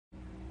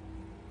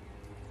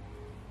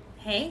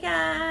Hey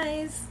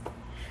guys,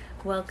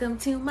 welcome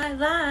to my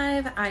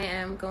live. I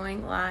am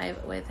going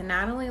live with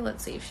Natalie.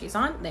 Let's see if she's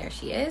on. There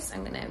she is.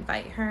 I'm going to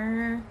invite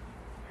her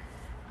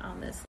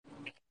on this.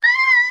 I'm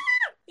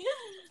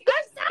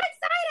so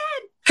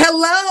excited.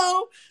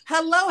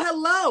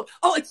 Hello.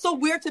 Oh, it's so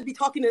weird to be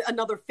talking to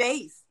another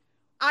face.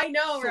 I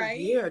know, So right?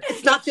 weird.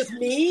 It's not just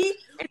me.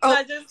 It's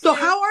not just so you.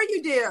 How are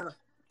you, dear?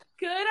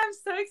 Good. I'm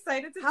so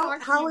excited to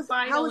talk to you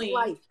finally. How is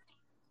life?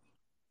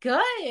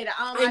 Good.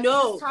 I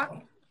know.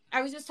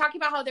 I was just talking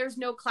about how there's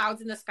no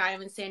clouds in the sky.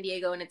 I'm in San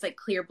Diego and it's like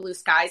clear blue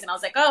skies. And I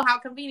was like, oh, how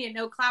convenient,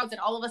 no clouds.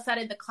 And all of a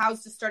sudden the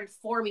clouds just started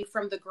forming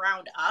from the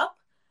ground up.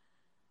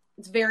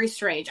 It's very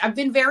strange. I've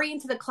been very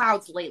into the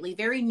clouds lately,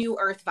 very new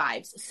Earth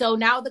vibes. So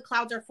now the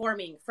clouds are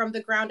forming from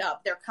the ground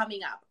up. They're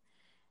coming up.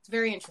 It's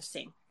very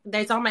interesting.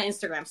 That's on my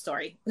Instagram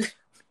story.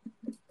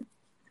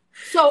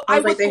 So I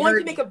was going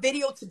to make a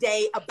video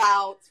today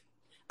about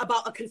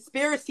a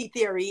conspiracy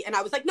theory. And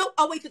I was like, no,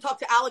 I'll wait to talk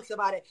to Alex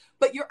about it.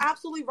 But you're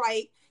absolutely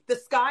right. The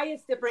sky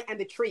is different and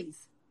the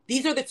trees.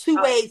 These are the two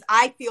ways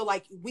I feel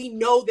like we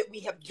know that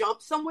we have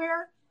jumped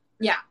somewhere.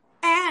 Yeah.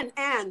 And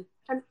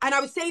I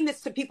was saying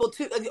this to people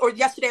too, or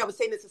yesterday I was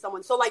saying this to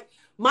someone. So like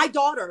my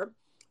daughter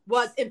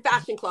was in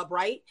fashion club,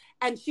 right?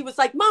 And she was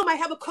like, Mom, I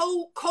have a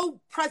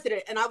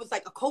co-president. And I was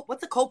like,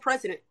 what's a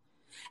co-president?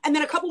 And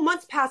then a couple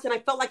months passed and I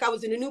felt like I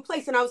was in a new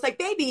place. And I was like,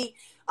 baby,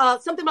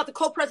 something about the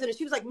co-president.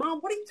 She was like, Mom,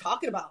 what are you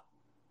talking about?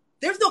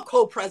 There's no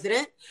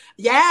co-president.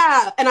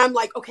 Yeah. And I'm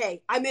like,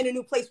 okay, I'm in a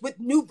new place with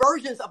new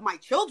versions of my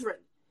children.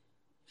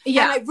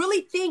 Yeah. And I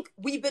really think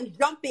we've been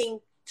jumping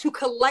to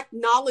collect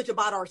knowledge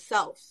about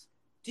ourselves.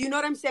 Do you know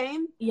what I'm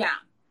saying? Yeah.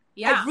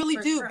 Yeah. I really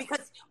do. Sure.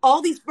 Because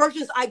all these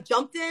versions I've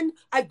jumped in,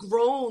 I've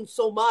grown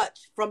so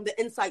much from the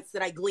insights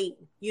that I glean,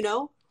 you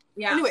know?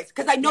 Yeah. Anyways,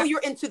 because I know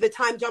you're into the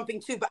time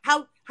jumping too, but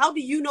how do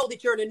you know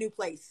that you're in a new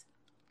place?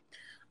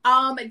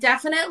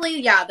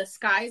 Definitely. Yeah. The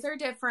skies are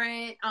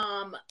different.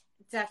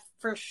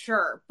 For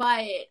sure.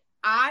 But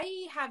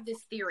I have this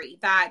theory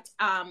that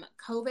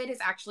COVID is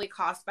actually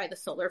caused by the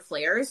solar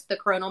flares, the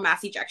coronal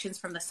mass ejections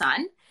from the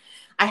sun.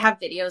 I have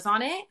videos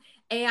on it.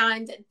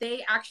 And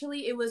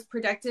it was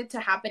predicted to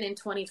happen in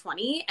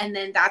 2020. And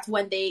then that's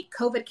when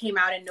COVID came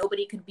out and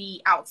nobody could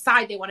be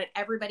outside. They wanted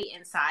everybody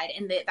inside.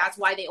 And that's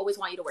why they always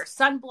want you to wear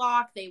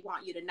sunblock. They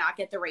want you to not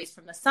get the rays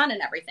from the sun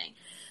and everything.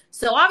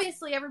 So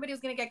obviously everybody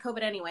was going to get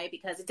COVID anyway,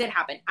 because it did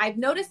happen. I've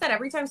noticed that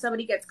every time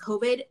somebody gets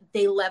COVID,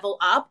 they level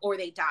up or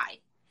they die.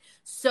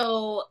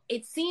 So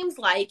it seems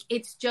like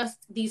it's just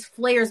these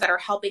flares that are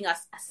helping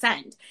us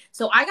ascend.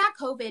 So I got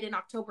COVID in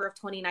October of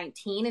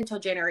 2019 until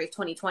January of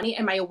 2020.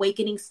 And my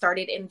awakening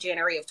started in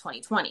January of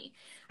 2020.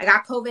 I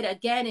got COVID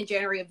again in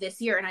January of this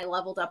year. And I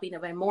leveled up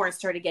even more and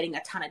started getting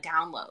a ton of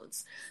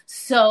downloads.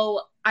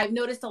 So I've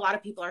noticed a lot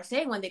of people are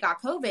saying when they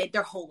got COVID,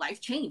 their whole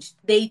life changed.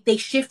 They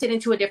shifted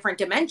into a different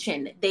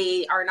dimension.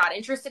 They are not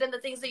interested in the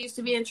things they used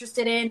to be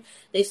interested in.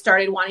 They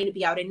started wanting to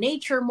be out in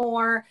nature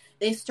more.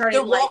 They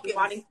started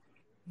wanting...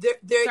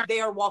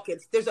 They are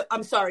walk-ins.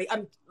 I'm sorry.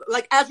 I'm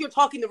like, as you're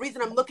talking, the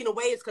reason I'm looking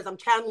away is because I'm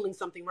channeling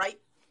something, right?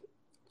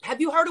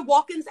 Have you heard of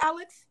walk-ins,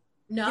 Alex?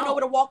 No. You know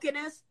what a walk-in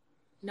is?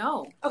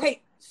 No.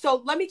 Okay.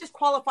 So let me just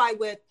qualify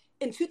with,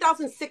 in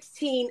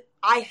 2016,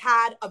 I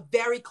had a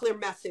very clear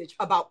message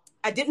about,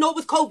 I didn't know it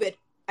was COVID.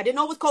 I didn't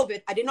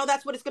know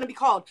that's what it's going to be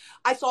called.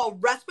 I saw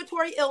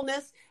respiratory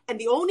illness. And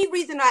the only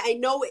reason I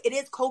know it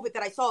is COVID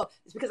that I saw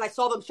is because I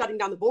saw them shutting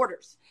down the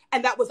borders.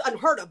 And that was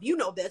unheard of. You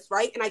know this,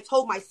 right? And I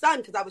told my son,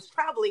 because I was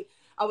traveling,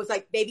 I was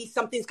like, baby,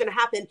 something's going to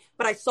happen.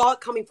 But I saw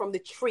it coming from the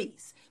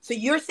trees. So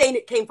you're saying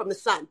it came from the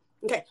sun.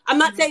 Okay. I'm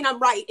not saying I'm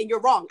right and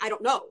you're wrong. I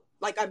don't know.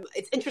 Like,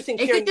 it's interesting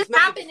hearing these messages. It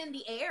could just happen in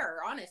the air,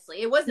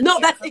 honestly. It wasn't. No,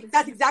 that's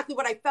exactly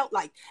what I felt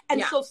like.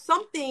 And so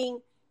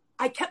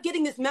I kept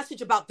getting this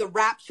message about the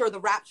rapture,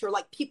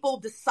 like people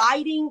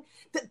deciding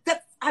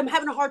that I'm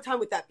having a hard time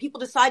with that. People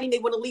deciding they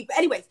want to leave. But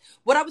anyways,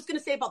 what I was going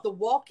to say about the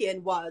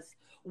walk-in was,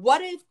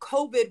 what if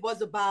COVID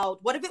was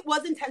about, what if it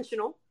was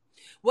intentional?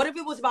 What if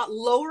it was about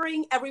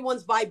lowering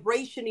everyone's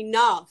vibration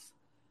enough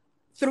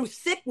through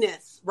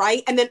sickness,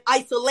 right? And then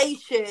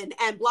isolation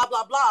and blah,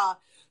 blah, blah,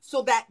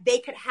 so that they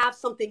could have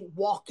something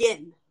walk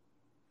in.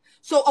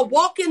 So a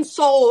walk-in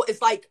soul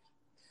is like,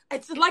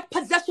 it's like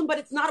possession, but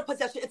it's not a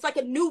possession. It's like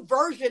a new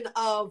version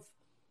of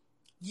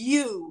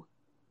you.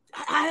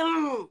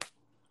 I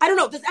don't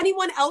know. Does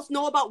anyone else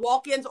know about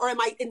walk-ins, or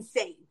am I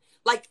insane?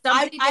 Like,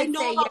 I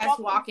know say about yes,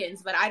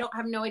 walk-ins, but I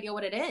have no idea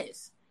what it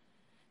is.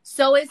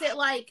 So is it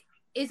like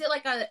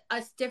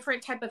a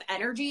different type of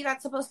energy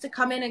that's supposed to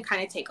come in and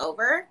kind of take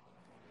over?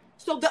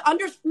 So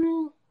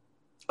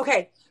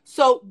okay.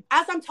 So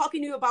as I'm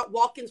talking to you about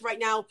walk-ins right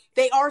now,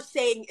 they are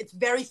saying it's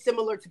very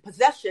similar to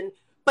possession,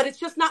 but it's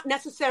just not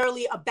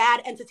necessarily a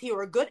bad entity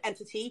or a good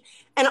entity.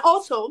 And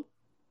also,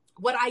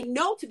 what I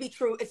know to be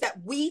true is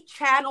that we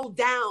channel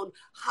down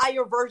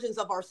higher versions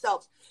of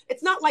ourselves.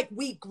 It's not like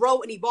we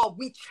grow and evolve.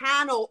 We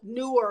channel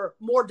newer,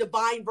 more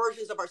divine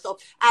versions of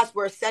ourselves as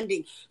we're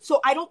ascending.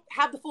 So I don't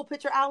have the full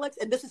picture, Alex,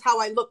 and this is how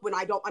I look when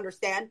I don't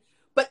understand.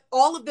 But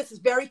all of this is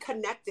very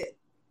connected.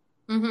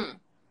 Mm-hmm.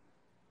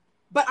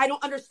 But I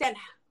don't understand.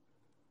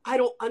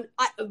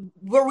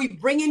 were we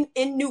bringing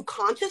in new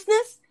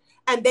consciousness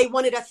and they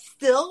wanted us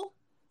still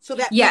so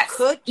that we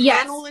could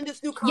channel in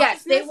this new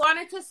consciousness? Yes, they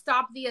wanted to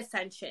stop the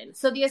ascension.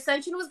 So the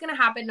ascension was going to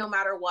happen no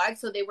matter what.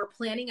 So they were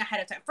planning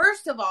ahead of time.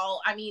 First of all,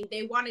 I mean,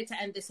 they wanted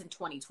to end this in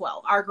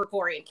 2012, our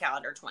Gregorian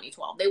calendar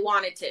 2012. They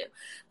wanted to.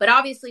 But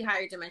obviously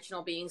higher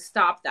dimensional beings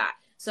stopped that.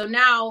 So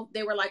now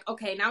they were like,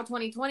 okay, now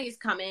 2020 is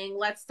coming.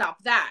 Let's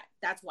stop that.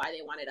 That's why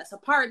they wanted us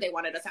apart. They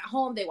wanted us at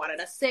home. They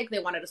wanted us sick. They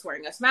wanted us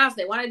wearing us masks.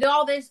 They wanted to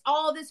do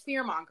all this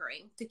fear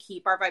mongering to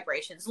keep our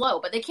vibrations low.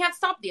 But they can't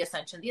stop the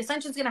ascension. The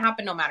ascension is going to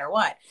happen no matter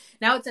what.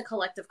 Now it's a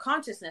collective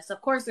consciousness.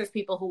 Of course, there's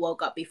people who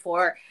woke up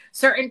before,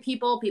 certain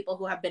people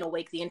who have been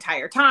awake the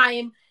entire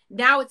time.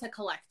 Now it's a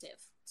collective.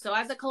 So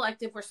as a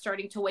collective, we're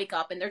starting to wake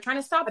up, and they're trying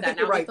to stop that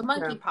now with the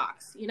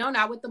monkeypox. You know,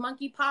 now with the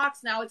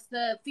monkeypox, now it's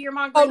the fear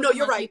mongering. Oh no,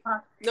 you're right.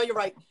 No, you're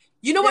right.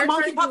 You know what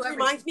monkeypox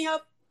reminds me of?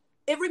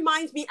 It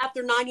reminds me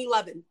after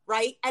 9/11,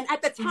 right? And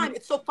at the time,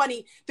 it's so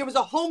funny. There was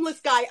a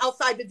homeless guy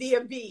outside the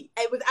DMV.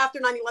 It was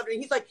after 9/11,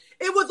 and he's like,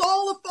 "It was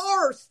all a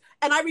farce."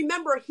 And I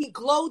remember he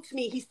glowed to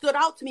me. He stood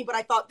out to me, but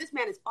I thought, this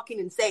man is fucking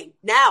insane.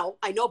 Now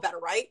I know better,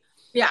 right?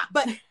 Yeah.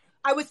 But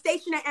I was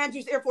stationed at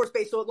Andrews Air Force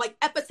Base, so like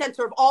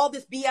epicenter of all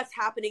this BS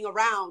happening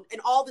around and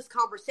all this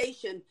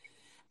conversation.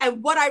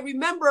 And what I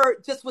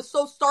remember just was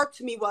so stark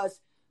to me was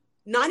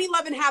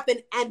 9/11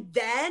 happened, and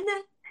then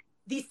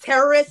these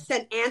terrorists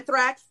sent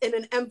anthrax in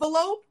an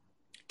envelope.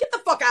 Get the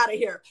fuck out of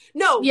here.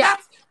 No,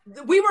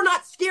 we were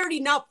not scared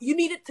enough. You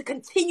needed to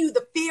continue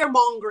the fear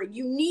mongering.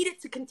 You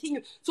needed to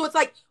continue. So it's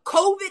like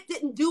COVID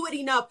didn't do it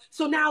enough.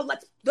 So now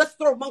let's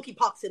throw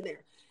monkeypox in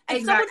there.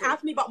 And someone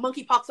asked me about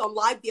monkeypox on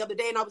live the other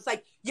day, and I was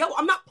like, yo,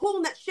 I'm not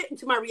pulling that shit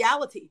into my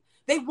reality.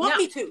 They want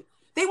me to.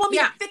 They want me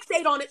to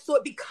fixate on it so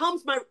it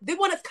becomes they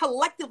want us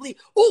collectively.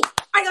 Oh,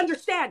 I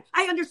understand.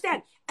 I'm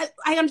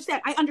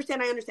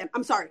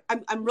sorry.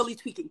 I'm really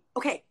tweaking.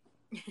 Okay.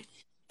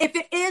 If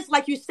it is,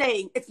 like you're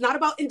saying, it's not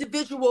about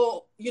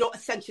individual,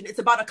 ascension. It's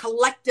about a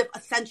collective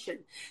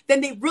ascension. Then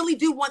they really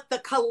do want the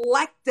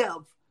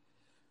collective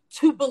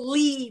to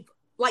believe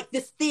like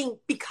this thing,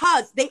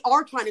 because they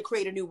are trying to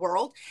create a new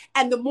world.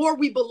 And the more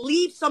we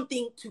believe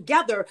something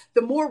together,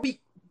 the more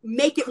we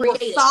make it more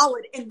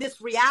solid in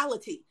this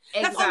reality.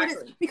 That's all it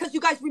is. Because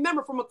you guys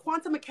remember, from a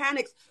quantum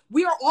mechanics,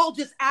 we are all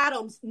just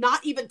atoms,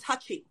 not even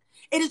touching.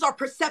 It is our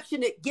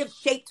perception that gives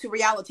shape to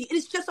reality. It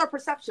is just our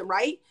perception,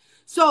 right?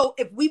 So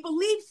if we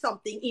believe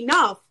something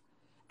enough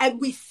and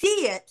we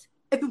see it,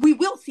 we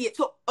will see it.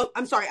 So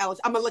I'm sorry,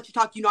 Alex, I'm going to let you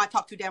talk. I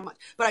talk too damn much,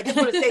 but I just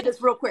want to say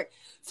this real quick.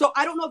 So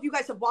I don't know if you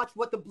guys have watched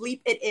What the Bleep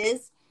It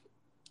Is.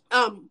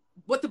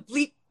 What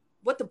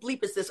the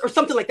bleep is this, or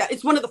something like that.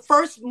 It's one of the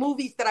first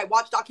movies that I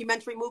watched,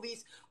 documentary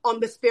movies on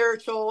the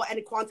spiritual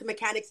and quantum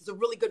mechanics. It's a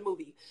really good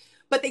movie.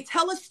 But they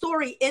tell a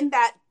story in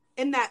that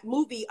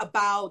movie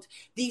about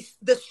the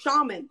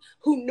shaman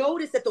who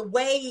noticed that the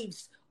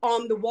waves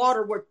on the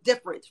water were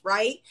different,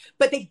 right?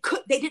 But they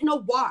didn't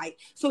know why.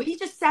 So he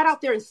just sat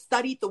out there and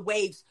studied the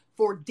waves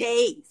for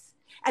days.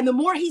 And the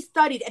more he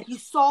studied and he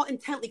saw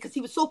intently, because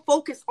he was so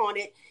focused on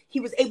it, he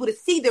was able to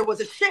see there was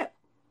a ship.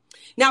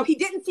 Now, he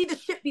didn't see the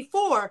ship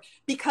before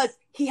because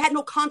he had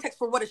no context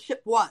for what a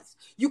ship was.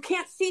 You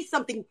can't see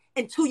something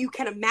until you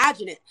can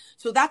imagine it.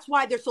 So that's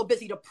why they're so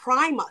busy to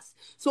prime us.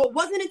 So it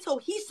wasn't until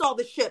he saw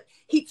the ship,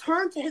 he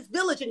turned to his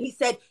village and he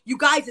said, you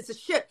guys, it's a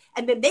ship.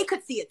 And then they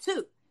could see it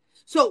too.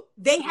 So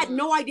they had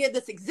no idea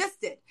this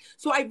existed.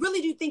 So I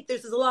really do think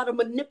there's a lot of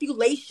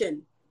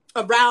manipulation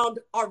around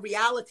our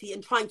reality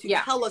and trying to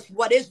tell us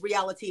what is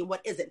reality and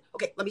what isn't.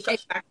 Okay, let me show you.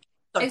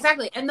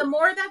 Exactly. And the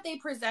more that they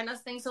present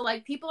us things, so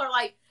like people are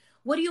like,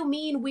 what do you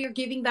mean we're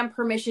giving them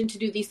permission to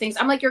do these things?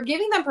 I'm like, you're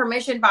giving them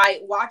permission by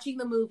watching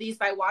the movies,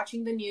 by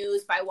watching the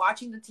news, by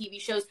watching the TV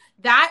shows.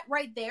 That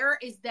right there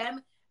is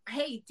them.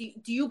 Hey,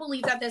 do you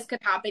believe that this could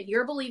happen?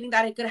 You're believing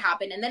that it could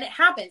happen. And then it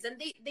happens. And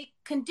they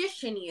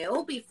condition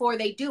you before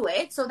they do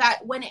it so that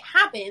when it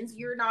happens,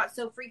 you're not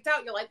so freaked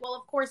out. You're like, well,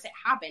 of course it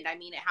happened. I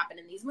mean, it happened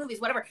in these movies,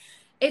 whatever.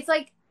 It's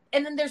like,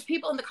 and then there's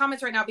people in the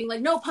comments right now being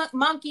like, no,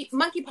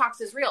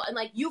 monkeypox is real. And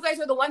like, you guys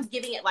are the ones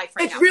giving it life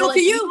right now. It's real so, like,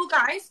 to you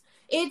guys.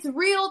 It's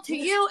real to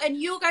you, and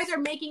you guys are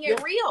making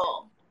it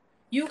real.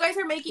 You guys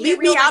are making Leave it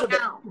real me out right of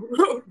now.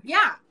 It.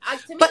 Yeah,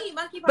 to me,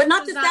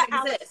 monkeypox does not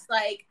exist.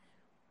 Like,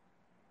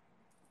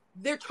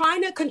 they're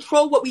trying to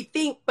control what we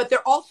think, but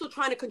they're also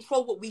trying to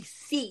control what we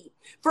see.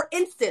 For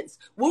instance,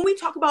 when we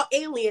talk about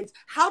aliens,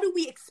 how do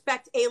we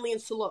expect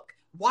aliens to look?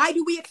 Why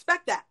do we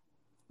expect that?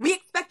 We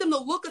expect them to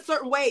look a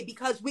certain way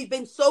because we've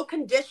been so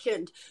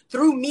conditioned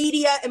through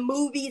media and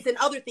movies and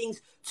other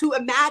things to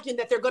imagine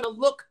that they're going to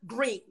look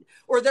green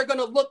or they're going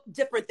to look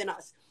different than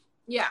us.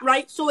 Yeah.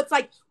 Right. So it's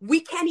like we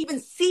can't even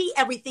see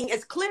everything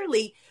as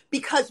clearly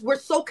because we're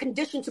so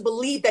conditioned to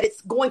believe that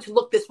it's going to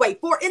look this way.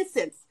 For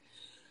instance,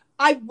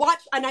 I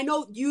watched, and I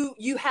know you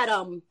had,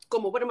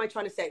 Gomo, what am I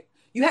trying to say?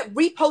 You had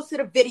reposted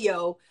a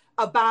video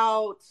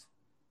about,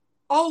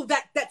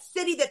 that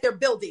city that they're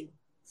building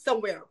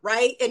somewhere,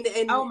 right? In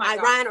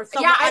Iran or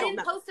somewhere. Yeah, I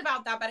didn't post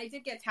about that, but I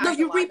did get tagged. No,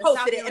 you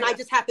reposted it, and I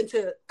just happened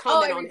to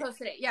comment on it. Oh, I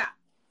reposted it, yeah.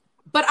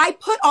 But I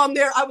put on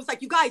there, I was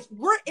like, you guys,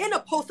 we're in a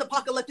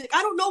post-apocalyptic.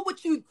 I don't know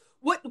what you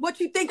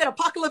think an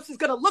apocalypse is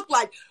going to look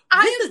like.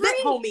 This is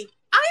it, homie.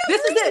 I agree.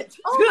 This is it.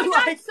 Oh my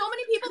God. So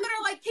many people that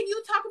are like, can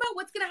you talk about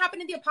what's going to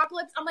happen in the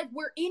apocalypse? I'm like,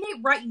 we're in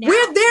it right now.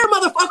 We're there,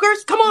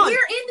 motherfuckers. Come on. We're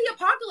in the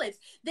apocalypse.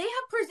 They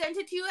have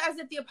presented to you as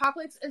if the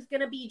apocalypse is going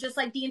to be just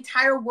like the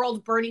entire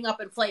world burning up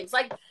in flames.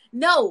 Like,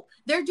 no,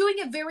 they're doing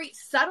it very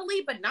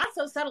subtly, but not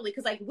so subtly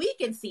because like we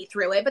can see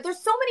through it. But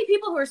there's so many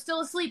people who are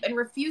still asleep and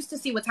refuse to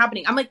see what's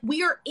happening. I'm like,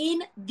 we are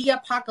in the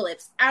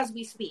apocalypse as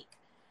we speak.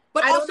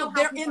 But also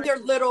they're in their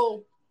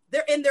little,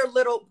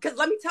 because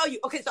let me tell you,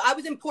 okay, so I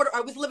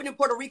was living in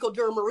Puerto Rico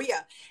during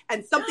Maria,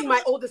 and something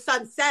my oldest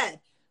son said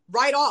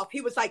right off,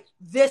 he was like,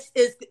 this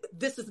is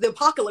the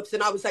apocalypse.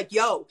 And I was like,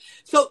 yo,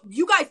 so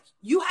you guys,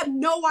 you have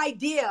no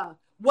idea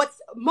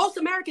most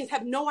Americans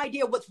have no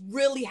idea what's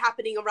really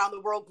happening around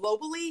the world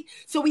globally.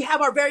 So we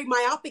have our very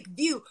myopic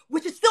view,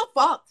 which is still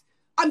fucked.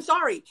 I'm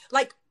sorry.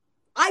 Like,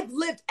 I've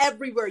lived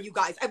everywhere, you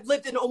guys. I've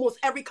lived in almost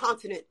every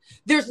continent.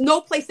 There's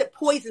no place that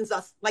poisons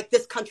us like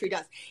this country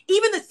does.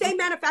 Even the same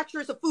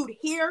manufacturers of food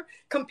here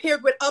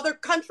compared with other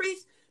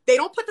countries, they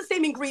don't put the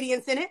same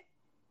ingredients in it.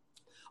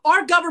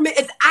 Our government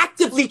is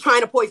actively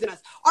trying to poison us.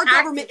 Our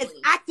government is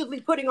actively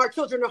putting our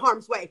children in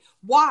harm's way.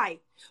 Why?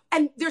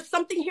 And there's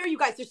something here, you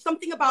guys. There's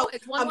something about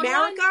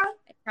America.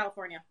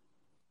 California.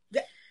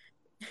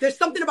 There's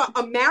something about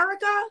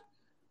America,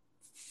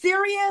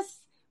 Sirius,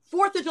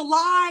 4th of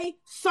July,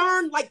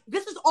 CERN, like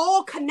this is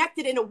all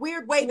connected in a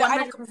weird way that 100%. I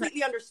don't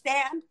completely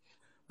understand.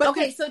 But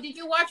okay, so did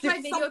you watch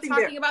my video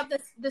talking about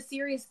the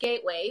Sirius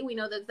Gateway? We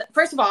know that,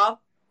 first of all,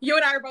 you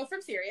and I are both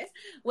from Sirius.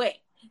 Wait,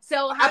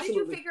 so how did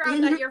you figure out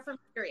that you're from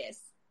Sirius?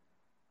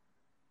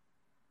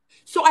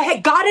 So I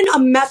had gotten a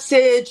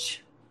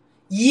message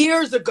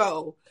years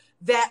ago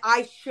that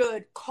I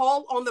should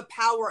call on the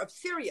power of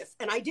Sirius,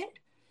 and I did.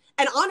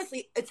 And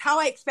honestly, it's how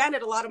I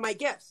expanded a lot of my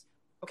gifts.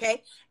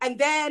 Okay. And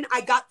then I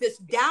got this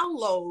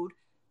download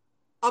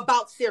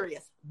about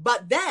Sirius.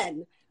 But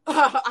then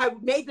I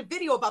made the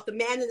video about the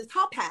man in the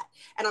top hat.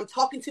 And I'm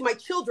talking to my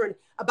children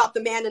about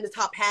the man in the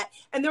top hat.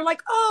 And they're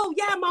like, oh,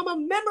 yeah, mama,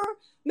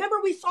 remember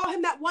we saw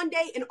him that one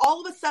day? And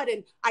all of a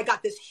sudden, I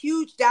got this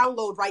huge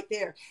download right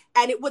there.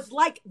 And it was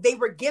like they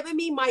were giving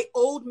me my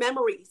old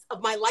memories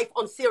of my life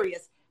on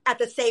Sirius at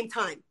the same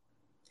time.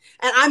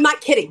 And I'm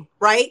not kidding,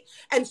 right?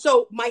 And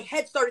so my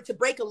head started to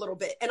break a little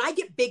bit. And I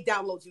get big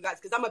downloads, you guys,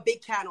 because I'm a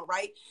big channel,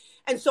 right?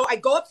 And so I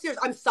go upstairs,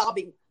 I'm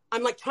sobbing.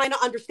 I'm like trying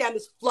to understand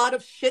this flood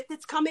of shit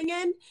that's coming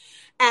in.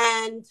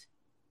 And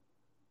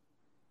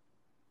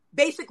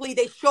basically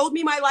they showed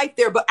me my life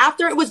there. But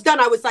after it was done,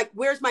 I was like,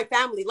 where's my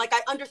family? Like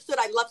I understood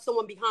I left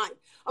someone behind.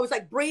 I was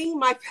like, bring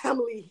my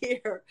family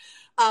here.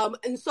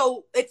 And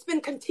so it's been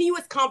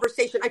continuous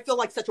conversation. I feel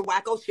like such a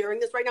wacko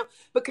sharing this right now,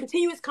 but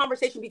continuous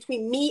conversation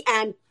between me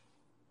and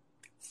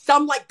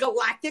some like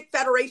galactic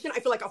federation. I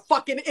feel like a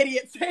fucking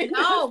idiot saying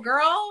no,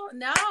 girl,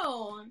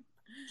 no.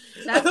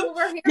 That's what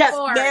we're here yes,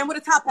 for. Man with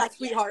a top hat,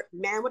 sweetheart.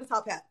 Man with a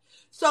top hat.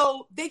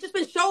 So they just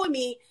been showing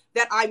me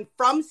that I'm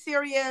from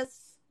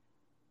Sirius.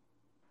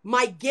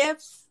 My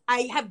gifts.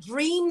 I have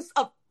dreams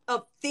of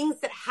things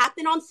that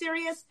happen on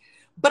Sirius.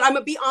 But I'm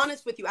going to be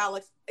honest with you,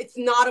 Alex. It's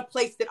not a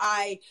place that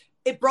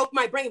it broke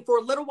my brain. For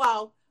a little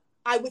while,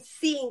 I was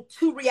seeing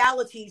two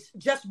realities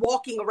just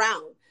walking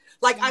around.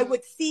 Like I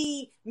would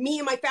see me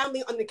and my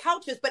family on the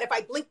couches, but if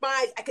I blinked my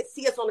eyes, I could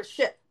see us on a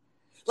ship.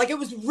 Like it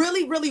was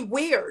really, really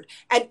weird.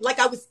 And like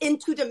I was in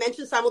two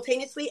dimensions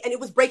simultaneously, and it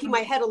was breaking my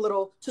head a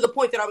little to the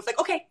point that I was like,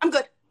 okay, I'm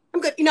good.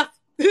 Enough.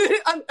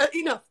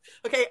 Enough.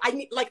 Okay.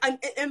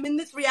 I'm in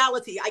this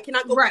reality. I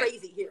cannot go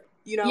crazy here,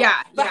 you know?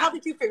 Yeah. But how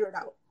did you figure it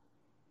out?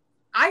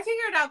 I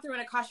figured it out through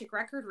an Akashic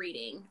record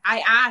reading.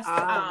 I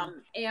asked,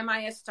 am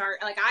I a star?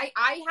 Like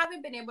I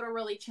haven't been able to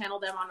really channel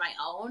them on my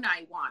own.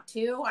 I want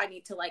to. I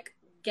need to like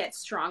get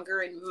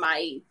stronger in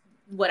my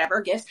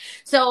whatever gifts.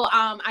 So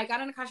I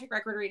got an Akashic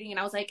record reading and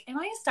I was like, am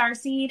I a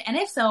Starseed? And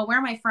if so, where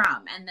am I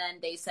from? And then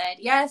they said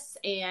yes,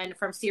 and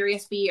from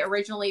Sirius B,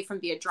 originally from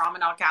the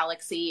Andromeda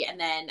galaxy, and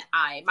then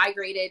I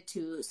migrated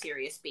to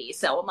Sirius B.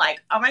 So I'm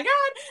like, oh my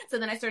God. So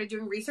then I started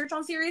doing research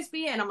on Sirius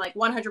B, and I'm like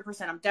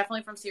 100%, I'm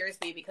definitely from Sirius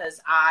B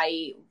because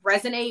I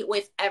resonate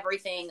with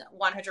everything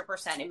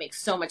 100%. It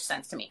makes so much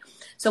sense to me.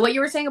 So what you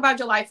were saying about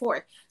July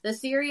 4th, the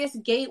Sirius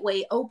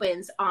Gateway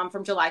opens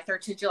from July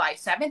 3rd to July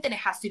 7th, and it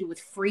has to do with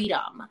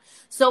freedom.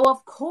 So,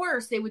 of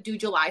course, they would do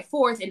July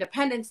 4th,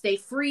 Independence Day,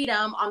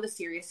 freedom on the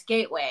Sirius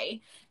Gateway.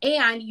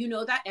 And you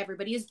know that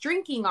everybody is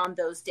drinking on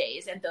those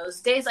days. And those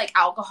days, like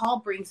alcohol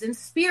brings in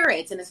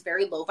spirits and it's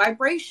very low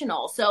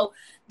vibrational. So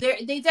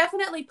they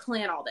definitely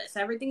plan all this.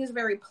 Everything is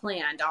very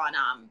planned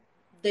on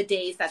the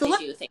days that they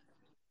do things.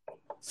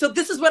 So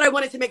this is what I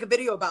wanted to make a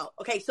video about.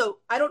 Okay, so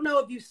I don't know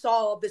if you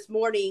saw this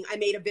morning, I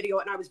made a video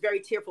and I was very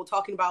tearful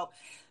talking about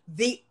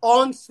the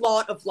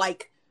onslaught of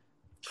like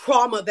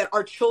trauma that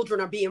our children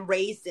are being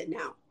raised in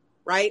now.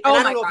 right? And Oh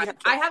I my don't know if God. you have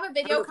I kids. have a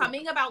video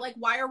coming about like,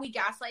 why are we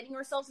gaslighting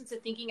ourselves into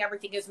thinking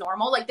everything is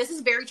normal? Like, this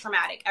is very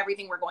traumatic,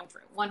 everything we're going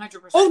through.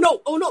 100%. Oh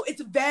no.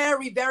 It's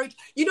very, very,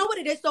 you know what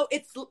it is though?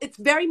 It's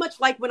very much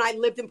like when I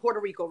lived in Puerto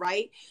Rico,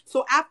 right?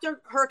 So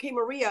after Hurricane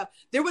Maria,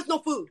 there was no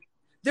food.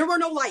 There were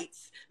no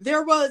lights.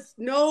 There was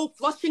no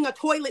flushing a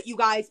toilet, you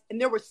guys. And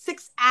there were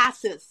six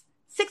asses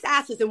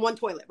in one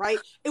toilet, right?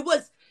 It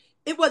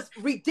was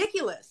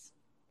ridiculous.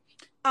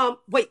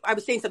 Wait, I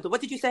was saying something. What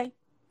did you say?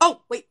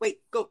 Oh, wait,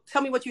 go.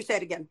 Tell me what you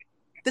said again.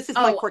 This is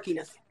my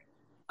quirkiness.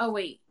 Oh,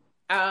 wait.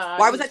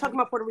 Why was I talking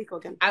about Puerto Rico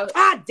again?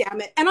 Damn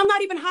it. And I'm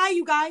not even high,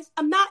 you guys.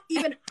 I'm not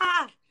even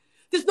high.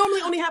 This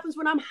normally only happens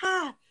when I'm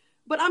high.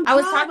 But I'm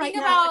high right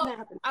now.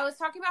 I was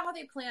talking about how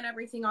they plan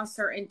everything on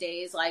certain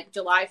days, like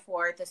July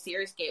 4th, the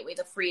Sears Gateway,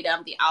 the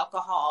freedom, the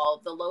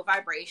alcohol, the low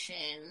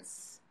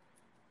vibrations.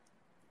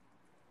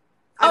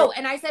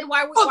 And I said,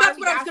 why that's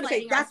what I was going to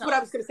say. That's what I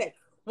was going to say.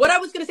 What I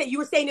was going to say, you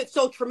were saying it's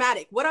so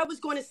traumatic. What I was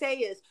going to say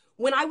is,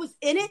 when I was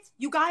in it,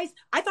 you guys,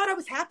 I thought I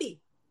was happy.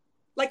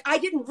 Like, I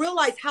didn't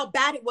realize how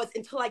bad it was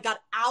until I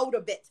got out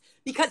of it.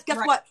 Because guess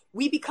what?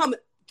 We become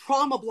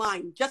trauma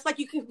blind. Just like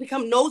you can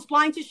become nose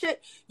blind to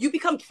shit, you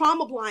become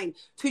trauma blind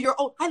to your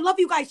own. I love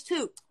you guys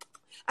too.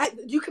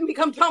 You can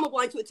become trauma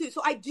blind to it too.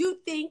 So I do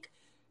think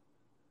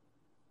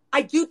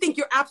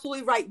you're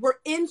absolutely right. We're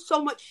in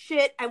so much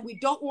shit and we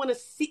don't want to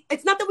see.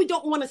 It's not that we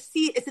don't want to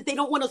see it. It's that they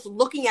don't want us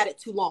looking at it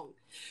too long.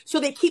 So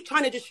they keep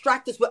trying to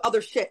distract us with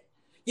other shit,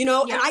 you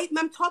know? Yeah. And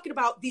I'm talking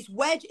about these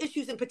wedge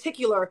issues in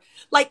particular.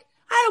 Like,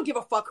 I don't give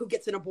a fuck who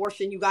gets an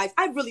abortion, you guys.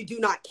 I really do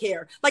not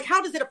care. Like, how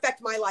does it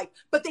affect my life?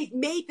 But they've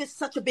made this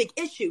such a big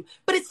issue.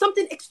 But it's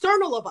something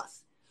external of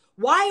us.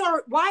 Why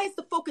is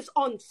the focus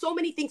on so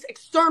many things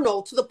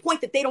external to the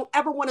point that they don't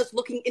ever want us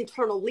looking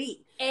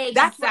internally? Exactly.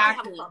 That's what I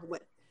have a problem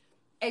with.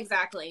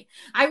 Exactly.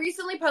 I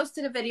recently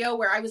posted a video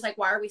where I was like,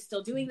 why are we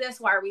still doing this?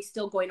 Why are we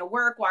still going to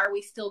work? Why are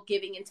we still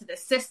giving into the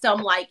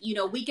system? Like, you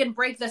know, we can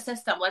break the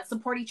system. Let's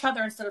support each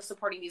other instead of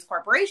supporting these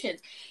corporations.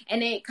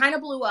 And it kind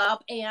of blew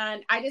up.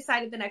 And I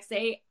decided the next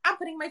day, I'm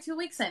putting my 2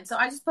 weeks in. So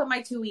I just put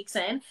my 2 weeks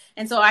in.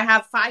 And so I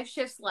have 5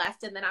 shifts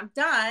left and then I'm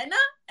done.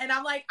 And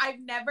I'm like,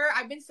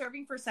 I've been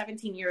serving for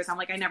 17 years. I'm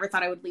like, I never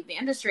thought I would leave the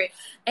industry.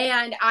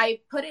 And I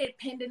put it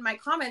pinned in my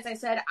comments. I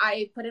said,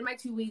 I put in my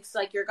 2 weeks,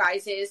 like your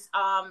guys's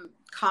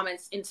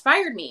comments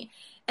inspired me.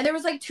 And there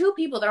was like 2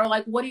 people that are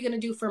like, what are you going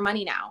to do for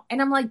money now?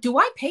 And I'm like, do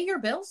I pay your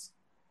bills?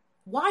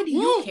 Why do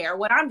you care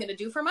what I'm going to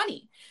do for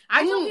money?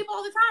 I tell people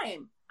all the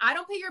time, I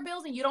don't pay your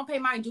bills and you don't pay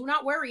mine. Do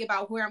not worry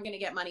about where I'm going to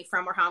get money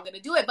from or how I'm going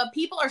to do it. But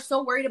people are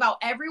so worried about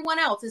everyone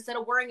else instead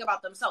of worrying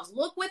about themselves.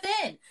 Look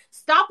within.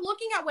 Stop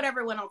looking at what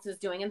everyone else is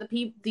doing. And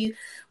the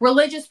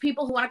religious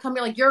people who want to come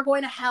here like, you're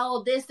going to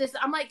hell, this.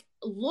 I'm like,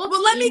 look,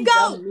 well, let me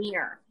go. The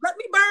mirror. Let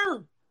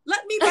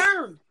me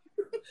burn.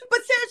 But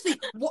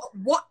seriously,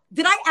 what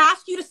did I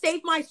ask you to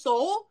save my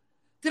soul?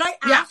 Did I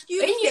ask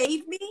you to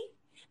save me?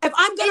 If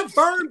I'm going to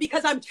burn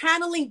because I'm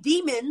channeling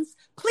demons,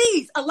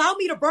 please allow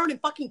me to burn in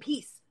fucking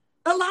peace.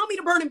 Allow me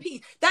to burn in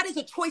peace. That is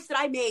a choice that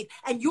I made,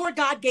 and your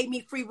God gave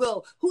me free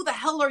will. Who the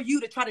hell are you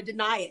to try to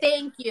deny it?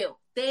 Thank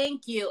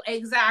you.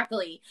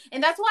 Exactly.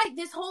 And that's why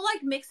this whole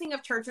like mixing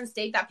of church and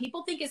state that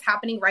people think is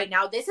happening right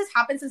now, this has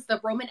happened since the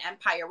Roman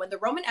Empire, when the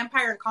Roman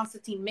Empire and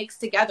Constantine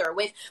mixed together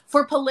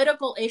for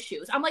political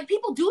issues. I'm like,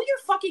 people, do your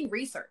fucking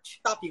research.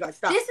 Stop, you guys.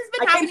 Stop. This has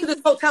been happening. I came to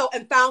this hotel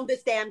and found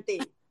this damn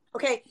thing.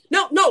 Okay.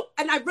 No.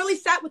 And I really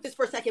sat with this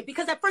for a second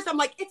because at first I'm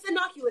like, it's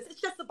innocuous.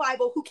 It's just the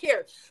Bible. Who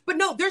cares? But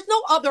no, there's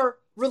no other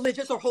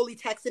religious or holy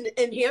text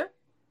in here.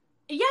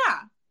 Yeah.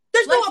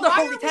 There's no other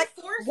holy text.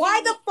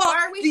 Why the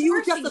fuck do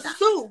you just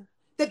assume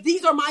that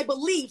these are my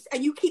beliefs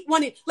and you keep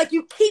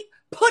you keep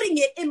putting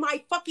it in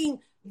my fucking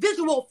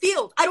visual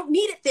field? I don't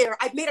need it there.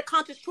 I've made a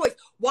conscious choice.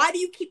 Why do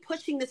you keep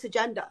pushing this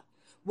agenda?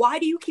 Why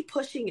do you keep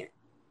pushing it?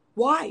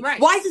 Why?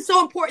 Right. Why is it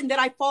so important that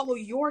I follow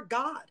your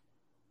God?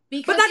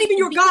 But not even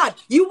your God.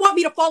 You want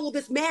me to follow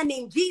this man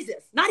named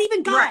Jesus. Not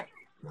even God.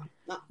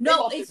 Right.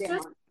 No,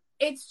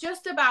 it's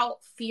just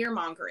about fear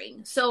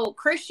mongering. So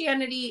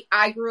Christianity,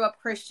 I grew up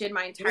Christian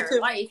my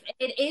entire life.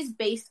 It is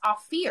based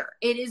off fear.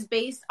 It is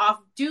based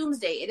off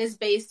doomsday. It is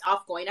based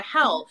off going to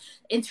hell,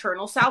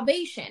 eternal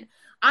salvation.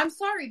 I'm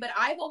sorry, but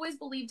I've always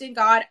believed in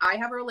God. I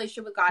have a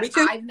relationship with God.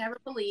 I've never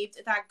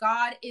believed that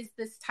God is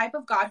this type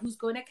of God who's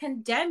going to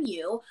condemn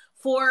you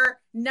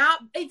for not,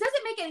 it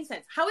doesn't make any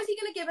sense. How is he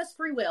going to give us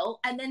free will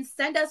and then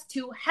send us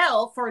to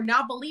hell for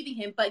not believing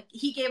him, but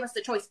he gave us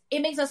the choice? It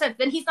makes no sense.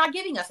 Then he's not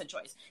giving us a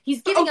choice.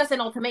 He's giving us an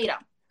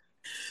ultimatum.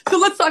 So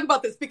let's talk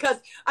about this, because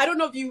I don't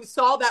know if you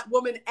saw that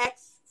woman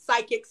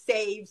psychic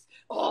saves.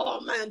 Oh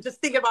man, just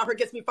thinking about her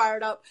gets me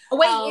fired up.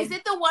 Wait, is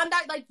it the one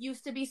that like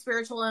used to be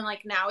spiritual and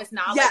like now is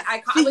not? Yes,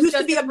 like, I was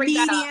just going to bring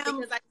that up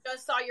because I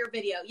just saw your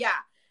video. Yeah,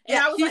 and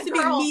I was she used to be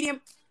a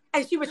medium,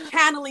 and she was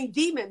channeling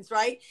demons,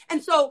 right?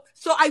 And so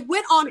I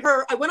went on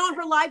her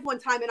live one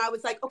time, and I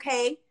was like,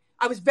 okay,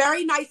 I was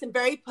very nice and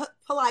very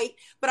polite,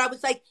 but I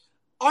was like,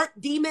 aren't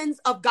demons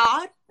of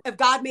God? If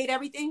God made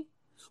everything?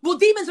 Well,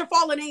 demons are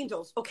fallen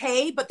angels,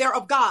 okay, but they're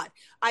of God.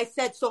 I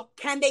said, so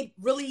can they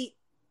really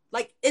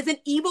Like, isn't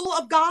evil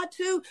of God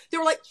too? They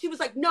were like, she was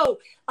like, no,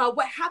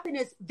 what happened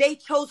is they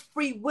chose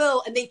free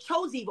will and they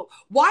chose evil.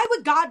 Why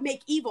would God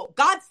make evil?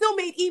 God still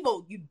made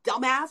evil, you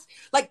dumbass.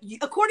 Like,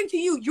 according to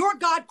you, your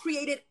God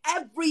created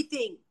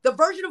everything. The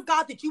version of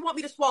God that you want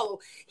me to swallow,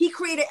 he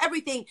created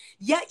everything.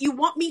 Yet you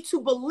want me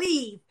to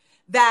believe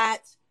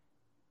that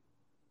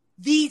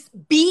these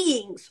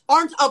beings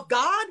aren't of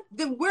God?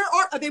 Then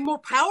are they more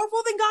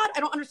powerful than God? I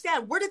don't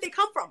understand. Where did they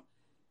come from?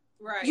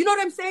 Right. You know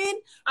what I'm saying?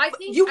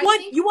 You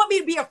want me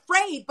to be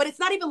afraid, but it's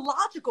not even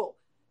logical.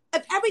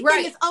 If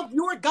everything is of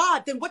your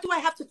God, then what do I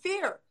have to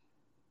fear?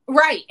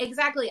 Right,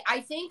 exactly.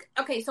 I think,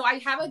 okay, so I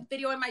have a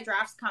video in my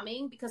drafts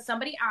coming because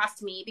somebody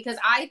asked me, because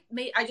I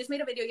just made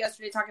a video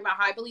yesterday talking about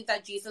how I believe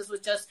that Jesus was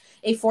just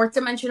a fourth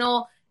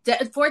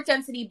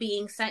density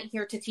being sent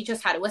here to teach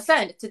us how to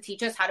ascend, to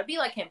teach us how to be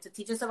like him, to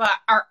teach us about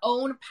our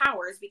own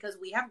powers because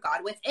we have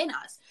God within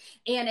us.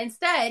 And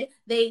instead,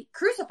 they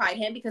crucified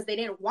him because they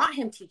didn't want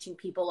him teaching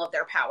people of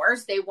their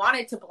powers. They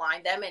wanted to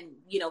blind them and,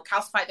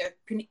 calcify their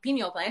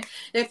pineal gland,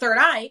 their third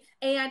eye,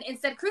 and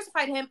instead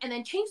crucified him and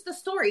then changed the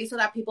story so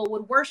that people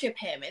would worship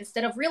him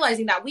instead of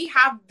realizing that we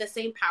have the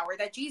same power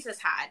that Jesus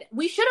had.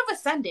 We should have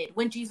ascended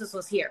when Jesus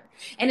was here.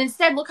 And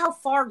instead, look how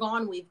far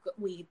gone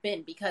we've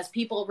been because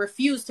people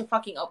refuse to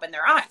fucking open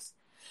their eyes.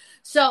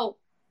 So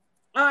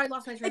I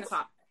lost my train of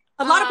thought.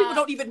 A lot of people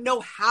don't even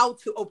know how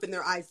to open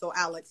their eyes though,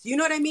 Alex. You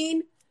know what I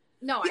mean?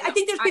 No, I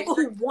think there's people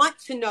who want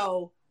to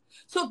know.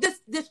 So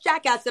this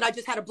jackass that I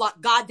just had to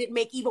block, God didn't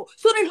make evil.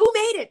 So then who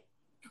made it?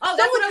 Oh,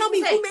 that's what I was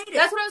going to say. Who made it?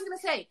 That's what I was going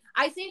to say.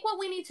 I think what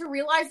we need to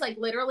realize, like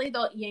literally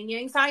the yin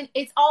yang sign,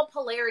 it's all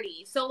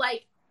polarity. So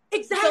like,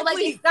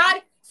 exactly.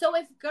 So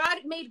if God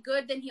made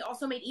good, then he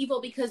also made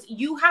evil because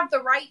you have the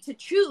right to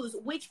choose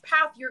which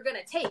path you're going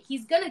to take.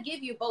 He's going to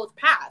give you both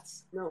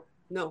paths.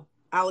 No,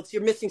 Alex,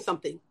 you're missing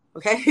something.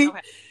 Okay.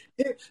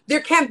 There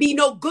can be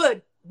no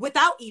good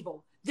without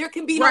evil. There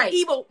can be no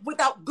evil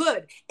without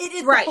good. It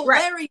is the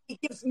polarity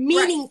that gives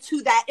meaning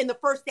to that in the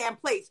first damn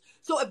place.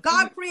 So if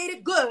God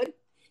created good,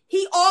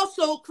 he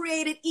also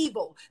created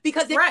evil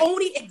because it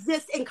only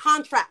exists in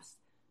contrast.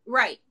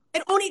 Right.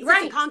 It only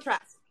exists in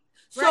contrast.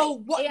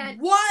 So what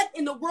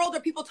in the world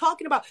are people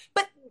talking about?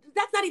 But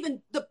that's not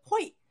even the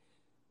point.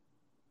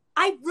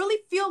 I really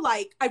feel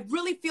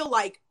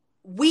like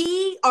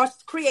we are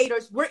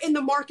creators. We're in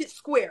the market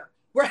square.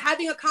 We're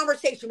having a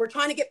conversation. We're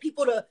trying to get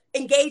people to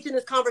engage in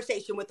this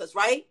conversation with us,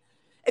 right?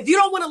 If you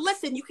don't want to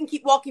listen, you can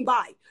keep walking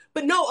by.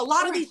 But no, a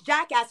lot of these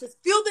jackasses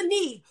feel the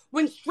need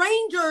when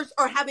strangers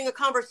are having a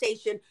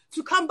conversation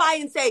to come by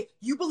and say,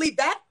 you believe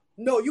that?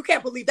 No, you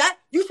can't believe that.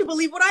 You should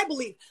believe what I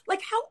believe.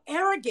 Like, how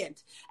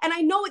arrogant. And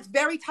I know it's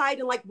very tied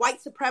in like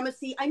white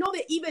supremacy. I know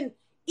that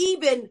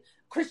even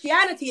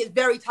Christianity is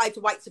very tied to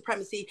white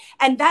supremacy.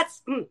 And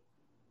that's...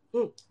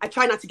 I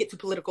try not to get too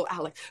political,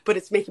 Alex, but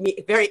it's making me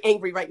very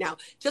angry right now.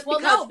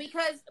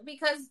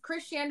 Because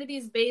Christianity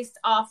is based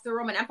off the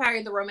Roman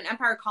Empire. The Roman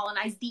Empire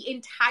colonized the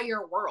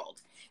entire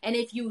world. And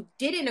if you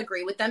didn't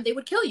agree with them, they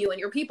would kill you and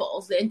your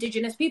peoples, the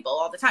indigenous people,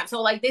 all the time. So,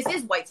 like, this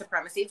is white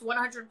supremacy. It's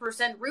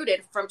 100%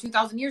 rooted from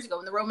 2,000 years ago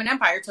when the Roman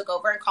Empire took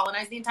over and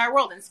colonized the entire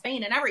world and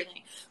Spain and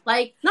everything.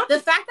 Like, the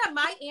fact that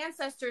my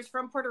ancestors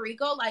from Puerto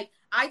Rico, like,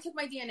 I took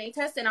my DNA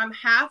test and I'm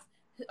half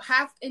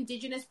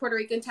indigenous Puerto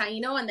Rican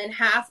Taino and then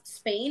half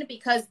Spain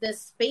because the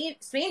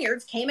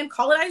Spaniards came and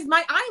colonized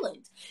my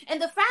island.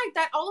 And the fact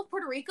that all of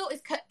Puerto Rico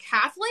is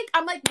Catholic,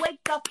 I'm like, wake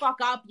the fuck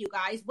up, you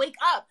guys. Wake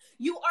up.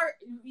 You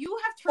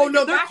have turned. Oh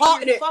no, they're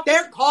caught in it.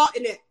 They're caught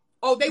in it.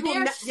 Oh, they're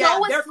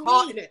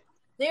caught in it.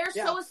 They're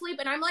so asleep,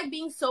 and I'm like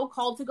being so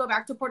called to go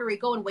back to Puerto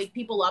Rico and wake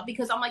people up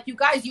because I'm like, you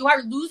guys, you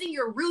are losing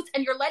your roots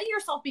and you're letting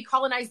yourself be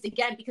colonized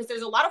again because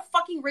there's a lot of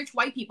fucking rich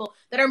white people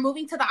that are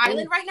moving to the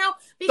island right now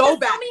because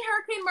tell me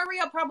Hurricane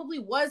Maria probably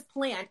was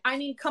planned. I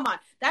mean, come on.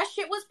 That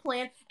shit was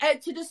planned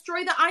to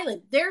destroy the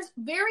island. There's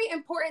very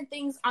important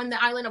things on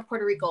the island of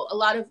Puerto Rico. A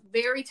lot of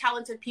very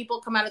talented people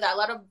come out of that. A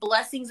lot of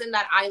blessings in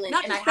that island.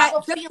 Not and just I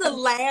have that, just the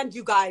land,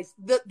 you guys.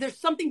 There's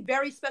something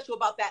very special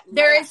about that land.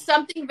 There is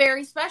something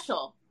very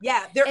special.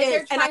 Yeah, there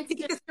is. And I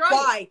think this is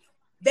why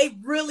they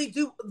really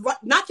do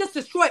not just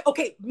destroy.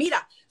 Okay,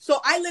 mira. So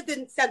I lived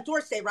in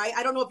Santurce, right?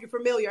 I don't know if you're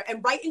familiar.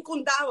 And right in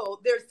Condado,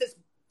 there's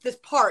this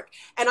park.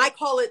 And I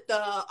call it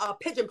the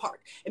pigeon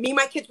park. And me and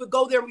my kids would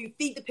go there and we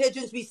feed the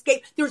pigeons. We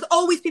escape. There's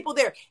always people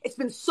there. It's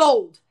been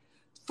sold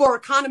for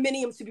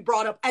condominiums to be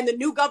brought up. And the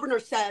new governor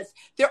says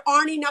there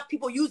aren't enough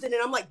people using it.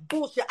 I'm like,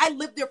 bullshit. I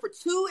lived there for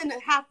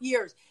 2.5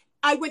 years.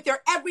 I went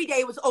there every day.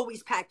 It was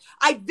always packed.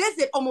 I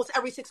visit almost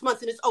every 6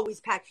 months and it's always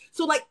packed.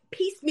 So like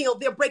piecemeal,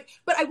 they'll break.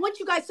 But I want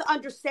you guys to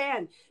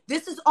understand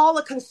this is all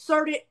a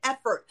concerted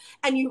effort.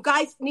 And you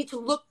guys need to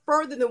look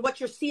further than what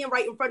you're seeing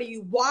right in front of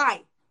you.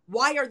 Why?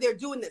 Why are they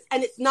doing this?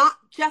 And it's not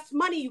just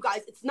money, you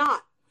guys. It's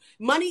not.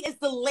 Money is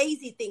the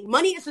lazy thing.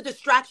 Money is a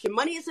distraction.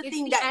 Money is the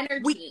thing that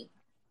energy.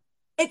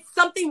 It's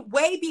something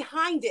way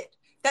behind it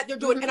that they're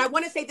doing. Mm-hmm. And I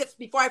want to say this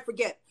before I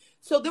forget.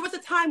 So there was a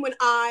time when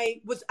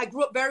I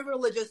grew up very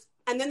religious.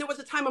 And then there was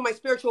a time of my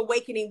spiritual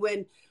awakening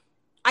when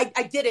I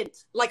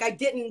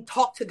didn't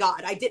talk to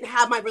God. I didn't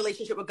have my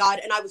relationship with God.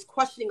 And I was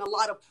questioning a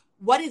lot of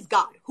what is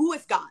God? Who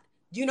is God?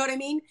 Do you know what I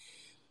mean?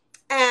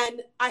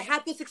 And I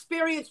had this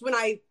experience when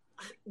I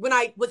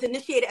was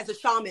initiated as a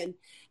shaman,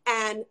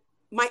 and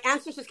my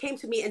ancestors came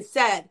to me and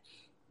said,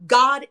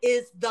 God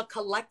is the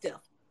collective.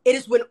 It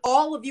is when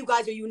all of you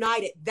guys are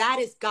united. That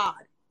is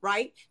God,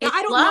 right? Now,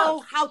 I don't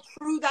know how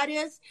true that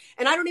is,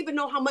 and I don't even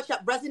know how much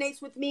that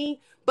resonates with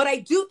me, but I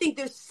do think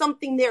there's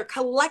something there.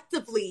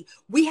 Collectively,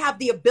 we have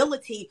the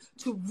ability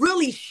to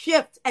really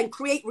shift and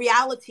create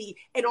reality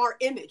in our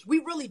image. We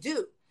really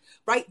do.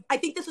 Right? I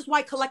think this is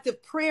why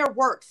collective prayer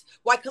works,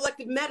 why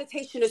collective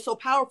meditation is so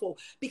powerful,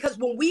 because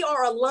when we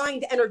are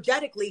aligned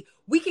energetically,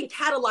 we can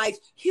catalyze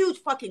huge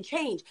fucking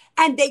change.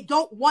 And they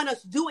don't want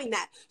us doing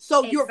that.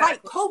 So You're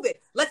right, COVID,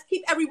 let's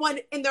keep everyone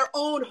in their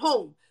own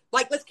home.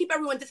 Like, let's keep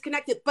everyone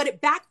disconnected. But it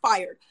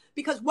backfired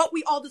because what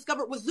we all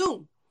discovered was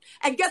Zoom.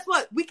 And guess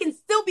what? We can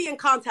still be in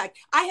contact.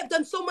 I have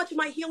done so much of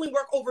my healing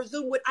work over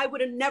Zoom. I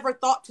would have never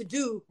thought to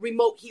do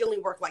remote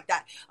healing work like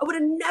that. I would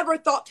have never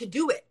thought to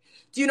do it.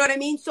 Do you know what I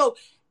mean? So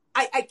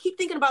I keep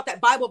thinking about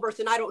that Bible verse,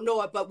 and I don't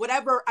know it, but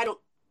whatever,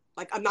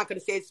 I'm not going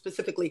to say it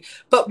specifically,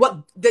 but what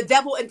the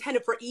devil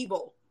intended for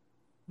evil,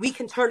 we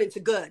can turn into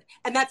good.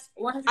 And that's,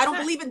 100%. I don't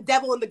believe in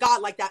devil and the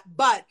God like that,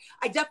 but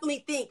I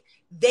definitely think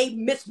they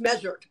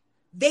mismeasured.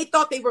 They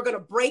thought they were going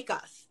to break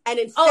us. And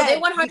instead,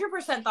 they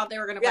 100% thought they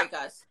were going to break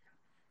us.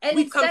 And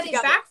instead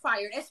it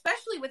backfired,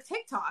 especially with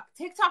TikTok.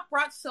 TikTok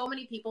brought so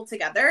many people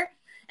together,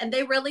 and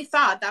they really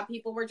thought that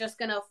people were just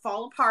going to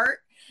fall apart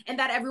and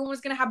that everyone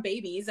was going to have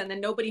babies, and then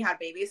nobody had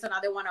babies. So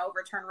now they want to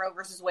overturn Roe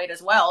versus Wade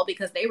as well,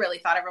 because they really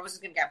thought everyone was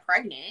going to get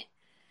pregnant.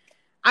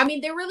 I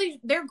mean,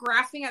 they're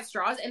grasping at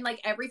straws, and like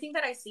everything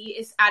that I see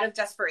is out of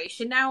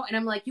desperation now. And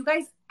I'm like, you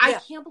guys, I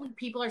can't believe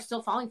people are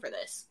still falling for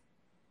this.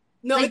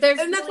 No, like, there's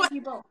and that's why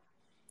people.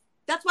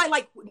 That's why,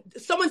 like,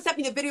 someone sent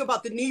me the video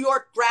about the New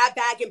York grab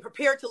bag and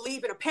prepared to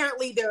leave, and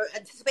apparently they're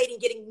anticipating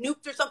getting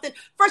nuked or something.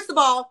 First of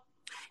all,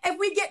 if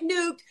we get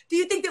nuked, do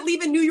you think that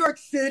leaving New York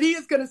City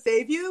is going to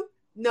save you?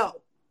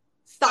 No.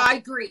 Stop. I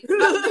agree.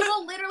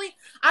 People literally,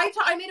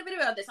 I made a video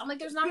about this. I'm like,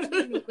 there's not going to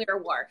be a nuclear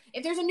war.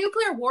 If there's a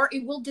nuclear war,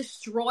 it will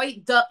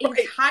destroy the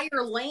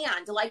entire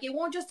land. Like, it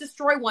won't just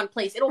destroy one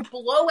place. It'll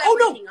blow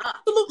everything up.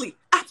 Absolutely.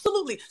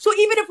 Absolutely. So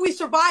even if we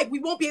survive, we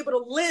won't be able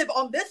to live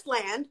on this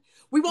land.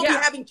 We won't be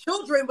having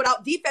children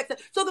without defects.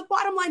 So the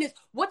bottom line is,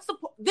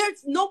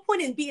 there's no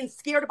point in being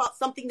scared about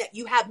something that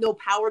you have no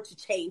power to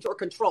change or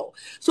control.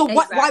 So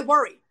why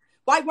worry?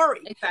 Why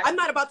worry? Exactly. I'm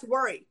not about to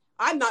worry.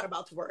 I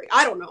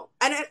don't know.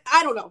 And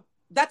I don't know.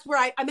 That's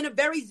where I'm in a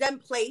very zen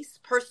place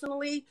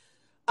personally,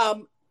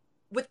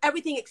 with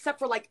everything except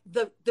for like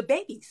the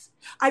babies.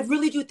 I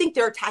really do think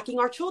they're attacking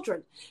our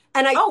children.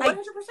 And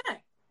 100%.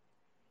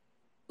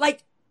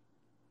 Like,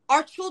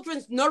 our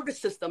children's nervous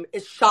system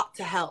is shot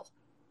to hell.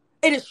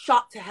 It is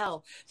shot to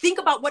hell. Think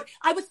about what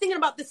I was thinking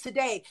about this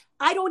today.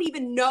 I don't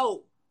even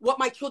know what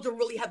my children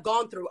really have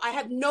gone through. I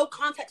have no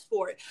context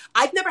for it.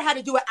 I've never had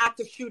to do an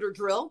active shooter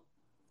drill.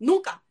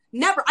 Nunca.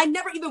 Never. I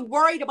never even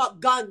worried about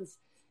guns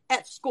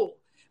at school.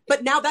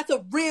 But now that's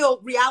a real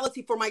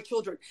reality for my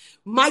children.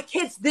 My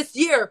kids this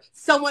year,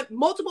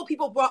 multiple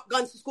people brought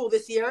guns to school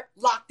this year,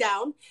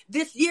 lockdown.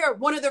 This year,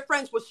 one of their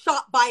friends was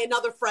shot by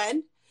another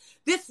friend.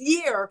 This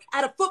year,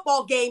 at a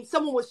football game,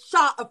 someone was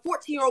shot, a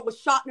 14-year-old was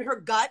shot in her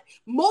gut.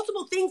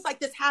 Multiple things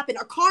like this happen.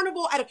 A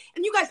carnival, and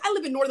you guys, I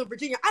live in Northern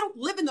Virginia. I don't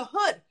live in the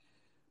hood.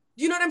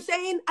 Do you know what I'm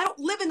saying? I don't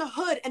live in the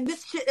hood, and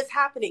this shit is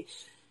happening.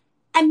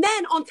 And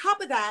then on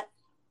top of that,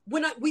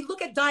 when we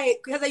look at diet,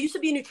 because I used to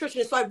be a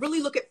nutritionist, so I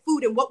really look at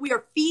food and what we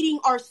are feeding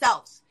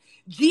ourselves.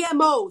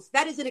 GMOs,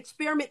 that is an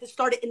experiment that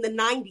started in the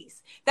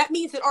 90s. That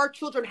means that our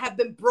children have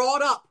been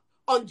brought up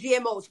on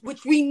GMOs,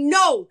 which we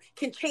know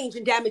can change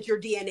and damage your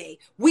DNA.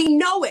 We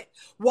know it.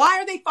 Why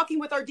are they fucking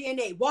with our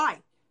DNA? Why?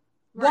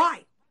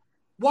 Right.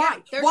 Why?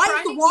 Yeah, why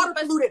is the water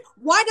polluted?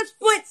 Why does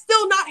Flint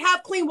still not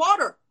have clean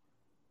water?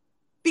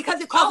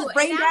 Because it causes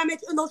brain damage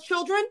in those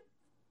children?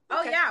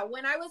 Oh, yeah.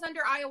 When I was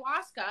under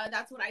ayahuasca,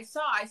 that's what I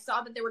saw. I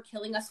saw that they were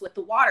killing us with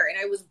the water, and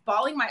I was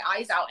bawling my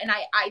eyes out. And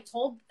I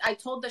told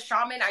the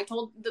shaman, I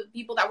told the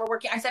people that were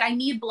working, I said, I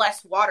need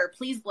blessed water.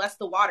 Please bless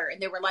the water.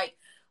 And they were like,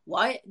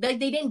 what? They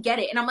didn't get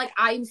it. And I'm like,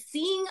 I'm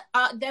seeing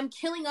them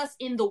killing us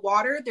in the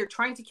water. They're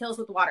trying to kill us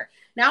with the water.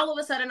 Now, all of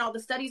a sudden, all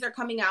the studies are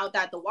coming out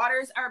that the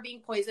waters are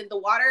being poisoned. The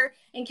water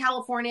in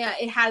California,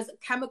 it has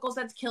chemicals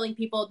that's killing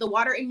people. The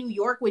water in New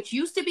York, which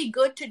used to be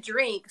good to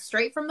drink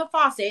straight from the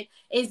faucet,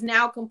 is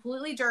now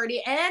completely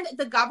dirty. And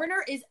the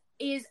governor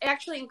is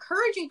actually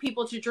encouraging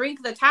people to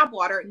drink the tap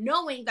water,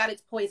 knowing that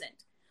it's poisoned.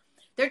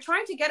 They're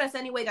trying to get us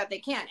any way that they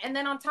can. And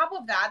then on top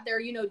of that, they're,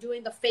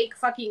 doing the fake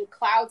fucking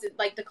clouds.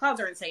 Like, the clouds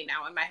are insane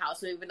now in my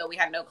house, even though we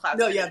had no clouds.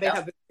 No, yeah, they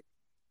have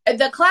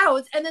the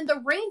clouds. And then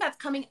the rain that's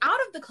coming out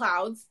of the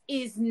clouds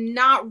is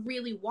not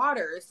really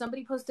water.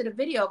 Somebody posted a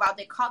video about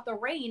they caught the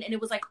rain and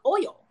it was like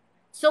oil.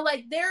 So,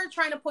 like, they're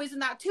trying to poison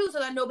that too so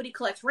that nobody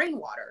collects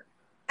rainwater.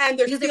 And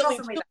they're stealing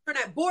children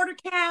at border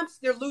camps.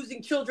 They're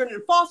losing children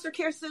in foster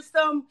care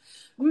system.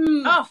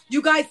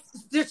 You guys,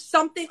 there's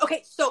something.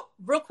 Okay, so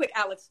real quick,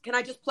 Alex, can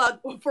I just plug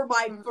for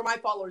my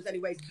followers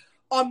anyways?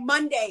 on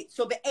Monday,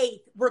 so the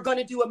 8th, we're going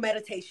to do a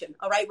meditation.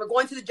 All right. We're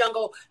going to the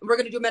jungle and we're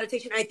going to do a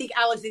meditation. And I think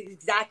Alex is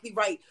exactly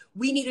right.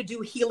 We need to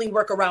do healing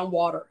work around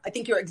water. I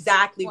think you're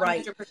exactly 100%.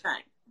 Right.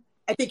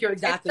 I think you're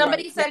exactly right.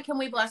 Somebody said, can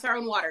we bless our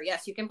own water?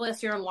 Yes, you can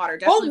bless your own water.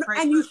 Definitely.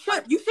 Oh, and you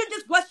should. You should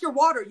just bless your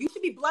water. You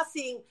should be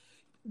blessing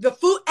the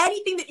food,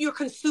 anything that you're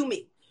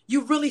consuming.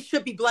 You really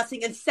should be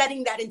blessing and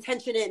setting that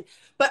intention in.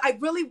 But I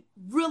really,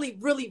 really,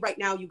 really right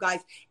now, you guys,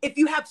 if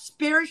you have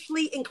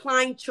spiritually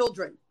inclined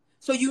children,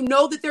 so you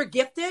know that they're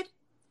gifted,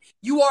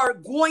 you are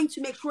going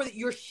to make sure that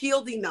you're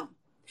shielding them.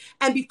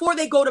 And before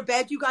they go to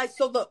bed, you guys,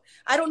 so look,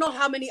 I don't know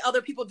how many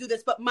other people do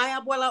this, but my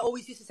abuela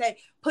always used to say,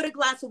 put a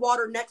glass of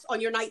water next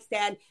on your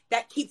nightstand.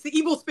 That keeps the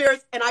evil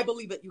spirits. And I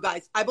believe it, you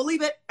guys. I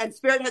believe it. And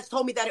Spirit has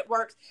told me that it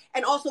works.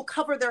 And also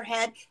cover their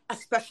head,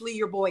 especially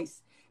your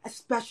boys.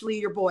 Especially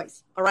your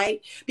boys, all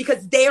right?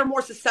 Because they are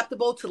more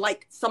susceptible to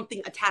like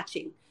something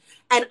attaching.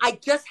 And I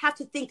just have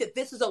to think that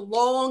this is a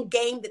long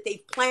game that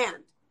they've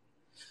planned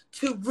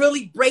to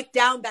really break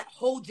down that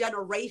whole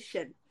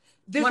generation.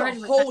 There's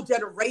 100%. A whole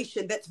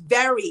generation that's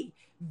very,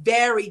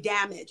 very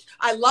damaged.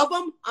 I love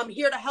them. I'm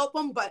here to help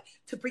them. But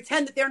to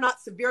pretend that they're not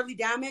severely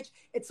damaged,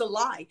 it's a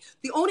lie.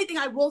 The only thing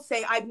I will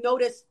say I've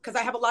noticed, because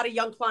I have a lot of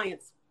young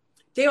clients,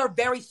 they are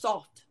very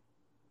soft.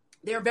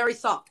 They're very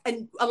soft.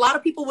 And a lot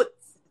of people would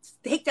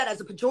take that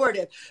as a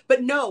pejorative,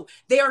 but no,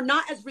 they are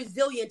not as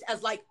resilient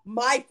as like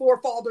my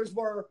forefathers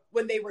were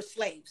when they were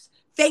slaves.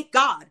 Thank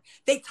God.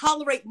 They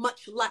tolerate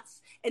much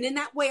less. And in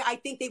that way, I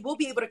think they will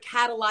be able to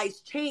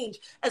catalyze change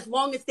as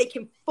long as they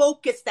can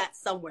focus that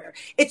somewhere.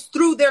 It's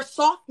through their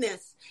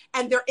softness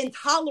and their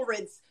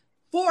intolerance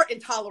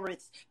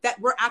that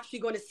we're actually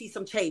going to see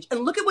some change.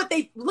 And look at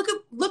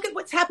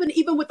what's happened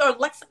even with our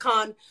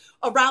lexicon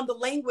around the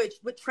language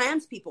with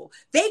trans people.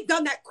 They've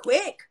done that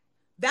quick.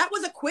 That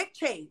was a quick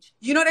change.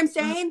 You know what I'm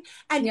saying?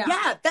 And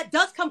yeah, that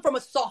does come from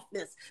a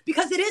softness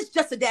because it is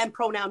just a damn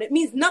pronoun. It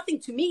means nothing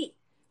to me,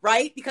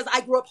 right? Because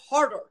I grew up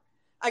harder.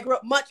 I grew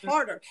up much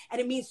harder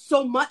and it means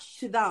so much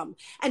to them.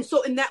 And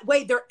so in that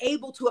way, they're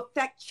able to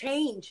affect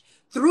change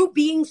through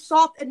being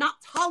soft and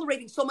not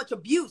tolerating so much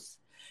abuse.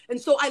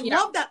 And so I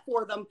love that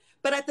for them.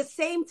 But at the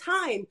same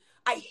time,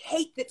 I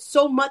hate that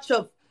so much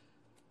of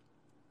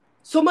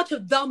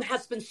them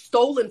has been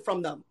stolen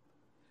from them.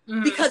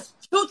 Because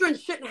children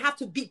shouldn't have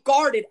to be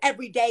guarded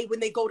every day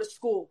when they go to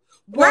school.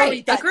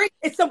 Right, agree.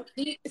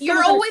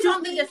 You're always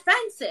on the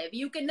defensive.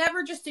 You can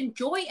never just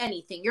enjoy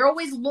anything. You're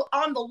always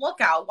on the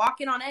lookout,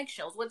 walking on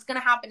eggshells. What's going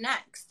to happen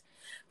next?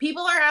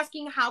 People are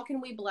asking, how can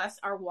we bless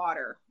our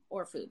water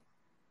or food?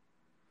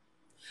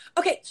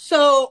 Okay,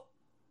 so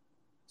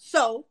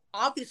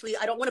obviously,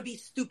 I don't want to be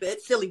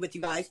silly with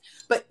you guys,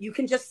 but you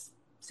can just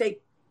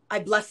say, I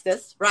bless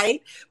this,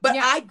 right? But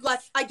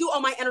I do all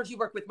my energy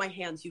work with my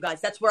hands, you guys.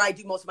 That's where I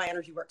do most of my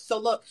energy work. So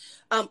look,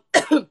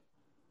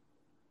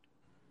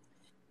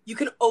 you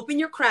can open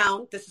your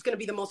crown. This is going to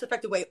be the most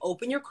effective way.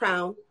 Open your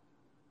crown.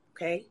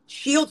 Okay.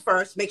 Shield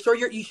first. Make sure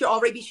you should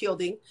already be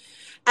shielding.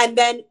 And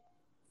then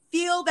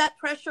feel that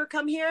pressure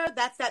come here.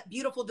 That's that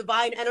beautiful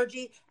divine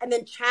energy. And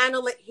then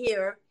channel it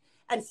here.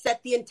 And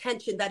set the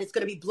intention that it's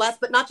going to be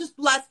blessed, but not just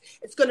blessed.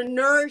 It's going to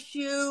nourish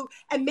you.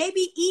 And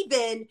maybe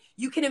even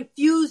you can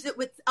infuse it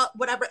with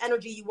whatever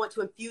energy you want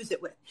to infuse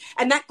it with.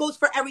 And that goes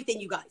for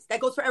everything, you guys. That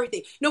goes for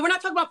everything. No, we're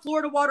not talking about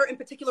Florida water in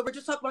particular. We're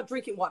just talking about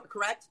drinking water,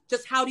 correct?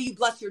 Just how do you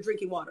bless your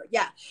drinking water?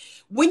 Yeah.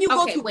 When you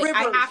go to rivers.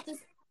 I have to...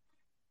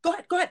 Go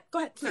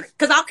ahead, please.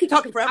 Because I'll keep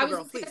talking forever,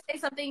 girl. Please. I was going to say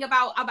something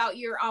about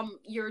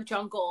your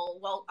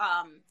jungle,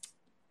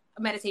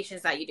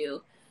 meditations that you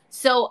do.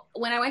 So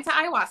when I went to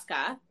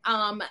ayahuasca,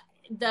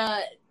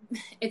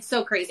 it's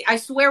so crazy. I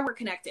swear we're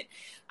connected.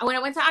 When I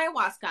went to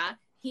ayahuasca,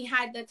 he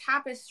had the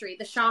tapestry,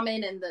 the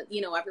shaman and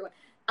everyone,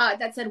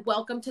 that said,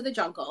 welcome to the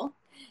jungle.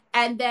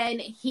 And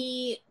then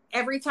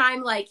every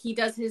time like he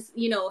does his,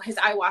 his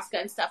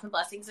ayahuasca and stuff and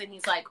blessings. And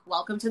he's like,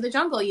 welcome to the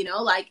jungle,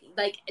 like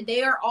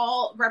they are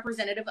all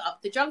representative of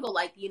the jungle.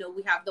 Like,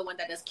 we have the one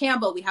that does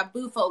Cambo, we have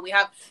Bufo, we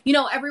have,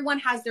 everyone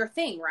has their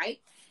thing.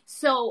 Right.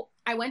 So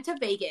I went to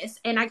Vegas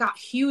and I got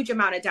huge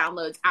amount of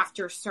downloads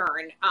after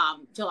CERN,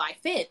 July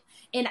 5th.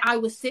 And I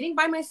was sitting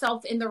by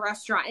myself in the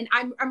restaurant and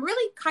I'm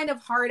really kind of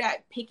hard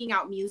at picking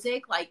out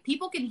music. Like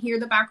people can hear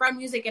the background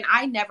music and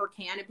I never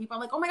can. And people are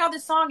like, oh my God,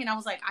 this song. And I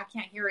was like, I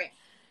can't hear it.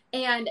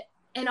 And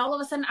all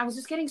of a sudden I was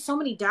just getting so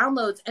many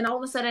downloads. And all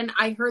of a sudden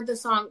I heard the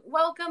song,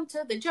 Welcome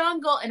to the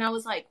Jungle. And I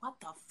was like, what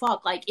the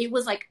fuck? Like, it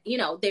was like,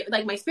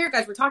 like my spirit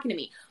guides were talking to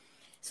me.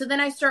 So then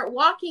I start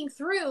walking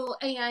through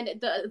and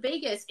the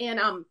Vegas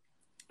and,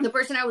 the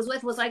person I was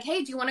with was like,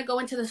 hey, do you want to go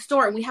into the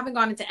store? And we haven't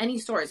gone into any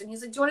stores. And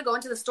he's like, do you want to go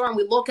into the store? And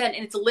we look at it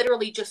and it's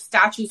literally just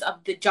statues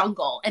of the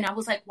jungle. And I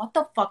was like, what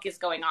the fuck is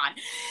going on?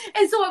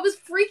 And so I was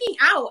freaking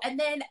out. And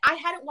then I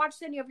hadn't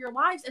watched any of your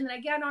lives. And then I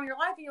get on your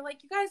live and you're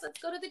like, you guys,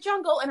 let's go to the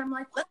jungle. And I'm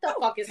like, what the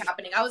fuck is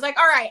happening? I was like,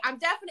 all right, I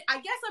guess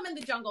I'm in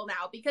the jungle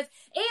now because,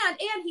 and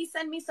he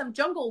sent me some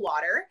jungle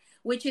water,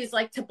 which is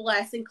like to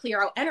bless and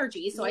clear out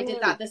energy. So I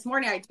did that this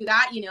morning. I do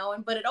that,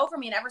 and put it over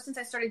me. And ever since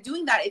I started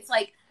doing that, it's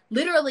like,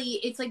 literally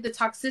it's like the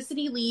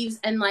toxicity leaves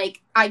and like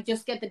I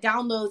just get the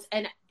downloads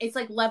and it's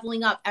like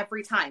leveling up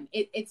every time.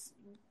 It's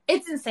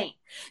insane.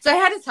 So I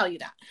had to tell you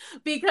that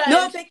because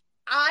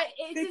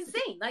it's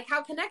insane, like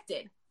how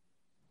connected.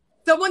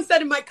 Someone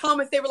said in my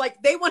comments, they were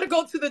like, they want to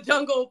go to the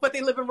jungle, but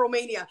they live in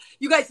Romania.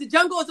 You guys, the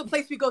jungle is a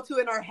place we go to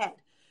in our head.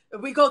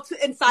 We go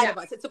to inside of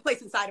us. It's a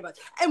place inside of us.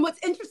 And what's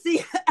interesting,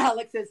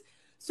 Alex, is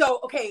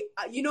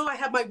I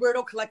have my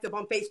Weirdo Collective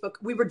on Facebook.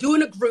 We were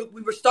doing a group.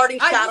 We were starting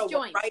shadow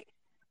work, right?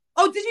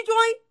 Oh, did you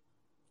join?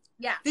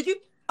 Yeah. Did you?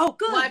 Oh,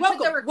 good.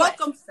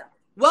 Welcome.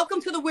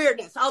 Welcome to the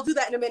weirdness. I'll do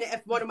that in a minute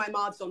if one of my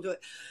mods don't do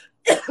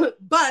it.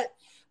 But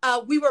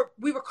we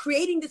were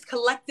creating this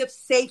collective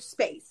safe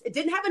space. It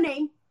didn't have a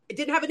name.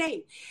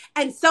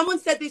 And someone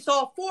said they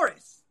saw a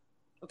forest.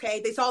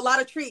 Okay. They saw a lot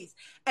of trees.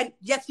 And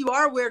yes, you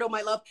are a weirdo,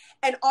 my love.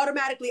 And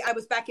automatically I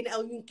was back in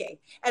El Yunque.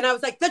 And I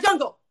was like, the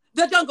jungle.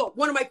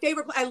 One of my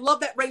favorite. I love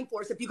that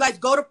rainforest. If you guys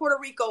go to Puerto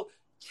Rico,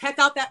 check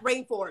out that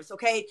rainforest.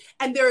 Okay.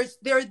 And there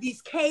are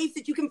these caves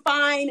that you can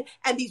find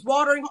and these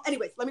watering.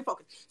 Anyways, let me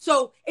focus.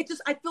 So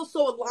I feel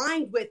so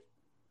aligned with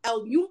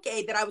El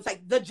Yunque that I was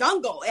like, the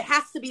jungle. It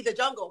has to be the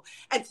jungle.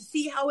 And to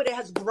see how it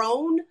has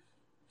grown,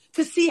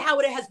 to see how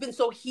it has been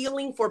so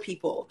healing for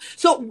people.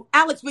 So,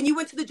 Alex, when you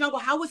went to the jungle,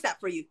 how was that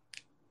for you?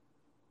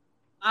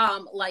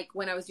 Like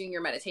when I was doing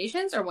your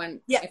meditations or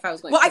if I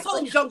was going. Well, I call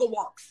them jungle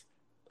walks.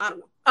 I don't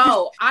know.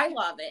 Oh, I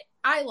love it.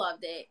 I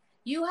loved it.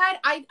 You had,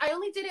 I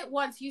only did it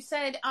once. You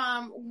said,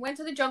 went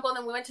to the jungle and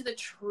then we went to the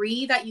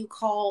tree that you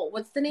call,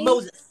 what's the name?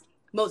 Moses,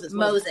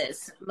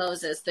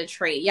 the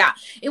tree. Yeah.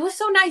 It was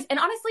so nice. And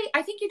honestly,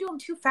 I think you do them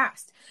too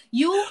fast.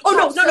 No.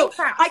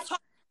 Fast. I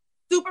talk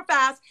super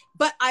fast,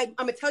 but I'm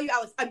going to tell you,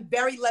 Alex, I'm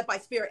very led by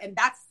spirit, and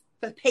that's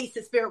the pace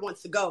that spirit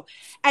wants to go.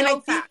 And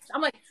so fast.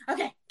 I'm like,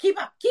 okay, keep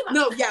up.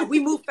 No, yeah, we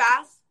move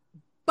fast,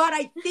 but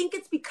I think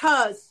it's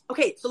because,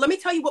 okay, so let me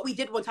tell you what we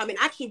did one time. And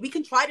actually we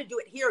can try to do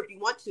it here if you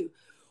want to.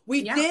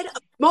 We did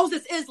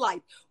Moses is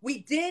Life.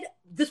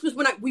 This was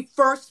when we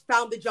first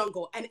found the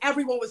jungle, and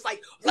everyone was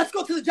like, let's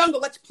go to the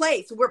jungle. Let's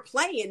play. So we're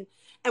playing,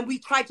 and we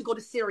tried to go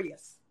to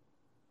Sirius.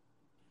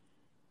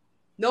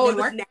 No, it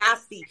was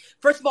nasty.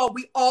 First of all,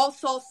 we all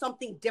saw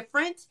something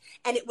different,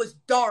 and it was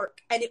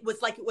dark, and it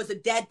was like it was a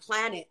dead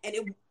planet,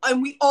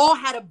 and we all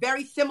had a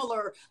very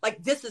similar,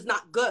 like, this is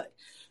not good.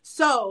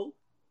 So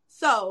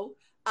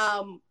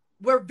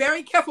we're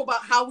very careful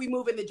about how we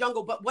move in the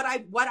jungle. But what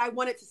I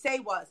wanted to say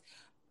was,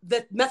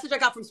 the message I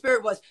got from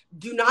spirit was,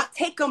 do not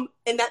take them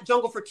in that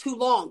jungle for too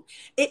long.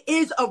 It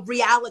is a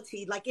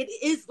reality. Like, it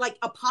is like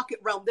a pocket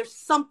realm. There's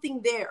something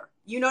there.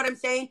 You know what I'm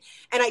saying?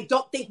 And I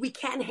don't think we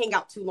can hang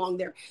out too long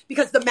there,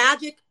 because the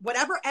magic,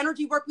 whatever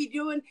energy work we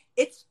doing,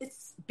 it's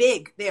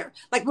big there.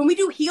 Like when we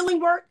do healing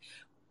work,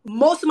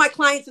 most of my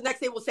clients the next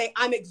day will say,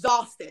 I'm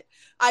exhausted.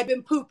 I've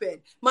been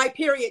pooping. My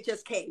period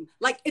just came.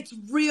 Like, it's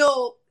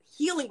real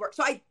healing work.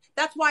 So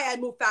that's why I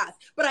move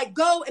fast. But I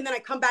go and then I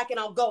come back and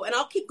I'll go. And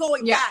I'll keep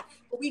going back.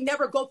 But we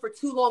never go for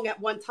too long at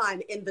one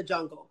time in the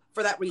jungle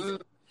for that reason.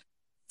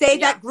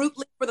 Save that group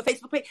link for the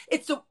Facebook page.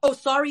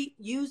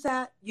 Use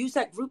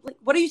that group link.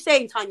 What are you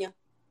saying, Tanya?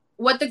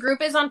 What the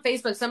group is on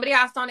Facebook. Somebody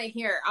asked on it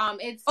here.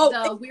 It's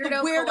the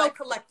Weirdo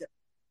Collective.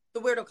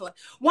 The Weirdo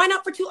Collective. Why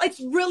not for two? It's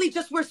really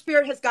just where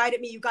spirit has guided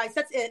me, you guys.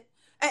 That's it.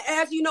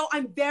 As you know,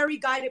 I'm very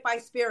guided by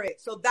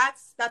spirit. So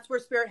that's where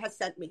spirit has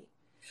sent me.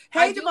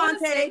 Hey, Devontae.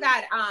 Say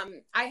that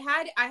I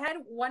had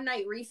one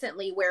night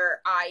recently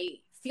where I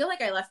feel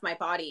like I left my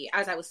body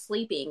as I was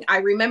sleeping. I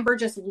remember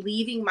just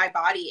leaving my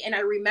body, and I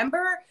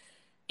remember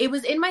it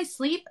was in my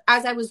sleep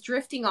as I was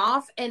drifting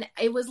off, and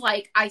it was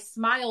like I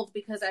smiled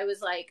because I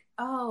was like,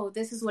 oh,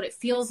 this is what it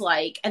feels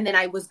like, and then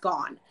I was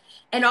gone.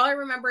 And all I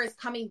remember is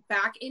coming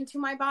back into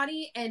my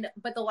body,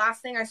 but the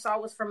last thing I saw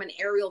was from an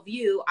aerial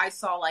view. I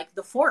saw like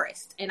the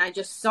forest, and I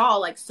just saw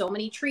like so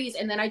many trees,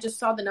 and then I just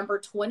saw the number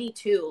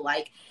 22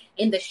 like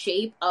in the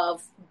shape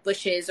of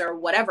bushes or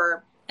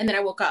whatever. And then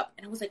I woke up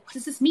and I was like, what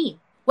does this mean?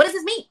 What does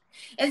this mean?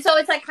 And so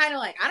it's like kind of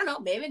like, I don't know,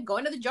 maybe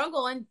going to the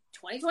jungle in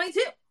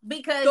 2022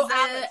 because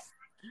Alex,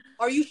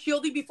 are you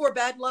shielding before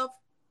bed, love?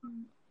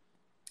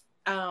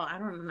 Oh, I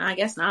don't know. I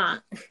guess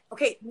not.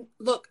 Okay,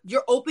 look,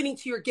 you're opening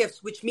to your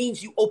gifts, which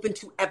means you open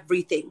to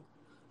everything.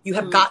 You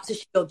have got to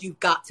shield. You've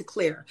got to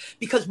clear.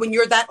 Because when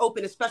you're that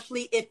open,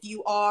 especially if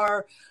you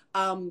are,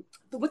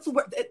 what's the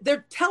word?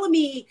 They're telling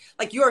me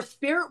like you're a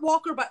spirit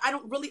walker, but I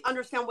don't really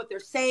understand what they're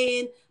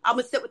saying. I'm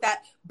going to sit with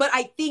that. But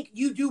I think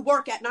you do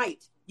work at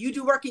night. You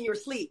do work in your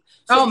sleep.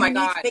 So oh my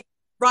God.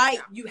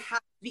 Yeah. You have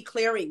to be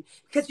clearing,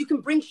 because you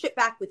can bring shit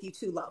back with you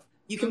too, love.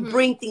 You can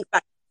bring things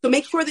back. So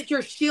make sure that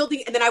you're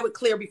shielding, and then I would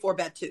clear before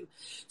bed too.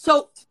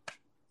 So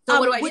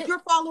what do I do? Your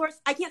followers,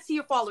 I can't see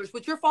your followers.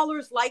 Would your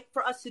followers like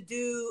for us to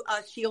do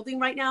shielding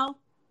right now?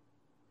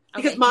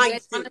 Because mine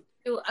want to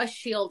do a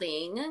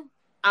shielding.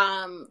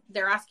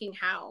 They're asking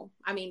how.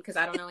 I mean, because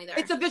I don't know either.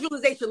 It's a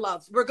visualization,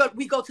 loves.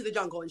 We go to the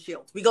jungle and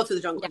shield. We go to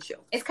the jungle and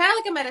shield. It's kind of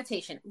like a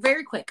meditation.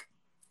 Very quick.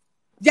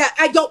 Yeah,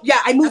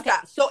 I move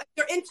fast. So if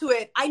you're into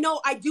it, I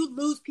know I do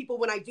lose people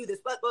when I do this,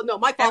 but no,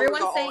 my followers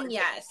Everyone's saying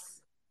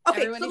yes.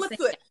 Okay, so let's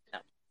do it.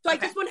 So I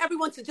Okay. just want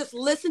everyone to just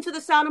listen to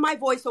the sound of my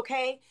voice,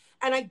 okay?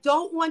 And I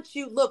don't want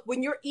you, look,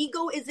 when your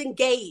ego is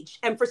engaged,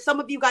 and for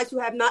some of you guys who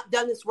have not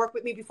done this work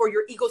with me before,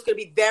 your ego is going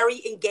to be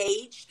very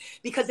engaged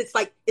because it's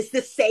like, is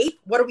this safe?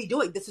 What are we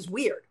doing? This is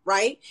weird,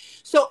 right?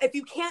 So if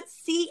you can't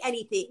see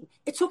anything,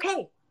 it's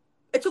okay.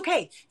 It's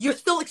okay. You're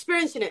still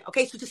experiencing it,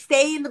 okay? So just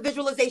stay in the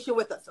visualization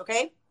with us,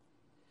 okay?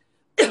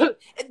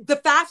 The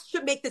fast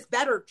should make this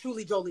better,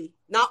 truly, Jolie,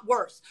 not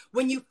worse.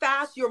 When you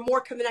fast, you're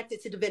more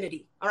connected to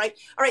divinity. All right.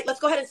 All right. Let's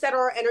go ahead and settle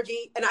our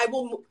energy. And I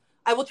will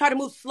try to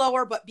move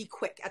slower, but be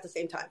quick at the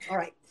same time. All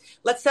right.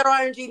 Let's set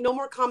our energy. No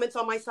more comments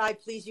on my side,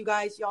 please, you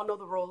guys. Y'all know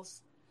the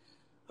rules.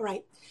 All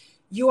right.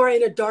 You are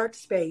in a dark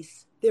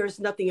space. There is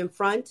nothing in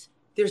front.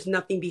 There's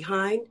nothing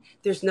behind.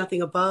 There's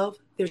nothing above.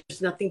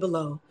 There's nothing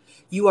below.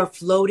 You are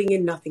floating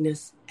in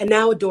nothingness. And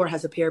now a door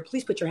has appeared.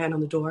 Please put your hand on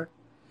the door.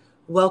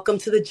 Welcome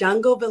to the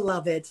jungle,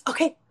 beloveds.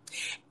 Okay,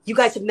 you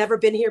guys have never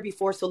been here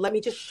before, so let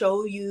me just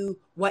show you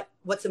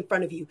what's in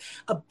front of you.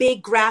 A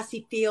big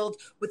grassy field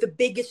with the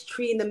biggest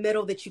tree in the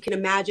middle that you can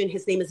imagine.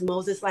 His name is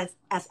Moses,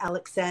 as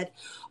Alex said.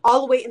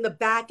 All the way in the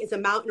back is a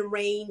mountain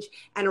range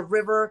and a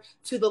river.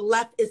 To the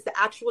left is the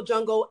actual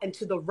jungle, and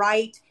to the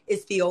right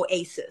is the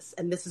oasis.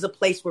 And this is a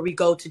place where we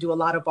go to do a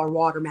lot of our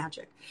water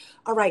magic.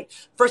 All right,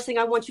 first thing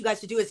I want you guys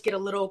to do is get a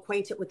little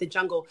acquainted with the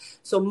jungle.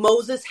 So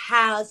Moses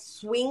has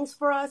swings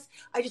for us.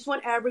 I just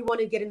want everyone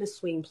to get in a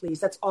swing,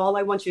 please. That's all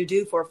I want you to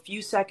do for a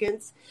few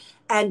seconds,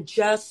 and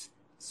just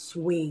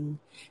swing.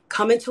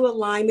 Come into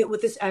alignment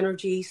with this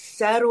energy,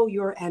 settle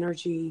your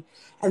energy,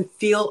 and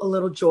feel a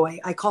little joy.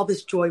 I call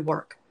this joy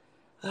work.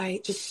 All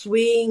right, just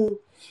swing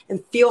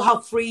and feel how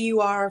free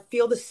you are.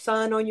 Feel the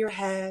sun on your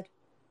head.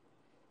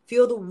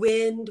 Feel the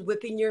wind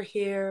whipping your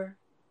hair.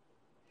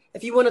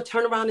 If you want to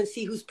turn around and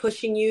see who's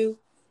pushing you,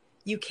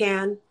 you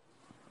can.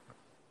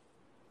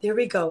 There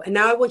we go. And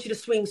now I want you to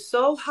swing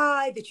so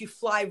high that you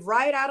fly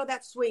right out of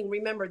that swing.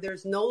 Remember,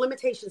 there's no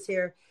limitations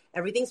here.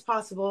 Everything's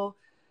possible.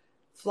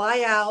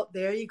 Fly out.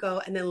 There you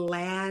go. And then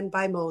land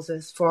by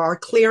Moses for our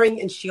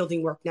clearing and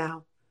shielding work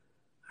now.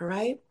 All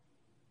right.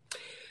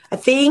 I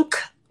think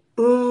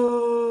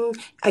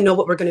I know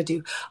what we're going to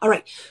do. All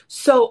right.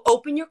 So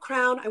open your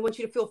crown. I want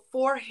you to feel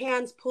 4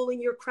 hands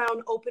pulling your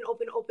crown open,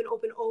 open, open,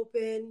 open,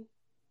 open.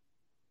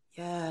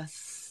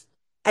 Yes.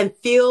 And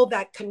feel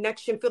that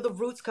connection. Feel the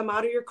roots come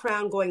out of your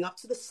crown, going up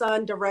to the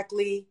sun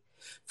directly.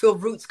 Feel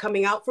roots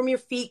coming out from your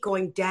feet,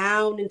 going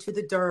down into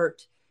the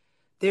dirt.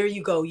 There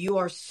you go. You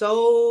are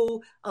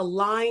so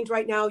aligned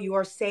right now. You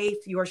are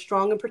safe. You are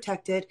strong and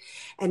protected.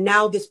 And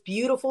now this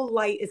beautiful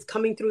light is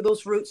coming through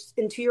those roots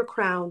into your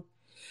crown.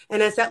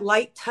 And as that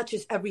light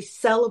touches every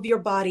cell of your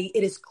body,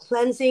 it is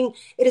cleansing,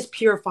 it is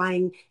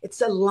purifying,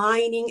 it's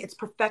aligning, it's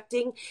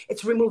perfecting,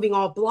 it's removing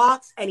all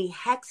blocks, any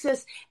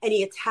hexes,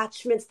 any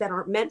attachments that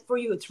aren't meant for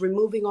you. It's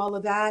removing all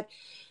of that.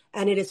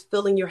 And it is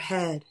filling your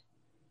head,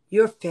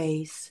 your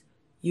face,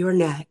 your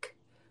neck,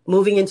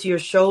 moving into your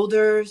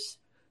shoulders,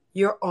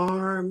 your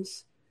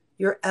arms,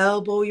 your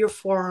elbow, your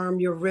forearm,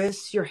 your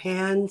wrists, your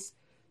hands,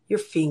 your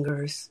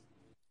fingers,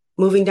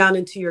 moving down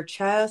into your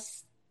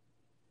chest.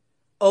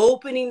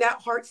 Opening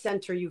that heart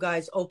center, you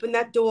guys. Open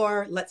that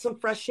door. Let some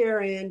fresh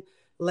air in.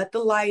 Let the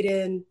light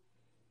in.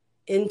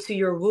 Into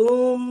your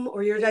womb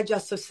or your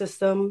digestive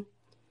system.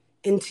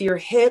 Into your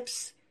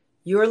hips,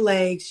 your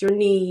legs, your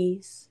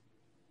knees,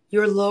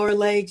 your lower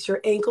legs,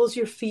 your ankles,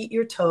 your feet,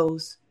 your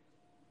toes.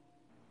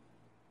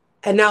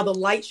 And now the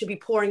light should be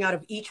pouring out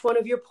of each one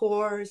of your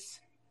pores.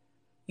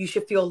 You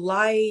should feel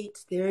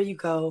light. There you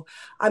go.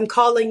 I'm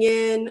calling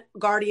in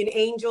guardian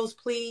angels,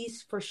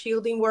 please, for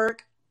shielding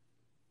work.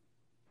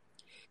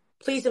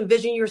 Please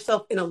envision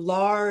yourself in a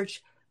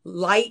large,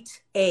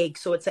 light egg.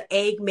 So it's an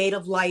egg made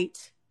of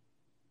light.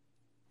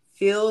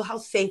 Feel how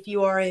safe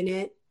you are in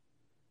it.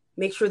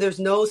 Make sure there's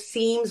no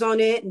seams on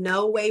it,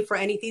 no way for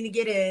anything to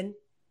get in.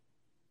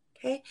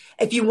 Okay.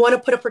 If you want to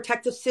put a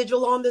protective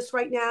sigil on this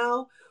right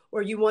now,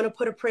 or you want to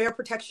put a prayer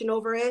protection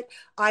over it,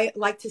 I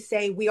like to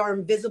say we are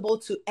invisible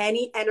to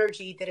any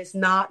energy that is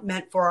not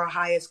meant for our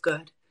highest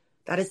good.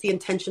 That is the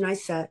intention I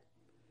set.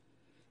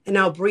 And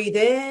now breathe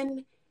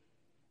in.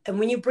 And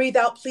when you breathe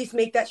out, please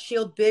make that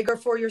shield bigger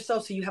for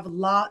yourself so you have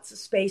lots of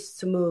space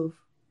to move.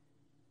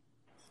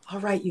 All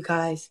right, you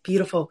guys.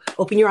 Beautiful.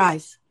 Open your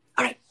eyes.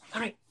 All right.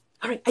 All right.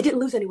 All right. I didn't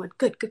lose anyone.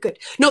 Good, good, good.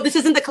 No, this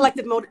isn't the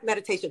collective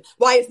meditation.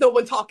 Why is no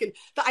one talking?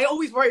 I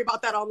always worry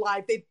about that on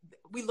live.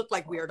 We look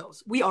like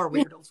weirdos. We are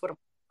weirdos. What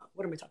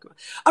am I talking about?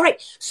 All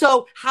right.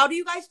 So how do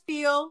you guys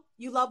feel?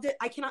 You loved it.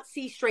 I cannot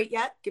see straight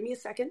yet. Give me a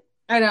second.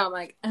 I know. I'm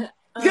like, Good.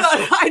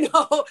 I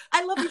know.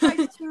 I love you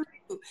guys too.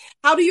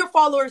 How do your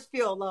followers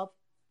feel, love?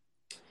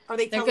 Are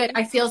they They're good. you?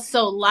 I feel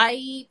so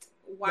light.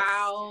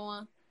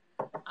 Wow.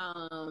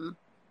 Yes.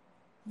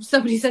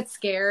 Somebody said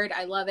scared.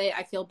 I love it.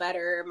 I feel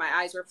better. My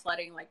eyes were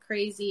flooding like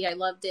crazy. I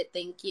loved it.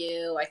 Thank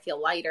you. I feel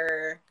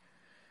lighter.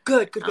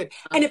 Good, good, good.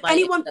 And if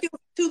anyone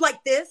feels too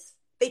like this,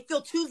 they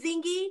feel too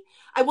zingy,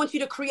 I want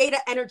you to create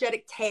an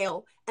energetic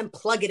tail and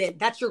plug it in.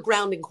 That's your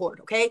grounding cord,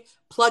 okay?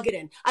 Plug it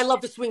in. I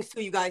love the swings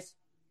too, you guys.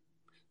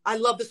 I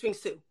love the swings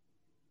too.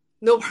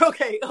 No,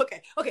 okay.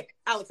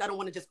 Alex, I don't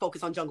want to just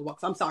focus on jungle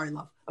walks. I'm sorry,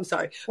 love. I'm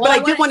sorry. Well, but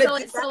I did want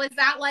to. So is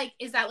that like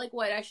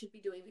what I should be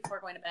doing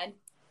before going to bed?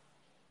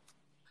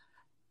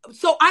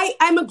 So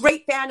I'm a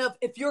great fan of,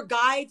 if your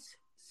guides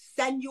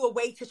send you a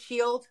way to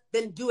shield,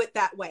 then do it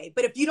that way.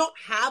 But if you don't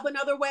have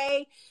another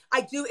way,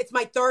 it's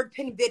my third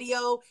pin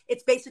video.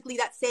 It's basically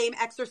that same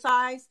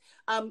exercise.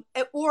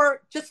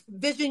 Or just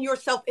vision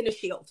yourself in a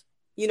shield.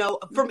 You know,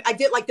 I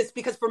did like this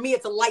because for me,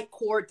 it's a light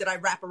cord that I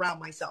wrap around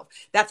myself.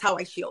 That's how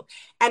I shield.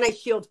 And I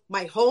shield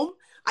my home.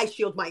 I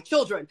shield my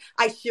children.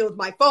 I shield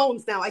my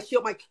phones now. I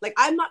shield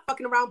I'm not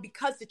fucking around,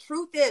 because the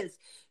truth is,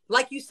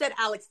 like you said,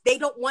 Alex, they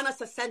don't want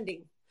us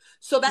ascending.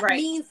 So that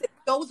means that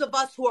those of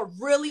us who are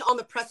really on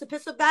the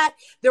precipice of that,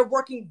 they're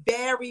working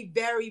very,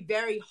 very,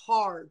 very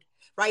hard.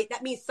 Right?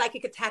 That means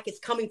psychic attack is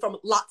coming from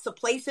lots of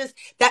places.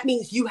 That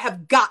means you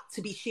have got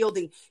to be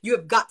shielding. You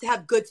have got to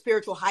have good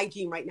spiritual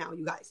hygiene right now,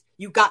 you guys.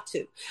 You got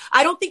to.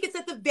 I don't think it's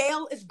that the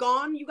veil is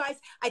gone, you guys.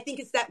 I think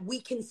it's that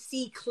we can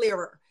see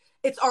clearer.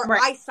 It's our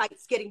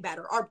eyesight's getting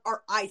better.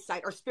 Our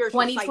eyesight, our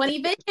spiritual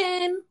 20/20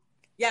 vision.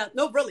 Yeah,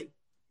 really.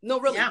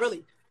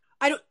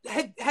 I don't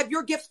have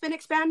your gifts been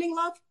expanding,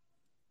 love?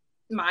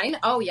 Mine?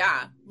 Oh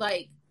yeah.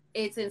 Like,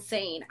 it's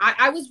insane.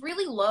 I was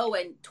really low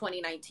in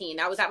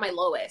 2019. I was at my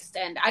lowest.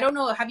 And I don't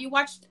know, have you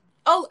watched...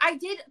 Oh, I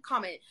did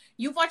comment.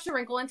 You've watched A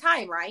Wrinkle in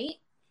Time, right?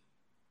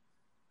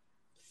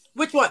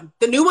 Which one?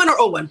 The new one or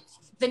old one?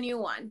 The new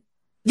one.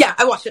 Yeah,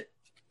 I watched it.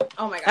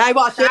 Oh my God. I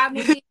watched it. That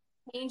movie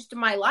changed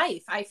my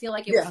life. I feel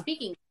like it was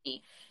speaking to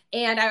me.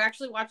 And I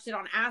actually watched it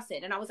on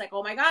acid. And I was like,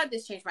 oh my God,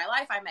 this changed my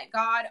life. I met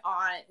God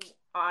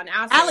on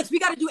acid. Alex, we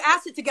got to do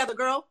acid together,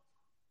 girl.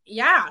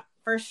 Yeah.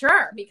 For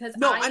sure, because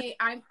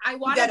I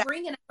want to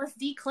bring an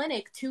LSD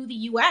clinic to the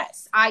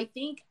U.S. I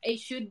think it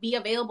should be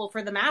available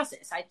for the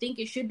masses. I think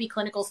it should be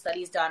clinical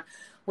studies done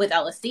with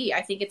LSD.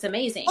 I think it's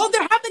amazing. Oh,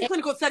 there have been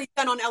clinical studies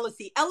done on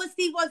LSD.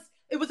 LSD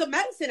was a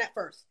medicine at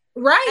first.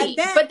 Right.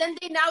 But then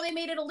they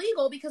made it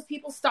illegal because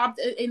people stopped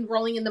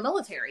enrolling in the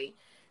military.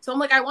 So I'm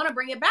like, I want to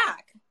bring it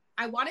back.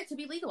 I want it to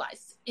be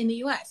legalized in the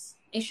U.S.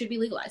 It should be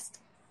legalized.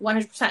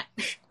 100%.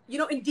 You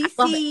know, in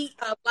DC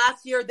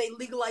last year, they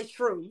legalized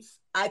shrooms.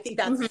 I think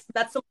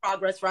that's some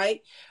progress,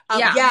 right?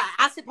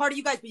 Acid party,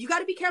 you guys, but you got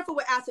to be careful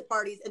with acid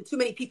parties and too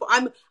many people.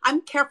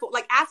 I'm careful.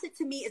 Like, acid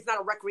to me is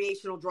not a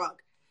recreational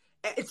drug.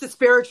 It's a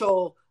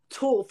spiritual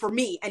tool for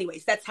me.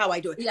 Anyways, that's how I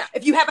do it. Yeah.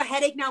 If you have a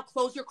headache now,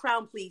 close your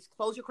crown, please.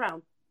 Close your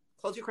crown.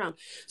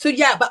 So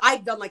yeah, but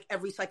I've done like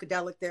every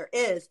psychedelic there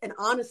is. And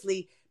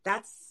honestly,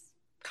 that's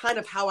kind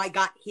of how I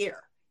got here.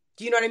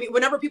 Do you know what I mean?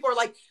 Whenever people are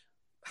like,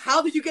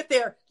 how did you get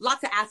there?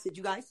 Lots of acid,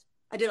 you guys.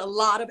 I did a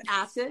lot of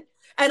acid.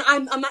 And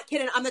I'm not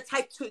kidding. I'm the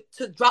type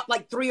to drop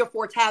like 3 or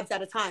 4 tabs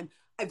at a time.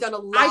 I've done a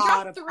lot.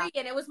 I dropped 3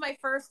 and it was my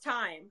first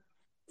time.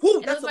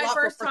 Whew, that's it was my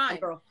first time,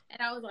 girl.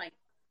 And I was like,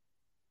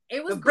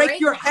 it was break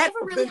great. Your I head have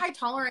a really high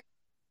tolerance.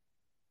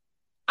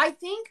 I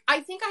think I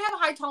have a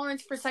high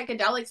tolerance for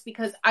psychedelics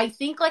because I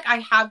think like I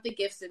have the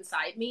gifts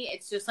inside me.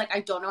 It's just like I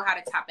don't know how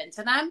to tap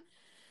into them.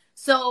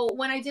 So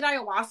when I did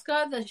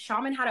ayahuasca, the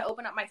shaman had to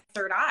open up my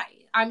third eye.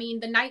 I mean,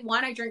 the night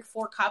 1, I drank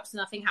 4 cups,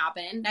 nothing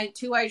happened. Night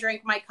 2, I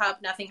drank my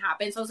cup, nothing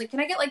happened. So I was like, can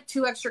I get like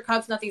 2 extra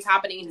cups? Nothing's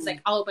happening. And he's like,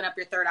 I'll open up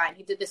your third eye. And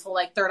he did this whole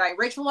like third eye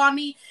ritual on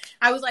me.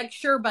 I was like,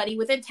 sure, buddy.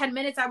 Within 10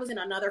 minutes, I was in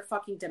another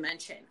fucking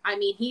dimension. I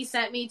mean, he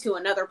sent me to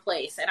another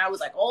place and I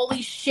was like,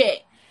 holy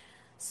shit.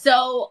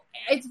 So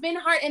it's been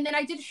hard. And then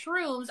I did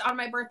shrooms on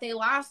my birthday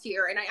last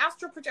year and I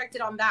astral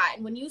projected on that.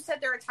 And when you said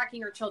they're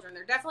attacking your children,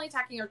 they're definitely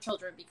attacking your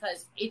children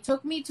because it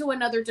took me to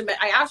another dimension.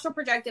 I astral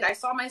projected. I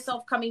saw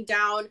myself coming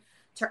down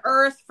to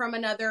Earth from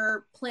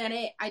another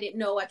planet. I didn't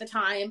know at the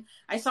time.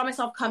 I saw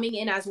myself coming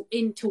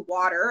into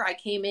water. I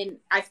came in,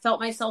 I felt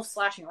myself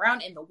slashing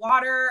around in the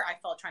water. I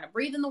felt trying to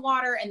breathe in the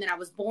water. And then I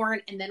was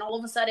born. And then all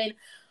of a sudden,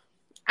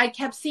 I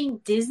kept seeing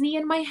Disney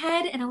in my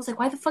head. And I was like,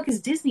 why the fuck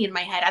is Disney in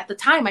my head? At the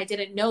time, I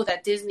didn't know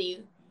that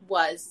Disney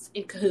was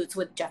in cahoots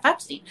with Jeff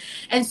Epstein.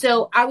 And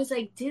so I was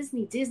like,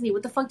 Disney,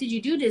 what the fuck did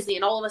you do, Disney?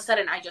 And all of a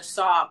sudden, I just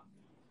saw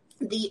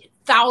the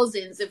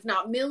thousands, if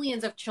not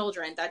millions of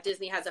children that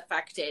Disney has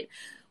affected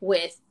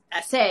with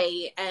SA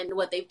and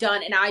what they've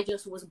done. And I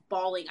just was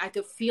bawling. I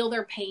could feel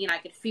their pain. I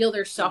could feel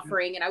their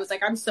suffering. And I was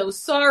like, I'm so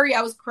sorry.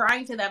 I was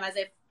crying to them as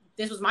if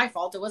this was my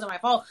fault. It wasn't my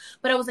fault.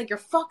 But I was like, you're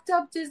fucked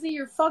up, Disney.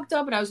 You're fucked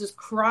up. And I was just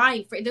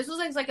crying. This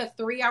was like a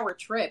 3-hour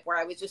trip where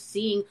I was just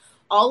seeing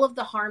all of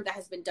the harm that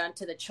has been done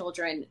to the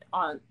children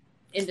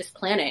in this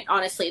planet.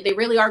 Honestly, they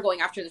really are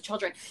going after the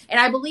children. And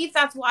I believe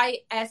that's why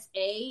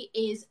SA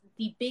is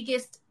the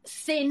biggest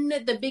sin,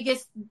 the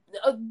biggest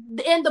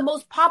and the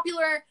most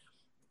popular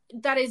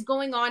that is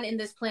going on in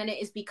this planet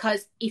is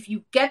because if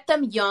you get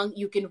them young,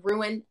 you can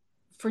ruin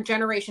for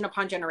generation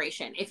upon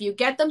generation. If you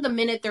get them the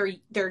minute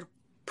they're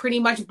pretty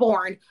much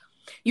born,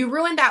 you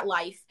ruin that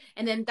life.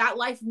 And then that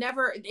life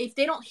never, if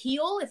they don't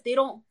heal, if they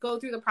don't go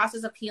through the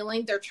process of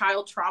healing their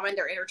child trauma and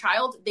their inner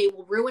child, they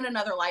will ruin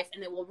another life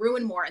and they will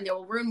ruin more and they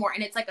will ruin more.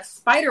 And it's like a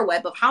spider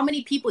web of how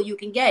many people you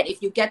can get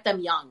if you get them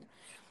young.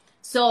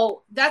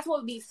 So that's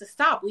what needs to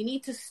stop. We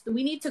need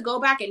to go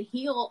back and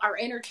heal our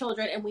inner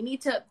children, and we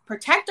need to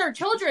protect our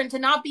children to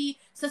not be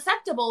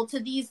susceptible to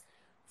these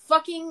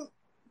fucking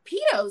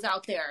pedos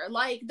out there.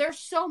 Like, there's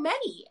so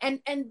many, and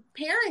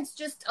parents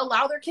just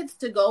allow their kids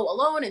to go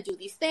alone and do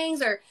these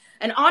things,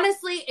 and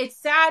honestly, it's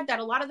sad that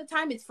a lot of the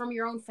time it's from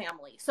your own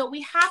family. So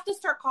we have to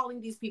start calling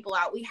these people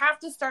out. We have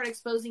to start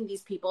exposing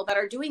these people that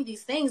are doing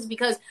these things,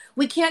 because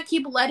we can't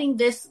keep letting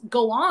this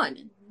go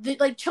on.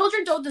 Like,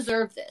 children don't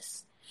deserve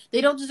this. They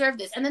don't deserve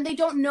this. And then they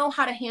don't know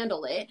how to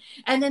handle it.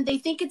 And then they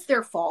think it's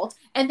their fault.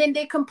 And then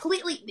they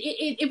completely,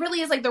 it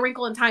really is like the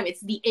wrinkle in time.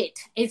 It's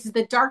it's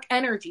the dark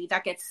energy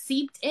that gets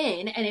seeped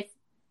in. And if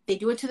they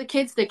do it to the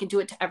kids, they can do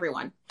it to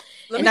everyone.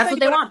 And that's what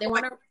they want. They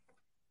want to.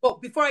 Well,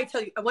 before I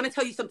tell you, I want to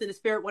tell you something the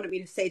spirit wanted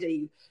me to say to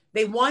you.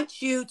 They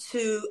want you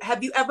to,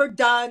 have you ever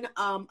done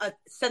a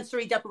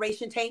sensory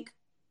deprivation tank?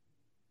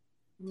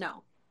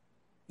 No.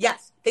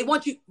 Yes. They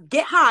want you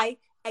get high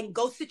and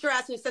go sit your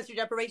ass in a sensory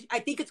deprivation. I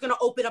think it's going to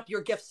open up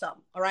your gift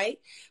some. All right.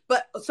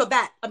 But so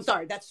I'm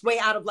sorry, that's way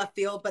out of left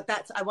field, but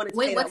I wanted to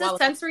say that. Wait, what's a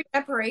sensory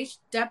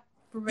deprivation?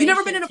 You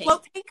never been in a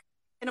float tank?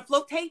 In a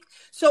float tank?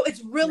 So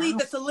it's really,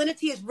 the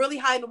salinity is really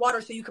high in the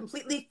water. So you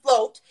completely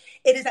float.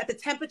 It is at the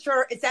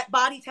temperature. It's at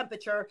body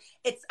temperature.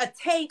 It's a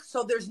tank.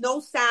 So there's no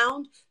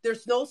sound.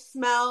 There's no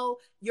smell.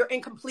 You're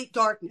in complete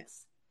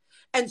darkness.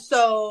 And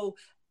so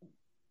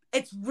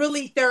it's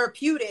really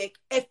therapeutic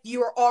if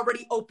you're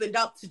already opened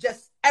up to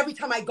just, every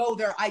time I go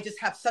there, I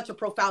just have such a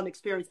profound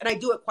experience. And I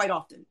do it quite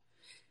often.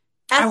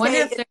 I wonder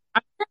if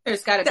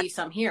there's got to be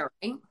some here,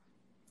 right?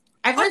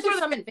 I've heard there's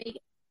some in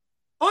Vegas.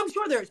 Oh, I'm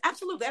sure there's.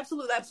 Absolutely.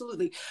 Absolutely.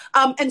 Absolutely.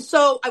 And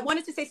so I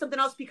wanted to say something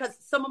else, because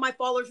some of my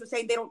followers were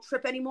saying they don't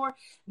trip anymore.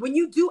 When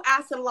you do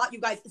acid a lot,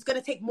 you guys, it's going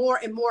to take more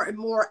and more and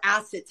more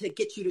acid to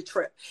get you to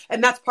trip.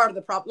 And that's part of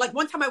the problem. Like,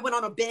 one time I went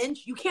on a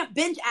binge. You can't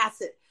binge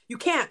acid. You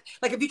can't.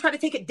 Like, if you try to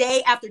take it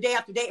day after day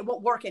after day, it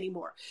won't work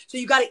anymore. So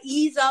you got to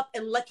ease up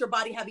and let your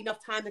body have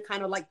enough time to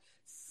kind of like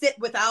sit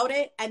without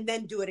it and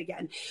then do it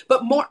again.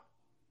 But more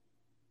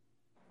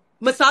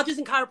massages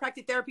and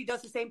chiropractic therapy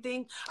does the same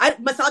thing.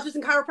 Massages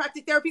and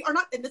chiropractic therapy are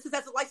not, and this is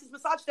as a licensed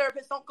massage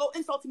therapist, don't go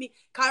insult to me.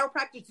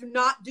 Chiropractors do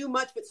not do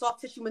much but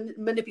soft tissue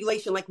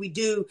manipulation like we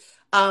do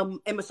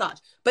in massage.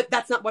 But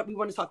that's not what we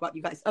want to talk about,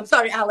 you guys. I'm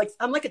sorry, Alex.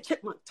 I'm like a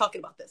chipmunk talking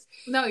about this.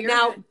 No, you're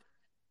good.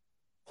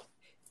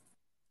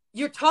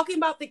 You're talking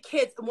about the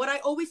kids. And what I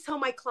always tell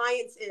my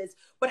clients is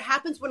what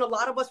happens when a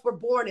lot of us were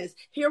born is,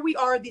 here we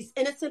are, these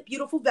innocent,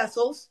 beautiful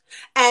vessels.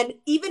 And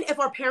even if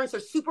our parents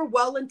are super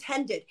well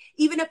intended,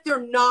 even if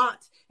they're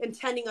not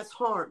intending us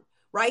harm,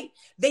 right?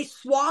 They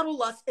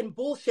swaddle us in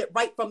bullshit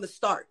right from the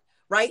start,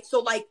 right?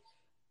 So like,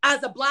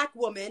 as a Black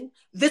woman,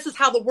 this is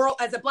how the world,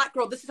 as a Black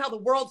girl, this is how the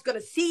world's going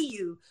to see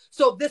you.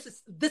 So this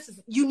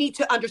is, you need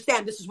to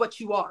understand this is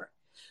what you are.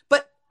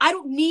 But I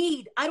don't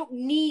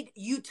need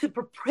you to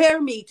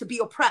prepare me to be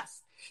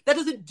oppressed. That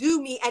doesn't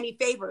do me any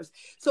favors.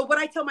 So what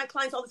I tell my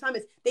clients all the time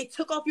is, they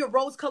took off your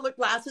rose-colored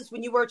glasses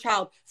when you were a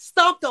child,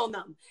 stomped on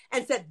them,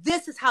 and said,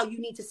 this is how you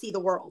need to see the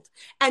world.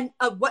 And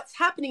what's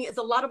happening is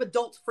a lot of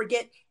adults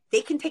forget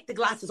they can take the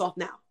glasses off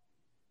now.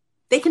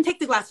 They can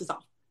take the glasses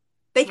off.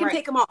 They can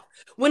take them off.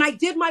 When I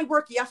did my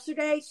work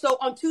yesterday, so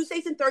on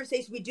Tuesdays and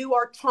Thursdays, we do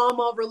our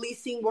trauma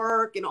releasing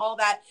work and all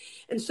that.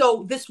 And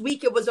so this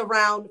week it was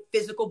around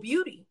physical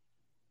beauty.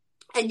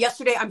 And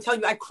yesterday, I'm telling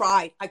you, I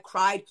cried. I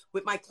cried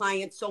with my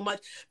clients so much,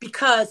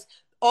 because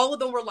all of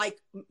them were like,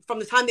 from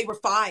the time they were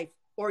 5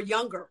 or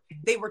younger,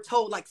 they were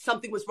told like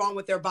something was wrong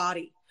with their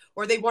body,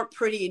 or they weren't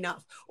pretty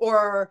enough,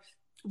 or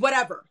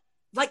whatever.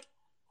 Like,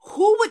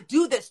 who would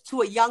do this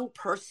to a young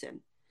person?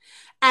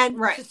 And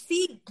to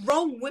see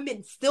grown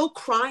women still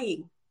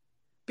crying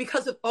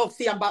because of,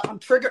 I'm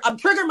triggered. I'm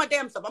triggering my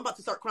damn self. I'm about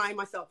to start crying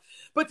myself.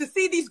 But to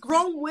see these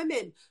grown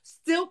women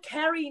still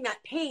carrying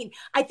that pain,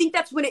 I think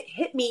that's when it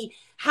hit me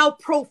how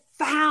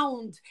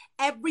profound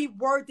every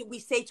word that we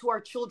say to our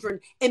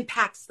children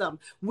impacts them.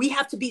 We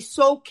have to be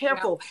so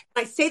careful.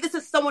 Yeah. I say this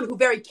as someone who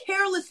very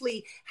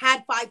carelessly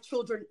had 5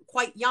 children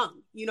quite young.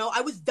 You know,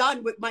 I was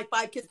done with my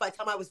 5 kids by the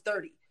time I was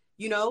 30,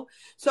 you know?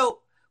 So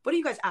what are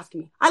you guys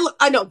asking me?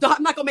 I know,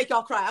 I'm not gonna make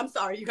y'all cry. I'm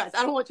sorry, you guys.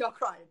 I don't want y'all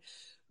crying.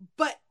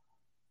 But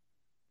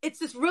it's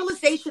this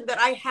realization that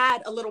I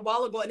had a little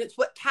while ago, and it's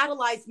what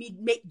catalyzed me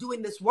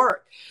doing this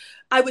work.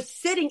 I was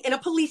sitting in a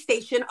police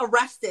station,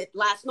 arrested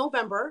last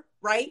November,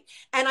 right?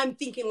 And I'm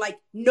thinking like,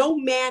 no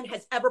man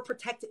has ever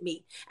protected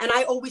me. And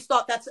I always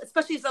thought that's,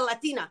 especially as a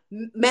Latina,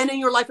 men in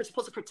your life are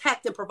supposed to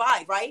protect and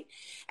provide, right?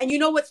 And you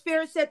know what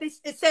Spirit said?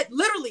 It said,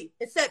 literally,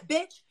 it said,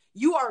 bitch,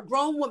 you are a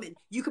grown woman.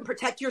 You can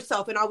protect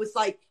yourself. And I was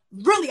like,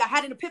 really, I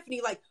had an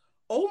epiphany like,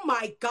 oh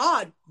my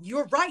God,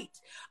 you're right.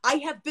 I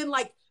have been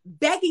like,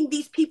 begging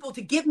these people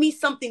to give me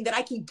something that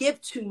I can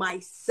give to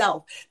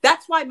myself.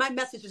 That's why my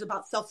message is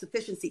about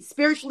self-sufficiency,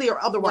 spiritually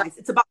or otherwise.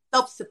 It's about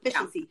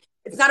self-sufficiency. Yeah.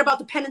 It's not about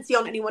dependency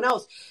on anyone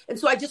else. And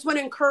so I just want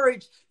to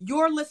encourage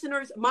your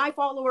listeners, my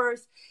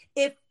followers,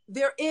 if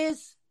there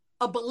is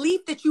a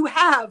belief that you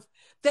have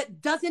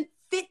that doesn't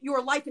fit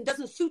your life and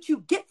doesn't suit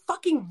you, get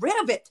fucking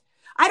rid of it.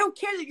 I don't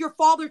care that your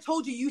father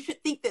told you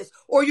should think this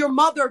or your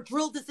mother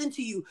drilled this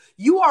into you.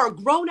 You are a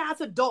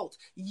grown-ass adult.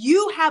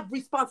 You have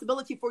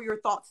responsibility for your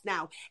thoughts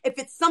now. If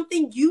it's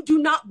something you do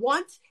not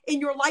want in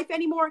your life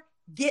anymore,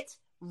 get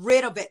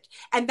rid of it.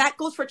 And that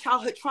goes for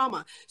childhood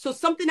trauma. So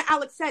something that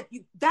Alex said,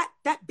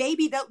 that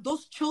baby,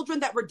 those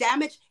children that were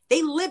damaged,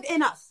 they live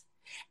in us.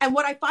 And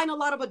what I find a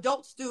lot of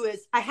adults do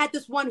is, I had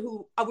this one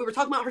who, we were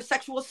talking about her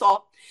sexual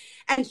assault,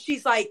 and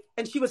she's like,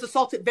 and she was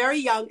assaulted very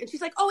young. And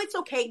she's like, oh, it's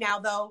okay now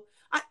though.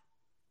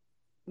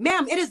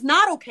 Ma'am, it is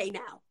not okay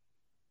now.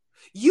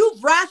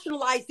 You've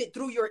rationalized it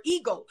through your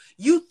ego.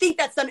 You think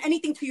that's done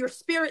anything to your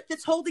spirit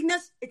that's holding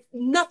this? It's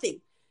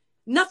nothing.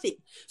 Nothing.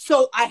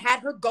 So I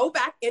had her go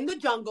back in the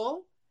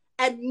jungle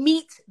and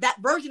meet that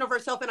version of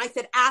herself. And I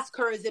said, ask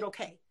her, is it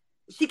okay?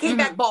 She came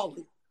back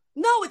baldly.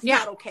 No, it's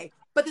not okay.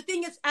 But the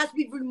thing is, as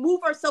we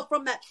remove ourselves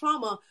from that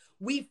trauma,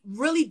 we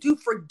really do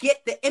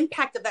forget the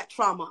impact of that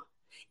trauma,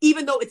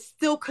 even though it's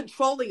still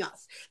controlling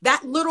us.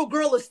 That little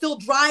girl is still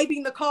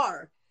driving the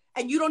car,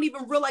 and you don't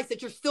even realize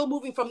that you're still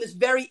moving from this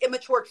very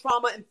immature,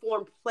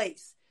 trauma-informed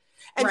place.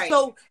 And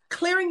so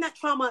clearing that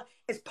trauma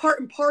is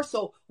part and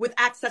parcel with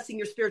accessing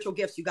your spiritual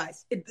gifts, you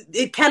guys.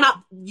 They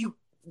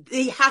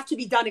have to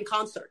be done in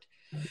concert.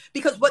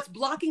 Because what's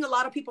blocking a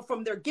lot of people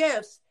from their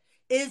gifts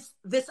is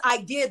this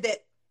idea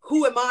that,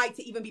 who am I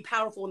to even be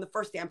powerful in the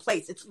first damn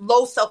place? It's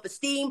low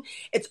self-esteem.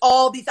 It's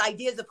all these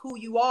ideas of who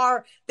you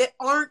are that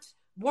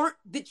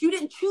that you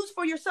didn't choose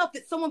for yourself,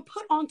 that someone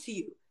put onto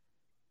you.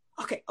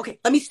 Okay.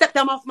 Let me step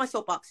down off my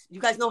soapbox.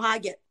 You guys know how I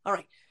get. All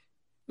right.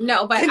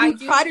 No, but I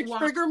do try to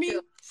trigger me.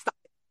 Stop.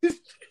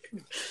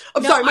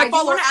 I'm sorry. My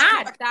follower want to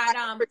add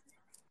that.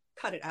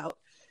 Cut it out.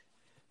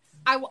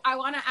 I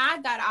want to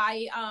add that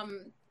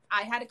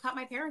I had to cut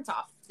my parents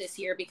off this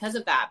year because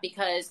of that.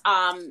 Because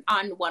on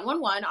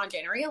 1/11 on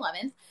January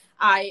 11th,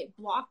 I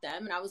blocked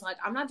them and I was like,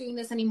 I'm not doing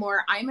this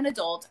anymore. I'm an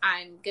adult.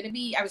 I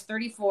was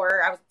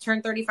 34. I was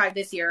turned 35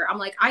 this year. I'm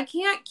like, I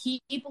can't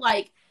keep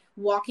like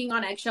walking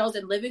on eggshells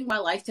and living my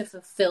life to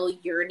fulfill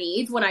your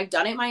needs when I've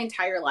done it my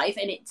entire life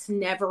and it's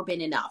never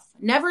been enough.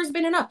 Never has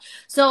been enough.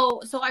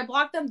 So I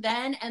blocked them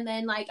then, and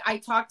then like I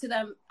talked to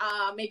them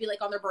maybe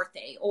like on their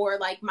birthday, or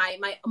like my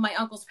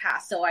uncle's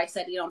passed. So I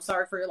said, I'm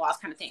sorry for your loss,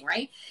 kind of thing,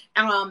 right?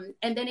 And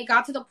then it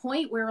got to the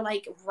point where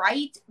like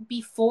right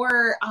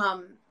before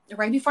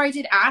I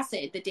did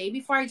acid, the day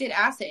before I did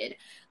acid,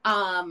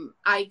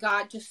 I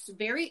got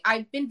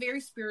I've been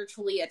very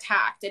spiritually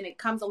attacked, and it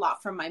comes a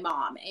lot from my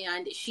mom,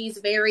 and she's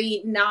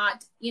very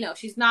not,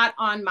 she's not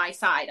on my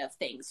side of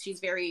things. She's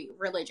very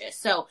religious.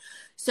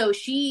 So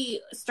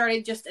she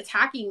started just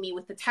attacking me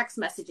with the text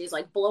messages,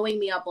 like blowing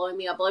me up,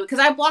 because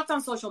I blocked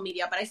on social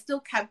media, but I still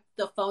kept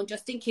the phone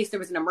just in case there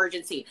was an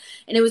emergency.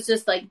 And it was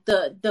just like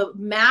the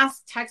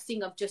mass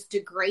texting of just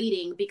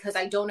degrading because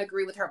I don't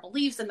agree with her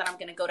beliefs, and that I'm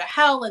going to go to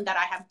hell, and that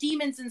I have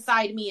demons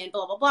inside me, and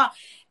blah, blah, blah.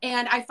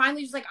 And I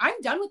finally just like,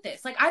 I'm done with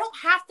this. Like, I don't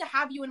have to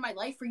have you in my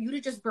life for you to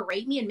just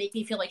berate me and make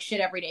me feel like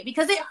shit every day,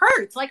 because it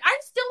hurts. Like,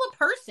 I'm still a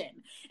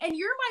person, and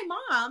you're my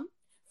mom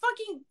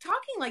fucking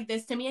talking like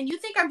this to me, and you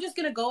think I'm just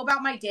gonna go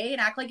about my day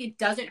and act like it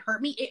doesn't hurt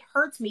me. It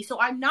hurts me.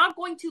 So I'm not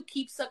going to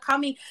keep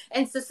succumbing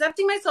and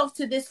subjecting myself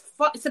to this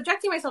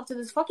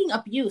fucking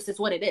abuse.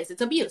 Is what it is.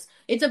 It's abuse.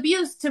 It's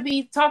abuse to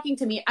be talking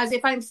to me as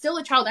if I'm still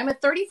a child. I'm a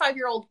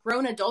 35-year-old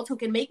grown adult who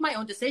can make my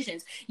own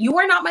decisions. You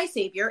are not my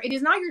savior. It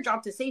is not your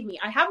job to save me.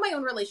 I have my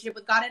own relationship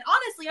with God, and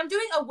honestly, I'm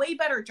doing a way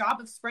better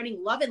job of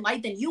spreading love and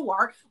light than you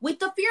are with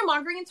the fear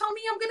mongering and telling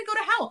me I'm gonna go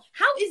to hell.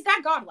 How is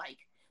that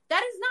godlike?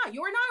 That is not.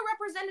 You're not a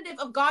representative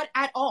of God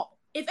at all.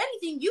 If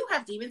anything, you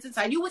have demons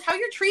inside you with how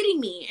you're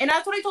treating me. And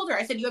that's what I told her.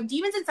 I said, you have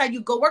demons inside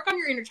you. Go work on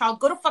your inner child.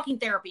 Go to fucking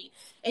therapy.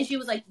 And she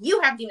was like, you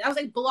have demons. I was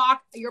like,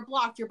 blocked. You're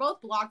blocked. You're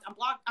both blocked.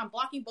 I'm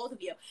blocking both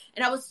of you.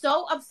 And I was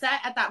so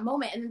upset at that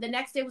moment. And then the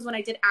next day was when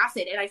I did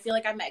acid, and I feel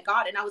like I met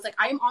God. And I was like,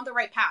 I am on the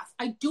right path.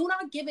 I do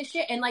not give a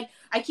shit. And like,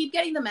 I keep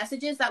getting the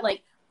messages that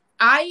like,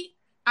 I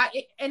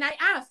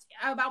asked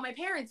about my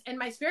parents, and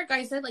my spirit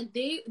guide said like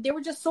they were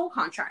just soul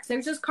contracts. They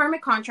were just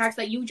karmic contracts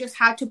that you just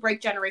had to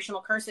break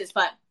generational curses,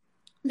 but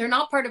they're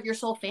not part of your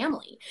soul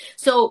family.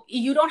 So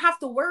you don't have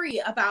to worry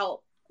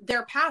about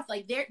their path.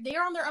 Like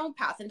they're on their own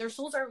path, and their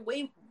souls are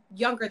way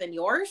younger than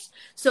yours.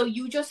 So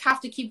you just have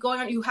to keep going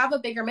on. You have a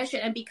bigger mission.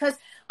 And because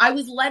I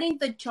was letting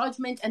the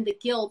judgment and the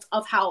guilt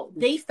of how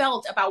they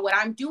felt about what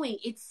I'm doing,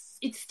 it's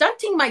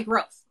stunting my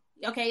growth.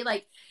 Okay,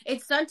 like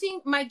it's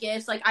stunting my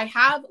gifts. Like I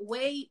have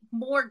way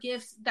more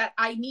gifts that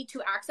I need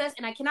to access,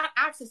 and I cannot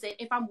access it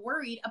if I'm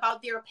worried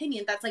about their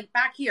opinion that's like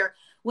back here.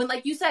 When,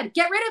 like you said,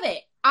 get rid of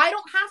it. I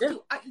don't have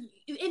to.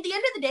 In the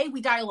end of the day,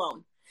 we die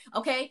alone.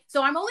 Okay,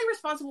 so I'm only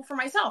responsible for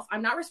myself.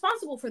 I'm not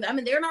responsible for them,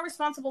 and they're not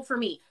responsible for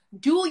me.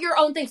 Do your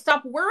own thing.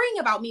 Stop worrying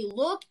about me.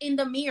 Look in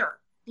the mirror.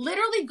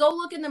 Literally, go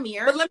look in the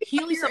mirror.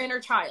 Heal your inner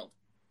child.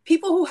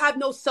 People who have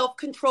no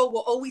self-control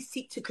will always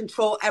seek to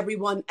control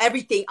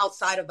everything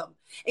outside of them,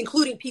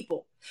 including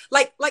people.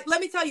 Like, let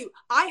me tell you,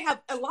 I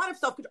have a lot of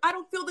self-control. I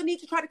don't feel the need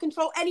to try to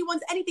control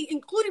anything,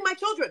 including my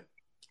children.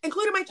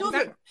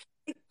 Exactly.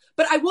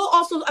 But I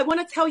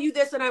want to tell you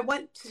this, and I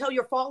want to tell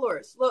your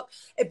followers, look,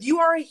 if you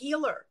are a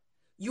healer,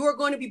 you are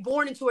going to be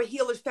born into a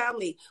healer's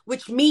family,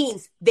 which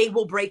means they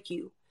will break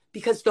you,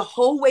 because the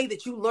whole way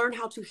that you learn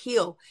how to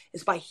heal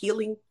is by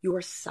healing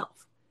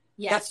yourself.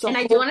 Yes. And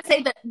I do want to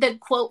say that the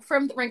quote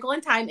from Wrinkle in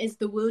Time is,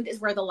 the wound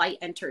is where the light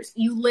enters.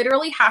 You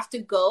literally have to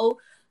go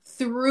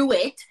through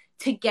it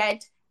to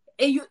get,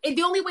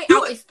 the only way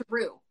out is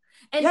through.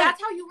 And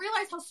that's how you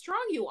realize how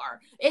strong you are.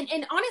 And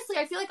honestly,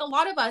 I feel like a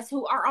lot of us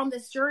who are on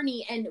this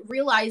journey and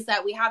realize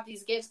that we have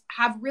these gifts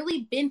have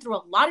really been through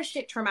a lot of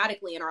shit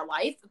traumatically in our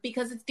life,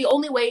 because it's the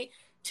only way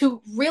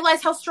to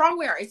realize how strong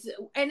we are. It's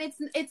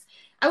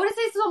I wouldn't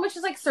say it's so much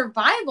as like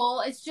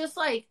survival. It's just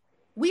like,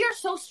 we are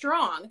so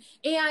strong,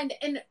 and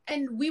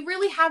we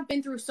really have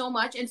been through so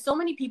much, and so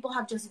many people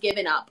have just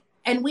given up,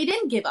 and we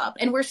didn't give up,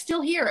 and we're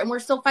still here, and we're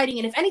still fighting.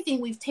 And if anything,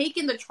 we've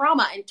taken the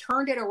trauma and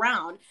turned it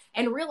around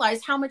and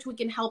realized how much we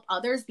can help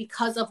others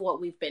because of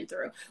what we've been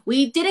through.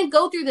 We didn't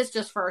go through this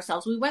just for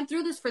ourselves. We went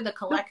through this for the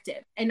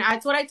collective. And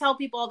that's what I tell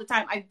people all the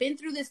time. I've been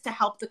through this to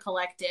help the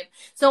collective.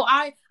 So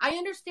I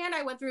understand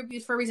I went through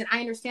abuse for a reason.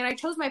 I understand I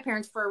chose my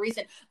parents for a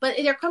reason, but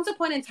there comes a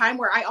point in time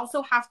where I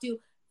also have to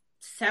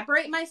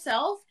separate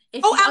myself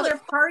if the other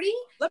party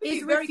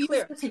is very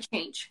clear to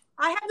change.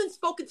 I haven't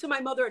spoken to my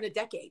mother in a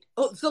decade.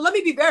 Oh, so let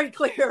me be very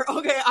clear.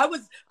 Okay.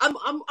 I'm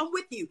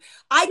with you.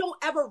 I don't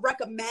ever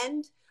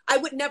recommend, I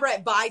would never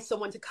advise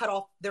someone to cut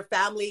off their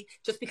family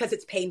just because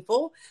it's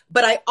painful.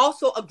 But I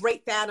also a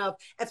great fan of,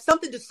 if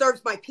something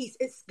disturbs my peace,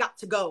 it's got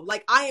to go.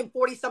 Like, I am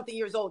 40 something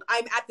years old.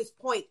 I'm at this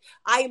point.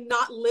 I am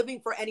not living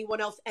for anyone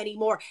else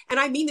anymore. And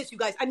I mean this, you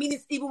guys. I mean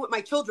this even with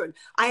my children.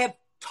 I have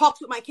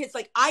talks with my kids.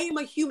 Like, I am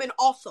a human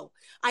also.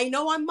 I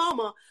know I'm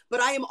mama,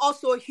 but I am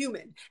also a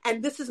human.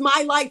 And this is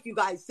my life, you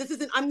guys.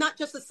 I'm not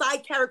just a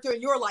side character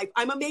in your life.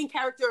 I'm a main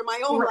character in my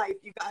own life,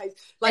 you guys.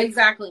 Like,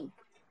 exactly.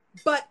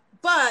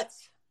 But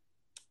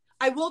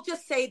I will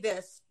just say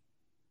this.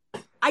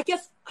 I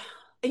guess,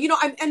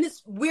 I'm in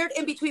this weird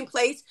in-between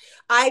place.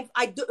 I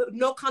do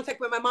no contact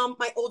with my mom.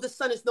 My oldest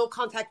son is no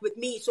contact with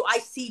me. So I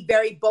see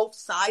both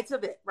sides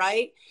of it,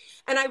 right?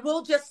 And I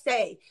will just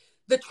say,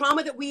 the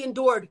trauma that we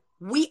endured,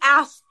 we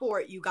asked for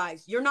it, you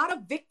guys. You're not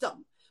a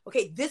victim.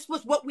 Okay, this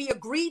was what we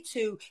agreed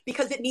to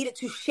because it needed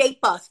to shape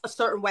us a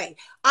certain way.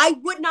 I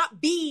would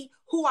not be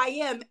who I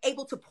am,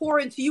 able to pour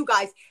into you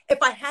guys, if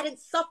I hadn't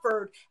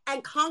suffered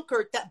and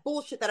conquered that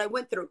bullshit that I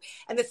went through.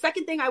 And the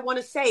second thing I want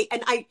to say,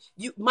 and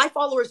my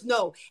followers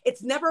know,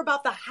 it's never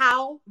about the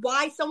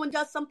why someone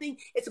does something.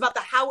 It's about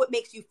the how it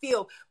makes you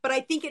feel. But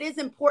I think it is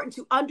important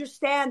to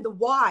understand the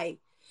why,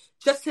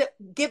 just to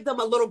give them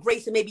a little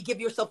grace and maybe give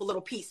yourself a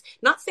little peace.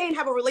 Not saying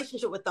have a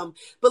relationship with them,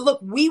 but look,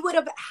 we would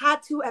have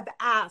had to have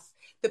asked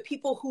the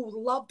people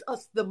who loved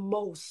us the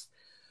most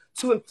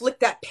to inflict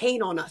that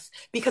pain on us,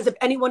 because if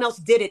anyone else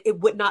did it, it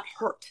would not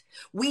hurt.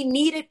 We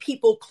needed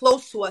people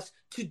close to us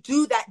to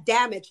do that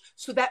damage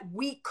so that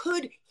we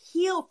could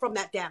heal from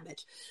that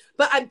damage.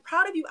 But I'm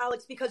proud of you,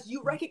 Alex, because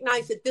you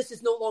recognize that this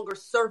is no longer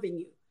serving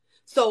you.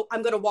 So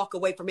I'm going to walk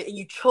away from it. And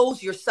you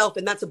chose yourself.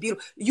 And that's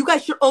you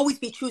guys should always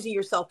be choosing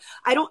yourself.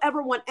 I don't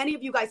ever want any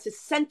of you guys to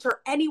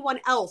center anyone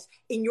else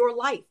in your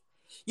life.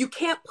 You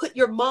can't put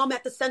your mom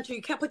at the center.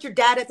 You can't put your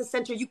dad at the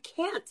center. You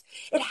can't.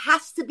 It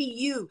has to be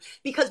you,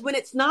 because when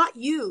it's not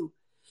you,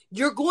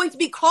 you're going to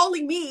be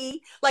calling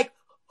me like,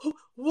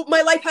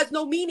 my life has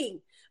no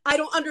meaning. I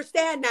don't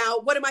understand now.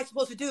 What am I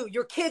supposed to do?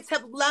 Your kids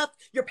have left.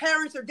 Your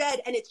parents are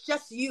dead. And it's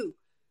just you.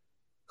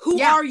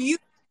 Who are you?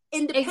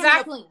 Independent.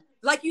 Exactly.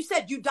 Like you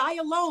said, you die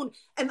alone.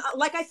 And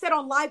like I said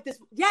on live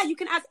you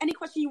can ask any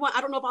question you want.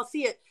 I don't know if I'll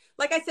see it.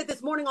 Like I said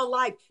this morning on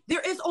live,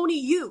 there is only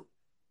you.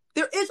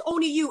 There is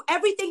only you.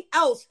 Everything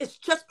else is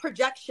just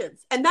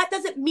projections. And that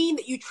doesn't mean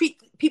that you treat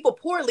people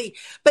poorly,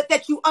 but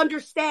that you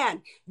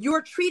understand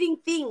you're treating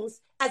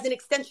things as an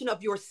extension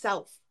of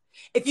yourself.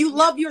 If you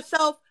love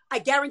yourself, I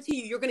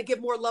guarantee you're going to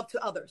give more love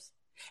to others.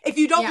 If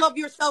you don't love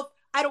yourself,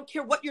 I don't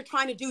care what you're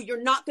trying to do.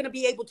 You're not going to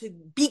be able to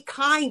be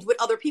kind with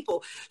other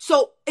people.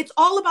 So it's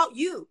all about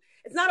you.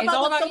 It's not about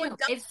what someone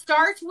does. It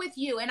starts with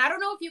you. And I don't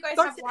know if you guys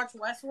have watched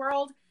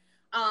Westworld,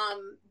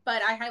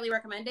 but I highly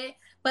recommend it.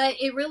 But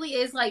it really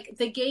is like,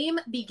 the game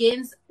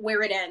begins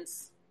where it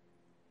ends.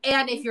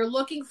 And if you're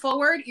looking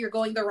forward, you're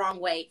going the wrong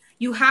way.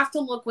 You have to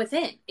look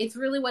within. It's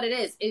really what it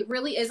is. It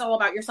really is all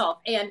about yourself.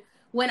 And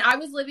when I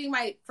was living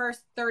my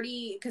first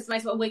 30, because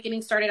my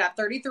awakening started at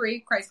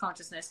 33, Christ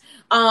consciousness.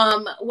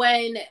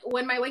 When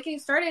my awakening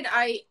started,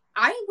 I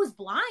was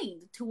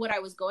blind to what I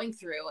was going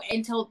through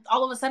until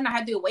all of a sudden I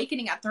had the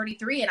awakening at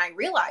 33, and I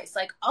realized,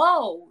 like,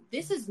 oh,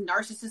 this is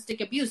narcissistic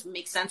abuse.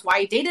 Makes sense why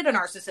I dated a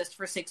narcissist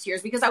for 6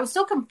 years, because I was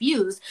so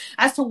confused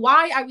as to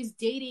why I was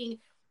dating.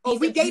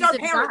 We date our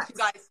parents, you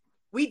guys.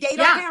 We date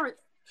our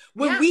parents.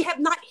 When we have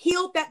not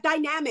healed that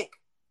dynamic,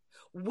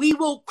 we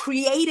will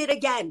create it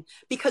again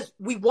because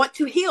we want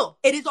to heal.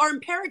 It is our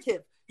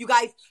imperative. You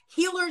guys,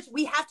 healers,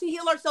 we have to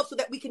heal ourselves so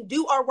that we can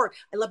do our work.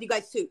 I love you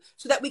guys too.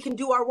 So that we can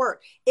do our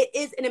work. It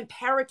is an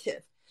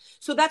imperative.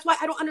 So that's why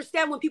I don't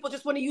understand when people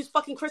just want to use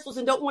fucking crystals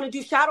and don't want to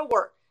do shadow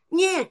work.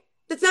 Yeah,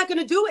 that's not going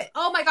to do it.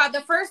 Oh my God.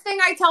 The first thing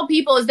I tell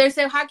people is, they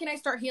say, how can I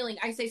start healing?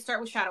 I say, start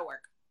with shadow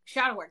work.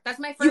 Shadow work. That's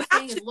my first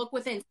thing, is look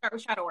within, start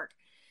with shadow work.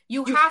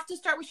 You have to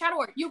start with shadow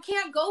work. You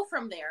can't go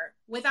from there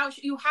without,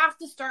 you have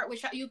to start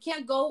with, you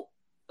can't go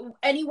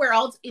anywhere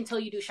else until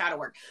you do shadow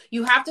work.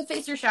 You have to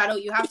face your shadow.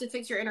 You have to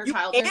fix your inner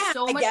child. There's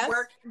so much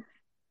work.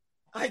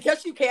 I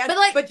guess you can,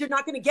 but you're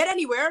not going to get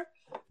anywhere.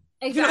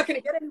 Exactly. You're not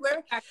going to get anywhere.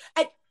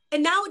 Exactly.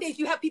 And nowadays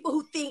you have people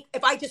who think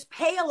if I just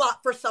pay a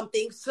lot for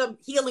something, some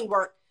healing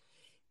work,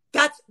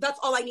 that's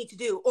all I need to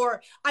do.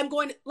 Or I'm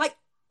going like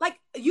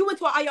you went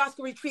to an ayahuasca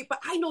retreat, but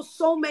I know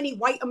so many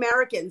white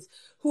Americans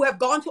who have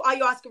gone to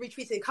ayahuasca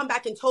retreats and come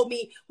back and told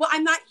me, well,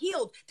 I'm not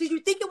healed. Did you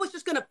think it was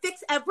just going to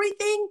fix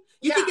everything?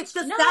 You think it's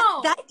just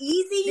that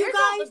easy, you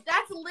guys?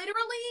 That's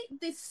literally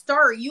the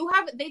start.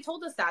 They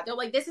told us that. They're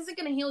like, this isn't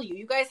going to heal you.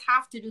 You guys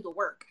have to do the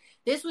work.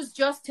 This was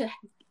just to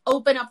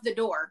open up the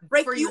door.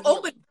 Break you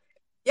open.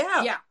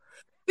 Yeah. Yeah.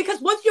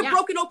 Because once you're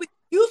broken open,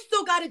 you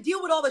still got to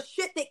deal with all the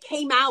shit that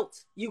came out,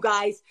 you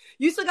guys.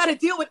 You still got to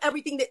deal with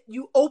everything that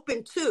you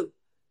opened to.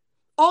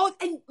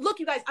 And look,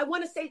 you guys, I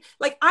want to say,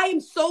 like, I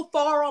am so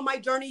far on my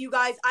journey, you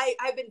guys.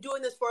 I've been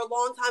doing this for a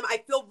long time.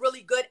 I feel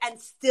really good. And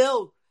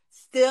still,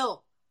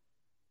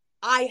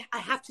 I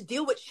have to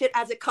deal with shit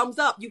as it comes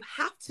up. You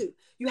have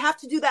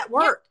to do that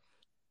work.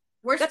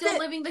 We're still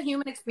living the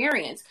human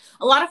experience.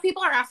 A lot of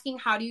people are asking,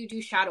 how do you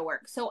do shadow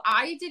work? So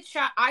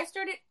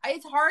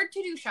it's hard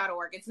to do shadow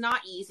work. It's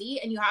not easy.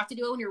 And you have to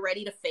do it when you're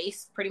ready to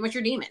face pretty much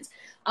your demons.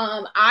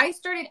 I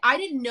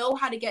didn't know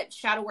how to get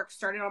shadow work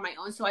started on my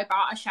own. So I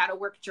bought a shadow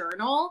work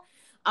journal.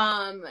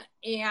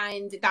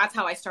 And that's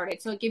how I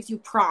started. So it gives you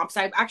prompts.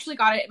 I've actually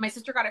got it. My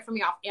sister got it for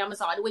me off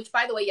Amazon, which,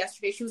 by the way,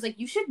 yesterday she was like,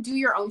 you should do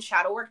your own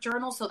shadow work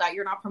journal so that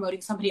you're not promoting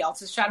somebody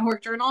else's shadow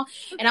work journal.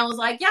 And I was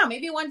like, yeah,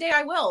 maybe one day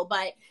I will.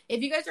 But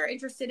if you guys are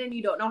interested and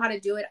you don't know how to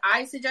do it,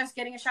 I suggest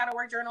getting a shadow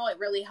work journal. It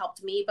really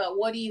helped me. But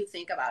what do you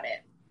think about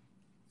it?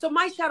 So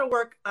my shadow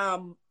work,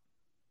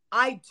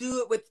 I do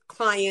it with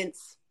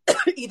clients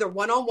either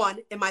one-on-one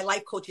in my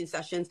life coaching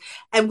sessions.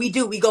 And we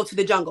go to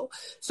the jungle.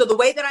 So the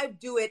way that I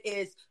do it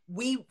is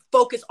we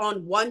focus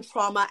on one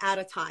trauma at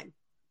a time.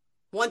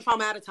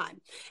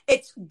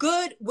 It's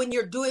good when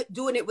you're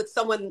doing it with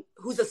someone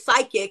who's a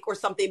psychic or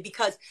something,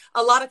 because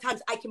a lot of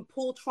times I can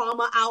pull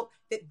trauma out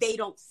that they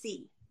don't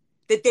see,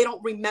 that they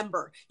don't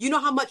remember. You know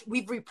how much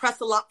we've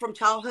repressed a lot from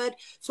childhood.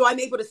 So I'm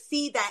able to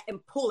see that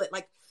and pull it.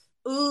 Like,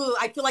 ooh,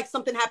 I feel like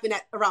something happened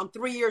at around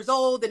 3 years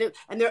old, and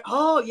they're,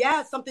 oh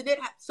yeah, something did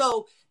happen.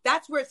 So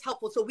that's where it's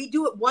helpful. So we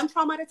do it one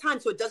trauma at a time,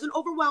 so it doesn't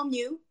overwhelm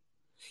you.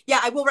 Yeah,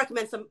 I will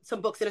recommend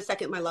some books in a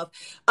second, my love.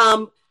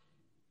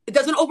 It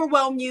doesn't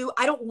overwhelm you.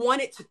 I don't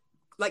want it to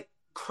like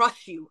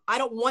crush you. I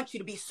don't want you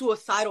to be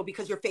suicidal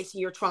because you're facing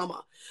your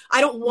trauma.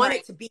 I don't want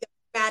it to be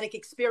a traumatic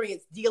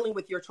experience dealing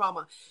with your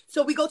trauma.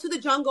 So we go to the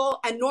jungle,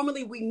 and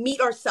normally we meet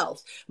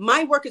ourselves.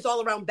 My work is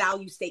all around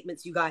value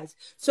statements, you guys.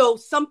 So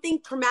something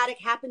traumatic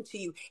happened to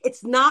you.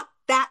 It's not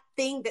that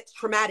thing that's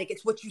traumatic.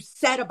 It's what you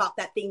said about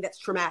that thing that's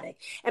traumatic.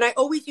 And I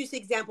always use the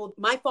example,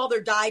 my father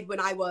died when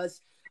I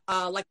was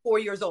like 4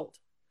 years old.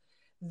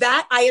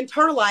 That I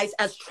internalize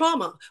as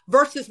trauma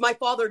versus my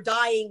father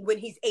dying when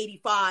he's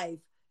 85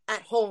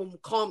 at home,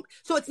 calm.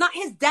 So it's not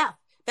his death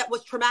that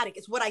was traumatic.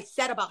 It's what I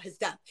said about his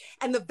death.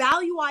 And the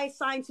value I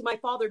assigned to my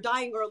father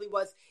dying early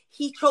was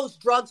he chose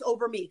drugs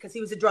over me because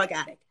he was a drug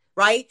addict,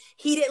 right?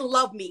 He didn't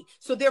love me.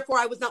 So therefore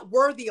I was not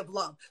worthy of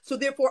love. So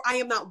therefore I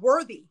am not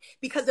worthy,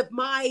 because if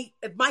my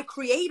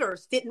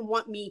creators didn't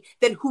want me,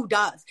 then who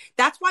does?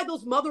 That's why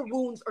those mother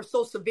wounds are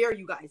so severe,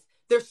 you guys.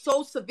 They're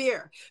so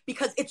severe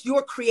because it's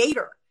your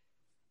creator.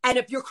 And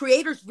if your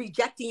creator's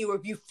rejecting you, or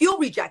if you feel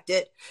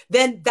rejected,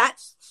 then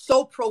that's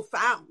so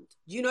profound.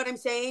 Do you know what I'm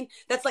saying?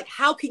 That's like,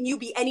 how can you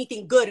be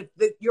anything good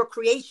if your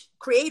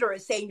creator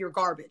is saying you're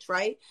garbage,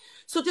 right?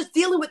 So just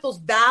dealing with those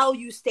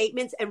value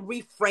statements and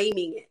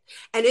reframing it.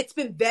 And it's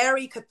been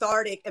very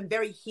cathartic and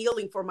very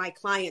healing for my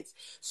clients.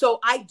 So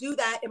I do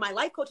that in my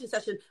life coaching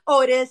session.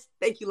 Oh, it is.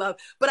 Thank you, love.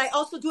 But I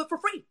also do it for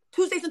free.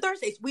 Tuesdays and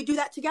Thursdays, we do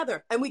that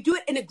together. And we do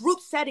it in a group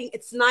setting.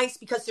 It's nice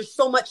because there's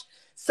so much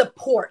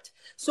support.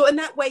 So in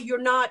that way,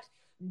 you're not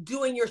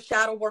doing your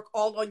shadow work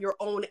all on your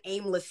own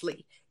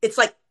aimlessly. It's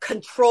like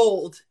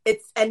controlled.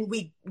 And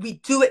we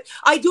do it.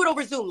 I do it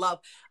over Zoom, love.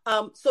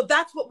 So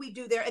that's what we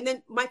do there. And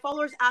then my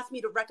followers ask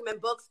me to recommend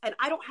books, and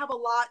I don't have a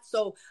lot.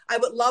 So I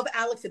would love,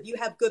 Alex, if you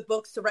have good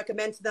books to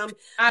recommend to them.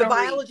 The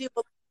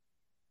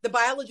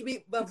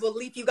biology of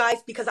belief, you guys,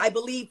 because I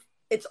believe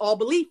it's all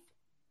belief.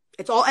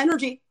 It's all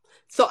energy.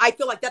 So I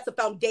feel like that's a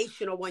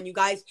foundational one, you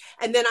guys.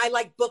 And then I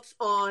like books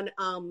on,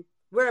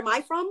 where am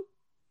I from?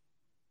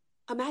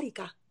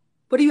 America.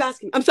 What are you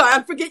asking? I'm sorry,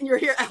 I'm forgetting you're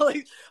here,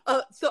 Alex.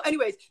 So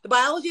anyways, the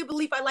biology of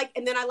belief I like.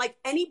 And then I like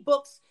any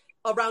books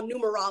around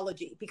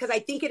numerology, because I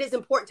think it is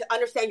important to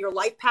understand your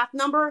life path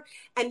number.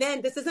 And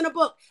then this isn't a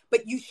book,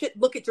 but you should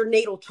look at your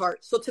natal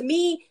chart. So to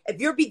me, if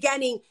you're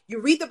beginning, you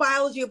read the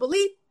biology of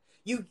belief,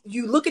 you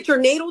look at your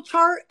natal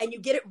chart and you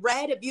get it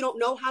read if you don't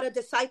know how to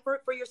decipher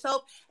it for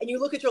yourself, and you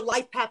look at your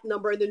life path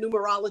number and the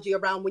numerology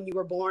around when you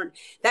were born.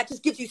 That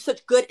just gives you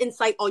such good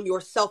insight on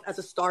yourself as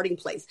a starting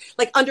place.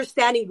 Like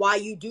understanding why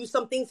you do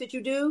some things that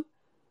you do.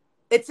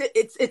 It's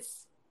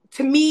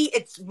to me,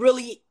 it's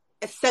really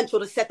essential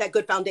to set that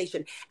good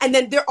foundation. And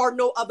then there are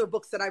no other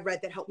books that I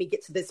read that helped me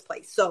get to this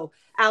place. So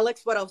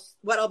Alex, what else?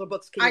 What other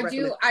books can you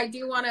recommend? I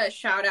do want to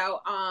shout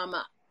out,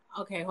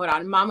 okay, hold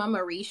on. Mama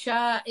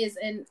Marisha is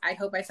in, I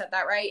hope I said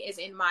that right, is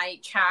in my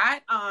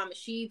chat.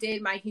 She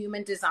did my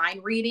human design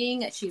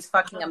reading. She's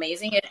fucking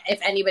amazing. And if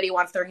anybody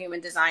wants their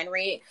human design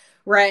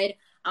read,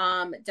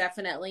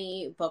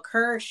 definitely book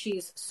her.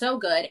 She's so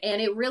good. And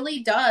it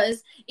really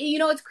does,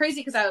 it's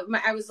crazy because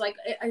I was like,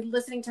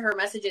 listening to her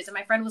messages and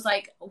my friend was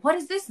like, what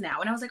is this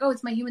now? And I was like, oh,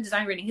 it's my human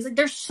design reading. He's like,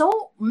 there's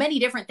so many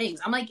different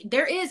things. I'm like,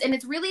 there is. And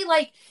it's really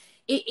like,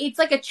 it's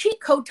like a cheat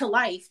code to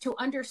life, to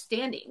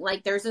understanding.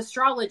 Like there's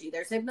astrology,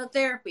 there's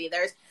hypnotherapy,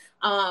 there's,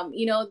 I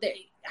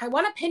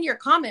want to pin your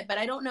comment, but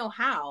I don't know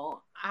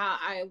how.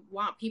 I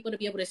want people to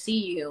be able to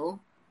see you.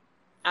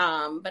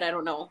 But I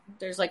don't know.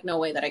 There's like no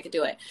way that I could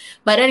do it.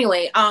 But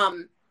anyway,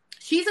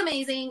 she's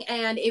amazing.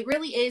 And it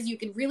really is, you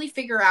can really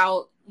figure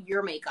out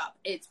your makeup.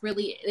 It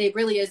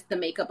really is the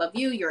makeup of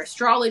you, your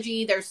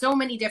astrology. There's so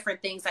many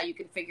different things that you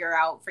can figure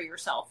out for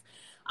yourself.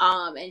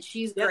 And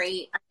she's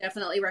great. I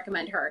definitely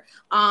recommend her.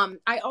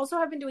 I also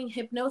have been doing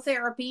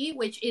hypnotherapy,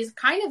 which is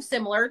kind of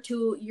similar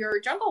to your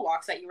jungle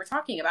walks that you were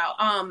talking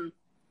about.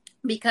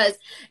 Because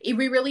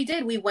we really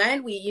did. We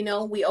went,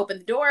 we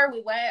opened the door,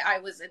 we went, I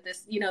was at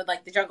this,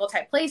 like the jungle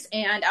type place.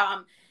 And,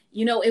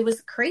 it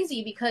was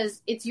crazy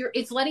because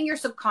it's letting your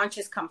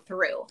subconscious come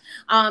through.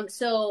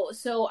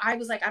 So I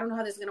was like, I don't know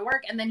how this is going to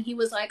work. And then he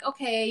was like,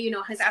 okay,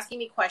 he's asking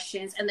me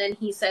questions. And then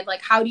he said,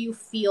 like, how do you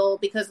feel?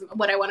 Because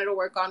what I wanted to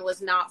work on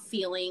was not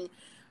feeling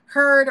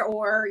heard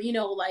or,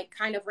 like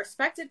kind of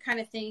respected kind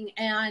of thing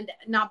and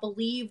not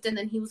believed. And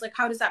then he was like,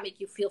 how does that make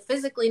you feel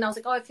physically? And I was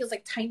like, oh, it feels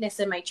like tightness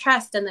in my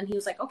chest. And then he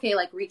was like, okay,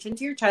 like reach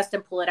into your chest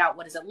and pull it out.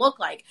 What does it look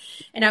like?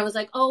 And I was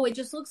like, oh, it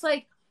just looks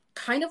like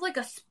kind of like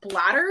a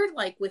splattered,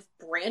 like with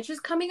branches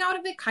coming out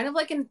of it, kind of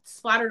like a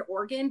splattered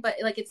organ, but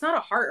like it's not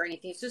a heart or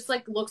anything. It's just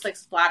like looks like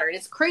splattered.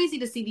 It's crazy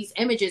to see these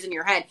images in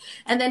your head.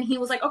 And then he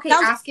was like, okay,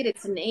 ask it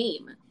its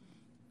name.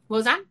 What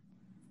was that?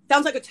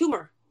 Sounds like a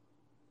tumor.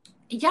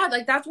 Yeah,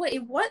 like that's what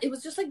it was. It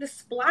was just like this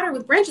splatter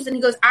with branches. And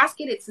he goes, ask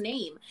it its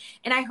name.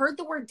 And I heard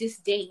the word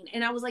disdain.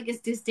 And I was like, is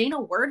disdain a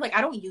word? Like,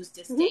 I don't use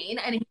disdain.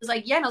 And he was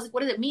like, yeah. And I was like,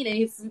 what does it mean? And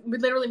it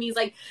literally means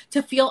like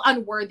to feel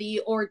unworthy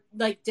or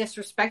like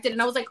disrespected.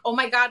 And I was like, oh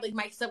my God, like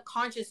my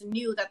subconscious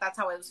knew that that's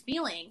how I was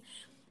feeling.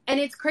 And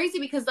it's crazy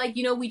because like,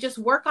 we just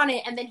work on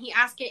it. And then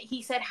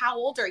he said, how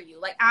old are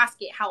you? Like,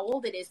 ask it how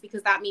old it is,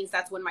 because that means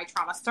that's when my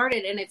trauma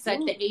started. And it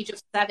said the age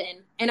of 7.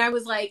 And I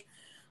was like,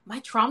 my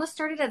trauma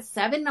started at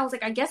 7. And I was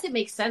like, I guess it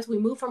makes sense. We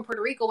moved from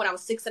Puerto Rico when I was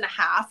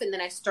 6.5. And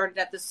then I started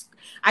at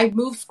I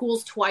moved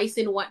schools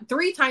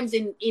three times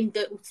in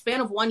the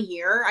span of 1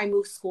 year. I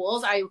moved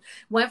schools. I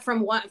went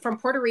from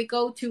Puerto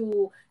Rico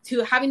to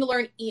having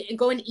to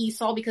go in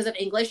ESOL because of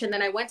English. And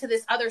then I went to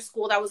this other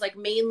school that was like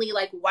mainly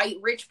like white,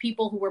 rich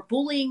people who were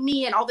bullying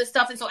me and all this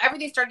stuff. And so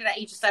everything started at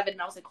age of 7.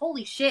 And I was like,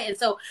 holy shit. And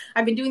so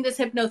I've been doing this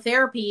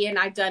hypnotherapy and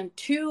I've done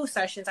 2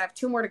 sessions. I have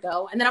 2 more to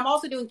go. And then I'm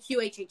also doing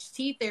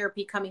QHHT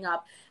therapy coming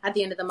up at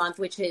the end of the month,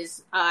 which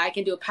is I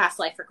can do a past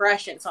life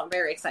regression. So I'm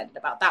very excited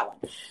about that one.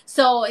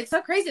 So it's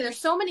so crazy. There's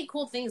so many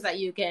cool things that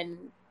you can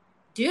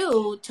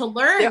do to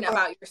learn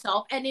about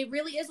yourself. And it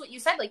really is what you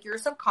said, like your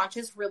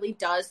subconscious really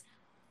does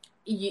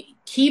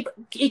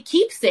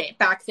keeps it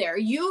back there.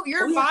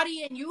 Your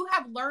body, and you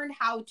have learned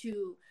how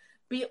to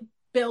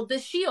build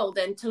this shield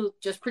and to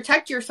just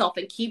protect yourself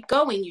and keep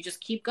going. You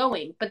just keep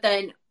going. But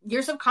then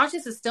your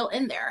subconscious is still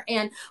in there.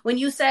 And when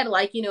you said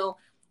like,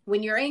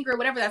 when you're angry or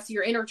whatever, that's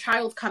your inner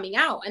child coming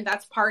out. And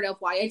that's part of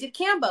why I did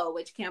Cambo,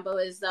 which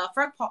Cambo is the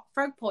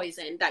frog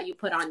poison that you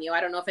put on you.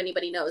 I don't know if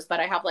anybody knows, but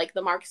I have like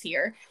the marks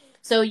here.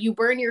 So you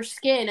burn your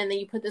skin and then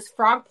you put this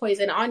frog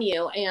poison on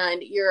you,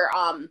 and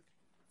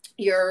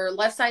your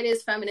left side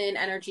is feminine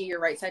energy,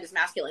 your right side is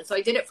masculine. So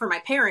I did it for my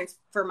parents,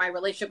 for my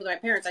relationship with my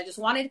parents. I just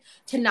wanted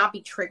to not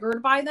be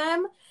triggered by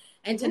them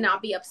and to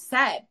not be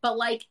upset. But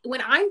like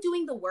when I'm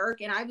doing the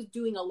work, and I was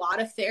doing a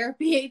lot of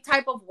therapy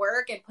type of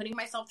work and putting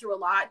myself through a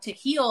lot to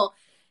heal,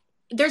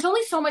 there's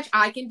only so much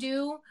I can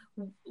do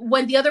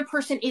when the other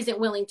person isn't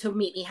willing to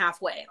meet me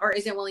halfway or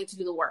isn't willing to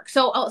do the work.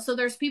 So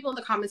there's people in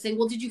the comments saying,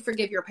 well, did you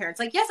forgive your parents?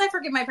 Like, yes, I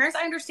forgive my parents.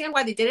 I understand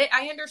why they did it.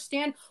 I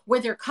understand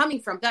where they're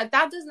coming from. That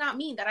does not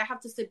mean that I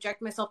have to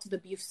subject myself to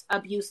the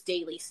abuse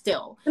daily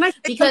still. Can I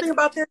say something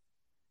about this?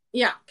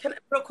 Yeah.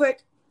 Real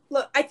quick.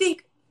 Look, I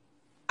think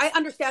I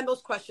understand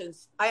those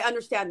questions. I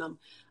understand them.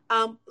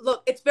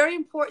 Look, it's very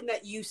important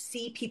that you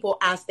see people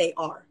as they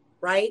are,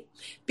 right?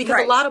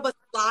 Because a lot of us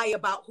lie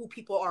about who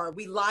people are.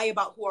 We lie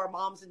about who our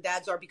moms and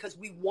dads are because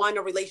we want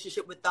a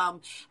relationship with them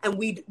and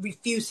we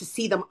refuse to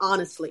see them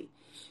honestly.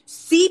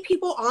 See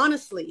people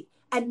honestly,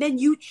 and then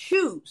you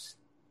choose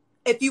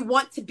if you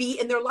want to be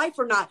in their life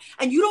or not.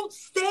 And you don't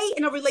stay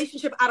in a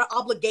relationship out of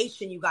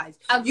obligation, you guys.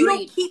 Agreed. You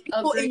don't keep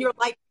people in your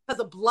life because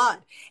of blood.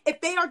 If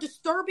they are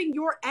disturbing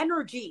your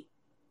energy,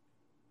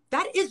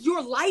 that is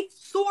your life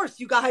source,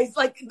 you guys.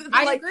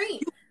 I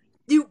agree.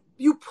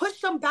 You push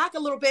them back a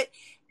little bit,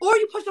 or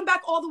you push them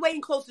back all the way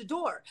and close the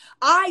door.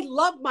 I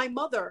love my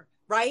mother,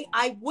 right?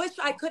 I wish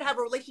I could have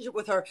a relationship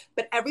with her,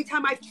 but every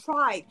time I've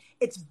tried,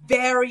 it's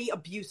very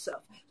abusive.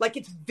 Like,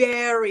 it's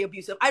very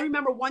abusive. I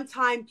remember one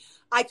time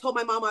I told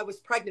my mom I was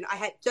pregnant. I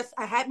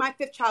had my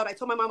 5th child. I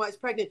told my mom I was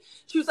pregnant.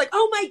 She was like,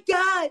 oh my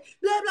God,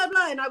 blah, blah,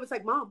 blah. And I was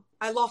like, Mom,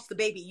 I lost the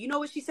baby. You know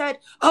what she said?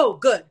 Oh,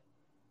 good.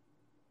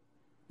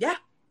 Yeah.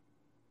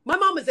 My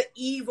mom is an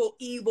evil,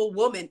 evil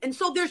woman. And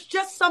so there's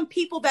just some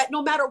people that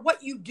no matter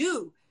what you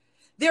do,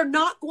 they're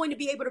not going to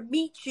be able to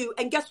meet you.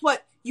 And guess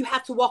what? You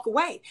have to walk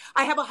away.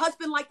 I have a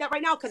husband like that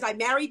right now because I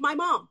married my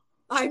mom.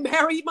 I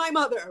married my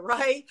mother,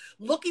 right?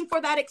 Looking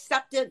for that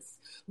acceptance.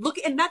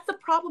 And that's the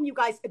problem, you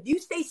guys. If you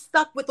stay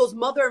stuck with those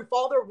mother and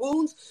father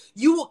wounds,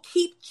 you will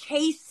keep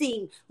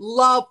chasing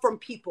love from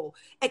people,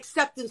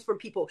 acceptance from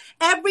people.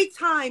 Every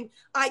time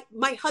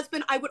my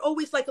husband, I would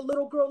always, like a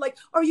little girl, like,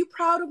 are you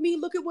proud of me?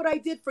 Look at what I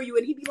did for you.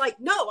 And he'd be like,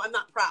 no, I'm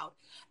not proud.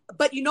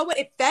 But you know what?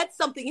 It fed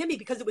something in me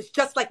because it was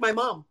just like my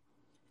mom.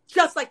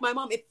 Just like my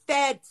mom, it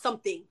fed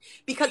something.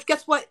 Because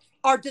guess what?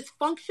 Our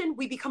dysfunction,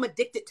 we become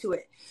addicted to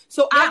it.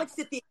 So yeah. Alex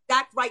did the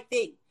exact right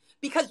thing.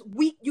 Because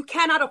you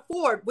cannot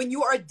afford, when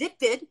you are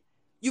addicted,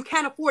 you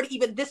can't afford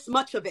even this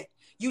much of it.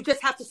 You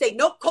just have to say,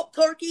 nope, cold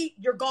turkey,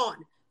 you're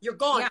gone. You're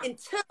gone. Yeah.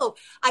 Until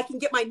I can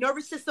get my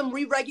nervous system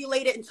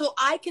re-regulated, until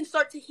I can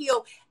start to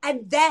heal.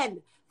 And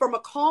then from a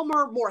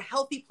calmer, more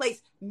healthy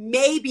place,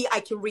 maybe I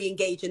can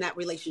re-engage in that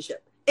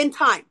relationship in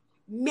time.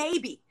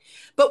 Maybe.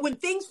 But when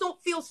things don't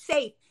feel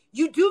safe,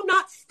 you do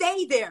not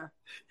stay there.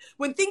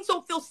 When things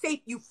don't feel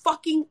safe, you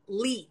fucking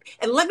leave.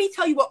 And let me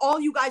tell you what all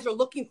you guys are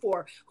looking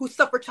for who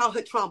suffer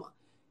childhood trauma.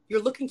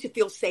 You're looking to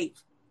feel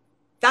safe.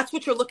 That's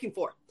what you're looking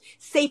for.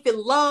 Safe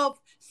in love,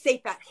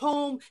 safe at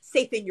home,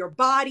 safe in your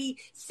body,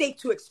 safe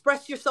to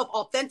express yourself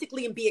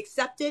authentically and be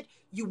accepted.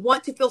 You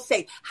want to feel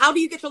safe. How do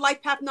you get your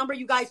life path number,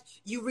 you guys?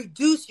 You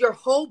reduce your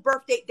whole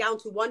birth date down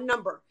to one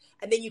number.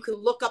 And then you can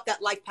look up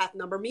that life path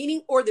number,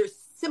 or there's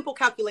simple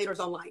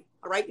calculators online.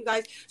 All right, you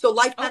guys? So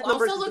life path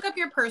numbers. Also look up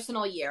your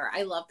personal year.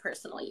 I love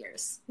personal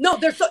years. No,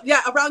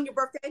 around your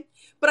birthday.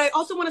 But I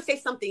also want to say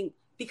something,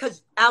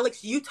 because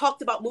Alex, you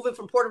talked about moving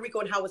from Puerto Rico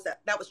and how was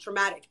that was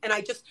traumatic. And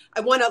I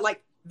want to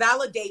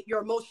validate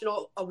your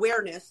emotional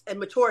awareness and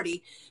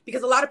maturity,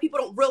 because a lot of people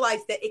don't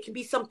realize that it can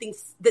be something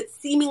that's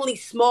seemingly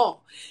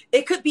small.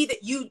 It could be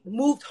that you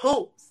moved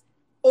homes,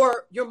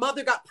 or your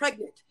mother got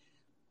pregnant.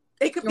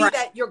 It could be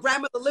that your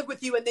grandmother lived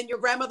with you and then your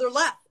grandmother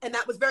left, and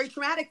that was very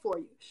traumatic for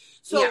you.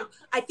 So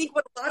I think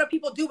what a lot of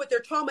people do with their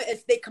trauma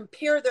is they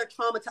compare their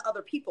trauma to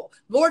other people.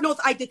 Lord knows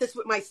I did this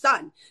with my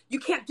son. You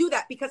can't do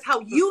that, because how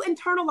you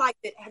internalize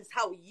it is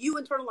how you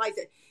internalize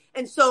it.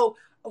 And so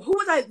who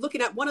was I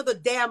looking at? One of the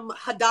damn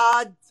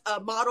Haddad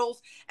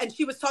models. And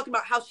she was talking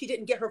about how she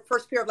didn't get her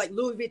first pair of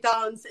Louis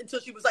Vuittons until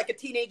she was a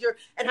teenager,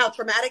 and how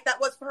traumatic that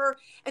was for her.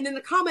 And in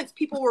the comments,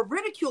 people were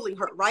ridiculing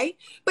her, right?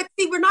 But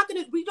see, we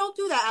don't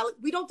do that, Alex.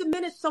 We don't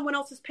diminish someone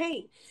else's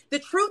pain. The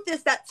truth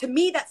is that, to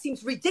me, that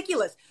seems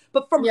ridiculous.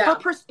 But from her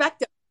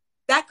perspective,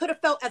 that could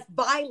have felt as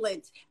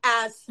violent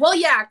as... Well,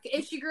 yeah,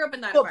 if she grew up in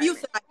that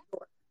environment.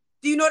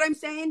 Do you know what I'm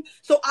saying?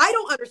 So I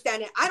don't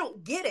understand it. I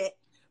don't get it.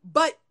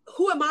 But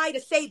who am I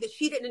to say that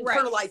she didn't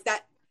internalize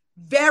that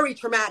very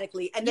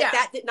traumatically, and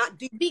that did not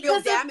do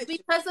real damage?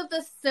 Because of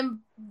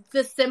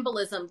the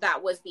symbolism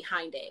that was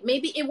behind it.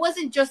 Maybe it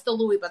wasn't just the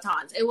Louis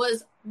Vuittons. It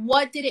was,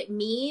 what did it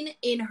mean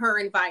in her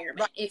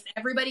environment? Right. If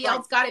everybody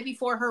else got it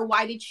before her,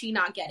 why did she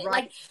not get it?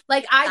 Right.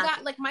 I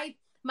got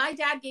my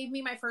dad gave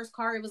me my first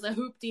car. It was a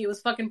hoopty. It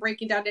was fucking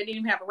breaking down. I didn't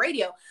even have a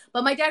radio.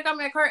 But my dad got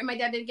me a car, and my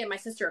dad didn't get my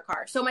sister a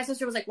car. So my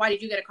sister was like, why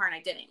did you get a car and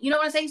I didn't? You know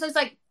what I'm saying? So it's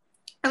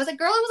I was like,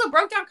 girl, it was a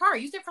broke down car. I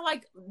used it for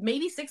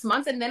maybe 6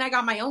 months, and then I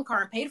got my own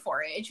car and paid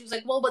for it. And she was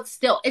like, well, but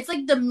still, it's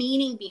the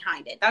meaning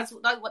behind it. That's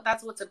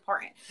what's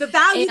important. The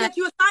value that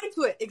you assign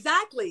to it.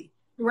 Exactly.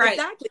 Right.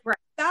 Exactly. Right.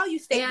 Value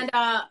statement.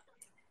 And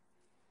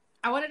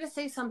I wanted to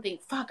say something.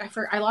 Fuck,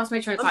 I lost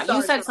my train of thought.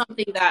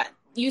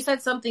 You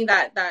said something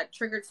that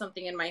triggered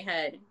something in my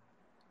head.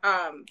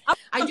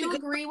 I do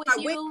agree with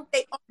you. On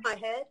my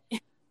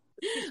head.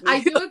 I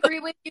do agree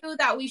with you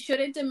that we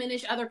shouldn't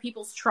diminish other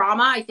people's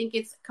trauma. I think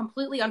it's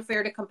completely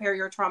unfair to compare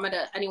your trauma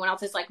to anyone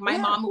else's. My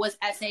mom was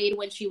SA'd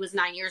when she was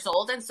 9 years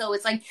old. And so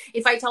it's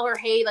if I tell her,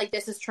 hey,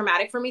 this is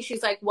traumatic for me,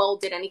 she's like, well,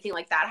 did anything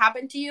like that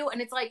happen to you?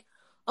 And it's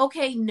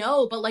okay,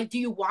 no, but do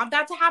you want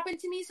that to happen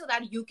to me so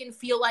that you can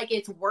feel like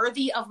it's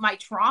worthy of my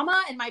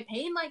trauma and my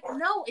pain?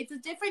 No, it's a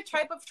different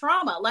type of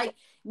trauma.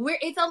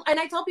 And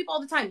I tell people all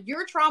the time,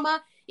 your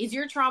trauma is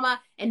your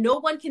trauma, and no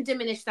one can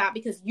diminish that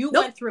because you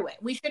went through it.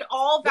 We should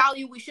all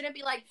value. We shouldn't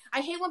be I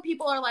hate when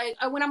people are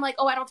when I'm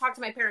oh, I don't talk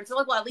to my parents.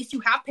 They're well, at least you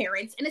have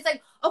parents. And it's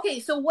okay,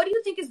 so what do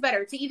you think is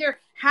better? To either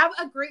have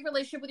a great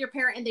relationship with your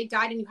parent and they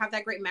died and you have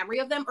that great memory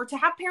of them, or to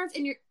have parents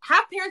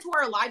who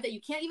are alive that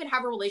you can't even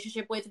have a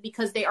relationship with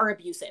because they are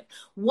abusive?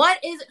 Why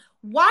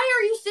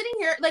are you sitting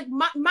here?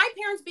 My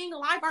parents being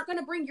alive aren't going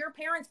to bring your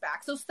parents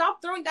back. So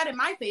stop throwing that in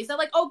my face. They're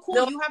oh,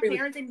 cool, you have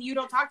parents and you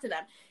don't talk to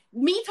them.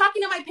 Me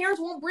talking to my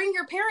parents won't bring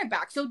your parent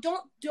back. So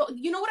don't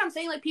you know what I'm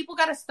saying? People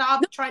got to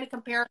stop trying to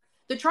compare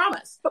the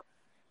traumas.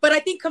 But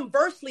I think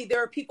conversely,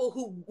 there are people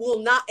who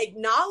will not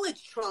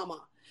acknowledge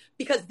trauma.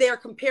 because they're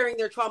comparing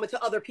their trauma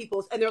to other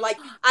people's, and they're like,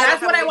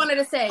 that's what I wanted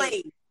to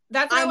say.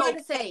 That's what I wanted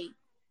to say.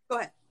 Go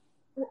ahead.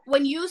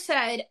 When you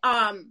said,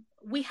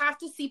 we have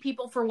to see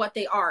people for what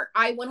they are,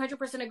 I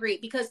 100% agree,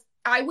 because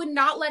I would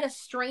not let a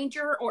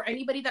stranger or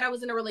anybody that I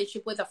was in a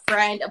relationship with, a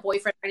friend, a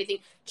boyfriend, or anything,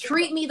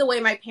 treat me the way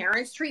my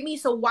parents treat me.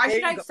 So why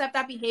should I accept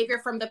that behavior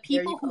from the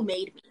people who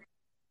made me?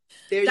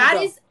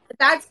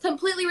 That's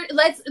completely,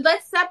 let's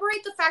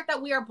separate the fact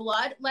that we are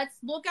blood. Let's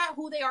look at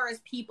who they are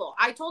as people.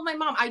 I told my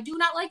mom, I do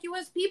not like you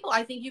as people.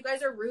 I think you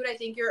guys are rude.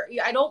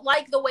 I don't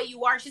like the way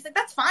you are. She's like,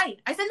 that's fine.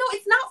 I said, no,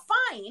 it's not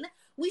fine.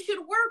 We should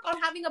work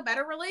on having a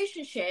better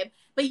relationship,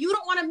 but you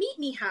don't want to meet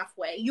me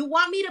halfway. You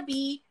want me to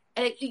be,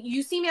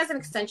 you see me as an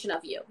extension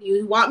of you.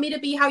 You want me to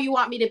be how you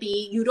want me to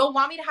be. You don't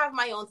want me to have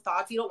my own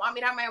thoughts. You don't want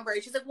me to have my own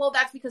brain. She's like, well,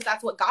 that's because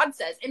that's what God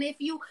says. And if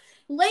you,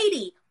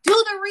 lady, do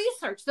the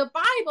research. The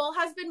Bible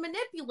has been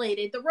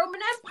manipulated. The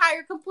Roman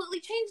Empire completely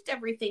changed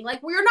everything.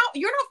 Like, you're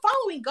not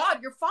following God.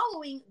 You're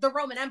following the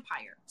Roman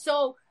Empire.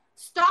 So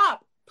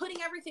stop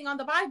putting everything on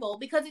the Bible,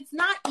 because it's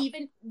not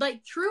even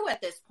like true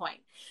at this point.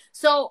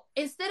 So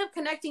instead of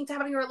connecting to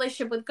having a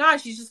relationship with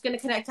God, she's just going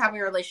to connect to having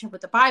a relationship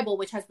with the Bible,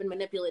 which has been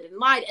manipulated and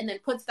lied, and then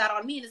puts that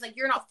on me. And it's like,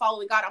 you're not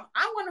following God.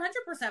 I'm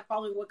 100%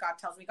 following what God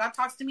tells me. God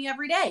talks to me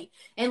every day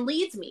and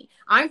leads me.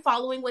 I'm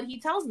following what he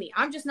tells me.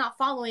 I'm just not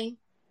following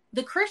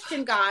the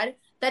Christian God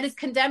that is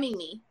condemning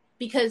me,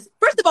 because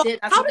first of all,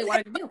 that's how what they does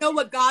wanted to do. know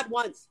what God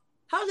wants?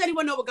 How does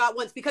anyone know what God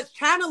wants? Because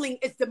channeling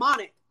is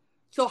demonic.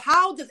 So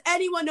how does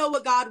anyone know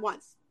what God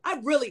wants? I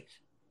really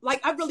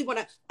want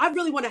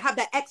to have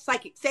that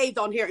ex-psychic saved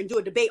on here and do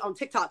a debate on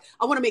TikTok.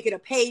 I want to make it a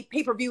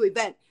pay-per-view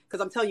event,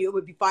 because I'm telling you, it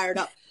would be fired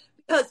up.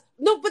 Because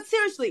but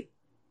seriously,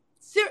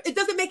 it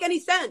doesn't make any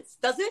sense,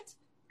 does it?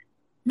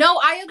 No,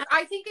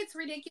 I think it's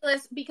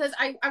ridiculous, because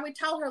I would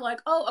tell her,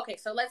 like, oh, okay,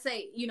 so let's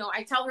say,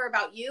 I tell her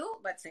about you.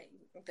 Let's say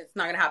that's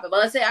not going to happen, but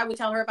let's say I would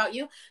tell her about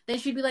you. Then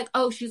she'd be like,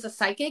 oh, she's a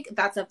psychic.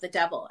 That's of the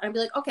devil. And I'd be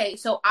like, okay,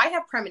 so I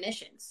have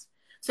premonitions.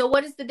 So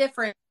what is the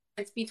difference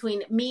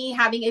between me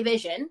having a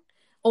vision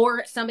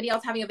or somebody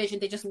else having a vision?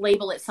 They just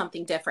label it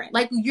something different.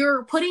 Like,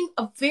 you're putting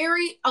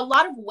a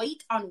lot of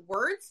weight on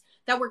words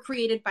that were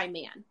created by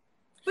man.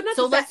 But not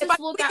so let's just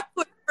look at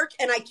church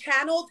and I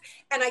channeled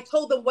and I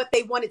told them what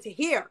they wanted to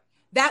hear.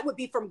 That would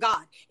be from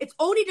God. It's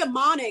only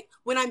demonic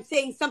when I'm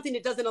saying something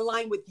that doesn't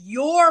align with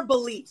your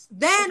beliefs.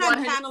 Then 100%.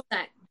 I'm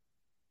channeling.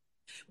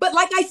 But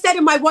like I said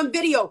in my one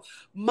video,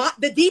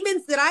 the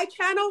demons that I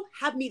channel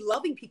have me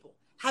loving people,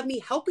 have me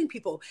helping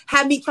people,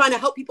 have me trying to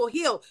help people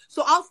heal.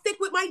 So I'll stick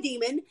with my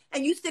demon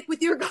and you stick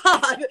with your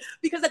God,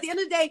 because at the end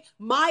of the day,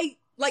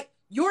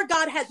 your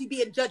God has you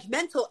being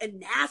judgmental and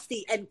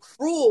nasty and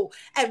cruel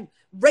and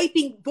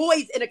raping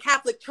boys in a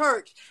Catholic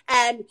church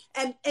and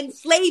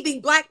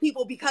enslaving Black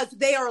people because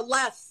they are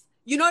less.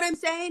 You know what I'm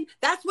saying?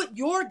 That's what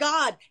your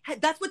God,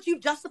 that's what you've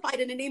justified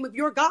in the name of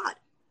your God.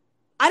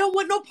 I don't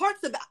want no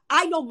parts of that.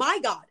 I know my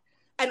God.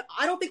 And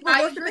I don't think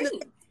we're worshiping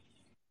the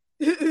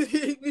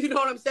you know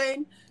what I'm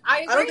saying? I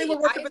agree. I don't think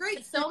we're worshiping. I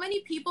agree. So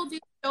many people do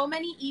so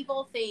many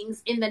evil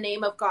things in the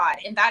name of God.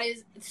 And that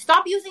is,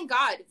 stop using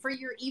God for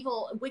your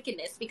evil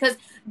wickedness, because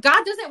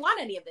God doesn't want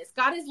any of this.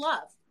 God is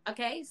love.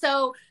 Okay?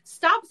 So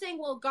stop saying,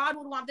 well, God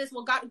would want this.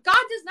 Well, God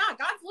does not.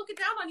 God's looking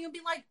down on you and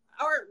be like,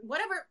 or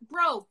whatever,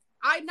 bro,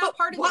 I'm not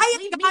part of this. Why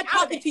is God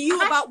talking to you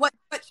about what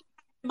in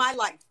my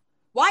life?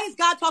 Why is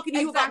God talking to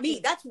you about me?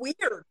 That's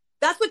weird.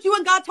 That's what you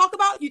and God talk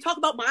about? You talk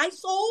about my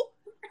soul?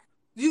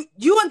 You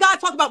and God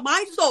talk about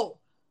my soul.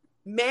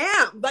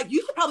 Ma'am, like,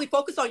 you should probably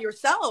focus on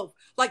yourself.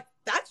 Like,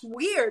 that's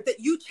weird that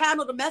you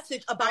channeled a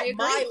message about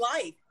my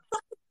life.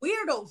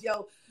 Weirdos,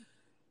 yo.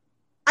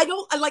 I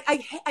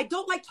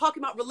don't like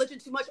talking about religion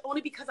too much,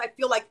 only because I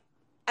feel like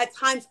at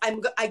times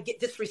I get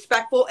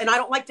disrespectful, and I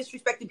don't like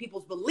disrespecting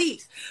people's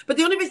beliefs. But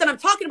the only reason I'm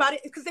talking about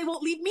it is because they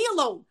won't leave me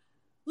alone.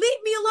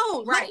 Leave me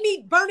alone. Right. Let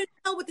me burn in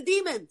hell with the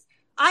demons.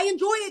 I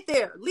enjoy it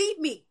there. Leave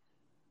me.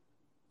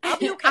 I'll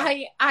be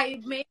okay.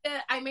 I made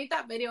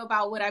that video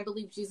about what I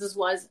believe Jesus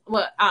was,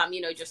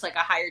 just like a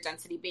higher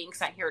density being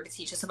sent here to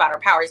teach us about our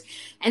powers.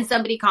 And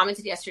somebody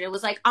commented yesterday,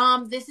 was like,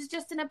 this is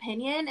just an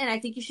opinion, and I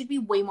think you should be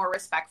way more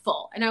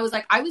respectful. And I was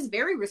like, I was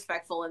very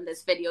respectful in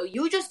this video.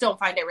 You just don't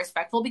find it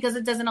respectful because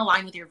it doesn't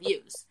align with your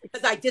views.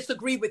 Because I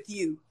disagree with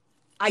you.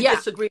 I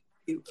disagree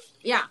with you.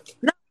 Yeah.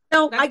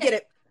 No, I get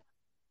it.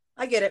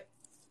 I get it.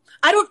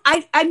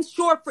 I'm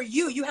sure for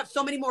you have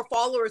so many more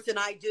followers than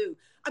I do.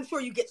 I'm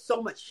sure you get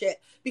so much shit,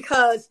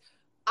 because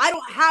I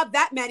don't have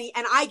that many,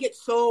 and I get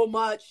so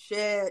much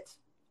shit.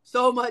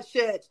 So much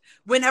shit.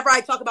 Whenever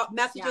I talk about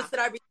messages that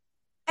I read.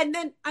 And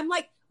then I'm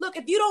like, look,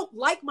 if you don't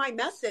like my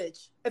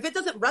message, if it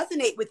doesn't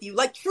resonate with you,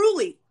 like,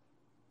 truly,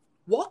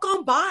 walk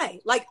on by.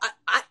 Like,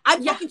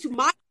 I'm talking to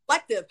my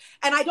collective.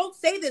 And I don't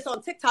say this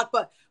on TikTok,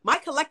 but my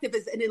collective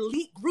is an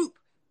elite group.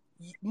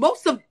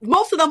 Most of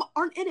them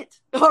aren't in it.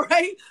 All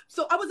right.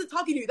 So I wasn't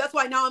talking to you. That's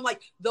why now I'm like,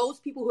 those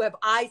people who have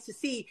eyes to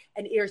see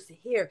and ears to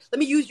hear. Let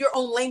me use your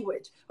own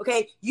language.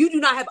 Okay. You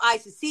do not have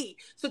eyes to see.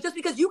 So just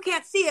because you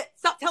can't see it,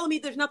 stop telling me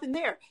there's nothing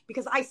there,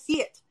 because I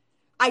see it.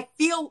 I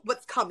feel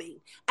what's coming,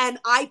 and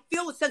I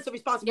feel a sense of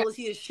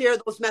responsibility to share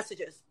those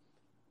messages.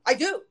 I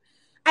do.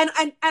 And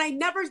I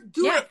never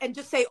do it and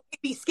just say, okay,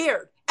 be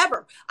scared,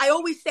 ever. I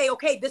always say,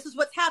 okay, this is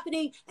what's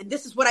happening, and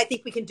this is what I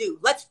think we can do.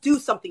 Let's do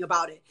something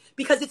about it,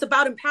 because it's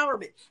about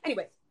empowerment.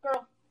 Anyways,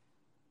 girl,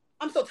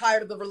 I'm so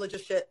tired of the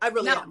religious shit. I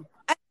really am.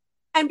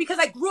 And because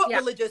I grew up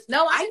religious,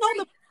 I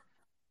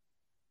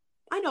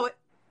know it.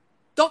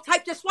 Don't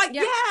type, just swipe.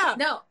 Yeah.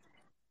 No.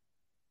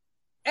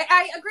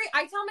 I agree.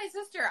 I tell my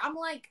sister, I'm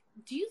like,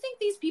 do you think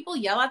these people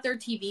yell at their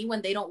TV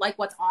when they don't like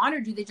what's on, or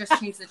do they just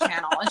change the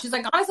channel? And she's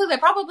like, honestly, they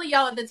probably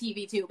yell at the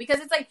TV too, because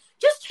it's like,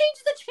 just change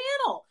the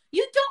channel.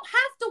 You don't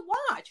have to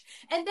watch.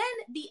 And then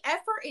the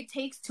effort it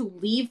takes to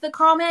leave the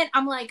comment,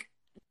 I'm like,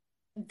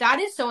 that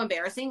is so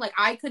embarrassing. Like,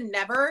 I could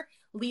never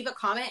leave a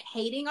comment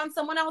hating on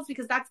someone else,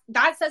 because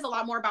that says a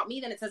lot more about me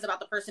than it says about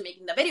the person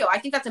making the video. I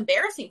think that's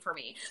embarrassing for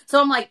me.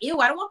 So I'm like, ew,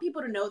 I don't want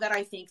people to know that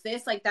I think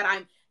this, like that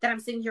I'm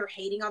sitting here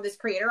hating on this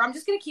creator. I'm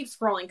just going to keep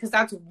scrolling, because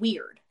that's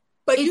weird.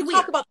 But you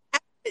talk about the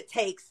effort it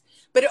takes,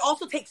 but it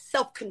also takes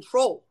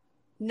self-control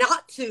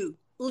not to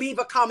leave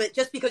a comment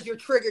just because you're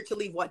triggered to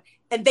leave one,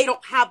 and they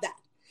don't have that.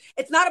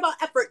 It's not about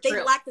effort.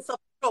 They lack the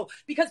self-control,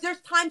 because there's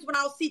times when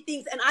I'll see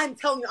things and I'm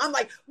telling you, I'm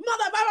like,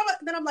 mother, blah, blah, blah.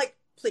 Then I'm like,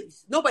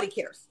 please, nobody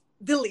cares.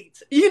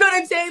 Delete. You know what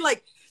I'm saying?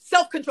 Like,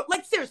 self-control.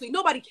 Like, seriously,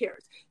 nobody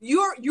cares.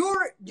 Your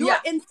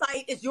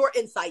insight is your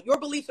insight. Your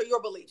beliefs are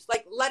your beliefs.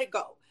 Like, let it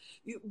go.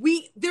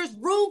 There's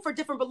room for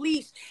different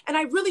beliefs. And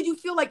I really do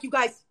feel like, you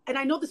guys, and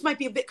I know this might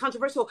be a bit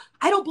controversial,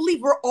 I don't believe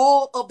we're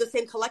all of the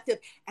same collective,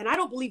 and I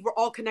don't believe we're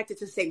all connected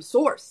to the same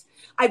source.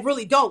 I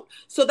really don't.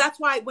 So that's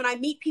why when I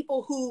meet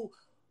people who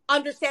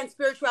understand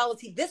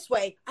spirituality this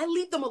way, I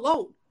leave them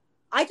alone.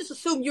 I just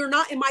assume you're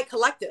not in my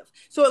collective.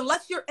 So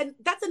unless and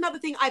that's another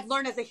thing I've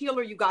learned as a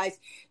healer, you guys,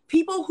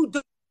 people who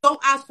don't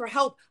ask for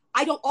help,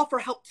 I don't offer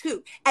help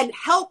too. And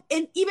help,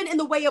 even in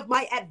the way of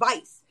my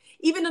advice,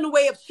 even in the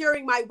way of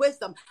sharing my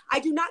wisdom,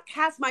 I do not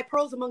cast my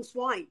pearls among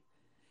swine.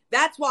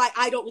 That's why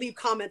I don't leave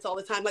comments all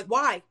the time. Like,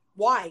 why?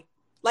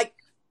 Like,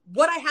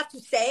 what I have to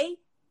say,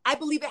 I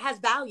believe it has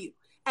value.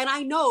 And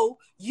I know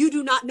you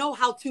do not know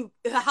how to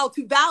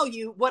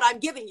value what I'm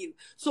giving you.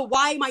 So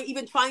why am I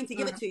even trying to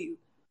give it to you?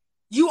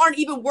 You aren't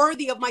even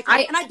worthy of my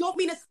time. And I don't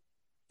mean to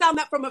sound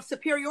that from a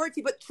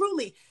superiority, but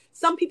truly,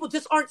 some people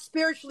just aren't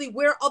spiritually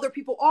where other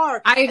people are.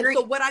 I agree. And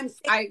so what I'm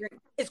saying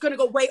is going to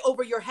go way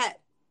over your head.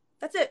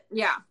 That's it.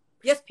 Yeah.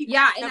 Yes, people.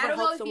 Yeah, and I don't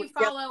know if you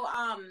follow,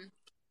 I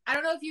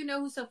don't know if you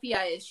know who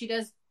Sophia is. She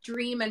does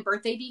dream and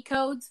birthday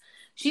decodes.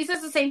 She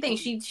says the same thing.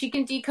 She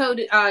can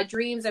decode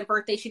dreams and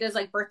birthday. She does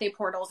like birthday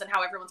portals and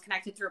how everyone's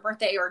connected through a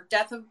birthday or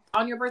death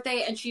on your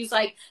birthday. And she's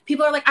like,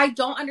 people are like, I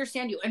don't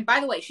understand you. And by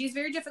the way, she's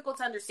very difficult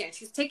to understand.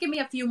 She's taken me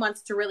a few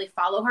months to really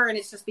follow her, and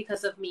it's just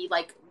because of me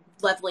like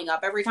leveling up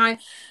every time.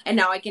 And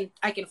now I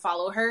can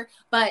follow her.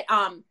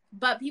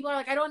 But people are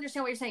like, I don't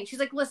understand what you're saying. She's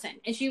like, listen.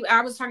 And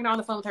I was talking on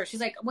the phone with her.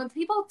 She's like, when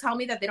people tell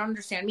me that they don't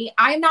understand me,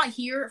 I'm not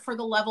here for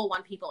the level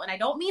 1 people. And I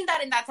don't mean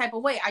that in that type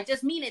of way. I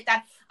just mean it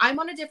that I'm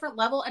on a different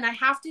level, and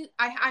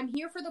I'm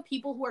here for the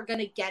people who are going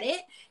to get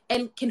it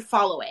and can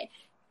follow it.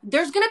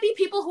 There's going to be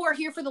people who are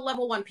here for the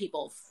level 1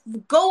 people.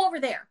 Go over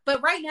there.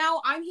 But right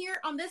now I'm here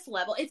on this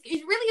level. It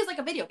really is like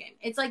a video game.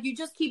 It's like you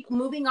just keep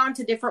moving on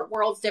to different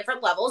worlds,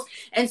 different levels.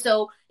 And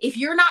so if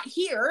you're not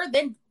here,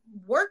 then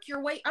work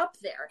your way up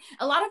there.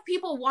 A lot of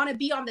people want to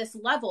be on this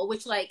level,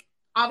 which like,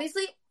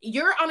 obviously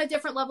you're on a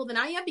different level than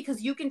I am,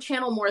 because you can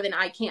channel more than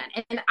I can.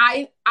 And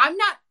I'm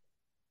not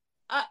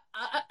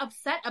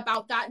upset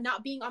about that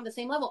not being on the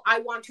same level. I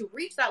want to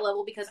reach that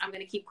level because I'm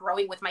going to keep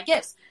growing with my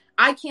gifts.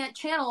 I can't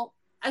channel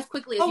as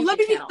quickly as you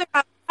can channel.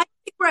 I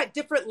think we're at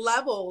different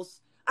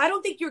levels. I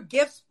don't think your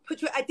gifts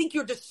I think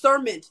your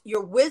discernment,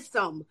 your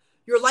wisdom,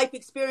 your life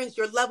experience,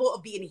 your level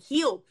of being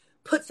healed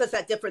puts us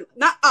at different,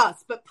 not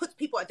us, but puts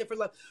people at different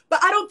levels.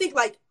 But I don't think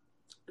like,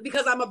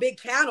 because I'm a big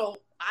channel,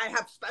 I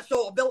have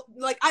special ability.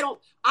 Like, I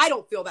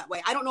don't feel that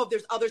way. I don't know if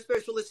there's other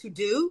spiritualists who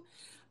do.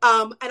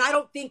 And I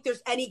don't think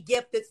there's any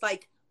gift that's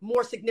like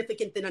more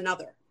significant than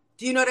another.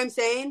 Do you know what I'm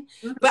saying?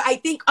 Mm-hmm. But I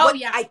think,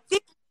 I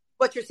think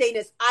what you're saying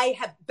is I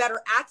have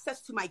better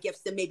access to my gifts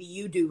than maybe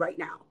you do right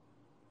now.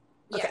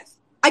 Okay.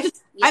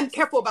 Yes. I'm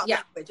careful about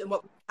language and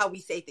how we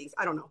say things.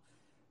 I don't know.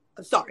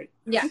 I'm sorry.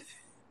 Yeah.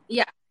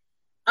 Yeah.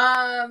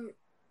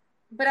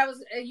 But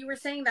you were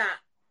saying that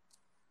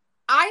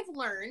I've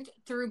learned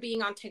through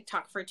being on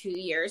TikTok for 2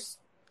 years,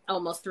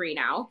 almost 3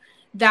 now,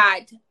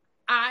 that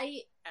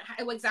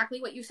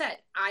exactly what you said.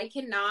 I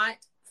cannot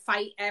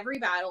fight every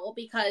battle,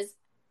 because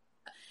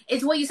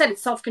it's what you said.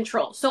 It's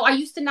self-control. So I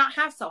used to not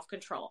have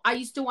self-control. I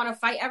used to want to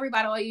fight every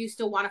battle. I used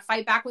to want to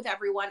fight back with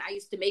everyone. I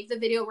used to make the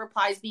video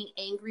replies being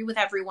angry with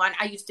everyone.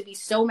 I used to be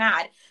so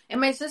mad. And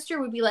my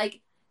sister would be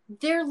like,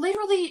 they're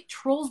literally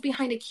trolls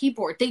behind a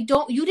keyboard.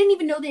 You didn't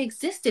even know they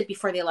existed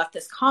before they left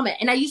this comment.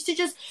 And I used to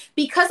just,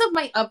 because of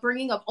my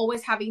upbringing of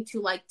always having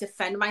to like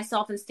defend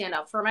myself and stand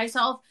up for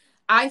myself,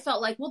 I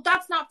felt like, well,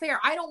 that's not fair.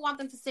 I don't want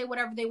them to say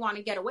whatever they want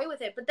and get away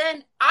with it. But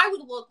then I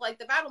would look like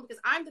the battle because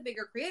I'm the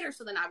bigger creator.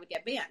 So then I would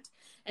get banned.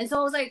 And so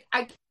I was like,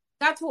 I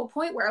got to a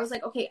point where I was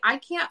like, okay, I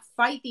can't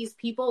fight these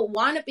people.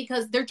 One,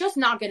 because they're just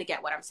not going to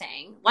get what I'm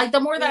saying. Like, the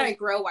more that I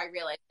grow, I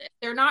realize it.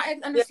 They're not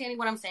understanding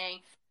what I'm saying.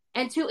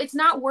 And two, it's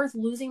not worth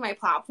losing my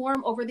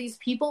platform over these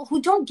people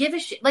who don't give a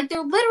shit. Like,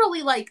 they're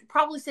literally, like,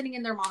 probably sitting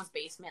in their mom's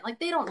basement. Like,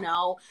 they don't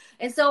know.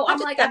 And so I'm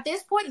like, at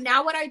this point,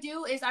 now what I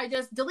do is I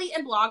just delete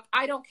and block.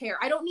 I don't care.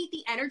 I don't need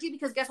the energy,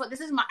 because guess what?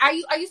 This is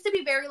I used to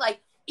be very, like,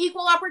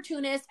 equal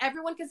opportunist.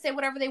 Everyone can say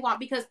whatever they want,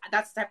 because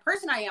that's the type of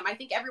person I am. I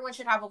think everyone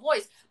should have a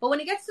voice. But when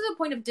it gets to the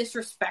point of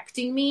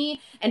disrespecting me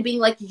and being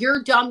like,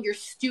 you're dumb, you're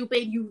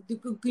stupid, you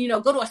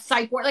know, go to a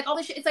psych ward, like all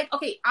this shit, it's like,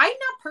 okay, I'm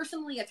not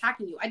personally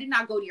attacking you. I did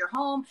not go to your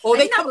home. I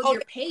did not go to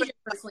your page and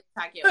personally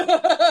attack you.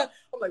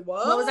 I'm like,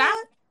 what? What was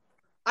that?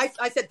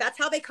 I said, that's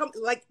how they come.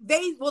 Like,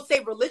 they will say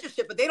religious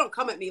shit, but they don't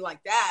come at me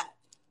like that.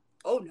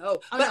 Oh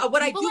no.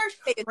 What I do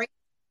say is,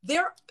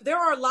 there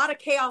are a lot of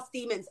chaos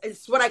demons,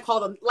 is what I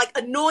call them, like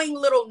annoying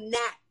little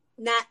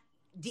gnat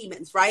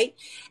demons, right?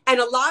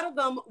 And a lot of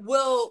them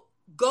will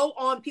go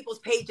on people's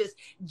pages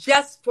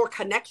just for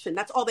connection.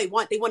 That's all they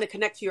want. They want to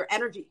connect to your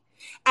energy.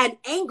 And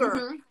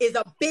anger is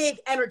a big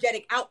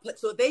energetic output.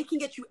 So if they can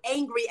get you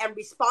angry and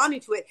responding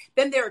to it,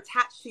 then they're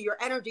attached to your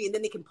energy, and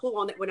then they can pull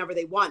on it whenever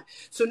they want.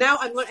 So now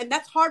I'm learning, and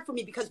that's hard for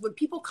me, because when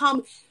people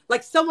come,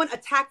 like someone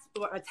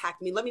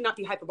attacked me, let me not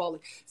be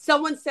hyperbolic.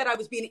 Someone said I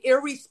was being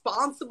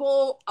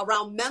irresponsible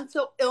around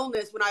mental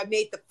illness when I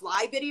made the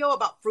fly video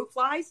about fruit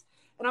flies.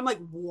 And I'm like,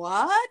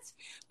 what?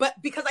 But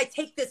because I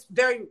take this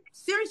very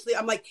seriously,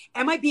 I'm like,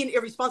 am I being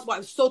irresponsible? I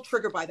was so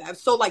triggered by that. I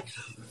was so like,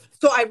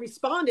 so I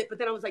responded, but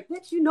then I was like,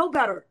 bitch, you know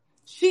better.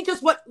 She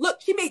just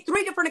she made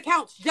 3 different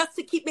accounts just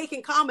to keep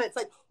making comments.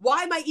 Like,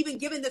 why am I even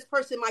giving this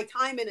person my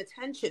time and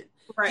attention?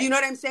 Right. Do you know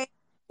what I'm saying?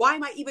 Why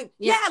am I even,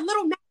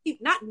 little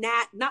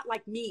not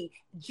like me,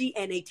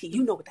 GNAT.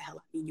 You know what the hell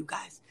I mean, you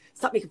guys.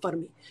 Stop making fun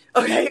of me.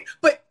 Okay.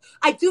 But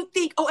I do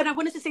think, and I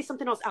wanted to say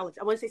something else, Alex.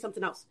 I want to say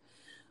something else.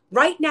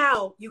 Right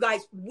now, you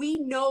guys, we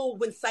know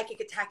when psychic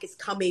attack is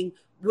coming,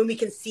 when we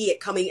can see it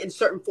coming in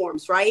certain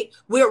forms, right?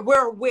 We're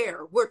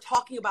aware. We're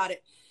talking about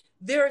it.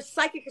 There's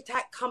psychic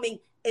attack coming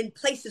in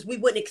places we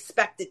wouldn't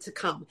expect it to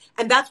come.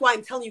 And that's why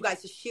I'm telling you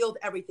guys to shield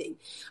everything.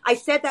 I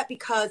said that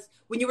because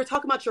when you were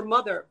talking about your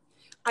mother,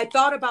 I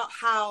thought about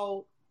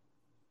how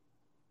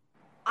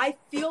I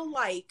feel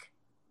like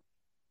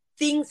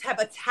things have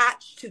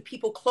attached to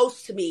people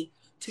close to me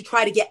to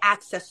try to get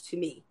access to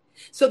me.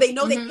 So they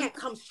know they can't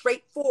come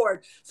straight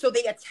forward. So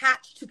they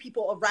attach to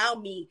people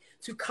around me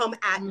to come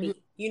at me,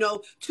 you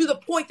know, to the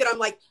point that I'm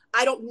like,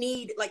 I don't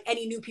need like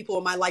any new people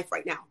in my life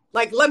right now.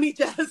 Like, let me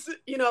just,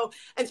 you know,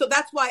 and so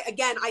that's why,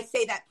 again, I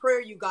say that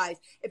prayer, you guys,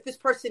 if this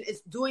person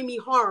is doing me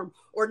harm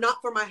or not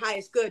for my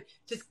highest good,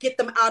 just get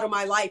them out of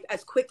my life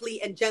as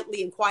quickly and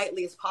gently and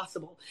quietly as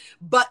possible.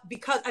 But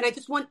and I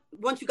just want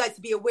you guys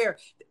to be aware,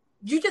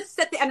 you just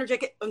set the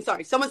energetic,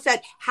 someone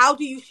said, how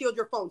do you shield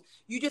your phone?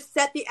 You just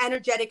set the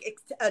energetic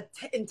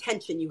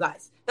intention, you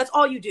guys. That's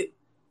all you do.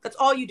 That's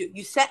all you do.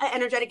 You set an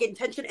energetic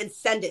intention and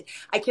send it.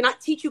 I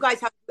cannot teach you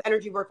guys how to do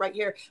energy work right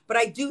here, but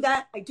I do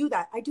that.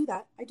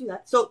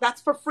 So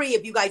that's for free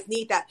if you guys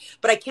need that.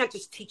 But I can't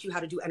just teach you how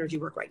to do energy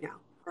work right now.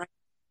 Right?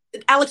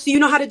 Alex, do you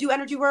know how to do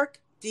energy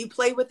work? Do you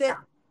play with it?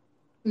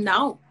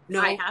 No,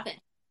 I haven't.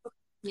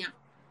 Yeah.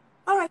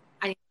 All right.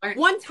 I learned.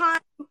 One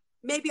time,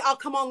 maybe I'll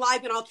come on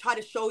live and I'll try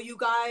to show you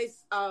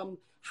guys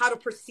how to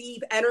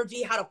perceive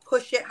energy, how to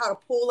push it, how to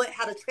pull it,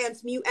 how to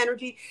transmute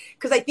energy.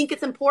 Because I think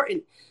it's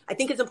important.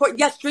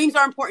 Yes, dreams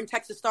are important,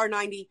 Texas Star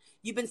 90.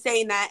 You've been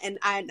saying that, and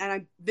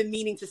I've been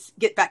meaning to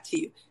get back to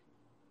you.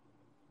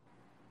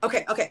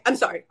 Okay. I'm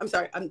sorry.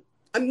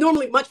 I'm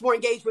normally much more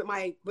engaged with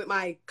my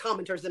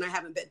commenters than I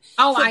haven't been.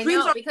 Oh, so I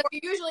know, because you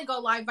usually go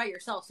live by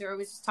yourself. So you're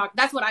always just talking.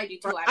 That's what I do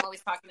too. I'm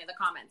always talking in the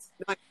comments.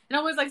 And I'm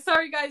always like,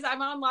 sorry guys,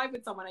 I'm on live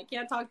with someone. I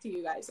can't talk to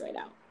you guys right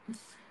now.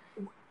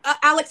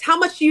 Alex, how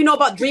much do you know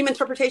about dream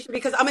interpretation?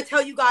 Because I'm going to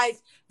tell you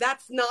guys,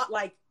 that's not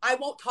like, I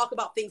won't talk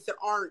about things that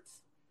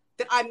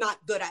I'm not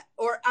good at,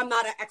 or I'm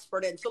not an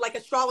expert in. So like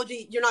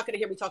astrology, you're not going to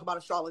hear me talk about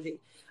astrology.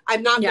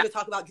 I'm not going to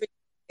talk about dream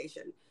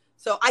interpretation.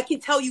 So I can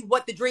tell you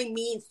what the dream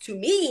means to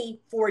me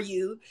for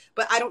you,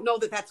 but I don't know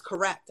that that's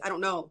correct. I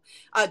don't know.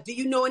 Do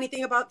you know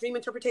anything about dream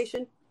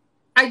interpretation?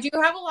 I do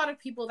have a lot of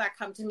people that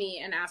come to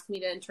me and ask me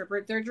to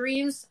interpret their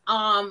dreams.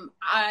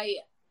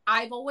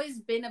 I've always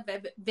been a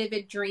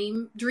vivid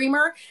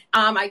dreamer.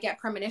 I get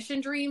premonition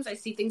dreams. I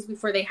see things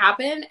before they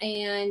happen.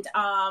 And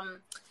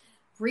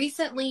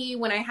recently,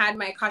 when I had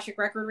my Akashic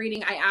record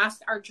reading, I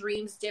asked, are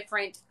dreams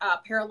different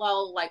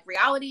parallel like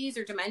realities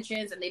or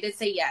dimensions? And they did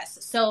say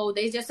yes. So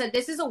they just said,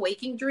 this is a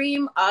waking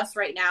dream, us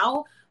right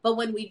now. But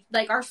when we,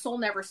 like, our soul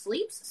never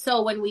sleeps.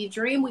 So when we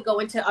dream, we go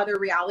into other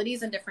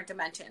realities and different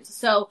dimensions.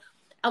 So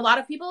a lot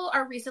of people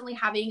are recently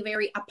having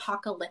very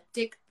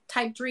apocalyptic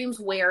type dreams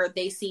where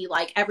they see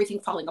like everything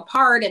falling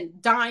apart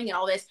and dying and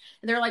all this.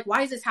 And they're like,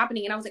 why is this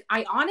happening? And I was like,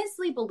 I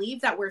honestly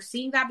believe that we're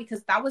seeing that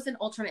because that was an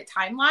alternate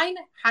timeline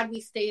had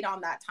we stayed on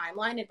that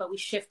timeline, but we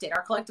shifted.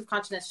 Our collective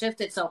consciousness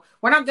shifted. So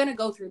we're not going to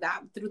go through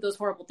those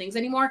horrible things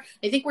anymore.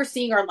 I think we're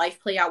seeing our life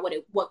play out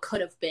what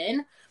could have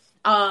been.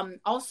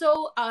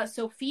 Also,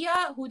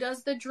 Sophia, who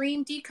does the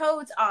dream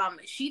decodes,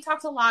 she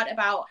talks a lot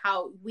about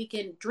how we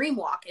can dream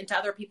walk into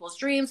other people's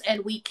dreams,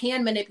 and we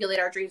can manipulate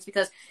our dreams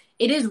because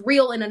it is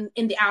real in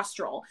the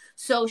astral.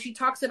 So she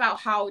talks about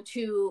how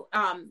to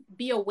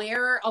be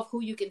aware of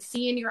who you can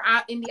see in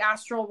the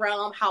astral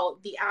realm, how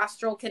the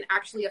astral can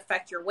actually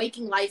affect your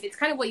waking life. It's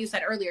kind of what you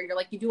said earlier. You're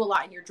like, you do a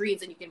lot in your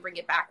dreams and you can bring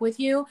it back with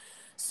you.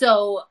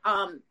 So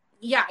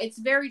yeah, it's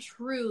very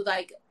true.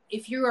 Like,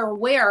 if you are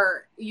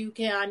aware, you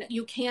can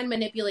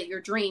manipulate your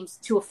dreams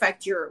to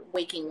affect your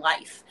waking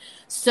life.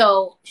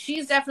 So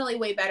she's definitely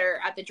way better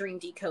at the dream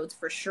decodes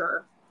for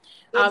sure.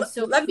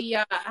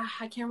 Sophia,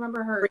 I can't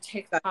remember her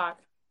TikTok.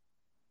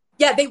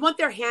 Yeah, they want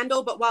their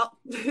handle, but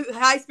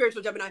hi,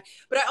 spiritual Gemini.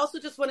 But I also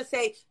just want to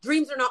say,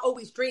 dreams are not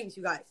always dreams,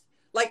 you guys.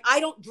 Like, I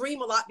don't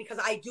dream a lot because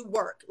I do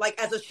work.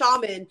 Like, as a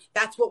shaman,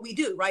 that's what we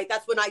do, right?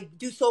 That's when I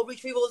do soul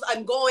retrievals.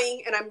 I'm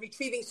going and I'm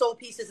retrieving soul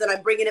pieces and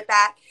I'm bringing it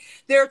back.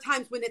 There are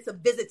times when it's a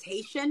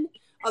visitation.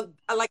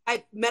 Like,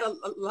 I've met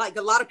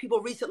a lot of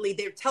people recently.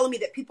 They're telling me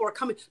that people are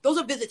coming. Those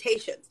are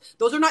visitations.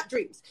 Those are not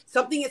dreams.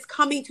 Something is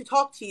coming to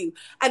talk to you.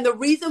 And the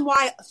reason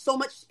why so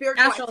much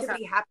spiritual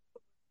activity happens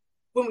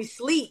when we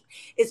sleep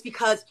is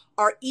because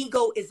our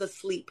ego is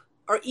asleep.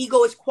 Our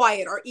ego is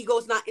quiet. Our ego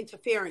is not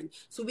interfering.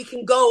 So we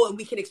can go and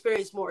we can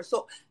experience more.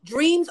 So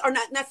dreams are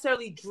not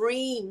necessarily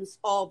dreams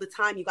all the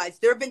time, you guys.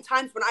 There have been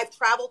times when I've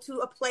traveled to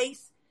a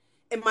place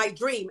in my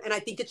dream and I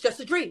think it's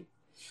just a dream.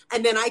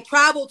 And then I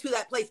travel to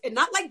that place, and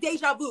not like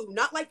deja vu,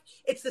 not like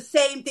it's the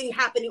same thing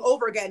happening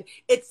over again.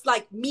 It's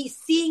like me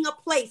seeing a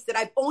place that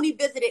I've only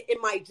visited in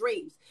my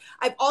dreams.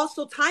 I've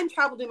also time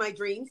traveled in my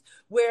dreams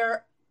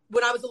where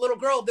when I was a little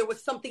girl, there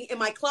was something in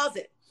my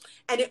closet.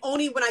 And it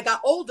only when I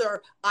got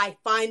older, I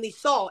finally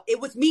saw it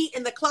was me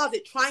in the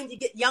closet trying to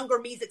get younger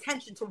me's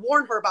attention to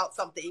warn her about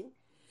something.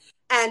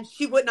 And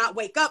she would not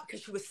wake up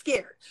because she was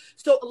scared.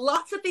 So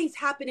lots of things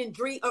happen in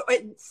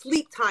in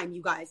sleep time,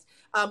 you guys,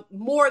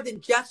 more than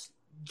just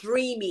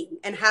dreaming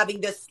and having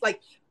this like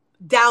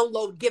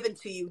download given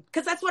to you.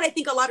 Because that's what I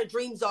think a lot of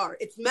dreams are.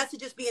 It's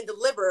messages being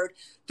delivered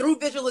through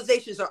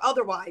visualizations or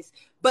otherwise.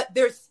 But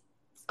there's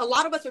a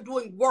lot of us are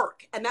doing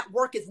work, and that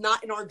work is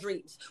not in our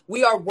dreams.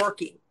 We are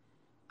working.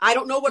 I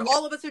don't know what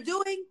all of us are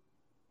doing,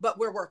 but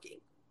we're working.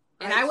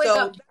 And I wake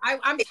up,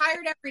 I'm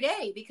tired every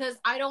day because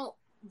I don't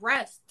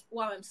rest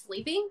while I'm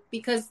sleeping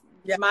because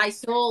my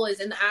soul is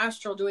in the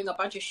astral doing a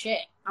bunch of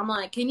shit. I'm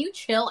like, can you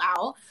chill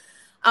out?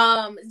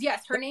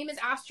 Yes, her name is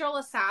Astral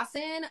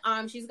Assassin.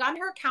 She's gotten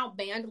her account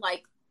banned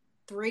like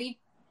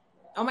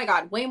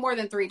way more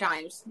than 3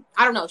 times.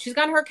 I don't know. She's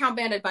gotten her account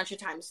banned a bunch of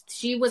times.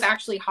 She was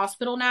actually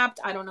hospital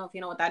napped. I don't know if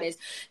you know what that is.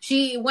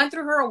 She went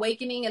through her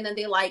awakening and then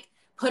they like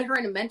put her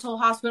in a mental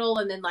hospital,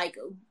 and then like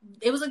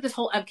it was like this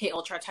whole MK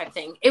Ultra type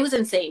thing. It was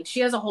insane. She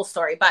has a whole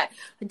story, but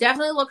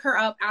definitely look her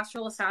up,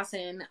 Astral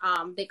Assassin.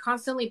 They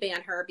constantly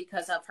ban her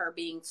because of her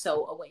being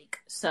so awake.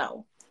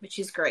 But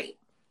she's great.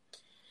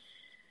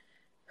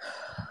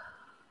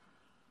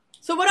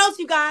 So what else,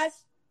 you guys?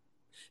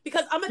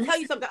 Because I'm gonna tell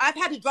you something. I've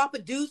had to drop a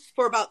deuce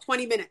for about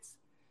 20 minutes.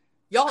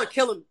 Y'all are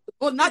killing me.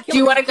 Well, not killing. Do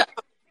you want to go?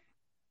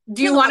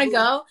 Do you want to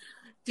go?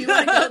 Do you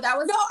want to go? That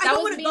was I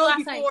don't want to go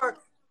before.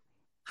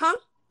 Huh?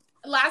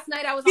 Last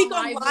night I was on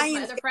live with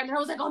my other friend, and I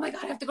was like, "Oh my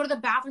god, I have to go to the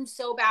bathroom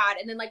so bad."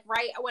 And then, like,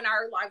 right when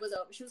our live was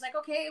over, she was like,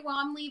 "Okay, well,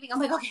 I'm leaving." I'm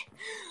like, "Okay,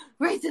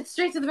 right,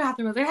 straight to the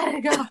bathroom." I was like,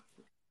 "I gotta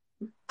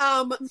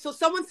go." So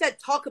someone said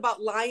talk about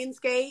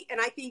Lionsgate,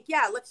 and I think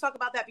let's talk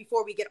about that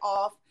before we get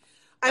off.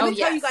 I'm gonna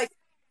tell you guys,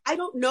 I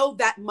don't know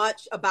that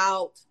much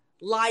about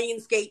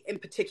Lionsgate in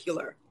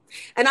particular.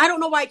 And I don't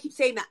know why I keep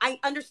saying that. I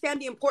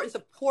understand the importance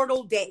of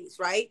portal days,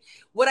 right?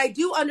 What I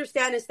do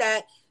understand is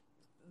that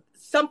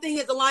something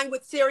is aligned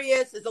with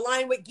Sirius, is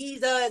aligned with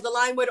Giza, is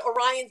aligned with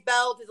Orion's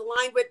belt, is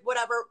aligned with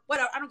whatever.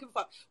 I don't give a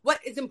fuck. What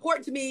is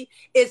important to me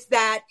is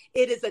that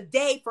it is a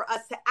day for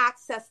us to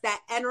access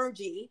that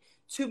energy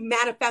to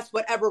manifest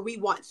whatever we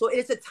want. So it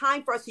is a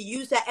time for us to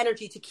use that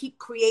energy to keep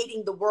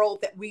creating the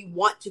world that we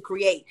want to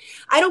create.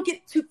 I don't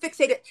get too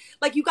fixated.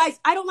 Like, you guys,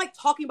 I don't like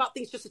talking about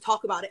things just to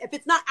talk about it. If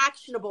it's not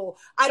actionable,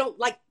 I don't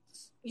like,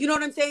 you know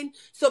what I'm saying?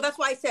 So that's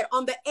why I said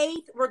on the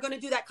 8th, we're going to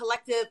do that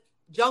collective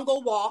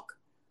jungle walk.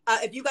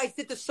 If you guys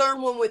did the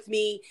CERN one with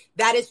me,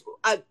 that is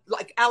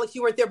like Alex,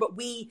 you weren't there, but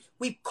we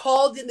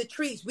called in the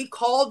trees, we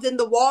called in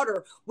the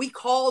water, we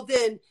called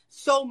in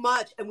so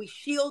much, and we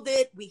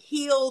shielded, we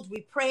healed,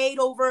 we prayed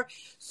over.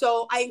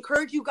 So I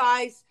encourage you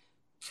guys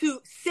to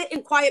sit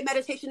in quiet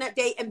meditation that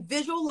day and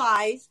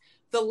visualize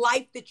the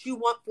life that you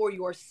want for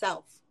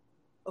yourself.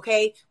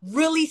 Okay,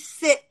 really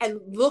sit and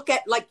look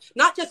at, like,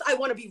 not just I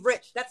want to be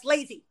rich. That's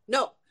lazy.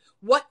 No,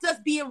 what does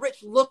being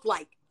rich look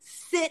like?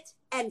 Sit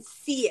and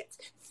see it.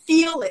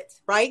 Feel it,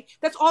 right?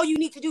 That's all you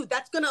need to do.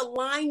 That's going to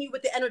align you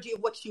with the energy of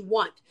what you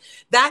want.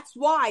 That's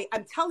why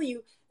I'm telling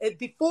you,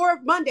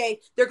 before Monday,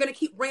 they're going to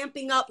keep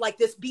ramping up like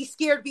this. Be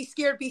scared, be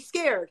scared, be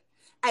scared.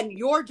 And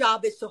your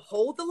job is to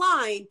hold the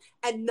line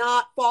and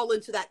not fall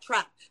into that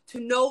trap, to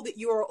know that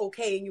you are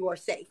okay and you are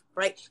safe,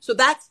 right? So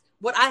that's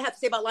what I have to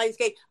say about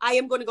Lionsgate. I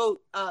am going to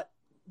go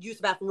use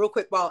the bathroom real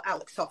quick while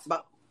Alex talks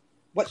about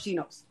what she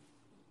knows.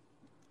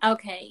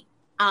 Okay.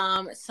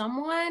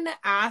 Someone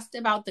asked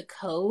about the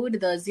code,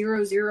 the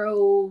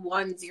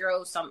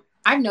 0010 some.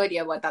 I have no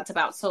idea what that's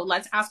about. So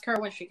let's ask her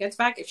when she gets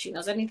back if she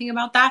knows anything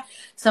about that.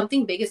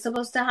 Something big is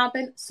supposed to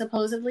happen,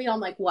 supposedly on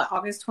like what,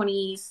 August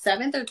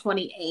 27th or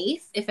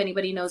 28th, if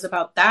anybody knows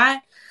about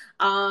that.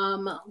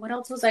 What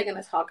else was I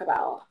going to talk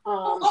about?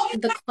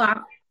 The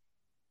cloud.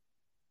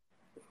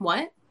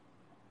 What?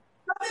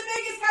 Something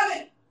big is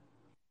coming.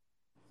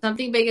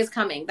 Something big is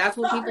coming. That's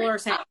what people are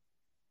saying.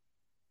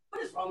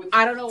 What is wrong with you?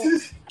 I don't know.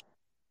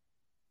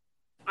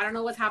 I don't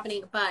know what's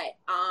happening, but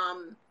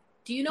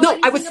do you know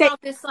anything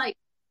about this? Like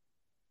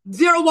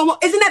 011.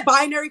 Isn't that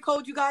binary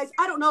code, you guys?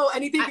 I don't know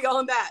anything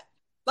beyond that.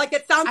 Like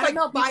it sounds like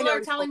binary. People are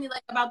telling code. me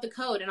like about the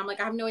code, and I'm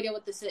like, I have no idea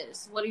what this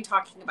is. What are you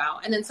talking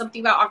about? And then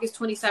something about August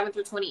 27th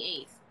or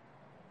 28th.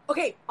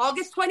 Okay,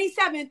 August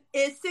 27th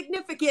is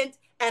significant,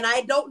 and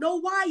I don't know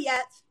why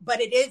yet,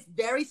 but it is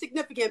very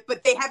significant.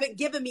 But they haven't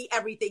given me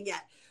everything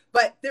yet.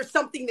 But there's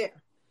something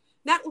there.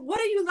 Now, what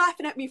are you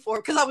laughing at me for?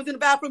 Because I was in the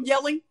bathroom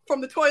yelling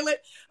from the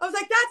toilet. I was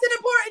like, that's an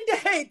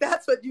important day.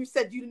 That's what you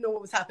said. You didn't know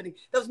what was happening.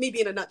 That was me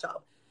being a nut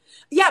job.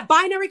 Yeah,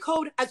 binary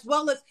code as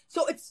well as,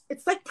 so it's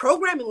like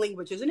programming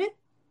language, isn't it?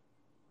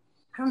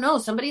 I don't know.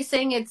 Somebody's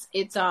saying it's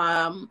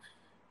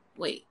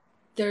wait,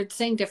 they're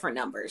saying different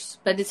numbers,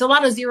 but it's a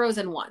lot of zeros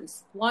and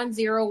ones.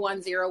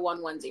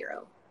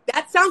 1010110.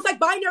 That sounds like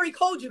binary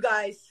code, you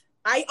guys.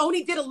 I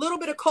only did a little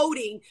bit of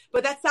coding,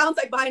 but that sounds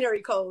like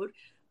binary code.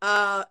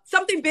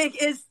 Something big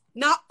is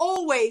not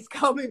always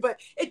coming,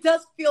 but it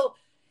does. I'm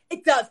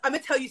going to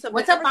tell you something.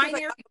 What's a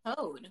binary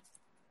code?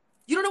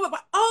 You don't know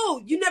what,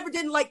 you never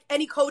did like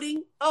any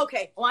coding?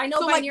 Okay. Well, I know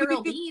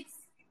binaural beats,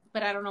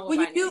 but I don't know what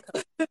binary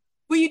code.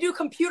 When you do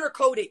computer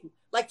coding,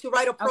 like to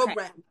write a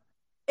program,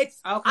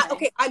 it's,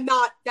 I'm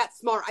not that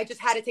smart. I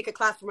just had to take a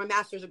class for my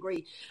master's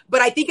degree,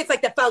 but I think it's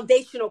like the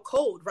foundational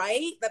code,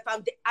 right?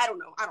 I don't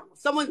know.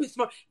 Someone who's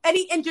smart.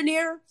 Any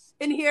engineers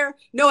in here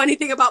know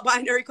anything about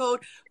binary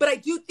code? But I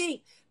do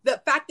think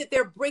the fact that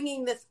they're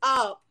bringing this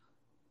up,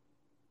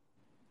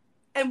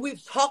 and we're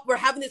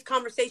having this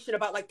conversation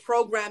about like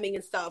programming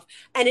and stuff,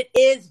 and it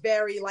is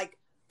very like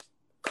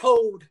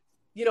code,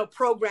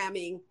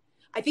 programming.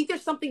 I think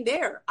there's something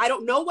there. I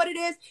don't know what it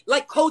is.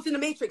 Like codes in the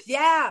Matrix.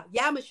 Yeah,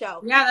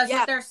 Michelle. Yeah, that's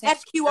what they're saying.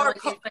 SQR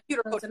like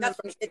computer code. That's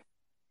what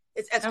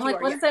it's SQR. I'm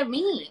like, what does that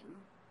mean?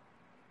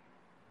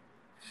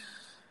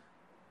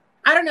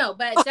 I don't know,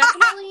 but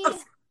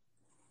definitely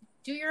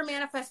do your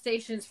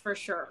manifestations for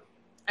sure.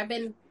 I've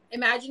been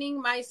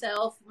imagining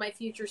myself, my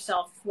future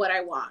self, what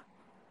I want.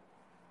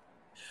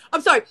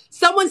 I'm sorry.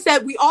 Someone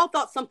said we all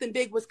thought something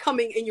big was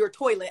coming in your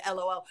toilet.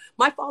 LOL.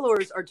 My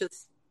followers are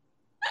just...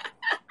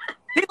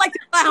 They like to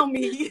clown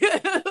me.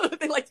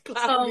 They like to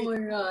clown me. Oh,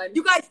 my God.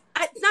 You guys,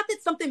 it's not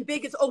that something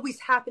big is always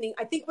happening.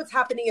 I think what's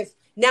happening is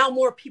now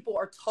more people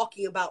are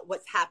talking about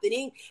what's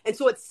happening. And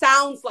so it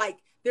sounds like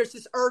there's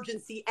this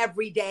urgency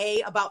every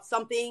day about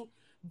something.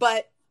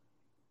 But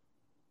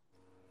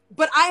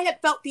I have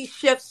felt these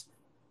shifts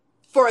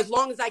for as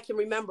long as I can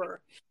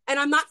remember. And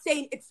I'm not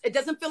saying it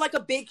doesn't feel like a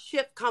big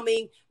shift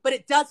coming, but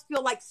it does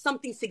feel like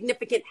something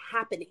significant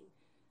happening.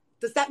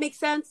 Does that make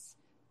sense?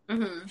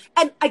 Mm-hmm.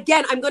 And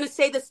again, I'm going to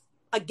say this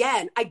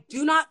again. I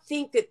do not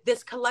think that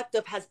this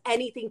collective has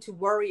anything to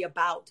worry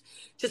about.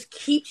 Just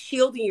keep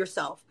shielding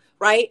yourself,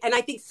 right? And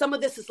I think some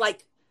of this is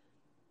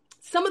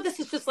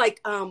just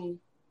like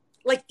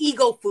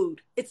ego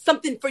food. It's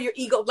something for your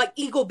ego, like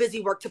ego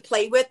busy work to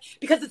play with,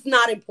 because it's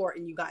not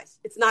important, you guys.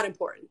 It's not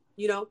important,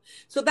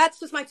 So that's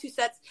just my 2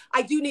 cents.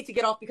 I do need to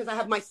get off because I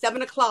have my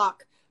 7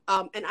 o'clock,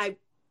 and I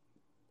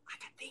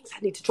got things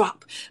I need to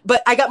drop.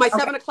 But I got my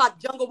 7 o'clock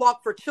jungle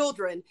walk for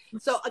children.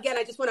 So again,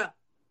 I just want to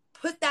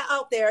put that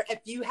out there.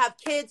 If you have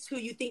kids who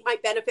you think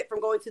might benefit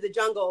from going to the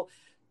jungle,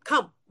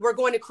 come. We're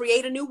going to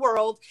create a new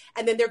world,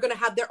 and then they're going to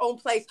have their own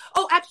place.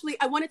 Oh, actually,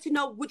 I wanted to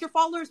know, would your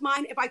followers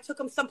mind if I took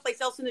them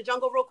someplace else in the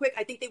jungle real quick?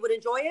 I think they would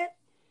enjoy it.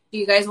 Do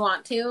you guys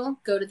want to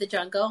go to the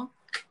jungle?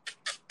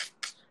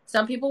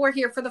 Some people were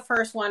here for the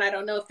first one. I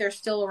don't know if they're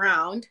still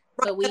around.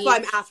 Right, that's why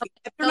I'm asking.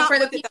 So for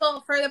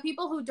the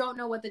people who don't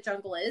know what the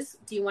jungle is,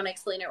 do you want to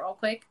explain it real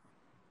quick?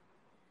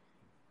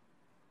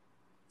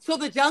 So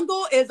the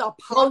jungle is a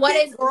pocket. Well,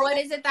 what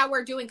is it that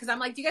we're doing? Because I'm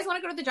like, do you guys want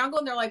to go to the jungle?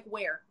 And they're like,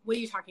 where? What are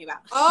you talking about?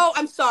 Oh,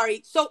 I'm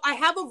sorry. So I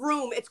have a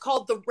room. It's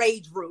called the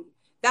Rage Room.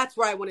 That's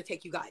where I want to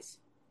take you guys.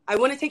 I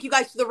want to take you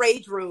guys to the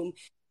Rage Room.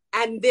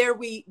 And there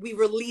we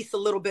release a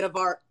little bit of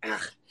our,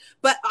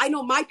 but I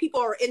know my people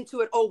are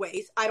into it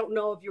always. I don't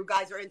know if you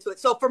guys are into it.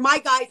 So for my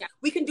guys,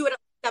 we can do it at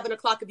 7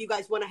 o'clock if you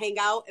guys want to hang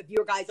out, if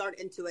your guys aren't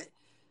into it.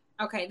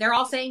 Okay. They're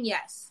all saying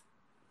yes.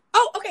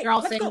 Oh, okay. They're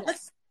all saying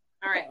yes.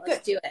 All right,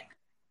 let's do it.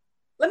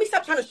 Let me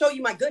stop trying to show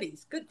you my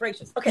goodies. Good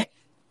gracious. Okay.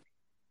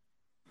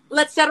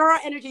 Let's set our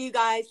energy, you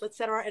guys. Let's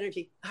set our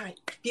energy. All right.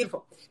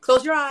 Beautiful.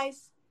 Close your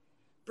eyes.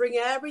 Bring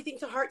everything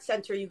to heart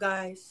center, you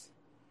guys.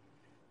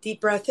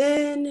 Deep breath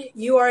in.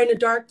 You are in a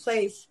dark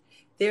place.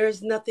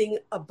 There's nothing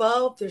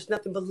above. There's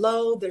nothing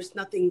below. There's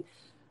nothing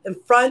in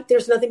front.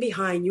 There's nothing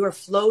behind. You are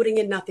floating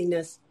in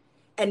nothingness.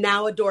 And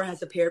now a door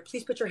has appeared.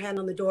 Please put your hand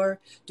on the door.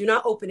 Do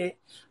not open it.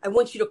 I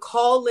want you to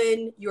call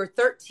in your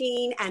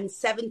 13 and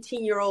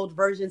 17-year-old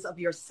versions of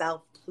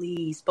yourself,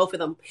 please. Both of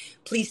them.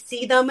 Please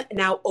see them.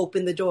 Now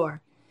open the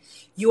door.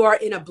 You are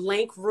in a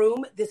blank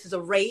room. This is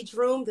a rage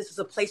room. This is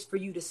a place for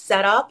you to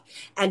set up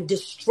and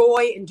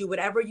destroy and do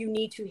whatever you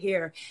need to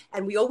here.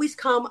 And we always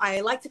come,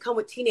 I like to come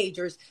with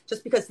teenagers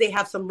just because they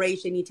have some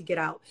rage they need to get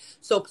out.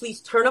 So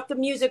please turn up the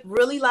music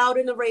really loud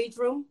in the rage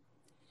room.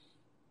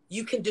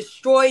 You can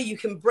destroy, you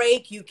can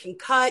break, you can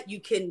cut, you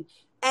can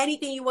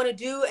anything you want to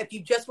do. If you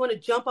just want to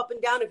jump up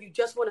and down, if you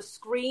just want to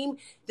scream,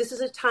 this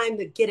is a time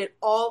to get it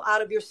all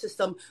out of your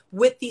system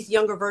with these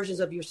younger versions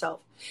of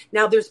yourself.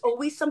 Now, there's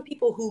always some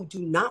people who do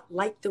not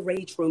like the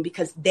rage room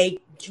because they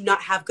do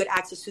not have good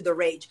access to the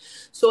rage.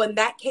 So in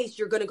that case,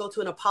 you're going to go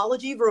to an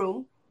apology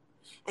room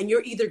and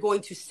you're either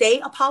going to say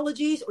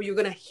apologies or you're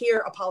going to hear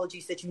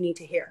apologies that you need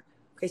to hear.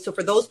 Okay, so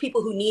for those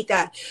people who need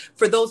that,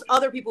 for those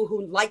other people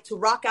who like to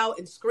rock out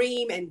and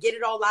scream and get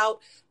it all out,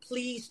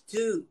 please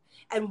do.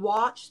 And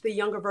watch the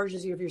younger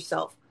versions of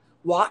yourself.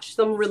 Watch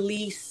them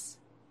release.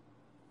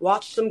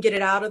 Watch them get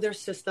it out of their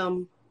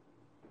system.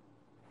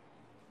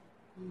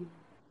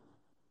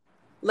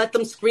 Let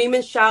them scream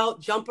and shout,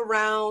 jump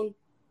around.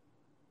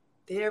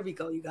 There we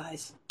go, you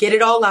guys. Get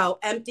it all out.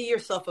 Empty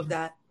yourself of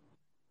that.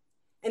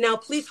 And now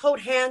please hold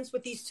hands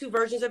with these two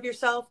versions of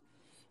yourself.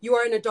 You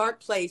are in a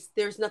dark place.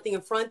 There's nothing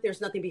in front. There's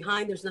nothing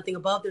behind. There's nothing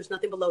above. There's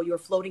nothing below. You are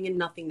floating in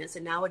nothingness.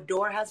 And now a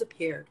door has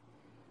appeared.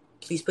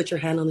 Please put your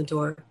hand on the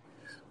door.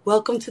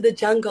 Welcome to the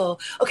jungle.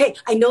 Okay,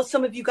 I know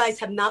some of you guys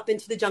have not been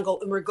to the jungle,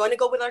 and we're going to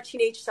go with our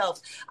teenage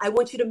selves. I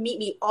want you to meet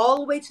me all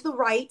the way to the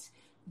right.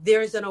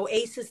 There's an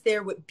oasis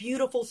there with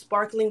beautiful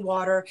sparkling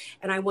water,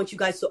 and I want you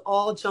guys to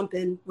all jump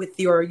in with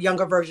your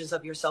younger versions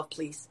of yourself,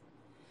 please.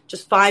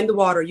 Just find the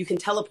water. You can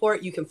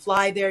teleport. You can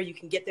fly there. You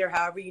can get there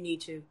however you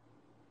need to.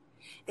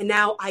 And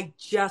now I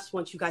just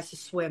want you guys to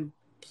swim,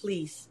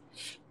 please.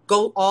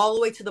 Go all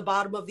the way to the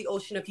bottom of the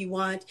ocean if you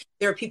want.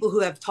 There are people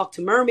who have talked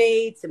to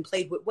mermaids and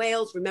played with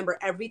whales. Remember,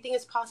 everything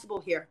is possible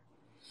here.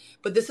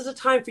 But this is a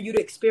time for you to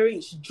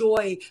experience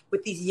joy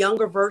with these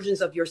younger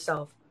versions of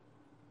yourself.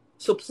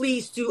 So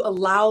please do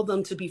allow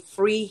them to be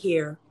free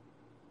here.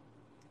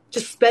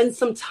 Just spend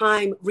some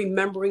time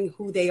remembering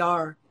who they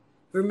are,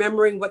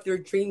 remembering what their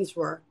dreams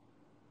were.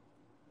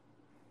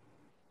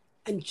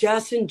 And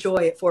just enjoy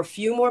it for a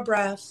few more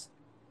breaths.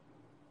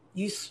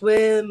 You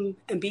swim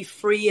and be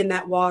free in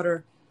that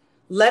water.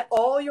 Let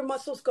all your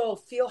muscles go.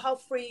 Feel how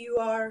free you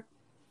are.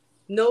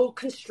 No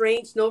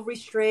constraints, no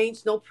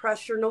restraints, no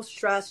pressure, no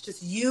stress.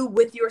 Just you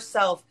with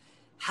yourself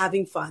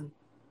having fun.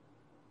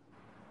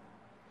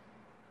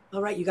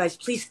 All right, you guys,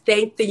 please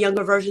thank the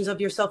younger versions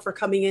of yourself for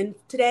coming in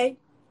today.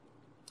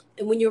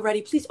 And when you're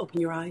ready, please open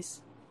your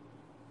eyes.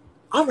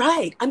 All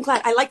right, I'm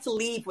glad. I like to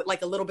leave with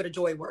like a little bit of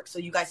joy work so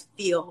you guys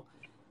feel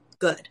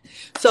good.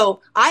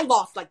 So I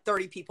lost like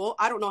 30 people.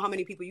 I don't know how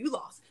many people you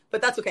lost, but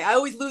that's okay. I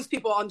always lose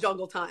people on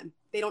jungle time.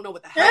 They don't know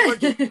what the hell we're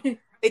doing.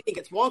 They think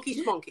it's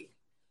wonky schmonky.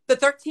 The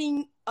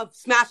 13 of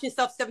smashing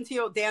stuff,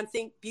 17-year-old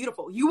dancing.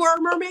 Beautiful. You were a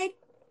mermaid?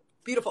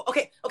 Beautiful.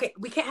 Okay.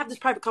 We can't have this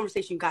private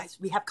conversation, you guys.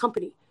 We have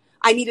company.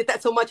 I needed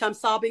that so much. I'm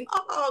sobbing.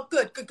 Oh,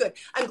 good.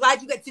 I'm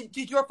glad you guys,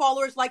 did your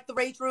followers like the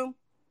rage room?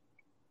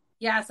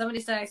 Yeah,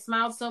 somebody said I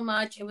smiled so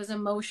much. It was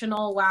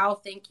emotional. Wow,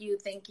 thank you.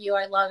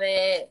 I love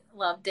it.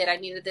 Loved it. I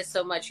needed this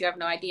so much. You have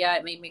no idea.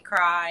 It made me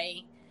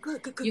cry.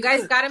 Good. You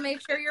guys got to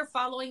make sure you're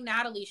following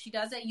Natalie. She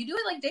does it. You do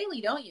it like daily,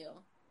 don't you?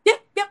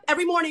 Yep.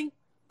 Every morning,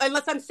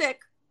 unless I'm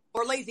sick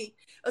or lazy.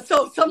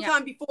 So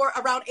sometime before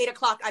around 8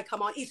 o'clock, I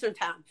come on Eastern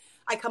Time.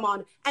 I come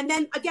on. And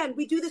then again,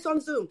 we do this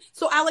on Zoom.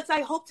 So Alex,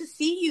 I hope to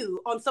see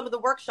you on some of the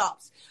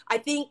workshops. I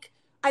think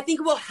it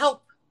will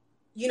help,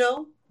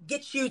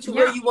 get you to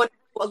where you want to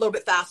go a little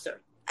bit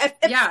faster. If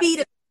speed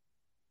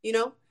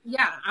is,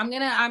 Yeah,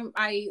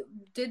 I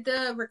did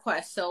the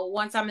request. So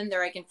once I'm in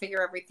there, I can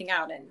figure everything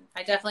out. And I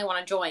definitely want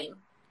to join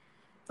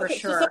for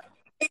sure. So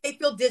they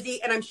feel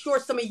dizzy. And I'm sure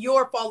some of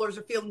your followers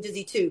are feeling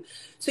dizzy too.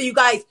 So you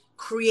guys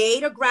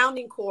create a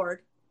grounding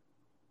cord.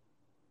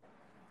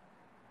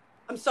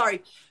 I'm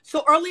sorry.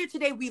 So earlier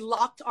today, we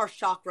locked our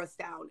chakras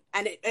down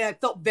and I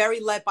felt very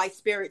led by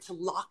spirit to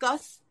lock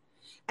us.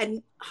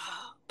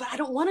 But I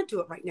don't want to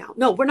do it right now.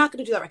 No, we're not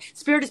going to do that right.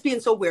 Spirit is being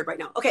so weird right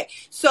now. Okay.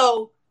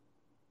 So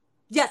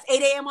yes,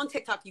 8 a.m. on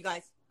TikTok, you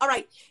guys. All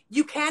right.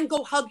 You can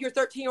go hug your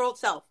 13-year-old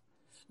self.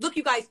 Look,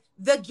 you guys,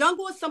 the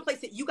jungle is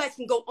someplace that you guys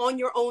can go on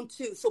your own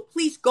too. So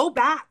please go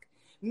back.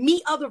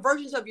 Meet other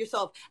versions of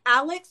yourself.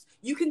 Alex,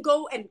 you can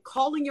go and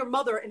call in your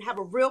mother and have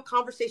a real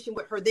conversation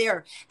with her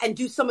there and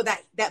do some of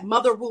that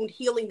mother wound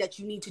healing that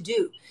you need to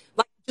do.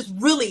 Like just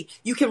really,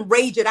 you can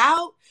rage it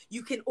out.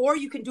 You can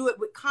do it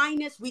with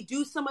kindness. We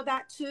do some of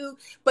that too.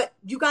 But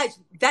you guys,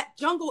 that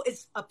jungle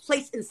is a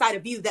place inside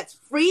of you that's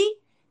free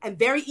and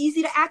very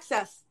easy to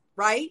access,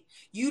 right?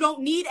 You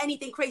don't need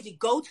anything crazy.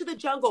 Go to the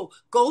jungle,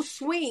 go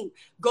swing,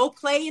 go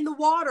play in the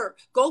water,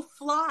 go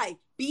fly,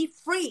 be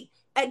free.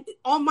 And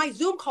on my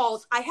Zoom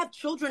calls, I have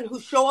children who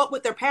show up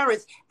with their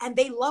parents and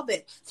they love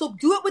it. So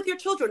do it with your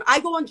children.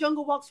 I go on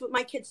jungle walks with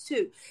my kids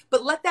too.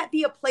 But let that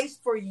be a place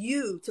for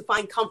you to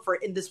find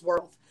comfort in this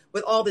world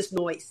with all this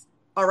noise.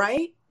 All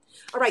right?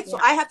 All right. So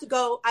I have to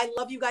go. I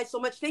love you guys so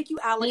much. Thank you,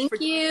 Alex.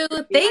 Thank you.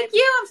 Thank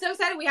you. I'm so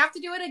excited. We have to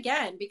do it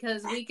again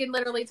because we can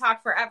literally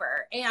talk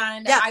forever.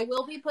 And I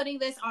will be putting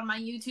this on my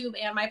YouTube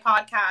and my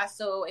podcast.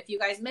 So if you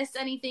guys missed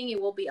anything,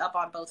 it will be up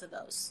on both of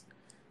those.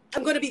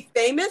 I'm going to be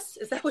famous?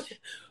 Is that what you...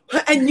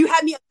 And you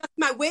had me adjust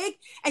my wig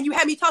and you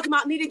had me talking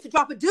about needing to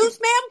drop a deuce,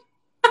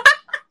 ma'am?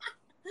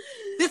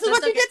 This is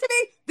what you did to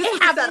me? This was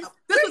the setup.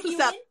 This was the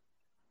setup.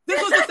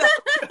 This was the setup.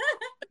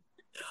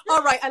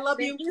 All right. I love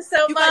you. Thank you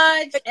so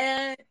much.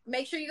 And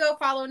make sure you go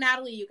follow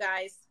Natalie, you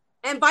guys.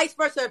 And vice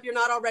versa if you're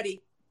not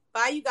already.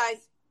 Bye, you guys.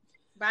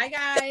 Bye,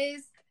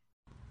 guys.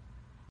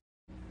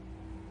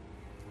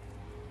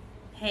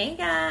 Hey,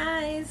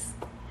 guys.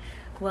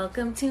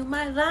 Welcome to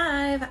my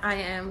live. I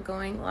am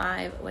going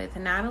live with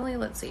Natalie.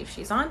 Let's see if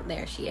she's on.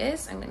 There she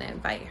is. I'm going to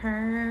invite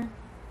her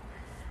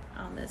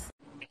on this.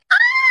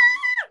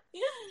 I'm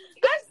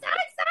so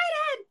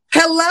excited.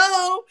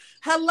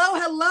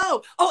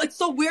 Hello. Oh, it's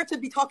so weird to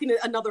be talking to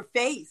another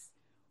face.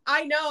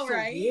 I know, so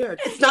right? Weird.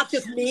 It's not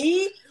just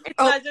me. It's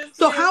not just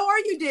so you. How are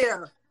you,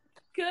 dear?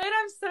 Good.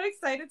 I'm so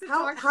excited to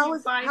talk to you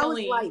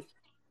finally. How is life?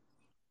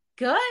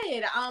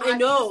 Good. I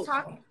know.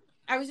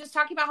 I was just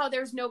talking about how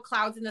there's no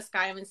clouds in the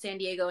sky. I'm in San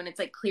Diego and it's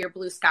like clear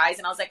blue skies.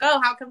 And I was like,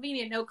 oh, how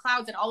convenient. No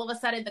clouds. And all of a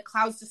sudden the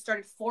clouds just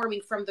started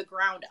forming from the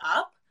ground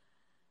up.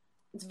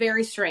 It's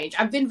very strange.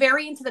 I've been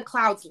very into the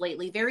clouds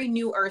lately, very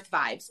new Earth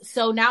vibes.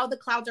 So now the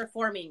clouds are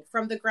forming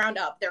from the ground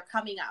up. They're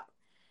coming up.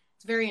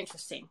 It's very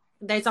interesting.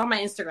 That's on my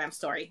Instagram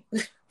story.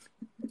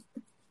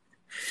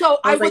 So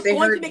I was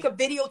going to make a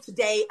video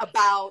today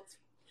about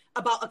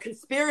a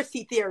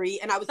conspiracy theory.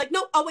 And I was like,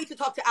 no, I'll wait to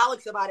talk to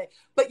Alex about it.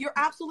 But you're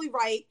absolutely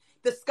right.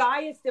 The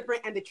sky is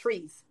different and the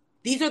trees.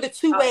 These are the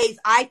two ways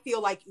I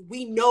feel like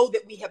we know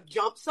that we have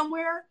jumped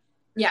somewhere.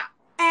 Yeah.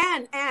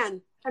 And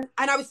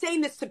I was saying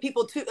this to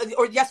people too,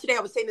 or yesterday I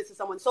was saying this to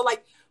someone. So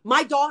like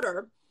my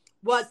daughter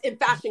was in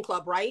fashion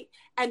club, right?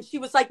 And she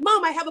was like,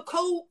 Mom, I have a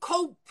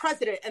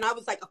co-president. And I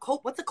was like,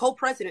 what's a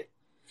co-president?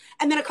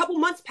 And then a couple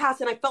months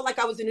passed and I felt like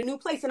I was in a new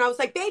place. And I was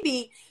like,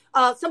 baby,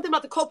 something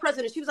about the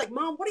co-president. She was like,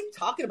 Mom, what are you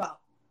talking about?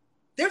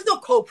 There's no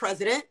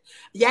co-president.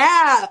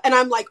 Yeah. And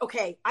I'm like,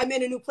 okay, I'm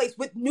in a new place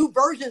with new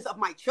versions of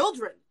my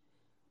children.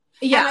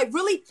 Yeah. And I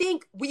really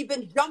think we've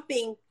been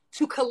jumping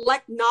to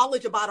collect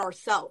knowledge about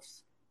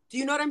ourselves. Do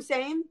you know what I'm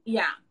saying?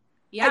 Yeah.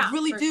 Yeah. I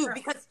really do. Sure.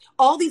 Because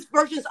all these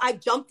versions I've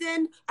jumped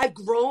in, I've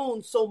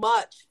grown so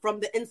much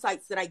from the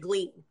insights that I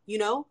glean, you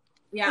know?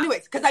 Yeah.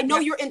 Anyways, because I know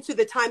you're into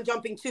the time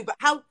jumping too, but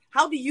how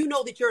do you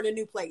know that you're in a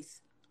new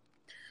place?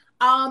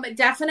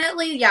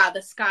 Definitely. Yeah.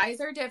 The skies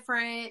are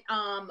different.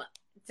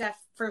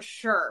 For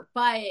sure.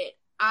 But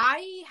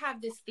I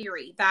have this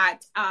theory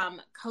that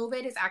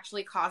COVID is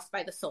actually caused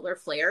by the solar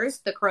flares,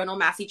 the coronal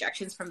mass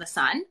ejections from the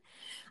sun.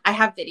 I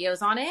have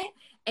videos on it.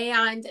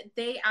 And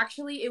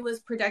it was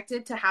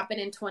predicted to happen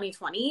in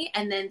 2020.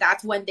 And then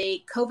that's when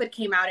COVID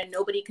came out and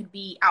nobody could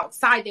be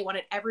outside. They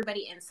wanted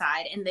everybody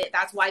inside. And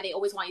that's why they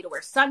always want you to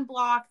wear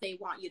sunblock. They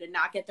want you to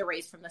not get the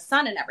rays from the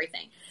sun and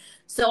everything.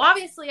 So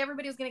obviously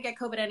everybody was going to get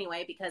COVID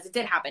anyway, because it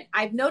did happen.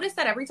 I've noticed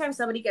that every time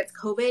somebody gets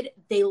COVID,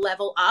 they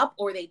level up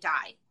or they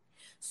die.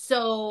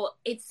 So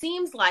it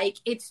seems like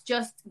it's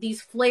just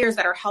these flares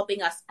that are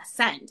helping us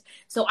ascend.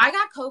 So I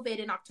got COVID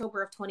in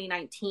October of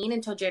 2019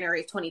 until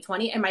January of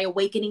 2020, and my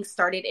awakening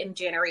started in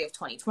January of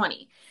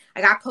 2020. I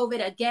got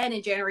COVID again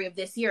in January of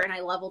this year, and I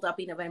leveled up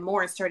even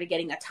more and started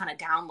getting a ton of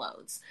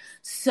downloads.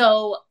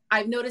 So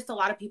I've noticed a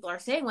lot of people are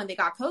saying when they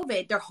got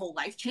COVID, their whole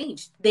life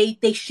changed.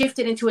 They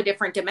shifted into a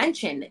different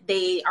dimension.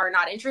 They are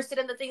not interested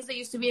in the things they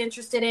used to be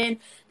interested in.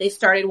 They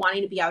started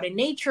wanting to be out in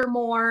nature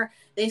more.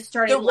 They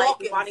started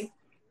wanting...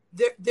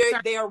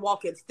 They are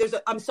walk-ins.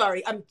 I'm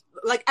sorry. I'm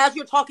like, as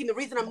you're talking, the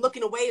reason I'm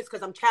looking away is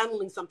because I'm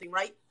channeling something,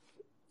 right?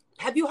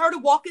 Have you heard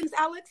of walk-ins,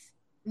 Alex?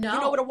 No.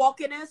 You know what a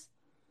walk-in is?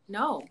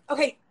 No.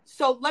 Okay.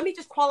 So let me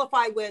just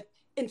qualify with,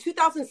 in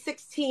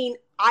 2016,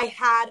 I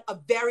had a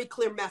very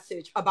clear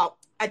message about,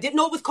 I didn't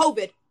know it was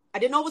COVID. I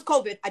didn't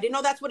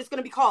know that's what it's going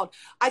to be called.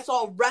 I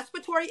saw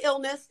respiratory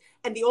illness.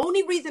 And the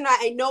only reason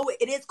I know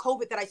it is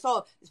COVID that I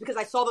saw is because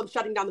I saw them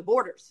shutting down the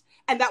borders.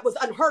 And that was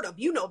unheard of.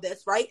 You know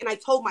this, right? And I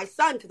told my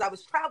son, because I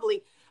was traveling,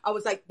 I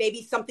was like,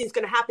 maybe something's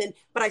going to happen.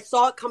 But I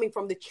saw it coming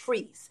from the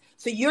trees.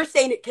 So you're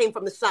saying it came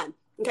from the sun.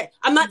 Okay.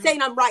 I'm not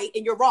saying I'm right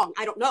and you're wrong.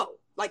 I don't know.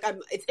 Like,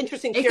 it's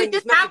interesting. It could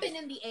just happen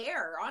in the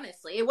air,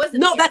 honestly. It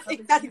wasn't. No, that's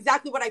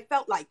exactly what I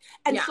felt like.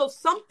 And so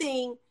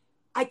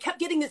I kept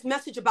getting this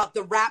message about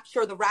the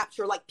rapture,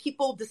 like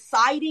people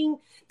deciding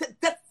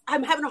that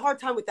I'm having a hard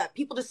time with that.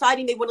 People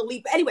deciding they want to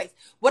leave. Anyways,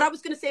 what I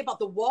was going to say about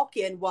the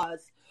walk-in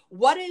was,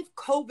 what if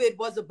COVID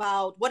was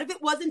about, what if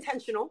it was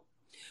intentional?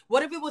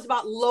 What if it was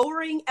about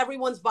lowering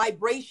everyone's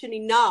vibration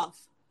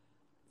enough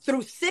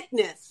through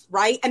sickness,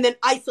 right? And then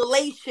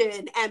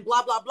isolation and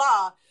blah, blah,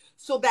 blah,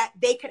 so that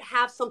they could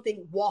have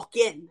something walk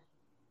in.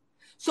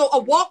 So a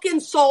walk-in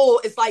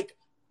soul is like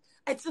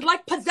It's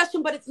like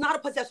possession, but it's not a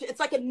possession. It's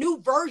like a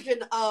new version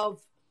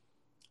of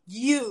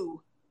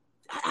you.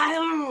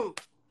 I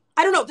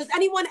don't know. Does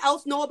anyone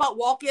else know about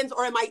walk-ins,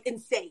 or am I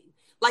insane?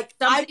 Like,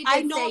 somebody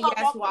I did know say about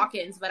yes,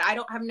 walk-ins, but I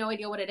don't have no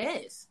idea what it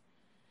is.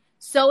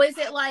 So is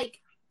it like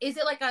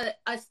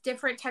a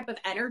different type of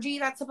energy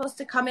that's supposed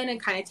to come in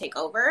and kind of take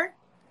over?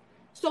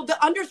 So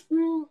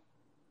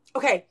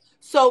okay.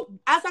 So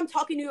as I'm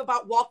talking to you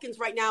about walk-ins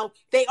right now,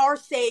 they are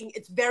saying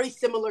it's very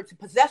similar to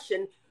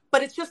possession,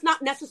 but it's just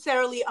not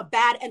necessarily a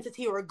bad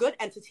entity or a good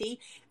entity.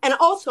 And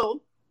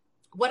also,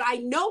 what I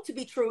know to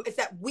be true is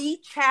that we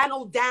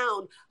channel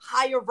down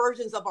higher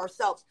versions of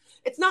ourselves.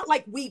 It's not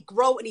like we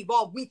grow and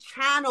evolve. We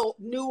channel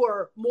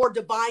newer, more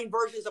divine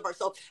versions of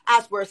ourselves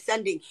as we're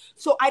ascending.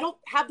 So I don't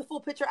have the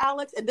full picture,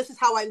 Alex, and this is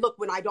how I look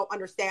when I don't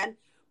understand.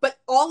 But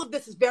all of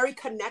this is very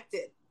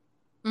connected.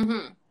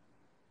 Mm-hmm.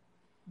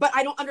 But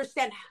I don't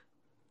understand.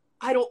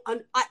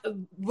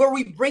 Were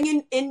we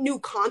bringing in new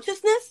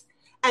consciousness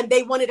and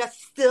they wanted us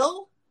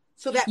still?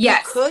 So that we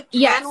could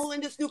channel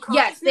in this new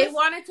consciousness? Yes, they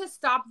wanted to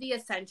stop the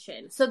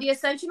ascension. So the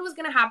ascension was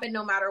going to happen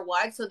no matter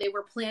what. So they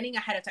were planning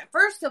ahead of time.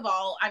 First of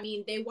all, I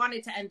mean, they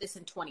wanted to end this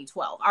in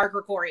 2012, our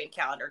Gregorian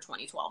calendar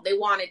 2012. They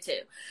wanted to.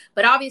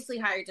 But obviously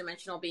higher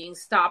dimensional beings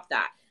stopped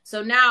that.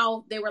 So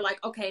now they were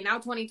like, okay, now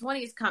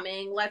 2020 is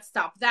coming. Let's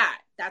stop that.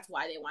 That's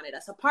why they wanted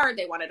us apart.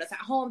 They wanted us at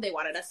home. They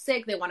wanted us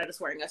sick. They wanted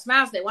us wearing us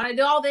masks. They wanted to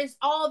do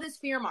all this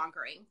fear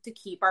mongering to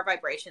keep our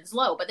vibrations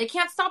low. But they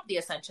can't stop the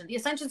ascension. The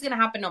ascension is going to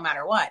happen no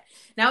matter what.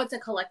 Now it's a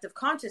collective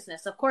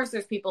consciousness. Of course,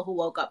 there's people who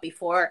woke up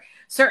before,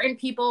 certain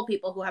people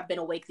who have been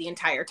awake the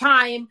entire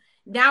time.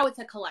 Now it's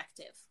a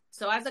collective.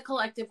 So as a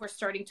collective, we're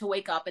starting to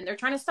wake up, and they're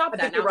trying to stop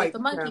that now with the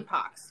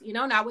monkeypox. You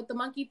know, now with the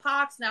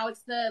monkeypox, now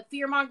it's the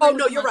fear mongering. Oh,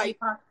 no, you're right.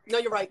 No,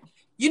 you're right.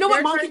 You know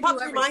what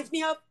monkeypox reminds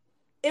me of?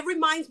 It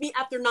reminds me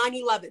after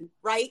 9/11,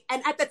 right?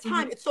 And at the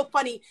time, it's so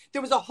funny.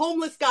 There was a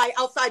homeless guy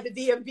outside the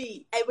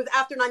DMV. It was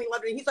after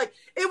 9/11. And he's like,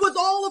 it was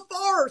all a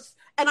farce.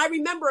 And I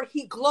remember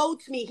he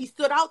glowed to me. He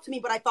stood out to me.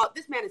 But I thought,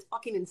 this man is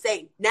fucking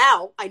insane.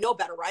 Now I know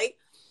better, right?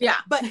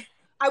 Yeah. But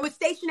I was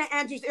stationed at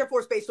Andrews Air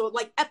Force Base. So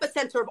like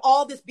epicenter of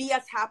all this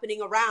BS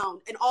happening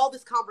around and all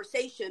this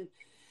conversation.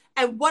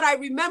 And what I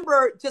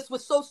remember just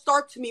was so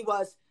stark to me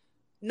was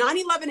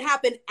 9/11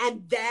 happened.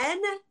 And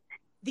then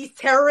these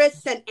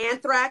terrorists sent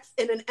anthrax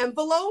in an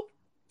envelope.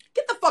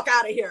 Get the fuck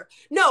out of here.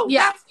 No,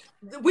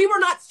 we were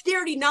not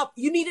scared enough.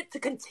 You needed to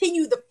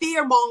continue the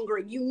fear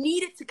mongering. You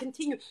needed to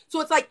continue.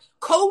 So it's like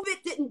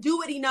COVID didn't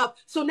do it enough.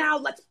 So now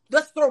let's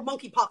throw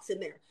monkeypox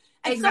in there.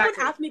 And someone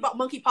asked me about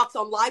monkeypox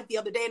on live the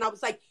other day, and I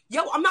was like,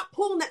 yo, I'm not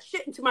pulling that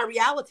shit into my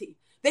reality.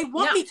 They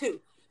want me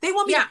to. They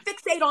want me to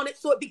fixate on it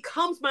so it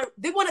becomes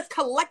they want us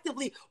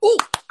collectively. Oh,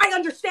 I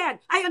understand.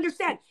 I'm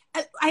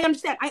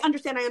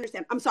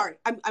sorry.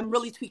 I'm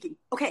really tweaking.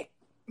 Okay.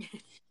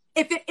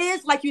 If it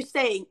is, like you're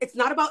saying, it's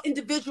not about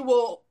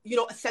individual,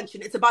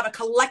 ascension. It's about a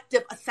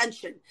collective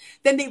ascension.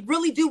 Then they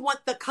really do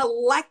want the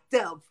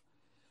collective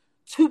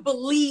to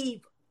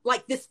believe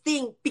like this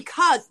thing,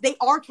 because they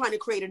are trying to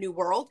create a new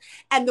world.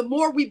 And the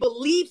more we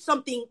believe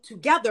something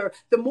together,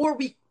 the more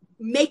we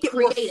make it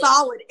more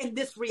solid in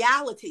this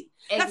reality.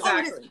 Exactly. That's all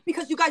it is.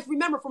 Because you guys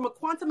remember, from a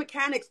quantum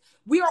mechanics,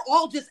 we are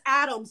all just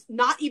atoms,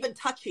 not even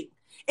touching.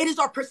 It is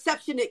our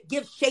perception that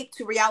gives shape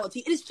to reality.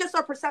 It is just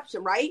our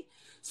perception, right?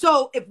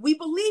 So if we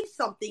believe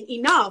something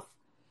enough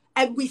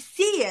and we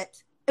see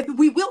it,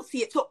 we will see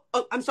it. So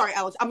I'm sorry,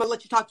 Alice, I'm going to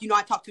let you talk.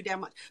 I talk too damn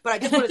much, but I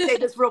just want to say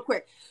this real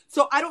quick.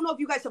 So I don't know if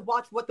you guys have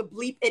watched What the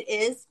Bleep It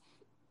Is.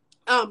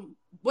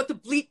 What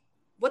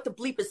the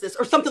bleep is this,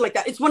 or something like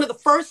that. It's one of the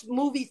first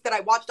movies that I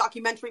watched,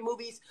 documentary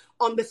movies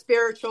on the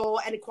spiritual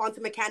and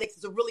quantum mechanics.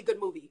 It's a really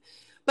good movie.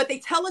 But they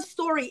tell a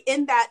story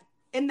in that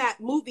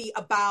movie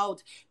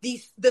about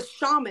the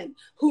shaman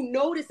who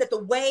noticed that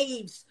the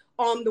waves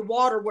on the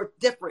water were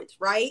different,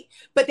 right?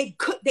 But they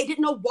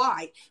didn't know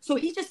why. So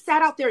he just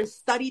sat out there and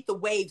studied the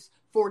waves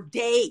for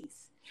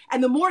days.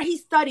 And the more he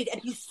studied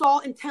and he saw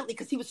intently,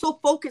 because he was so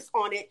focused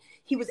on it,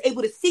 he was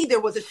able to see there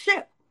was a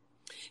ship.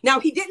 Now,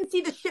 he didn't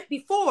see the ship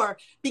before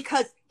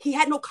because he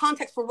had no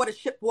context for what a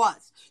ship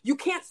was. You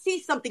can't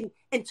see something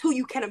until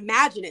you can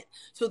imagine it.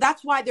 So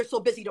that's why they're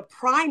so busy to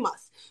prime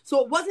us.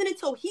 So it wasn't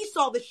until he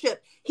saw the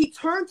ship, he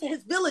turned to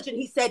his village and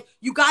he said,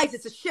 you guys,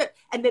 it's a ship.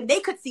 And then they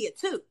could see it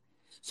too.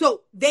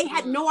 So they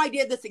had no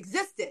idea this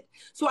existed.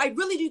 So I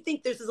really do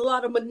think there's a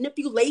lot of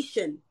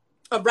manipulation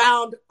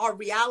around our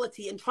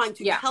reality and trying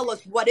to tell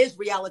us what is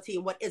reality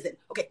and what isn't.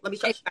 Okay, let me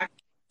start.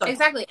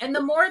 Exactly. And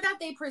the more that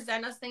they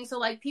present us things, so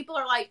like people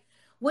are like,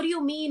 what do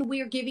you mean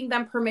we're giving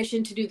them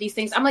permission to do these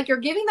things? I'm like, you're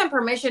giving them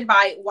permission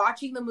by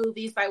watching the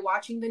movies, by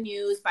watching the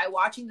news, by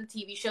watching the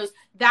TV shows.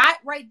 That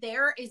right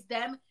there is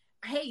them.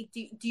 Hey,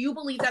 do you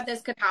believe that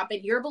this could happen?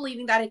 You're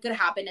believing that it could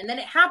happen. And then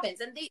it happens.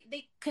 And they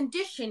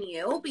condition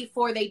you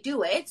before they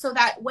do it so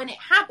that when it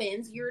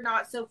happens, you're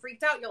not so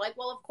freaked out. You're like,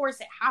 well, of course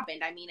it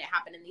happened. I mean, it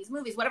happened in these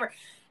movies, whatever.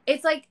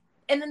 It's like,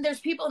 and then there's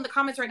people in the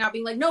comments right now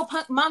being like, no,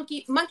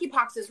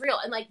 monkeypox is real.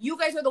 And like, you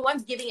guys are the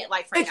ones giving it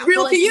life right now. It's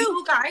real so, like, to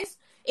you guys.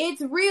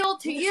 It's real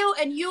to you,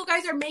 and you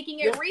guys are making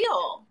it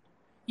real.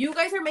 You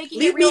guys are making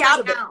Leave it real me out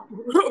right of now.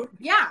 it.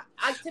 Yeah.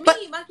 To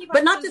me,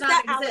 monkeypox not does just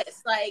not that,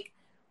 exist. Like,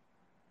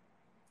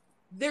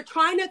 they're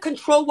trying to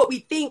control what we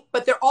think,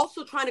 but they're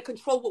also trying to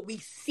control what we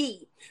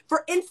see.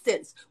 For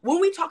instance, when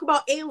we talk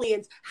about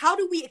aliens, how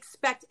do we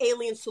expect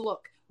aliens to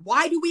look?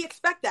 Why do we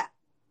expect that?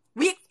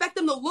 We expect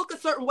them to look a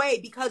certain way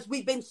because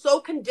we've been so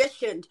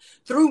conditioned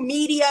through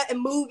media and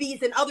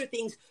movies and other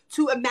things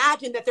to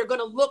imagine that they're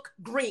going to look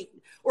green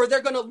or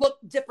they're going to look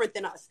different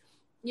than us.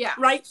 yeah.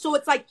 Right? So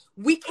it's like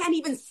we can't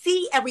even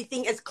see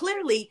everything as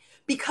clearly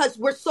because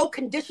we're so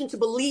conditioned to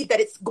believe that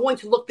it's going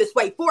to look this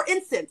way. For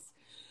instance,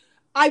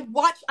 I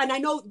watched, and I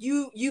know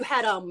you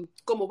had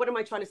Como, what am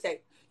I trying to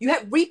say? You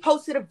had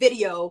reposted a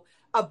video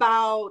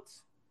about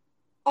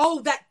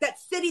that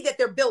city that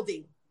they're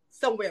building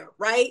somewhere,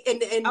 right?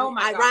 In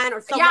Iran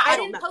or somewhere. Yeah, I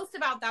didn't know. post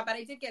about that, but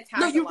I did get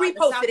tagged. No, you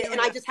reposted it,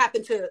 and I just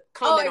happened to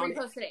comment on it.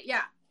 Oh, I reposted it.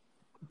 Yeah.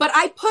 But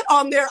I put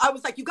on there, I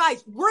was like, you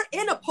guys, we're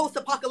in a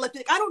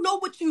post-apocalyptic. I don't know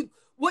what you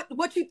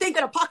think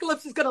an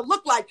apocalypse is going to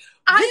look like.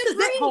 This is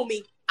it,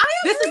 homie. I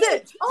agree. This is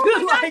it. Oh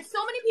my God.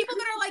 So many people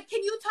that are like,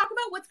 can you talk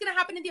about what's going to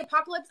happen in the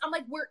apocalypse? I'm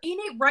like, we're in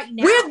it right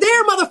now. We're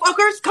there,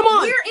 motherfuckers. Come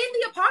on. We're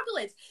in the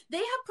apocalypse. They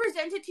have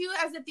presented to you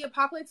as if the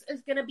apocalypse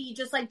is going to be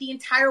just like the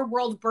entire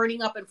world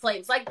burning up in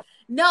flames. Like,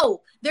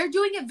 no, they're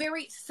doing it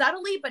very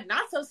subtly, but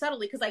not so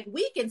subtly because like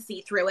we can see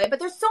through it. But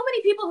there's so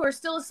many people who are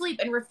still asleep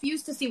and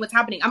refuse to see what's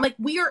happening. I'm like,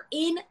 we are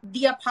in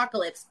the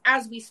apocalypse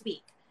as we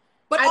speak.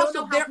 But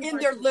also they're in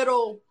their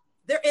little,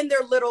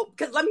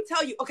 because let me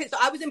tell you, okay, so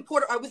I was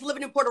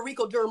living in Puerto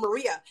Rico during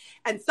Maria,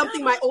 and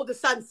something my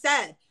oldest son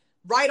said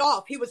right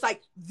off, he was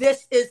like,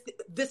 this is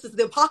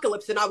the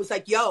apocalypse. And I was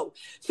like, yo,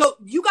 so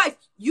you guys,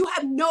 you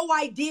have no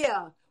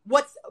idea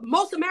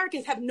most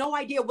Americans have no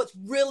idea what's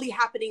really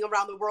happening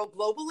around the world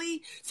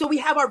globally. So we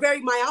have our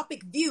very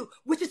myopic view,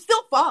 which is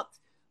still fucked.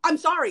 I'm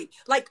sorry.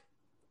 Like,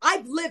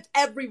 I've lived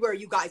everywhere,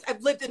 you guys.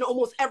 I've lived in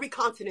almost every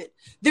continent.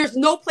 There's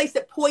no place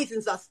that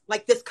poisons us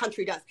like this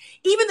country does.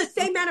 Even the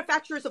same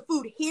manufacturers of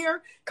food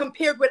here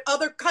compared with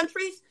other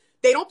countries,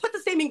 they don't put the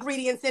same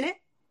ingredients in it.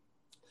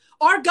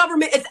 Our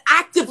government is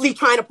actively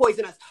trying to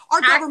poison us.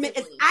 Our government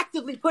is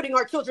actively putting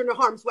our children in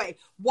harm's way.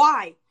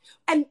 Why?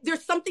 And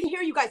there's something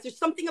here, you guys. There's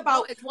something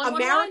about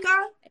America.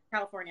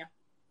 California.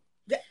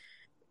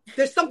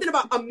 There's something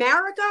about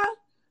America,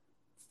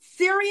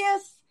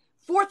 Sirius,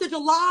 4th of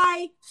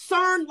July,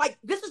 CERN, like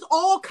this is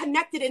all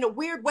connected in a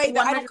weird way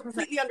that 100%. I don't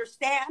completely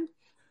understand.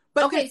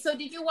 But okay, so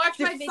did you watch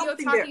my video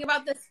talking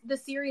about the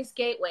Sirius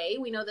Gateway?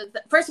 We know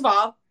that, first of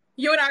all,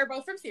 you and I are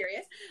both from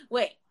Sirius.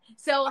 Wait,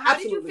 so how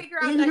did you figure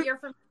out that you're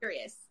from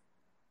Sirius?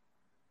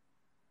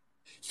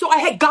 So I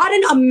had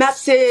gotten a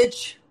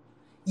message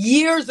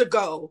years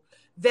ago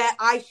that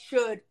I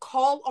should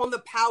call on the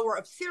power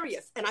of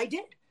Sirius, and I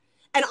did.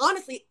 And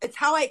honestly, it's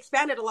how I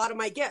expanded a lot of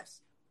my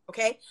gifts.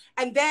 Okay.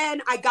 And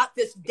then I got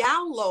this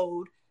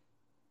download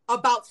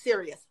about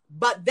Sirius.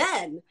 But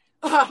then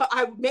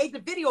I made the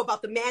video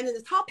about the man in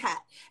the top hat.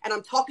 And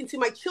I'm talking to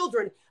my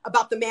children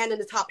about the man in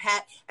the top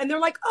hat. And they're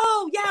like,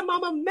 oh, yeah,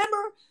 mama,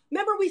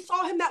 remember we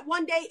saw him that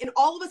one day? And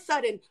all of a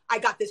sudden, I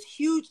got this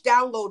huge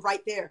download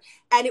right there.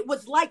 And it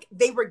was like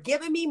they were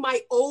giving me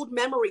my old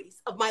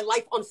memories of my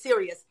life on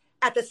Sirius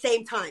at the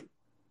same time.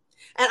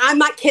 And I'm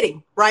not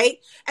kidding, right?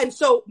 And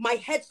so my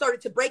head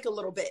started to break a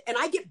little bit. And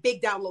I get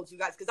big downloads, you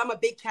guys, because I'm a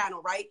big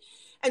channel, right?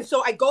 And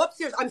so I go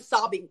upstairs, I'm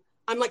sobbing.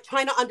 I'm like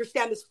trying to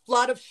understand this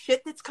flood of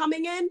shit that's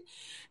coming in.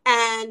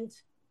 And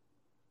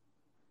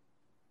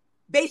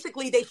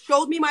basically they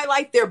showed me my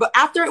life there. But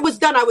after it was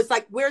done, I was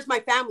like, where's my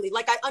family?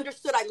 Like I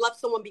understood I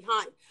left someone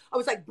behind. I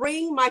was like,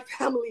 bring my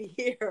family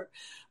here.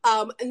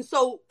 And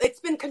so it's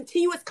been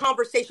continuous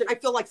conversation. I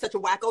feel like such a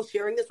wacko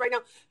sharing this right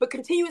now, but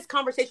continuous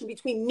conversation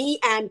between me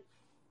and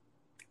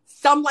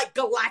some like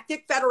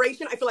galactic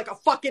federation. I feel like a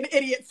fucking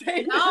idiot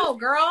saying no,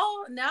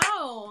 girl,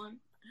 no.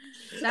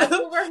 That's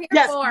what we're here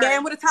for. Yes,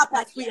 man with a top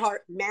hat,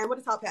 sweetheart. Man with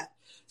a top hat.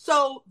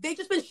 So they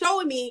just been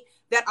showing me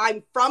that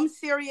I'm from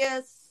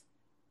Sirius.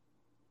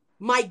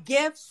 My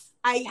gifts.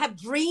 I have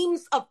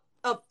dreams of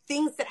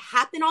things that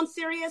happen on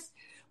Sirius.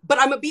 But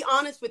I'm going to be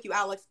honest with you,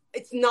 Alex.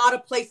 It's not a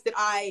place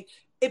that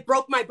it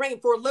broke my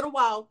brain. For a little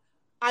while,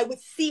 I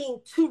was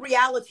seeing two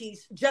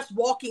realities just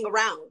walking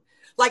around.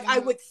 Like I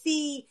would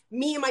see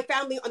me and my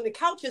family on the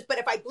couches, but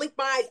if I blinked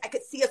my eyes, I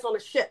could see us on a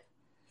ship.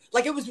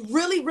 Like it was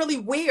really, really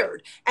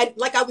weird. And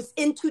like I was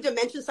in two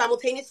dimensions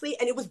simultaneously,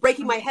 and it was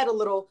breaking my head a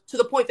little to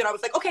the point that I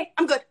was like, okay,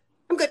 I'm good.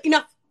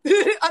 Enough.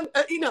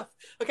 Enough.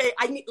 Okay.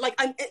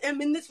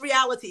 I'm in this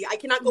reality. I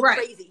cannot go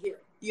crazy here,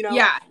 you know?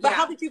 Yeah. But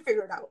how did you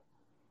figure it out?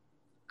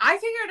 I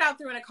figured it out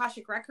through an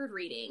Akashic record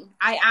reading.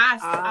 I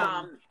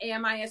asked,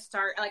 am I a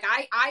star? Like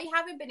I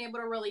haven't been able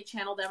to really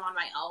channel them on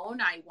my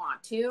own. I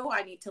want to.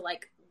 I need to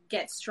like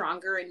get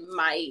stronger in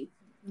my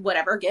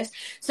whatever gifts.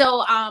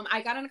 So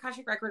I got an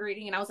Akashic record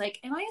reading and I was like,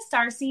 am I a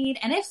Starseed?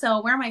 And if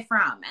so, where am I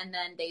from? And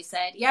then they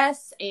said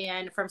yes,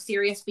 and from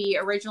Sirius B,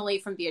 originally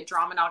from the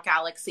Andromeda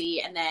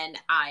galaxy, and then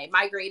I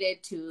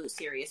migrated to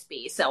Sirius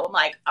B. So I'm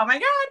like, oh my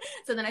God.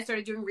 So then I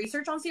started doing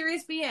research on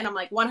Sirius B, and I'm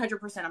like,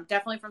 100%, I'm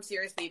definitely from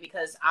Sirius B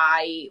because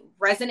I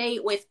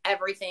resonate with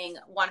everything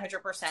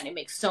 100%. It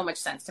makes so much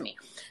sense to me.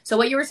 So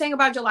what you were saying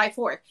about July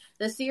 4th,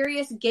 the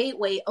Sirius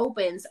Gateway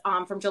opens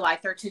from July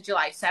 3rd to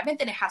July 7th,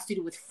 and it has to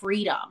do with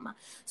freedom.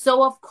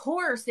 So, of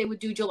course, they would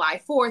do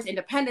July 4th,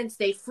 Independence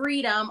Day,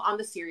 freedom on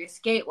the Sirius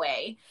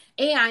Gateway.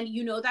 And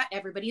you know that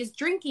everybody is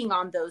drinking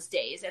on those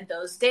days. And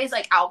those days,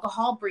 like,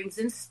 alcohol brings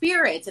in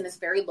spirits and is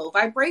very low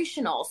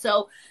vibrational.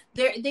 So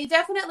they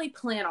definitely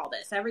plan all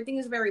this. Everything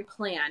is very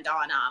planned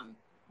on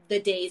the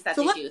days that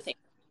they do things.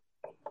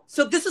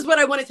 So this is what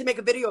I wanted to make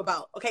a video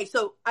about. Okay,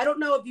 so I don't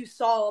know if you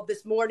saw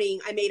this morning,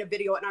 I made a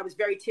video and I was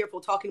very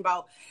tearful talking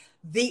about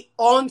the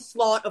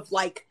onslaught of,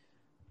 like,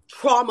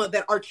 trauma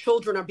that our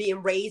children are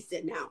being raised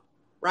in now,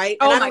 right?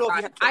 Oh my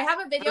God. I have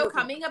a video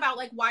coming about,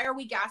 like, why are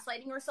we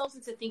gaslighting ourselves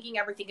into thinking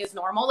everything is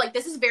normal? Like,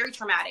 this is very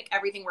traumatic,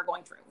 everything we're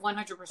going through,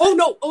 100%.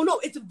 Oh no,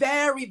 it's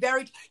very,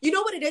 very, you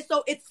know what it is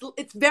though?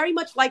 It's very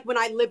much like when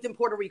I lived in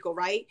Puerto Rico,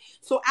 right?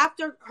 So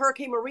after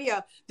Hurricane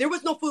Maria, there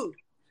was no food.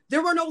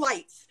 There were no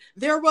lights.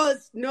 There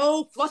was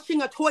no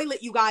flushing a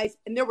toilet, you guys.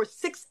 And there were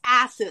six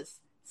asses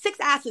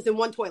in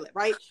one toilet,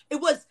 right?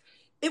 It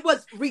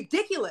was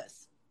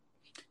ridiculous.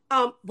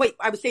 Wait,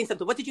 I was saying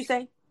something. What did you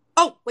say?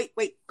 Oh, wait,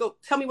 go.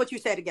 Tell me what you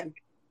said again.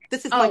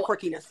 This is my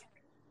quirkiness.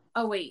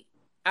 Oh, wait.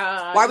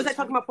 Why was I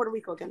talking about Puerto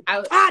Rico again?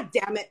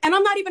 Damn it. And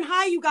I'm not even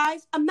high, you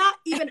guys. I'm not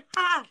even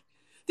high.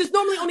 This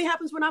normally only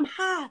happens when I'm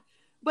high.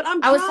 But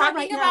I was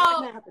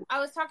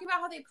talking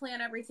about how they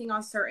plan everything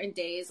on certain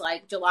days,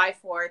 like July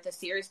 4th, the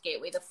Sirius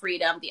Gateway, the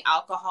freedom, the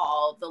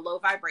alcohol, the low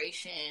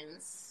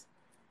vibrations.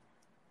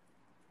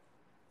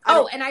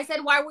 And I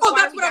said, why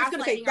that's what I was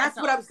going to say. That's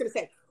what I was going to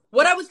say.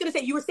 What I was going to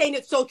say, you were saying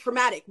it's so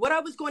traumatic. What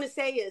I was going to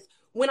say is,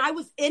 when I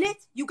was in it,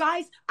 you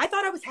guys, I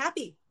thought I was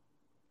happy.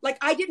 Like,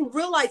 I didn't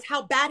realize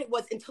how bad it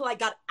was until I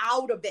got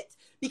out of it.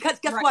 Because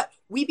guess what?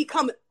 We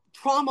become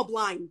trauma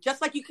blind.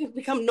 Just like you can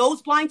become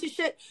nose blind to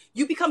shit,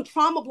 you become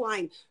trauma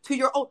blind to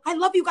your own. I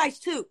love you guys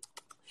too.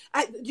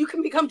 You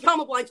can become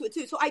trauma blind to it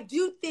too. So I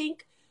do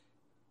think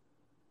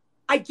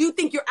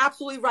you're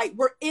absolutely right.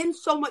 We're in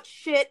so much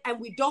shit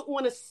and we don't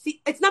want to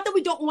see. It's not that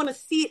we don't want to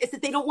see it. It's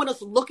that they don't want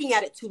us looking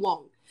at it too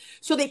long.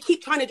 So they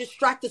keep trying to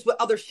distract us with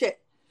other shit,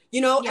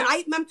 you know? Yeah.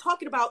 And I'm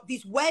talking about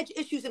these wedge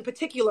issues in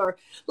particular.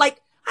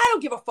 Like, I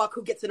don't give a fuck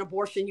who gets an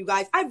abortion, you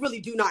guys. I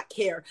really do not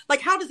care. Like,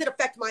 how does it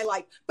affect my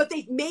life? But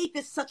they've made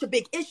this such a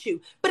big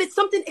issue. But it's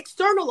something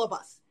external of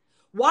us.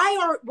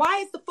 Why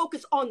is the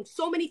focus on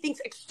so many things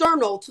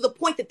external to the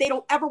point that they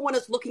don't ever want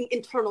us looking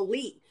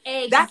internally?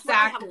 Exactly. That's what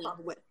I have a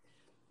problem with.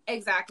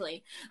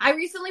 Exactly. I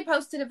recently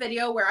posted a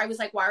video where I was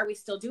like, why are we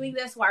still doing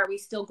this? Why are we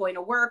still going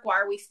to work?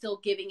 Why are we still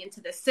giving into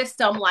the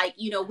system? Like,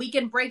 you know, we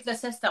can break the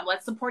system.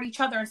 Let's support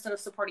each other instead of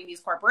supporting these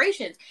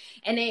corporations.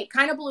 And it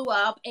kind of blew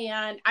up.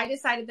 And I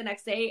decided the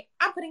next day,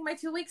 I'm putting my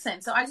 2 weeks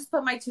in. So I just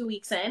put my 2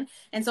 weeks in.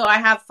 And so I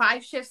have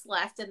 5 shifts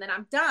left and then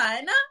I'm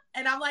done.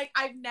 And I'm like,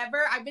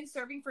 I've been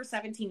serving for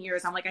 17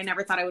 years. I'm like, I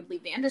never thought I would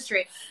leave the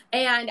industry.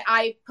 And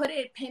I put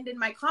it pinned in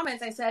my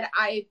comments. I said,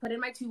 I put in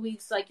my 2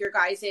 weeks, like your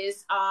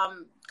guys's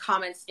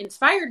comments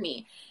inspired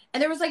me.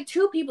 And there was like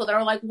 2 people that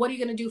are like, what are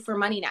you going to do for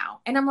money now?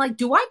 And I'm like,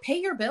 do I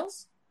pay your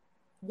bills?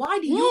 Why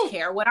do you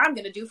care what I'm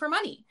going to do for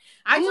money?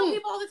 I tell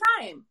people all the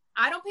time,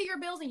 I don't pay your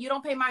bills and you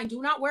don't pay mine.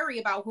 Do not worry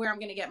about where I'm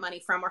going to get money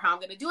from or how I'm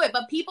going to do it.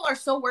 But people are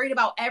so worried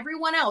about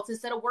everyone else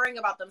instead of worrying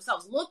about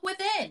themselves. Look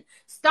within.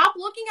 Stop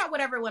looking at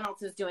what everyone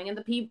else is doing. And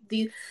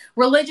the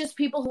religious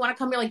people who want to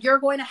come here like, you're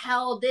going to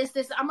hell, this.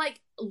 I'm like,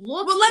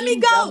 look. Well, let me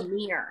go. The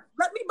mirror.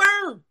 Let me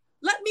burn.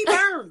 Let me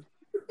burn.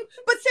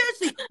 But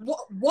seriously,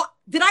 what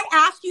did I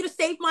ask you to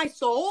save my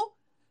soul?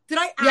 Did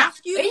I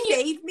ask you to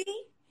save me?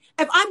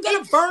 If I'm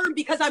going to burn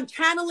because I'm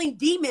channeling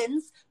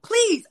demons,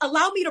 please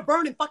allow me to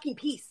burn in fucking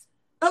peace.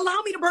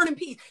 Allow me to burn in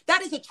peace.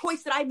 That is a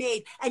choice that I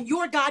made, and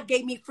your God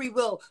gave me free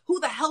will.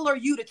 Who the hell are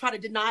you to try to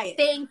deny it?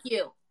 Thank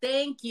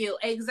you.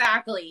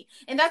 Exactly.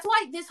 And that's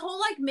why this whole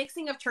like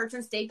mixing of church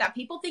and state that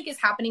people think is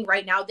happening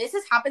right now, this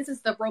has happened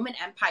since the Roman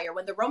Empire,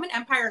 when the Roman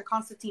Empire and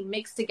Constantine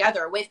mixed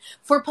together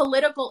for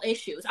political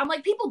issues. I'm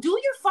like, people, do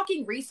your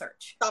fucking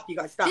research. Stop, you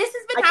guys, stop. This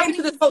has been happening. I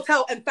came to this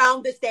hotel and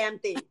found this damn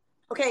thing.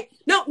 Okay.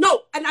 No.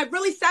 And I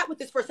really sat with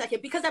this for a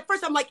second because at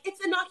first I'm like, it's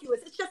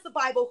innocuous. It's just the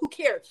Bible. Who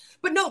cares?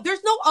 But no,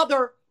 there's no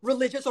other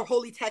religious or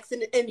holy text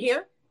in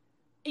here.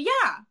 Yeah.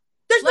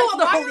 There's no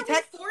other holy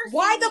text.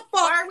 Why the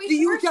fuck do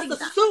you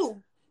just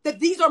assume that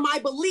these are my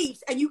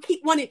beliefs and you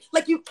keep wanting,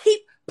 like you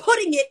keep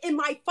putting it in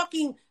my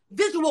fucking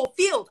visual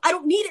field? I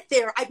don't need it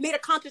there. I've made a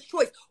conscious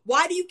choice.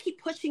 Why do you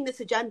keep pushing this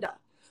agenda?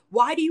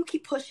 Why do you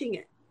keep pushing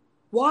it?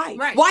 Why?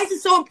 Right. Why is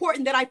it so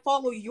important that I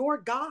follow your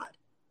God?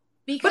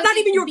 But not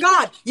even your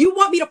God. You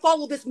want me to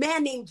follow this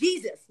man named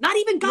Jesus. Not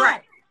even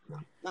God.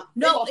 Right.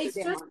 No, it's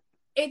just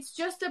it's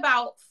just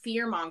about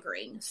fear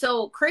mongering.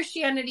 So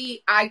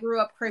Christianity, I grew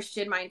up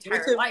Christian my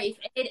entire life.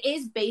 It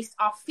is based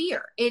off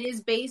fear. It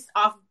is based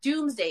off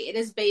doomsday. It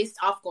is based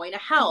off going to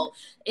hell,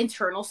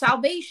 eternal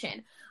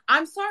salvation.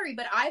 I'm sorry,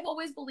 but I've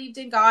always believed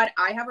in God.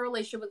 I have a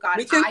relationship with God.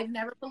 I've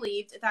never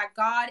believed that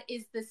God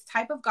is this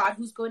type of God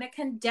who's going to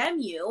condemn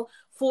you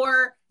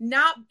for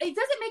not, it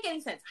doesn't make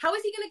any sense. How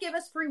is he going to give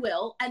us free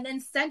will and then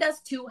send us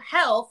to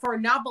hell for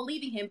not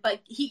believing him, but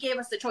he gave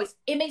us the choice?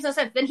 It makes no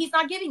sense. Then he's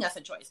not giving us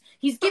a choice.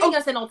 He's giving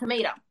us an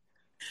ultimatum.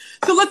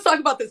 So let's talk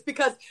about this,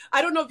 because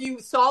I don't know if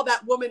you saw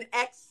that woman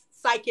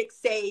psychic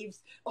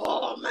saves.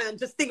 Oh man,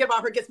 just thinking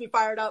about her gets me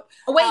fired up.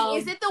 Wait,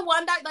 is it the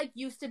one that like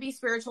used to be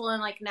spiritual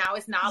and like now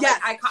is not? Yes,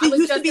 like, she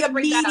used to be a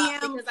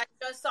medium because I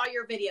just saw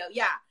your video.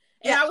 Yeah,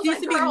 and I was she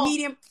used to be a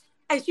medium,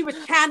 and she was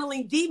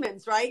channeling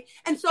demons, right?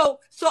 And so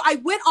I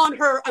went on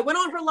her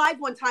live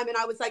one time, and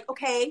I was like,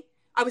 okay,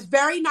 I was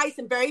very nice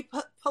and very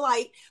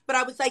polite, but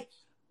I was like,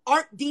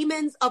 aren't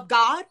demons of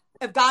God?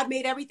 If God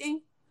made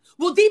everything?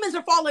 Well, demons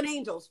are fallen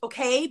angels,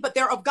 okay, but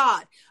they're of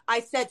God.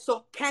 I said,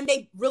 so can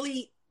they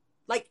really?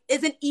 Like,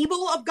 isn't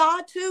evil of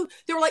God too?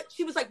 They were like,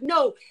 she was like,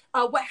 no,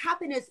 what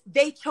happened is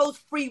they chose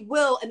free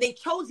will and they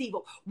chose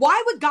evil.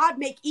 Why would God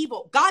make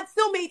evil? God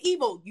still made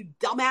evil, you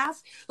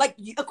dumbass. Like,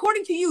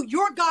 according to you,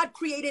 your God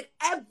created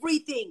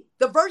everything.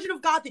 The version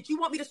of God that you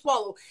want me to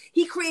swallow,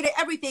 he created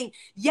everything.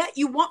 Yet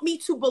you want me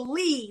to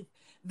believe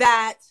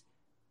that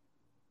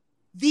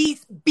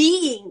these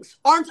beings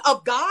aren't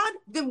of God?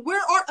 Then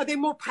are they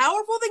more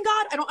powerful than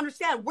God? I don't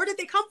understand. Where did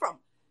they come from?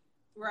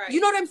 Right. You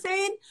know what I'm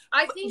saying?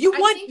 I think you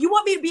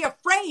want me to be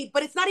afraid,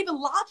 but it's not even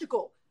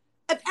logical.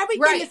 If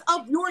everything is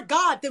of your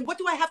God, then what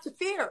do I have to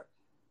fear?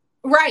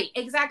 Right,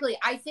 exactly.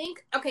 I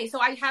think, okay,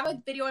 so I have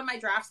a video in my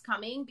drafts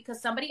coming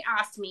because somebody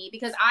asked me,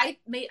 because I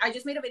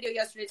just made a video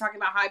yesterday talking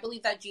about how I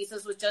believe that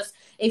Jesus was just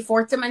a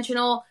fourth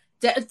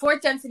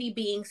density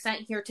being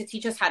sent here to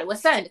teach us how to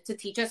ascend, to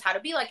teach us how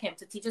to be like him,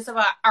 to teach us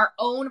about our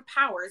own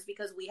powers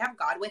because we have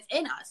God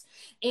within us.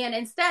 And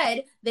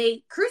instead,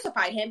 they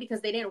crucified him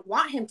because they didn't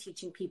want him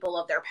teaching people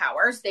of their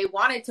powers. They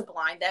wanted to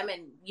blind them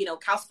and,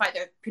 calcify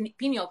their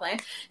pineal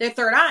gland, their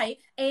third eye,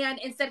 and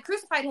instead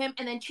crucified him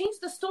and then changed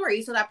the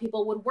story so that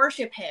people would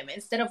worship him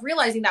instead of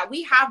realizing that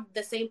we have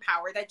the same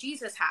power that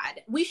Jesus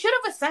had. We should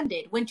have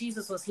ascended when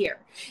Jesus was here.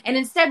 And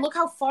instead, look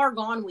how far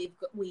gone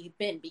we've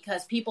been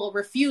because people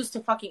refuse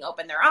to fucking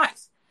open their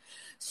eyes.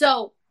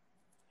 So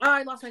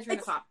I lost my train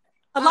of thought.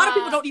 A lot of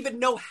people don't even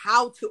know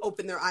how to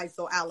open their eyes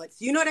though, Alex.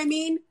 You know what I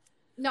mean?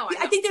 No,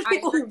 I think there's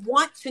people who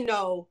want to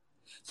know.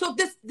 So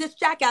this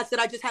jackass that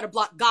I just had to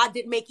block, God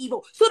didn't make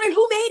evil. So then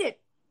who made it?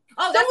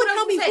 Oh, that's what I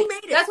was going to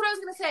say. That's what I was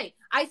going to say.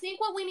 I think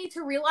what we need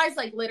to realize,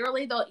 like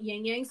literally the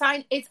yin yang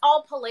sign, it's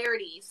all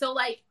polarity. So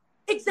like,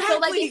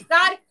 exactly.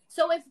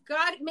 So if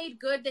God made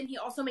good, then he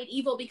also made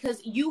evil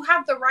because you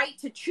have the right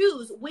to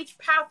choose which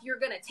path you're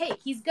going to take.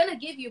 He's going to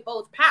give you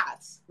both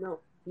paths.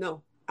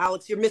 No,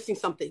 Alex, you're missing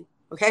something.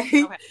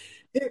 Okay.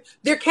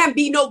 There can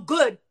be no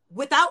good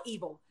without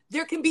evil.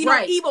 There can be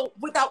no evil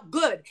without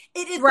good.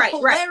 It is the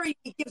polarity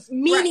that gives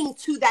meaning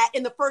to that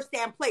in the first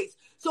damn place.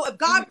 So if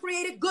God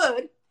created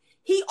good,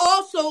 he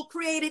also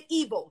created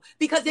evil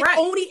because it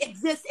only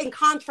exists in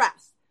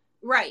contrast.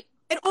 Right.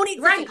 It only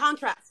exists in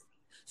contrast.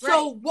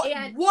 So what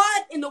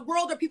in the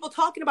world are people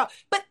talking about?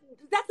 But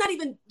that's not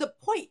even the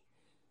point.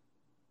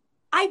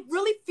 I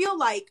really feel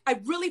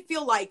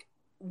like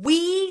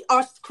we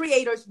are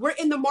creators. We're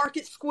in the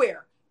market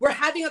square. We're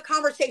having a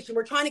conversation.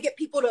 We're trying to get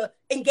people to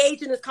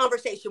engage in this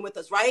conversation with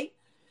us, right?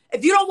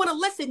 If you don't want to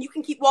listen, you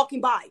can keep walking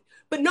by.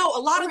 But no,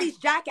 a lot of these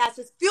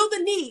jackasses feel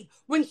the need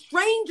when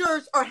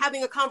strangers are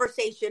having a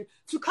conversation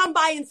to come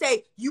by and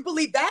say, you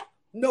believe that?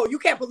 No, you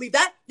can't believe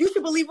that. You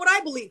should believe what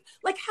I believe.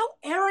 Like, how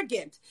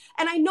arrogant.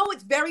 And I know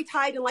it's very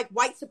tied in like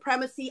white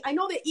supremacy. I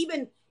know that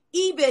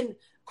even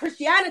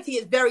Christianity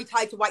is very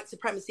tied to white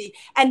supremacy.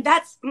 And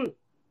that's...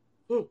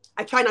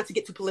 I try not to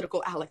get too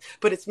political, Alex,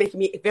 but it's making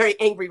me very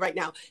angry right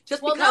now.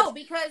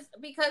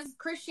 Because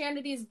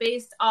Christianity is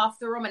based off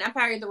the Roman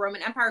Empire. The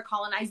Roman Empire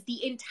colonized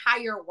the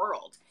entire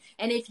world.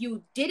 And if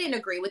you didn't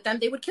agree with them,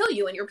 they would kill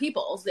you and your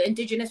peoples, the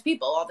indigenous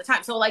people, all the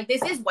time. So, like,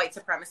 this is white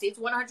supremacy. It's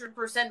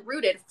 100%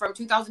 rooted from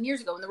 2,000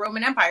 years ago when the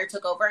Roman Empire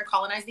took over and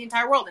colonized the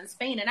entire world and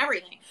Spain and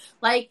everything.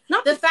 Like,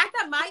 the fact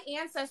that my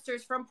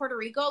ancestors from Puerto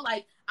Rico,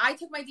 like, I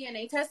took my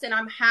DNA test and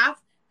I'm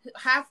half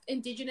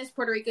indigenous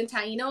Puerto Rican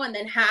Taino and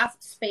then half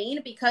Spain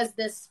because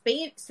the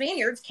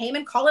Spaniards came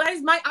and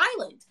colonized my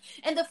island.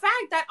 And the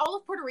fact that all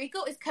of Puerto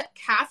Rico is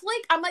Catholic,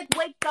 I'm like,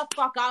 wake the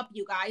fuck up,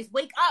 you guys.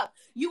 Wake up.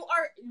 You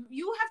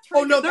have turned.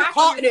 Oh no, they're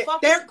caught in it.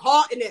 They're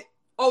caught in it.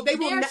 Oh, they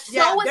will.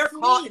 They're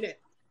caught in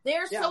it.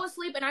 They're so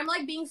asleep, and I'm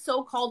like being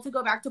so called to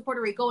go back to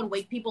Puerto Rico and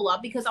wake people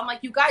up because I'm like,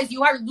 you guys,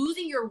 you are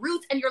losing your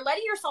roots and you're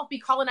letting yourself be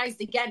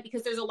colonized again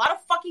because there's a lot of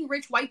fucking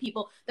rich white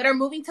people that are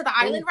moving to the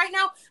island right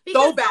now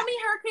because tell me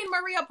Hurricane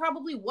Maria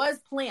probably was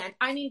planned.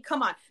 I mean,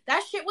 come on.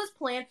 That shit was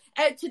planned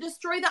to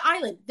destroy the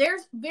island.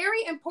 There's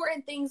very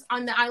important things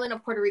on the island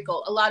of Puerto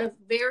Rico. A lot of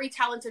very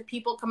talented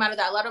people come out of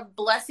that. A lot of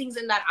blessings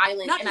in that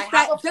island. Not and just I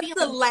have that, just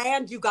the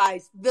land, you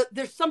guys.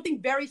 There's something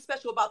very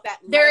special about that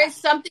land. There is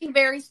something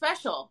very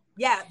special.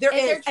 Yeah, there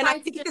is. And I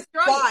think that's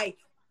why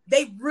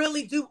they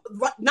really do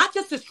not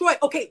just destroy.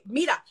 Okay,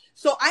 mira.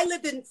 So I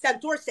lived in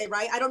Santurce,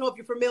 right? I don't know if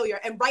you're familiar.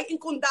 And right in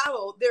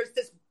Condado, there's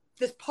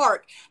this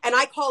park, and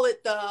I call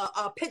it the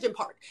pigeon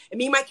park. And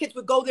me and my kids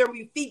would go there.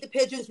 We feed the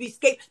pigeons. We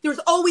escape. There's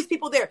always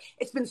people there.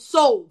 It's been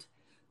sold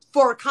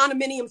for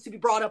condominiums to be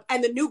brought up.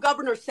 And the new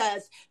governor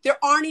says there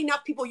aren't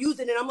enough people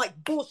using it. I'm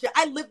like, bullshit.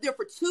 I lived there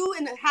for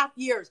 2.5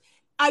 years.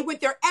 I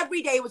went there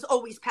every day. It was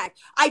always packed.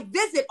 I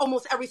visit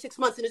almost every 6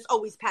 months and it's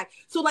always packed.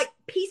 So like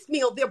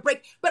piecemeal, they're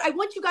break. But I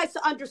want you guys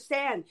to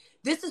understand,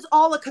 this is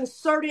all a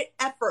concerted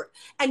effort.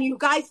 And you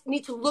guys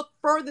need to look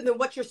further than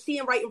what you're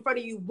seeing right in front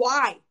of you.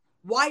 Why?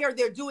 Why are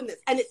they doing this?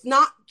 And it's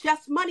not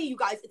just money, you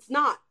guys. It's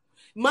not.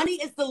 Money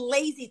is the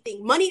lazy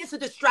thing. Money is a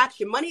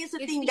distraction. Money is the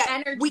thing that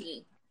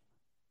energy.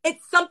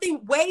 It's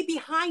something way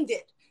behind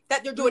it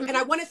that they're doing. Mm-hmm. And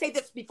I want to say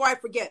this before I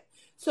forget.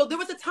 So there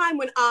was a time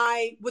when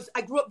I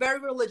grew up very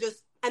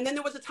religious. And then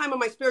there was a time of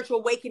my spiritual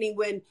awakening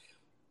when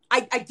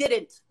I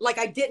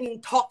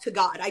didn't talk to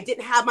God. I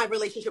didn't have my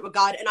relationship with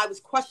God. And I was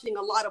questioning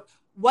a lot of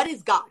what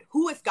is God?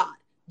 Who is God?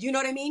 Do you know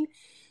what I mean?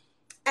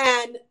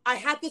 And I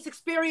had this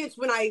experience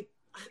when I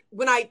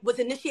was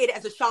initiated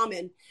as a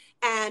shaman,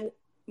 and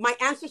my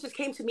ancestors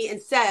came to me and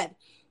said,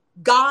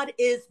 God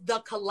is the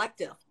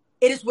collective.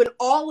 It is when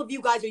all of you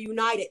guys are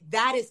united.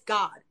 That is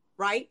God.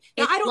 Right?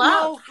 Now, I don't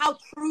know how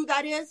true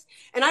that is.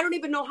 And I don't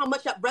even know how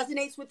much that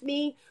resonates with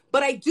me.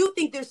 But I do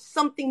think there's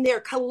something there.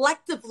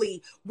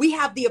 Collectively, we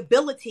have the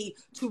ability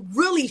to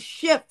really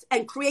shift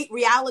and create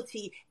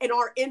reality in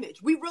our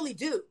image. We really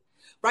do.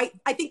 Right?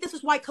 I think this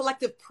is why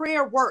collective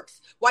prayer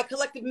works, why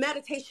collective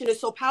meditation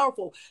is so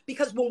powerful.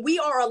 Because when we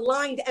are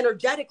aligned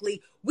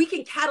energetically, we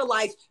can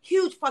catalyze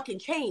huge fucking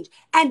change.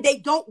 And they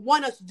don't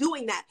want us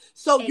doing that.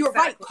 So You're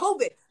right.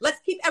 COVID. Let's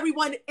keep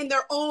everyone in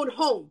their own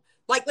home.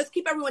 Like, let's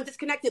keep everyone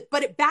disconnected.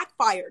 But it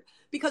backfired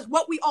because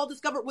what we all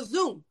discovered was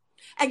Zoom.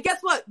 And guess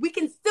what? We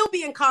can still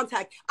be in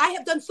contact. I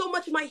have done so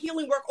much of my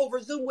healing work over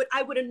Zoom.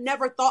 I would have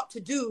never thought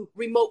to do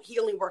remote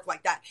healing work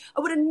like that.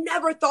 I would have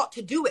never thought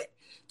to do it.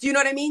 Do you know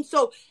what I mean?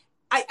 So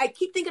I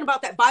keep thinking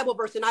about that Bible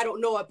verse, and I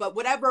don't know it, but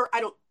whatever,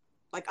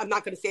 I'm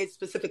not going to say it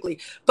specifically,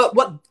 but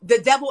what the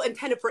devil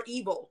intended for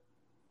evil,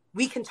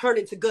 we can turn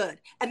into good.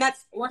 And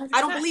that's, 100%.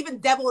 I don't believe in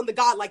devil and the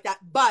God like that,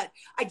 but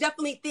I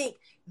definitely think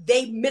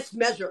they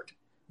mismeasured.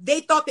 They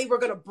thought they were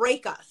going to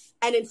break us.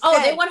 And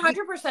instead... they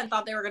 100%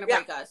 thought they were going to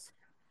break us.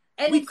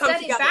 And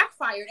instead it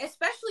backfired,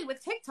 especially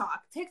with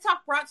TikTok.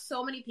 TikTok brought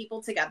so many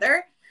people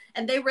together.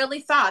 And they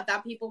really thought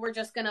that people were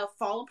just going to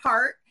fall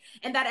apart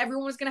and that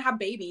everyone was going to have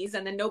babies.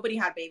 And then nobody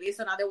had babies.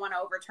 So now they want to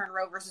overturn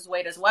Roe versus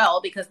Wade as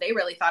well because they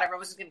really thought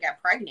everyone was just going to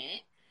get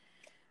pregnant.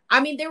 I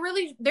mean,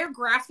 they're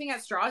grasping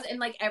at straws. And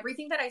like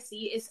everything that I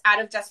see is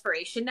out of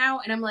desperation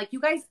now. And I'm like, you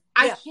guys,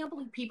 I can't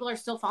believe people are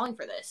still falling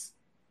for this.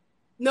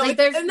 No, like,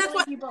 and that's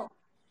what people...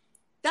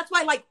 That's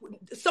why, like,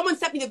 someone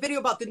sent me the video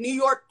about the New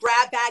York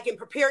grab bag and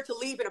prepared to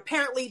leave, and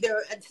apparently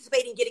they're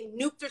anticipating getting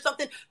nuked or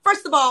something.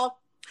 First of all,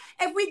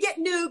 if we get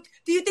nuked,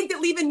 do you think that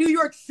leaving New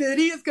York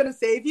City is going to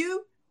save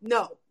you?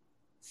 No.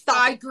 Stop.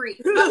 I agree.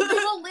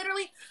 No,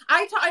 literally,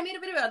 I made a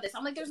video about this.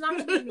 I'm like, there's not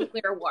going to be a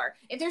nuclear war.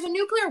 If there's a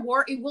nuclear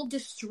war, it will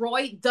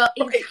destroy the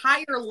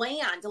entire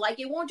land. Like,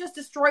 it won't just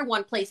destroy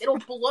one place. It'll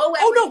blow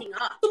everything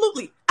up.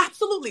 Absolutely.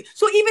 Absolutely.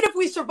 So even if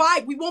we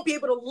survive, we won't be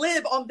able to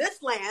live on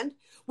this land.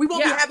 We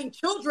won't be having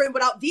children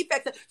without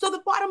defects. So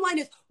the bottom line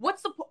is,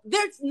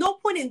 there's no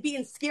point in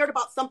being scared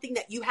about something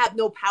that you have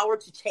no power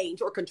to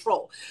change or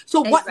control.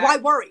 So why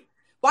worry?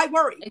 Why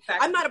worry? Exactly.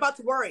 I'm not about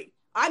to worry.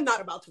 I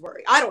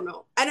don't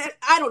know. And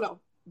I don't know.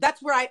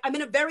 That's where I'm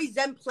in a very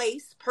zen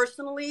place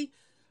personally,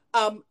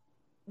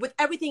 with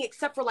everything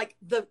except for like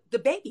the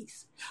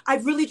babies. I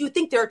really do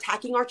think they're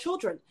attacking our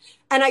children.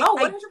 And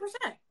 100%.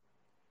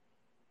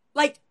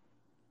 Like,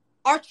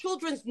 our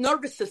children's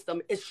nervous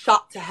system is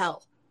shot to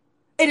hell.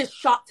 It is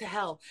shot to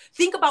hell.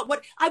 Think about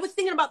what I was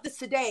thinking about this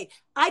today.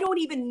 I don't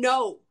even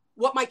know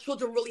what my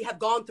children really have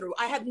gone through.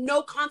 I have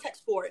no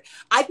context for it.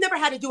 I've never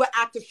had to do an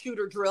active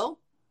shooter drill.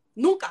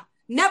 Nunca.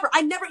 Never.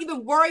 I never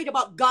even worried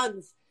about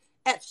guns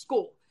at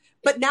school.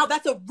 But now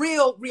that's a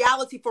real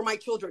reality for my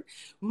children.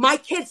 My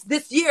kids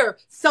this year,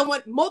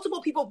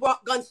 multiple people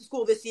brought guns to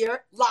school this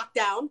year,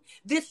 lockdown.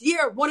 This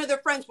year, one of their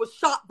friends was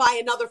shot by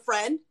another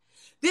friend.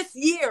 This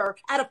year,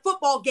 at a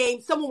football game,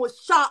 someone was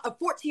shot, a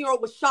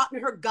 14-year-old was shot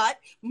in her gut.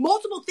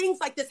 Multiple things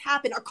like this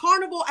happen. A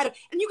carnival, and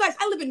you guys,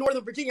 I live in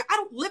Northern Virginia. I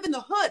don't live in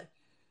the hood.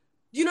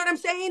 Do you know what I'm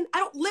saying? I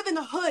don't live in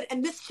the hood,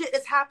 and this shit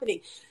is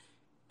happening.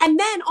 And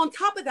then on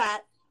top of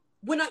that,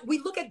 we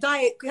look at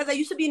diet, because I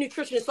used to be a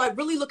nutritionist, so I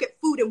really look at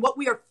food and what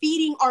we are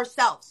feeding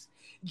ourselves.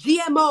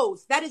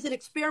 GMOs, that is an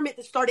experiment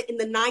that started in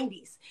the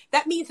 90s.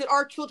 That means that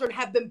our children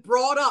have been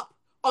brought up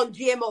on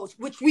GMOs,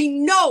 which we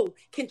know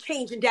can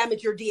change and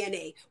damage your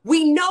DNA.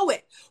 We know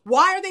it.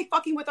 Why are they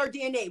fucking with our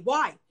DNA?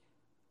 Why?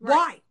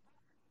 Right.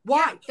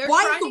 Why? Yeah,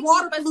 why is the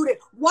water polluted?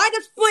 Why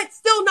does Flint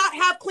still not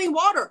have clean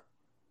water?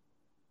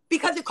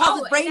 Because it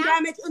causes brain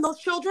damage in those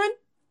children?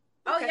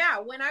 Oh, okay. Yeah.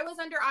 When I was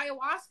under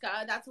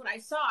ayahuasca, that's what I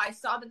saw. I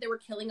saw that they were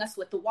killing us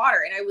with the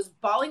water, and I was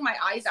bawling my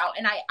eyes out.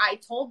 And I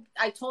told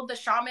the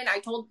shaman, I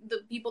told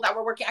the people that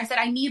were working, I said,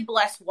 I need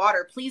blessed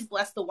water. Please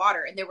bless the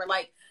water. And they were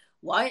like,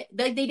 what?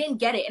 They didn't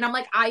get it. And I'm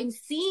like, I'm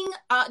seeing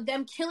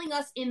them killing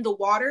us in the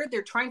water.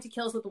 They're trying to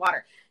kill us with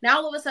water. Now,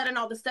 all of a sudden,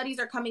 all the studies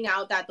are coming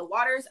out that the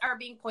waters are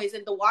being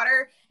poisoned. The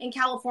water in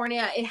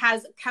California, it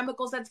has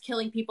chemicals that's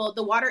killing people.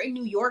 The water in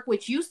New York,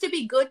 which used to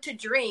be good to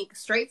drink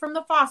straight from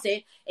the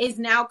faucet, is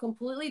now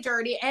completely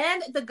dirty.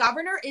 And the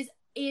governor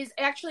is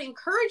actually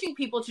encouraging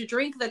people to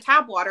drink the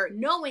tap water,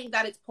 knowing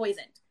that it's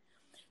poisoned.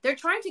 They're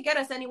trying to get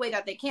us any way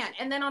that they can.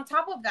 And then on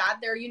top of that,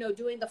 they're,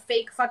 doing the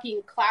fake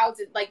fucking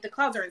clouds. Like, the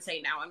clouds are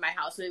insane now in my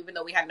house, even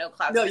though we had no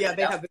clouds. No, yeah,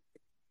 they have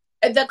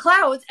the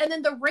clouds. And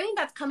then the rain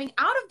that's coming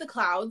out of the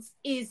clouds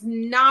is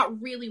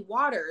not really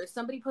water.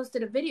 Somebody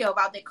posted a video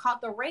about they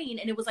caught the rain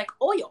and it was like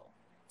oil.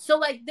 So,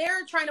 like,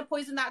 they're trying to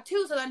poison that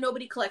too so that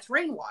nobody collects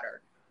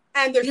rainwater.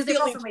 And they're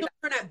stealing children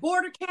at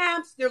border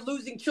camps. They're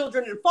losing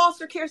children in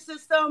foster care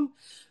system.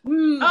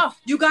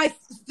 You guys,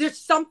 there's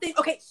something.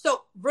 Okay,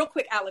 so real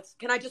quick, Alex,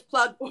 can I just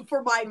plug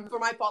for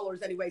my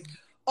followers anyways?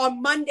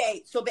 On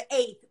Monday, so the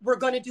 8th, we're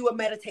going to do a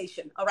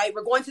meditation, all right?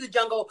 We're going to the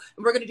jungle,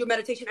 and we're going to do a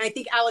meditation. And I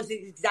think Alex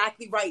is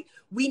exactly right.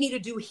 We need to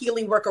do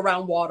healing work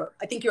around water.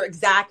 I think you're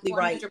exactly 100%.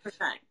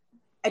 Right.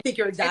 I think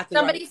you're exactly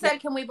right. Somebody said, yeah.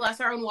 Can we bless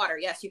our own water?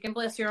 Yes, you can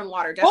bless your own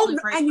water. Definitely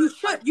and you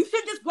should. You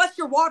should just bless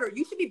your water.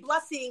 You should be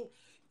blessing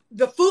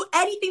the food,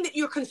 anything that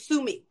you're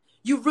consuming.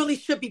 You really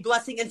should be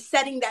blessing and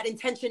setting that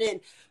intention in.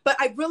 But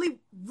I really,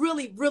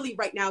 really, really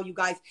right now, you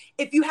guys,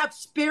 if you have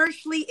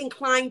spiritually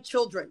inclined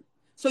children,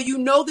 so you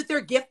know that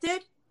they're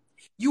gifted,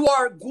 you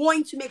are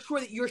going to make sure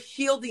that you're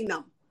shielding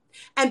them.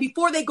 And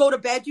before they go to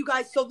bed, you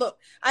guys, so look,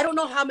 I don't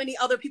know how many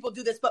other people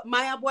do this, but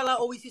my abuela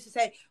always used to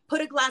say,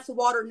 put a glass of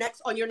water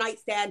next on your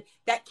nightstand.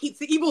 That keeps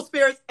the evil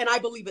spirits. And I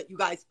believe it, you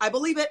guys. I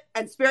believe it.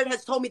 And Spirit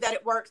has told me that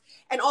it works.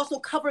 And also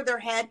cover their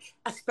head,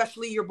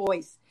 especially your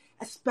boys.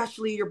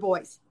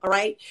 All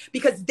right?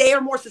 Because they are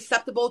more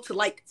susceptible to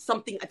like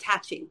something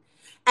attaching.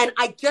 And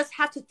I just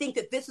have to think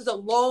that this is a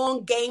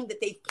long game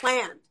that they've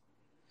planned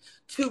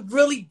to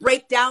really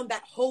break down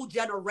that whole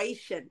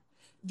generation.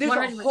 There's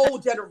 100%. A whole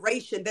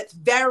generation that's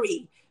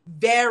very,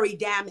 very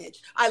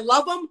damaged. I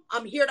love them.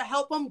 I'm here to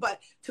help them. But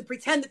to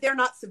pretend that they're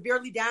not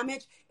severely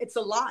damaged, it's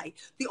a lie.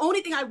 The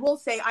only thing I will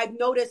say I've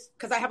noticed,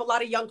 because I have a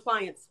lot of young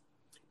clients,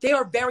 they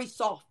are very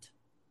soft.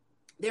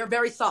 They're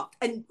very soft.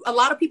 And a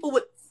lot of people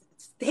would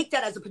take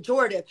that as a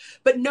pejorative,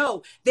 but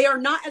no, they are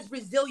not as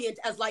resilient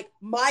as like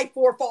my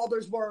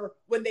forefathers were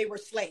when they were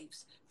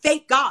slaves.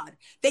 Thank God.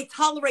 They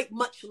tolerate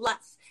much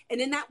less.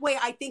 And in that way,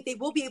 I think they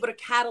will be able to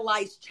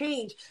catalyze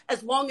change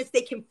as long as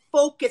they can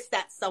focus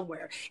that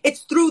somewhere.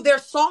 It's through their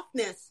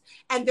softness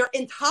and their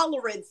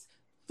intolerance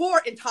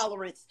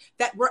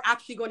that we're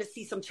actually going to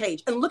see some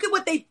change. And look at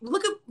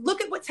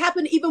what's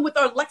happened even with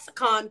our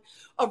lexicon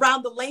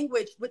around the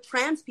language with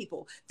trans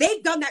people.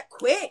 They've done that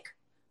quick.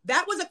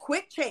 That was a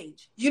quick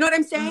change. You know what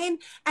I'm saying?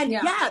 And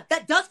yeah,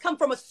 that does come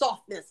from a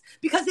softness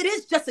because it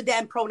is just a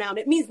damn pronoun.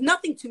 It means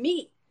nothing to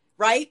me,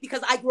 right?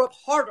 Because I grew up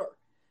harder.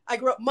 I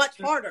grew up much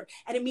harder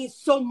and it means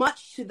so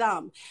much to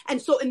them.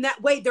 And so in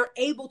that way, they're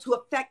able to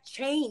affect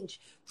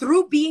change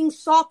through being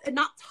soft and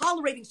not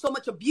tolerating so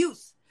much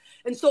abuse.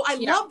 And so I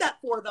love that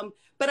for them.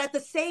 But at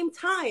the same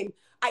time,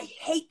 I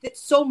hate that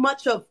so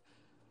much of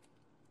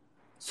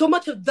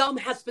them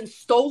has been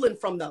stolen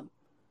from them.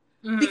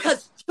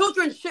 Because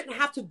children shouldn't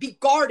have to be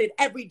guarded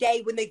every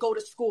day when they go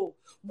to school.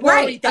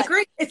 Right.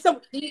 Agree.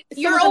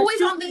 You're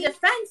always on the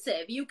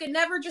defensive. You can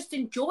never just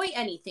enjoy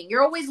anything.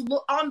 You're always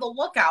on the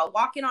lookout,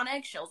 walking on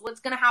eggshells. What's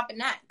going to happen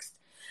next?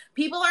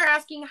 People are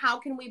asking, how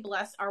can we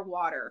bless our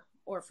water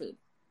or food?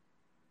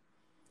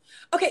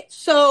 Okay,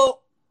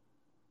 so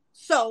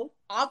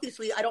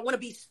obviously I don't want to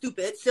be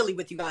silly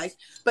with you guys,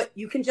 but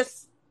you can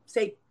just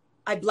say,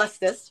 I bless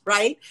this,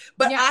 right?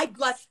 But I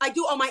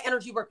do all my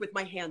energy work with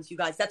my hands, you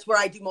guys. That's where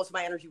I do most of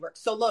my energy work.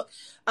 So look,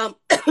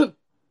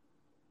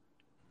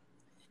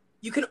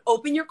 you can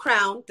open your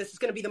crown. This is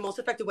going to be the most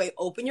effective way.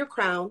 Open your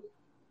crown.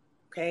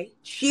 Okay.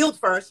 Shield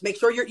first. Make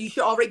sure you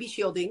should already be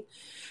shielding.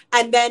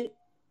 And then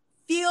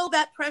feel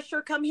that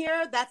pressure come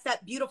here. That's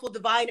that beautiful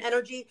divine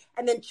energy.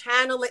 And then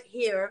channel it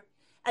here.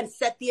 And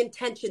set the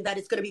intention that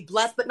it's going to be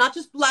blessed, but not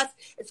just blessed.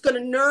 It's going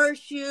to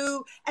nourish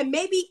you. And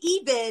maybe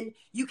even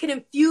you can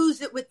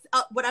infuse it with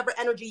whatever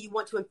energy you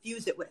want to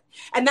infuse it with.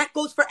 And that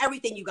goes for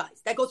everything, you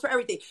guys. That goes for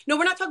everything. No,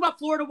 we're not talking about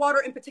Florida water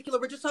in particular.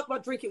 We're just talking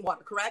about drinking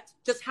water, correct?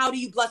 Just how do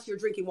you bless your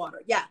drinking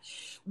water? Yeah.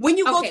 When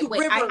you go to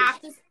rivers. I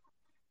have to...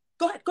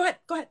 Go ahead,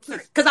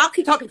 please. Because I'll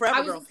keep talking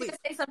forever, girl. I was going to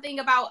say something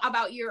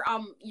about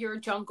your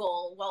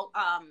jungle,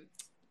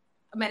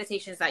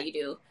 meditations that you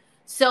do.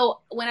 So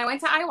when I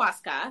went to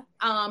ayahuasca,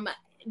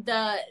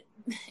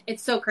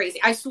 it's so crazy.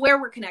 I swear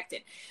we're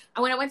connected.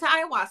 When I went to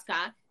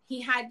ayahuasca,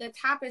 he had the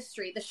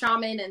tapestry, the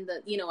shaman and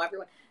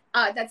everyone,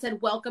 that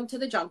said, "Welcome to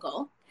the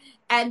jungle."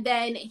 And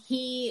then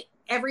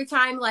every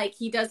time like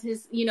he does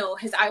his,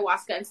 his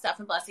ayahuasca and stuff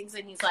and blessings,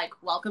 and he's like,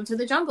 "Welcome to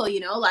the jungle,"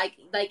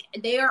 like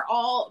they are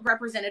all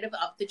representative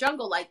of the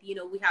jungle. Like,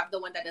 we have the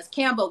one that does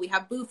Cambo, we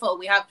have Bufo,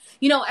 we have,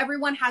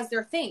 everyone has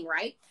their thing,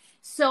 right?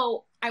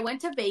 So I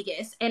went to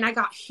Vegas and I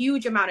got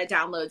huge amount of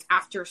downloads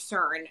after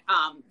CERN,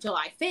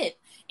 July 5th.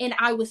 And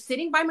I was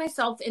sitting by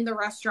myself in the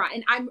restaurant,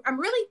 and I'm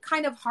really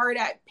kind of hard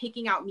at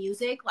picking out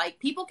music. Like,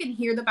 people can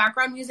hear the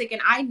background music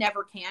and I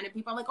never can. And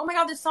people are like, "Oh my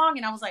God, this song."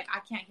 And I was like,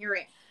 I can't hear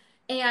it.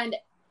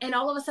 And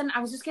all of a sudden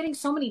I was just getting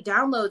so many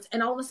downloads.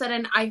 And all of a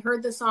sudden I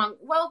heard the song,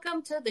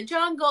 "Welcome to the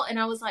Jungle." And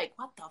I was like,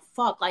 what the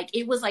fuck? Like,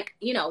 it was like,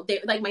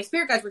 like my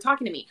spirit guides were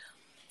talking to me.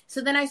 So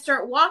then I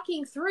start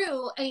walking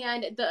through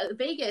and the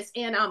Vegas,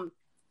 and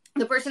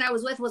the person I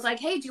was with was like,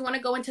 "Hey, do you want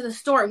to go into the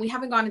store?" And we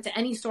haven't gone into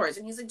any stores.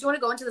 And he's like, "Do you want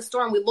to go into the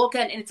store?" And we look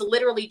at it, and it's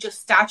literally just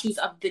statues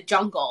of the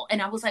jungle.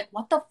 And I was like,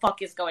 what the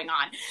fuck is going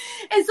on?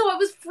 And so I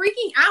was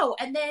freaking out.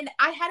 And then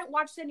I hadn't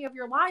watched any of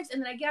your lives.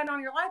 And then I get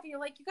on your live and you're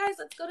like, "You guys,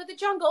 let's go to the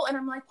jungle." And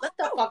I'm like, what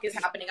the fuck is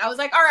happening? I was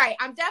like, all right,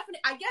 I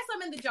guess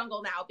I'm in the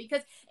jungle now,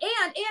 because,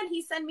 and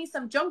he sent me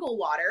some jungle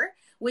water,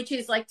 which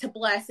is like to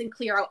bless and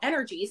clear out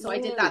energy. So I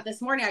did that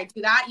this morning. I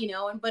do that,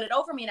 and put it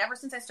over me. And ever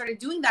since I started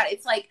doing that,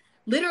 it's like,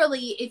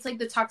 literally, it's like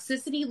the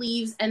toxicity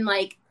leaves, and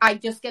like I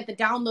just get the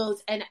downloads,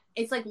 and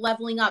it's like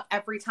leveling up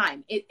every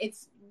time.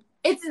 It's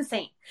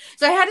insane.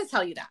 So I had to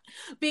tell you that,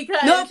 because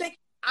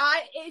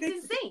it's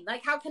insane,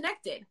 like how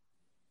connected.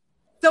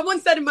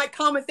 Someone said in my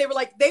comments, they were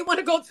like, they want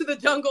to go to the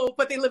jungle,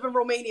 but they live in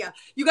Romania.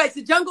 You guys,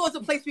 the jungle is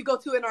a place we go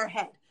to in our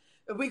head.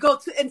 We go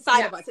to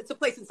inside of us. It's a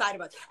place inside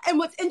of us. And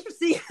what's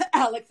interesting,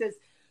 Alex, is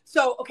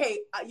so, okay,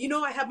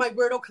 I have my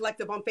Weirdo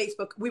Collective on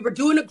Facebook. We were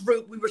doing a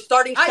group. We were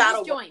starting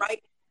shadow work,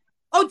 right?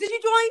 Oh, did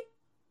you join?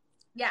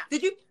 Yeah.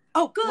 Did you?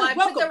 Oh, good.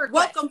 Well,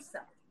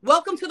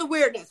 welcome to the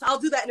weirdness. I'll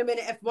do that in a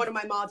minute if one of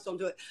my mods don't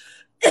do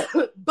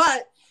it.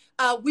 But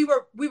we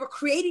were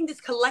creating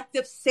this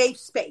collective safe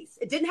space.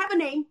 It didn't have a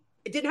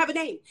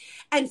name.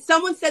 And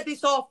someone said they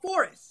saw a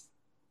forest.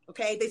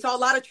 Okay, they saw a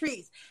lot of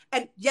trees.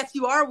 And yes,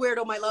 you are a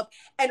weirdo, my love.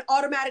 And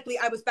automatically,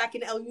 I was back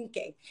in El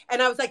Yunque,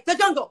 and I was like, the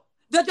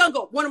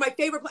jungle. One of my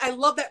favorite. I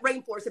love that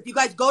rainforest. If you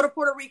guys go to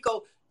Puerto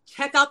Rico,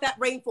 check out that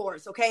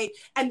rainforest, okay?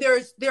 And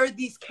there are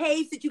these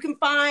caves that you can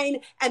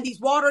find, and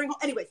these watering.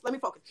 Anyways, let me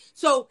focus.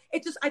 So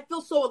I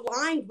feel so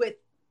aligned with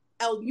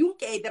El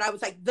Yunque that I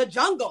was like, the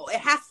jungle. It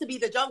has to be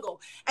the jungle.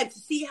 And to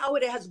see how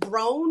it has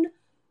grown,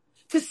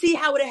 to see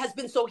how it has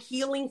been so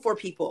healing for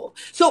people.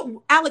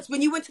 So, Alex,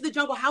 when you went to the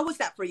jungle, how was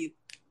that for you?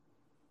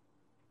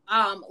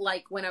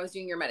 Like when I was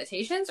doing your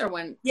meditations, or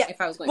if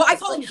I was going. Well, I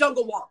call them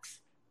jungle walks.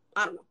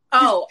 I don't know.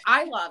 Oh,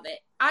 I love it.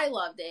 I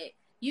loved it.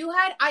 You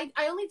had, I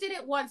only did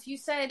it once. You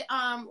said,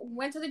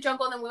 went to the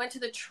jungle, and then we went to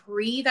the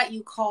tree that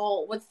you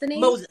call, what's the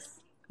name? Moses,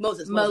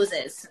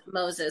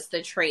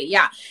 the tree.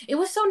 Yeah. It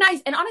was so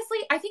nice. And honestly,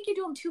 I think you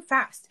do them too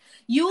fast.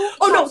 No.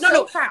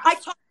 Fast. I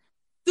talk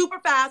super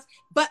fast,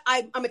 but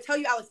I'm going to tell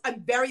you, Alex,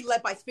 I'm very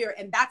led by spirit,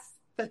 and that's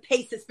the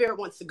pace that spirit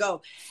wants to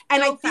go.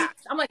 And so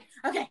fast. I'm like,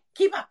 okay,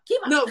 keep up.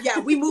 No, yeah,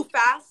 we move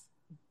fast.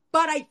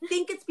 But I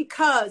think it's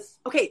because,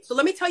 okay, so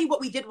let me tell you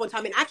what we did one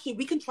time. And actually,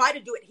 we can try to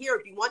do it here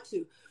if you want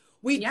to.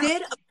 We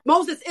did,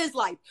 Moses is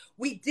life.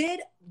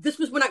 This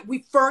was when we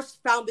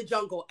first found the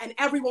jungle. And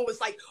everyone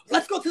was like,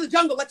 let's go to the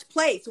jungle, let's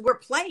play. So we're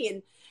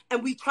playing,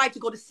 and we tried to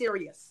go to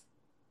Sirius.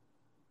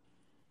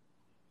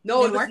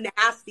 No, it was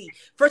nasty.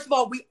 First of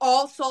all, we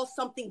all saw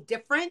something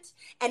different,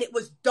 and it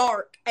was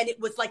dark, and it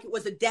was like it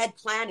was a dead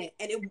planet.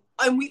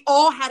 And we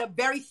all had a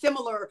very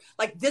similar,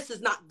 like, this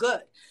is not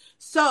good.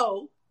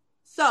 So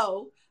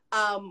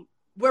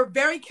we're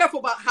very careful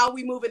about how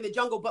we move in the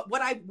jungle. But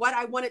what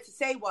I wanted to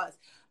say was,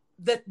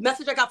 the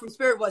message I got from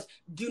spirit was,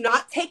 do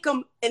not take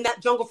them in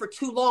that jungle for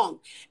too long.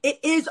 It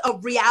is a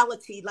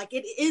reality. Like,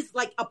 it is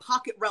like a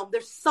pocket realm.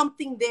 There's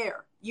something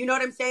there. You know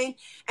what I'm saying?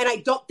 And I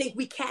don't think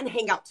we can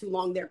hang out too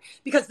long there,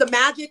 because the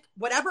magic,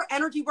 whatever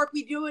energy work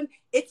we doing,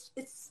 it's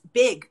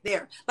big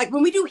there. Like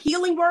when we do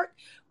healing work,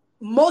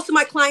 most of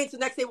my clients the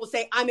next day will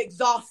say, I'm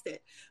exhausted.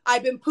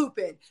 I've been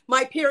pooping.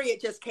 My period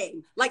just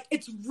came. Like,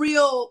 it's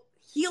real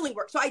healing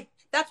work. So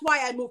that's why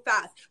I move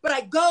fast. But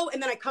I go,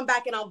 and then I come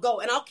back, and I'll go,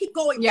 and I'll keep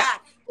going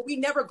back. But we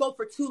never go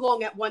for too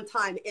long at one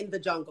time in the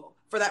jungle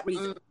for that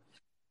reason.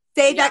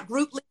 Save that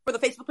group link for the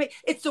Facebook page.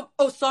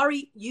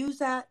 Use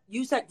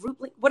that group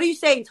link. What are you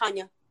saying,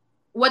 Tanya?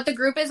 What the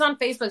group is on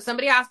Facebook.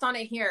 Somebody asked on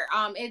it here.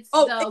 It's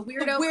the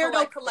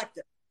Weirdo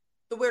Collective.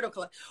 The Weirdo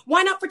Collective.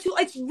 Why not for two?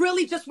 It's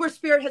really just where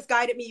spirit has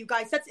guided me, you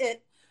guys. That's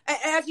it.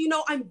 As you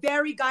know, I'm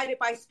very guided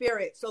by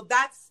spirit. So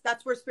that's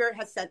where spirit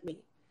has sent me.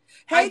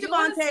 Hey,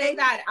 Devontae.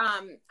 That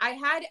I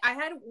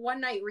had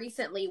one night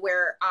recently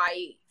where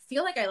I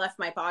feel like I left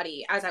my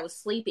body as I was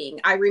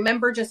sleeping. I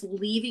remember just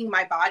leaving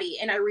my body,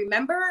 and I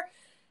remember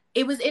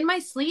it was in my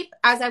sleep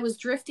as I was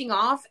drifting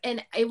off,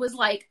 and it was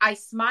like I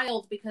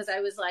smiled because I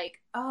was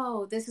like,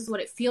 oh, this is what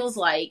it feels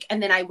like,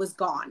 and then I was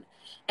gone.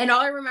 And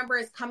all I remember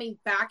is coming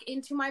back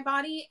into my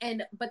body,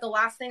 but the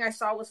last thing I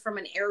saw was from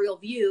an aerial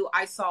view.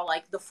 I saw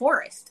like the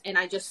forest, and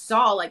I just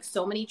saw like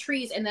so many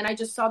trees, and then I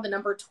just saw the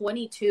number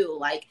 22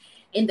 like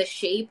in the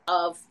shape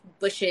of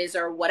bushes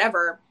or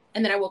whatever.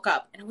 And then I woke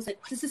up and I was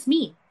like, what does this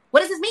mean? What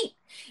does this mean?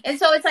 And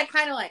so it's like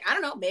kind of like, I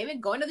don't know, maybe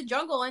going to the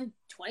jungle in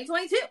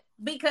 2022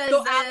 because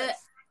So Alex,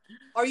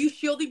 are you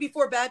shielding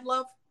before bed,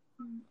 love?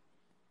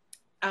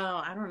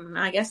 Oh, I don't know.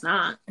 I guess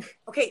not.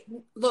 Okay,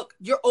 look,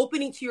 you're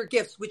opening to your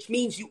gifts, which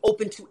means you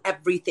open to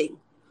everything.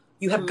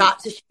 You have got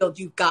to shield.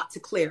 You've got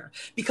to clear.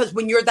 Because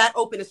when you're that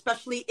open,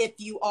 especially if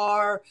you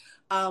are,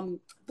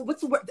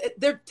 what's the word?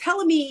 They're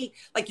telling me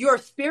like you're a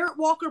spirit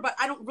walker, but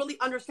I don't really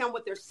understand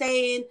what they're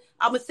saying.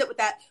 I'm going to sit with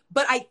that.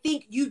 But I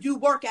think you do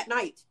work at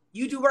night.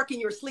 You do work in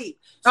your sleep.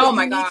 So oh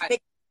my God.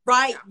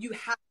 Right. Yeah. You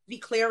have to be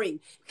clearing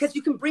because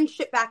you can bring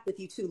shit back with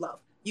you too, love.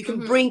 You can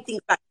bring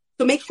things back.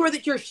 So make sure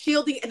that you're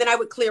shielding, and then I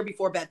would clear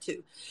before bed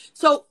too.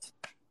 So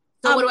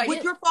what do I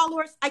do? Your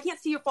followers, I can't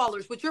see your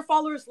followers. Would your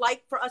followers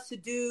like for us to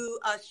do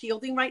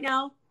shielding right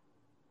now?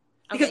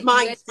 Because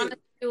mine want to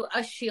do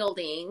a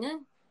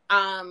shielding.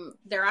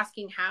 They're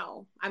asking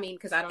how. I mean,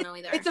 because I don't know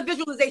either. It's a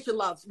visualization,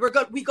 loves.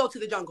 We go to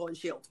the jungle and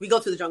shield. We go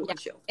to the jungle and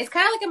shield. It's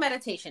kind of like a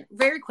meditation.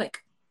 Very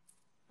quick.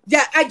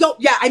 Yeah,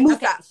 I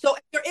move fast. So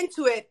if you're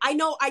into it, I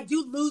know I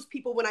do lose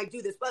people when I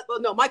do this, but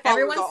no, my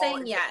followers everyone's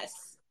saying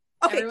yes.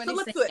 Okay, so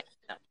let's do it.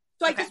 Yes.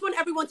 So I just want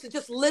everyone to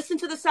just listen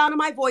to the sound of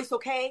my voice,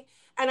 okay?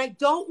 And I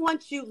don't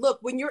want you, look,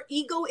 when your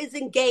ego is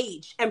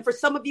engaged, and for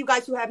some of you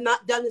guys who have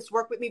not done this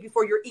work with me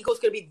before, your ego is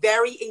going to be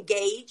very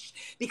engaged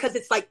because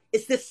it's like,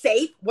 is this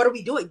safe? What are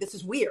we doing? This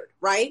is weird,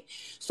 right?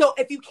 So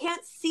if you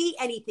can't see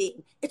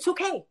anything, it's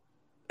okay.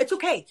 It's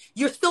okay.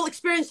 You're still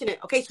experiencing it,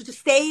 okay? So just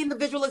stay in the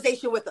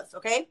visualization with us,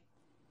 okay?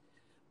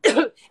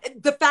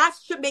 The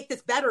fast should make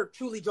this better,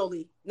 truly,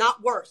 Jolie,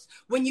 not worse.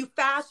 When you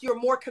fast, you're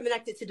more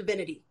connected to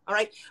divinity. All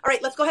right.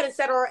 Let's go ahead and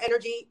set our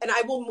energy, and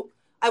I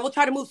will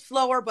try to move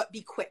slower, but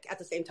be quick at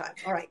the same time.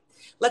 All right.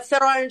 Let's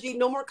set our energy.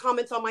 No more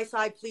comments on my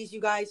side, please, you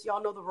guys.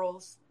 Y'all know the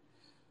rules.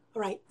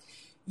 All right.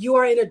 You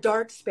are in a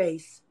dark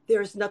space.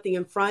 There's nothing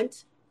in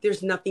front.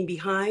 There's nothing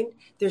behind.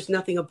 There's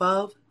nothing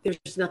above.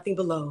 There's nothing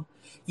below.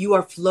 You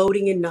are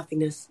floating in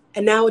nothingness.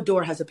 And now a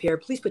door has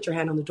appeared. Please put your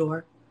hand on the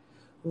door.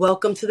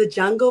 Welcome to the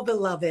jungle,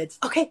 beloveds.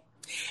 Okay,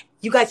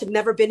 you guys have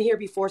never been here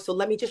before, so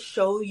let me just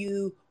show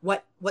you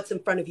what's in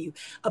front of you.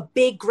 A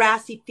big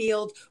grassy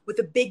field with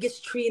the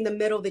biggest tree in the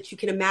middle that you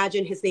can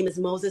imagine. His name is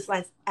Moses,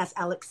 as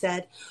Alex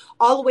said.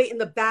 All the way in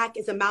the back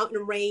is a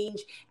mountain range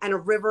and a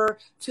river.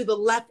 To the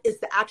left is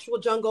the actual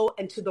jungle,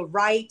 and to the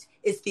right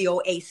is the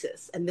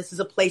oasis. And this is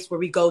a place where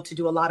we go to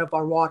do a lot of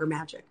our water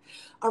magic.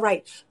 All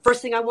right,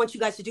 first thing I want you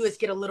guys to do is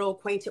get a little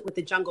acquainted with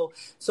the jungle.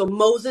 So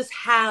Moses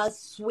has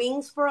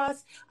swings for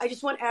us. I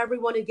just want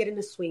everyone to get in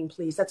a swing,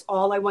 please. That's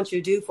all I want you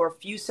to do for a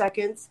few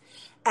seconds,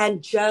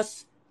 and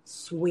just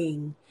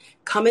swing.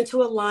 Come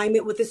into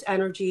alignment with this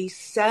energy,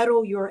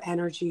 settle your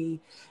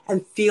energy,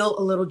 and feel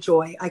a little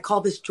joy. I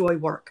call this joy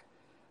work.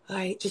 All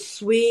right, just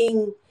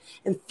swing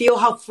and feel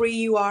how free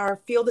you are.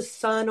 Feel the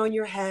sun on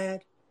your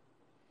head.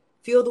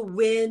 Feel the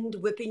wind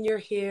whipping your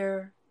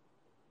hair.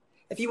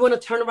 If you want to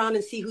turn around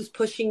and see who's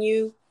pushing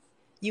you,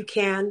 you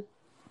can.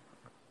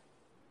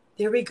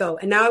 There we go.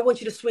 And now I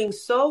want you to swing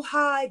so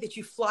high that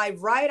you fly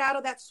right out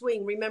of that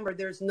swing. Remember,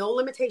 there's no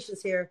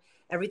limitations here.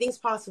 Everything's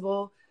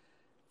possible.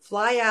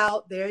 Fly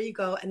out. There you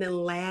go. And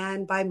then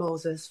land by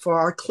Moses for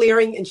our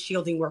clearing and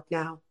shielding work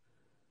now.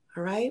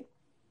 All right.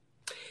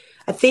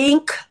 I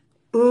think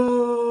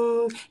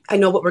I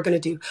know what we're going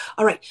to do.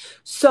 All right.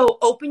 So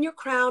open your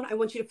crown. I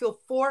want you to feel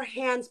 4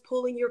 hands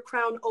pulling your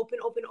crown open,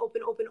 open,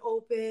 open, open,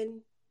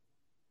 open.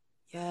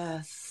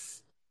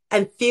 Yes.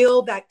 And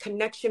feel that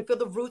connection. Feel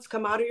the roots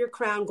come out of your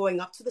crown,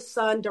 going up to the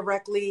sun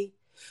directly.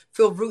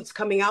 Feel roots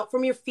coming out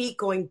from your feet,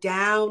 going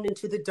down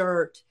into the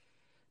dirt.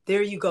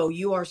 There you go.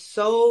 You are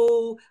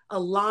so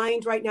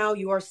aligned right now.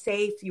 You are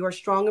safe. You are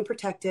strong and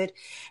protected.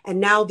 And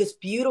now this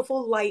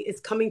beautiful light is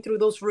coming through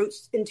those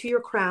roots into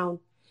your crown.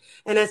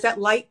 And as that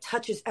light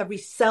touches every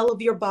cell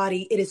of your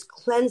body, it is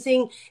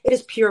cleansing, it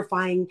is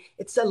purifying,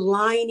 it's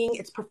aligning,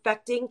 it's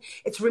perfecting,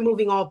 it's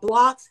removing all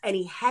blocks,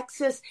 any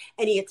hexes,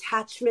 any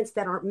attachments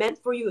that aren't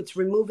meant for you. It's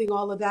removing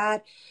all of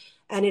that.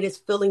 And it is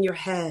filling your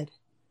head,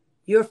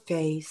 your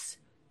face,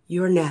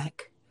 your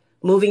neck,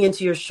 moving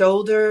into your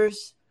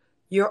shoulders,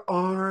 your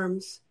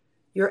arms,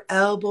 your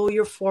elbow,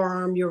 your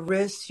forearm, your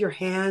wrists, your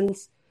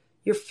hands,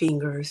 your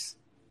fingers,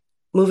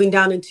 moving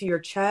down into your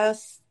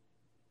chest.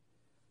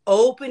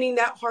 Opening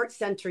that heart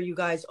center, you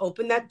guys.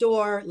 Open that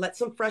door. Let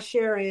some fresh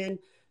air in.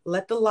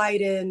 Let the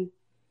light in.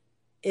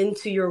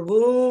 Into your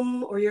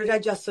womb or your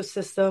digestive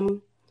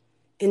system.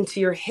 Into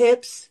your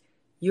hips,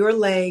 your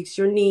legs,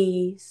 your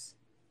knees,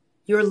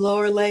 your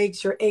lower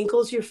legs, your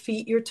ankles, your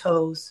feet, your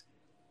toes.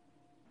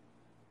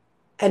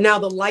 And now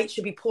the light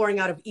should be pouring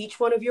out of each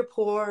one of your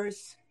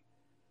pores.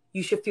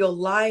 You should feel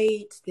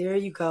light. There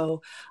you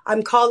go.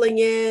 I'm calling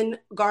in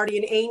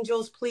guardian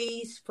angels,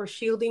 please, for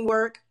shielding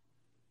work.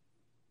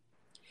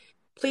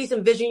 Please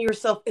envision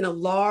yourself in a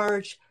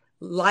large,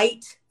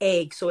 light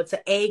egg. So it's an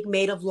egg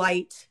made of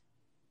light.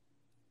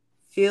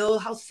 Feel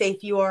how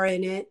safe you are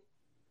in it.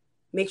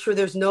 Make sure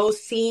there's no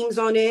seams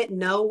on it,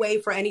 no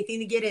way for anything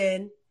to get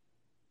in.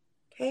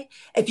 Okay.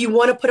 If you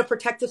want to put a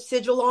protective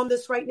sigil on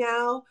this right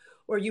now,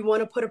 or you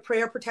want to put a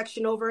prayer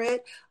protection over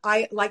it,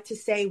 I like to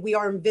say we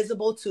are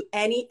invisible to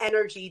any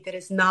energy that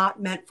is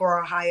not meant for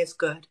our highest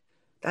good.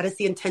 That is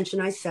the intention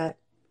I set.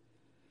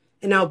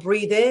 And now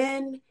breathe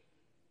in.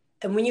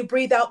 And when you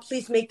breathe out,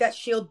 please make that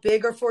shield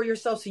bigger for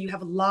yourself so you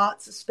have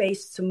lots of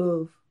space to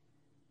move.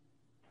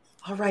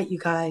 All right, you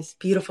guys.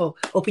 Beautiful.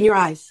 Open your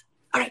eyes.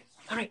 All right.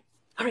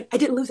 I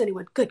didn't lose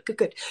anyone. Good.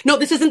 No,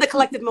 this isn't the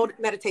collective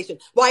meditation.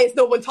 Why is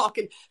no one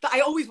talking? I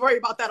always worry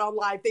about that on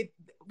live.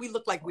 We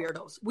look like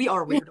weirdos. We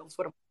are weirdos.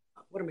 What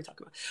am I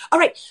talking about? All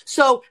right.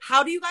 So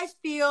how do you guys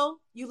feel?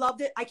 You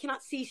loved it. I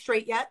cannot see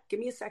straight yet. Give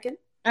me a second.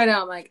 I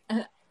know. I'm like,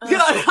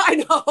 Yeah,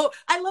 I know.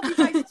 I love you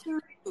guys too.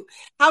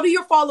 How do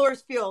your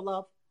followers feel,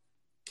 love?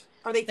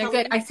 Are they They're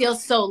good. I feel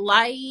so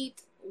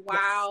light.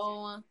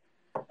 Wow.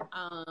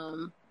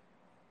 Yes.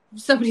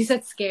 Somebody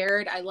said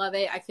scared. I love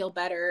it. I feel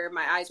better.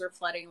 My eyes were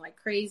flooding like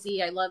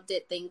crazy. I loved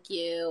it. Thank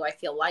you. I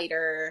feel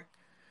lighter.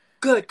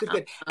 Good.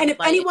 And if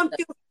anyone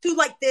feels too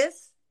like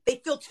this, they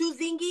feel too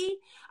zingy,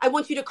 I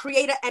want you to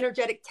create an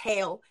energetic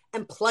tail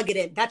and plug it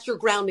in. That's your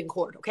grounding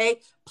cord, okay?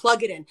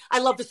 Plug it in. I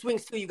love the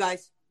swings too, you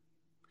guys.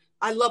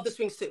 I love the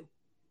swings too.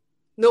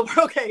 No,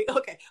 okay.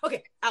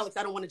 Alex,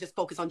 I don't want to just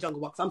focus on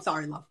jungle walks. I'm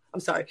sorry, love. I'm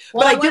sorry.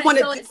 Well, but I did want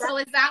to. So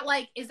is that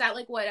like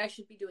what I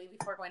should be doing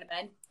before going to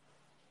bed?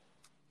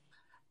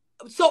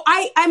 So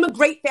I'm a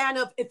great fan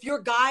of, if your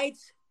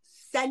guides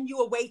send you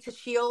a way to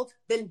shield,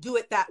 then do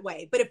it that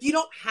way. But if you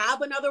don't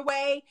have another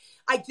way,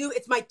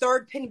 it's my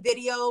third pin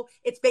video.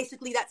 It's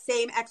basically that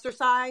same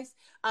exercise.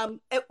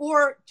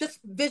 Or just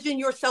vision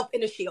yourself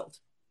in a shield.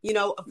 You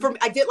know,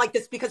 I did like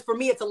this because for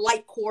me, it's a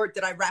light cord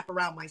that I wrap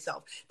around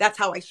myself. That's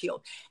how I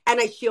shield. And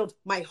I shield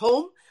my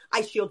home.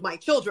 I shield my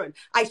children.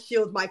 I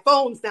shield my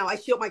phones now. I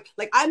shield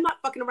I'm not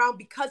fucking around,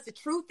 because the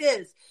truth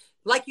is,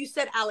 like you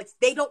said, Alex,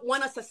 they don't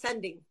want us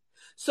ascending.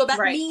 So that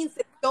means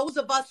that those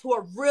of us who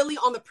are really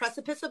on the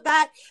precipice of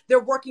that,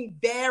 they're working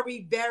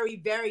very, very,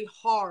 very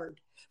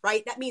hard,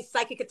 right? That means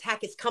psychic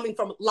attack is coming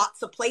from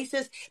lots of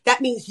places. That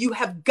means you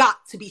have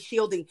got to be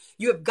shielding.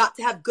 You have got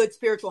to have good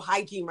spiritual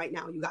hygiene right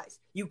now, you guys.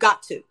 You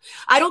got to.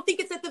 I don't think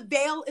it's that the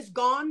veil is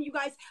gone, you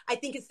guys. I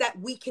think it's that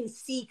we can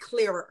see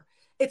clearer.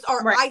 It's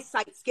our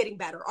eyesight's getting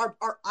better.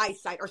 Our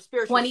eyesight, our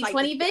spiritual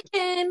 20/20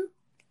 vision.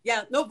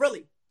 Yeah, no,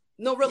 really.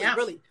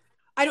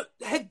 I don't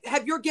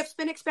have your gifts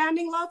been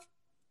expanding, love?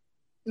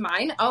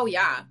 Mine? Oh,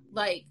 yeah.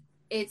 Like,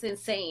 it's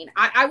insane.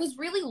 I was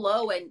really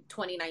low in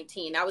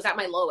 2019. I was at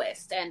my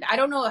lowest. And I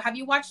don't know. Have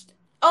you watched?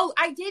 Oh,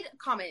 I did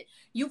comment.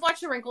 You've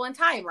watched A Wrinkle in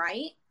Time,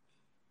 right?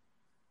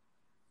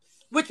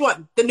 Which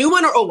one? The new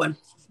one or old one?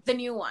 The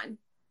new one.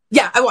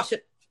 Yeah, I watched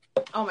it.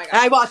 Oh, my God.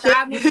 I watched it.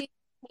 That movie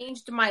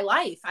changed my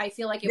life. I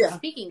feel like it was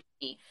speaking to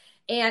me.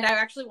 And I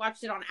actually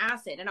watched it on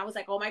acid. And I was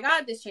like, oh, my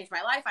God, this changed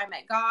my life. I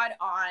met God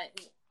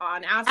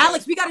on acid.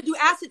 Alex, we got to do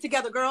acid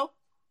together, girl.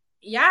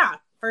 Yeah.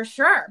 For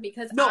sure,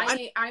 because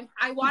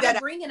I want to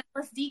bring an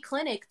LSD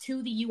clinic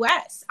to the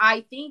U.S.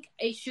 I think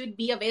it should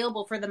be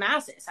available for the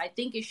masses. I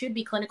think it should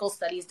be clinical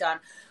studies done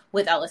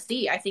with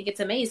LSD. I think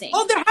it's amazing.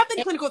 Oh, there have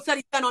been clinical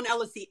studies done on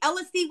LSD.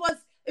 LSD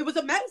was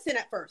a medicine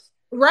at first.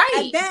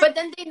 Right, but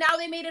then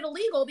they made it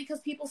illegal because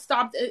people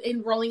stopped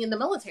enrolling in the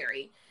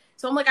military.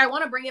 So I'm like, I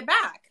want to bring it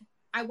back.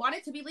 I want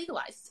it to be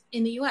legalized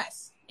in the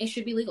U.S. It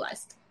should be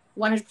legalized,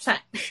 100%.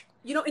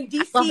 You know, in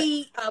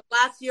D.C.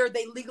 Last year,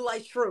 they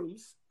legalized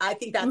shrooms. I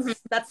think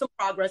that's some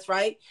progress,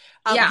 right?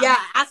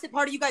 Acid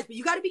party, you guys, but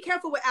you got to be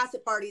careful with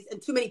acid parties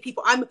and too many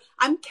people.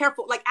 I'm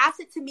careful. Like,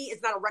 acid to me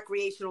is not a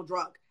recreational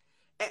drug.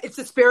 It's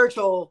a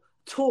spiritual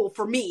tool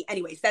for me.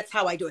 Anyways, that's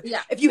how I do it.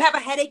 Yeah. If you have a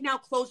headache now,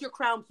 close your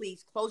crown,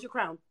 please. Close your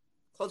crown.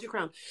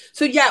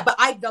 So yeah, but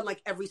I've done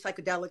like every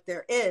psychedelic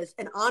there is.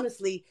 And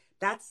honestly,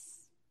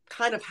 that's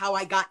kind of how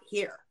I got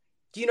here.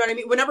 Do you know what I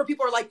mean? Whenever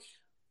people are like,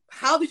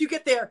 how did you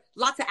get there?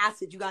 Lots of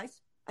acid, you guys.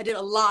 I did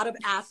a lot of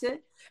acid.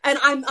 And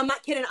I'm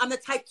not kidding. I'm the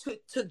type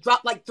to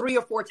drop like 3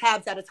 or 4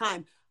 tabs at a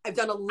time. I've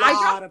done a lot.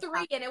 I dropped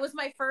 3 and it was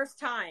my first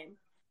time.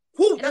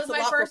 Whew, it was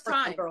my first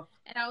time, girl.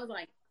 And I was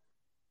like,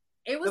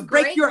 it was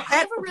great. Break your head. I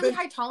have a really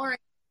high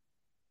tolerance.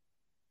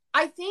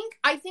 I think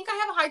I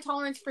have a high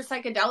tolerance for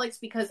psychedelics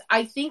because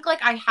I think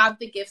like I have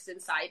the gifts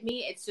inside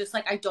me. It's just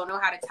like I don't know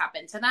how to tap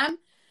into them.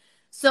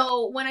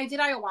 So when I did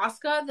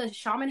ayahuasca, the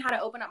shaman had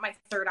to open up my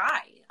third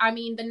eye. I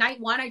mean, the night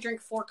 1, I drank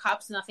 4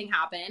 cups, nothing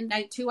happened.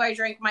 Night 2, I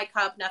drank my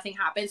cup, nothing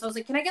happened. So I was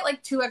like, can I get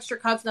like 2 extra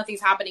cups?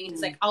 Nothing's happening. And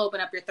he's like, I'll open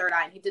up your third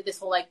eye. And he did this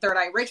whole like third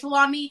eye ritual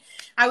on me.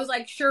 I was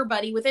like, sure,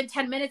 buddy. Within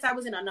 10 minutes, I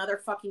was in another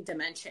fucking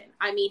dimension.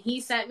 I mean, he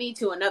sent me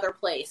to another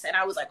place. And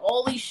I was like,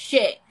 holy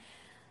shit.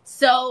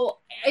 So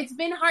it's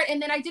been hard.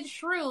 And then I did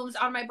shrooms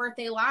on my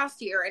birthday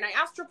last year, and I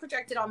astral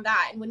projected on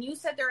that. And when you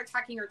said they're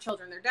attacking our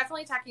children, they're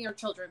definitely attacking our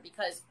children,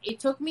 because it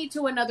took me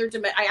to another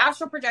dimension. I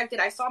astral projected.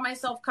 I saw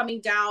myself coming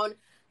down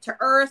to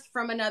Earth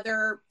from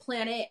another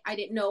planet. I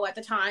didn't know at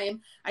the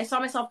time. I saw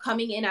myself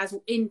coming in as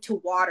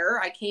into water.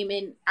 I came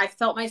in, I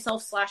felt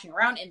myself slashing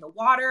around in the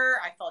water.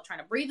 I felt trying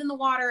to breathe in the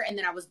water, and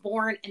then I was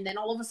born. And then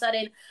all of a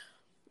sudden,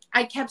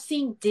 I kept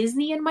seeing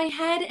Disney in my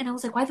head, and I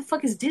was like, why the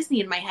fuck is Disney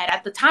in my head?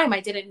 At the time,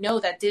 I didn't know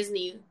that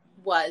Disney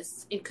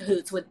was in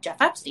cahoots with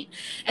Jeff Epstein.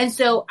 And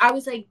so I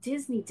was like,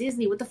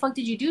 Disney, what the fuck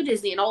did you do,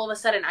 Disney? And all of a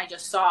sudden, I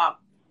just saw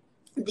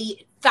the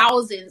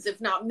thousands, if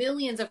not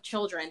millions of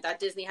children that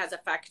Disney has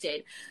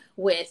affected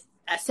with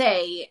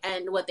SA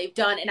and what they've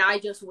done. And I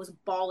just was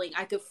bawling.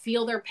 I could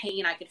feel their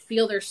pain. I could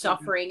feel their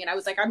suffering. And I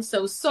was like, I'm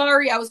so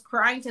sorry. I was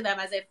crying to them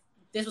as if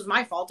this was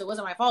my fault. It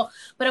wasn't my fault.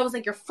 But I was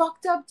like, you're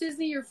fucked up,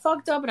 Disney. You're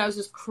fucked up. And I was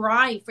just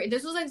crying.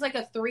 This was like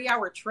a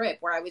 3-hour trip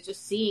where I was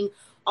just seeing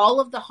all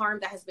of the harm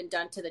that has been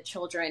done to the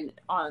children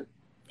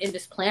in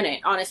this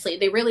planet. Honestly,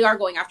 they really are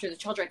going after the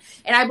children.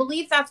 And I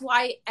believe that's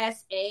why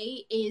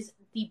SA is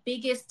the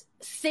biggest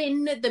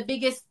sin, the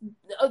biggest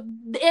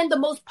and the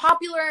most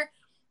popular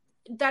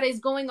that is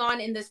going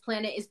on in this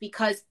planet, is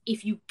because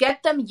if you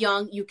get them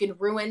young, you can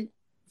ruin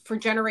for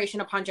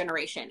generation upon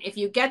generation. If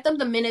you get them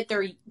the minute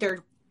they're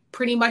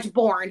pretty much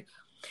born,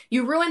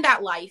 you ruin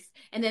that life.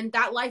 And then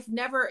that life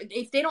never,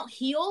 if they don't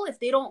heal, if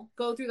they don't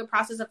go through the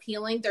process of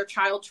healing their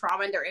child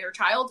trauma and their inner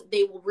child,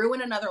 they will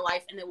ruin another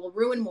life, and they will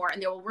ruin more,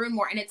 and they will ruin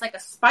more. And it's like a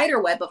spider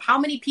web of how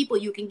many people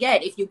you can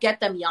get if you get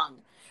them young.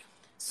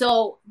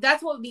 So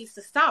that's what needs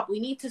to stop. We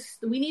need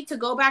to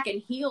go back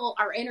and heal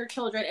our inner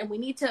children, and we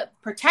need to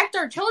protect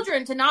our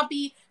children to not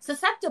be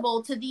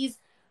susceptible to these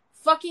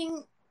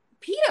fucking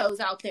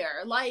pedos out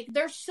there. Like,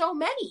 there's so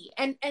many,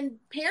 and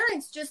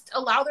parents just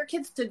allow their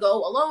kids to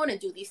go alone and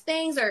do these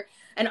things.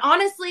 And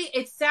honestly,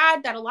 it's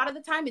sad that a lot of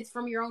the time it's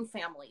from your own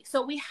family.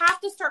 So we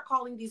have to start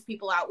calling these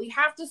people out. We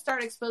have to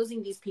start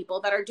exposing these people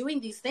that are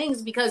doing these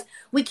things, because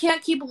we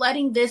can't keep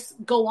letting this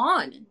go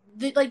on.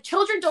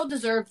 Children don't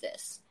deserve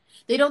this.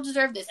 They don't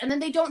deserve this. And then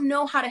they don't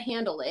know how to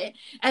handle it.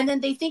 And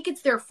then they think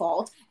it's their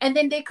fault. And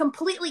then they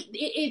completely,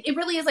 it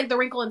really is like the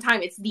wrinkle in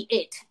time. It's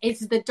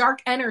the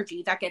dark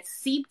energy that gets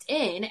seeped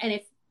in. And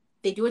if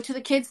they do it to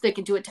the kids, they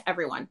can do it to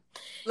everyone.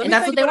 And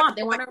that's what they want.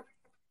 They want to.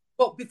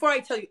 Well, before I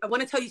tell you, I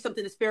want to tell you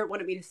something the Spirit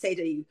wanted me to say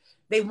to you.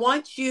 They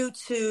want you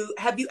to,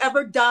 have you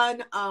ever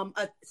done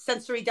a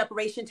sensory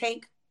deprivation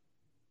tank?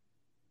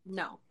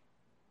 No.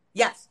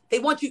 Yes. They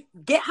want you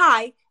get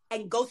high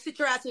and go sit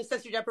your ass in a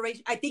sensory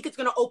deprivation. I think it's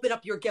going to open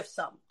up your gift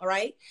some. All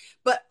right.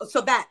 But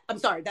so I'm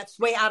sorry, that's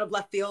way out of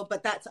left field,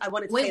 but I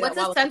wanted to say that.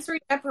 What's a sensory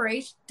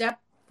deprivation?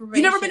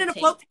 You never been in a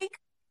float tank?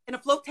 In a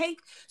float tank?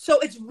 So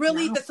it's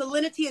really, the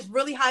salinity is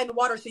really high in the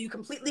water. So you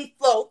completely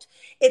float.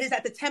 It is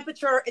at the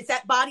temperature. It's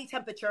at body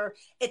temperature.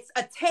 It's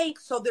a tank.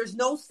 So there's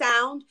no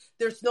sound.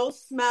 There's no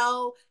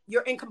smell.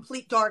 You're in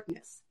complete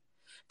darkness.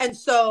 And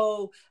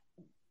so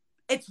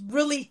it's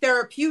really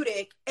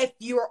therapeutic if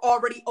you're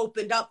already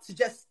opened up to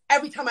just,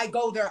 every time I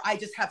go there, I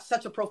just have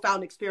such a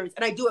profound experience.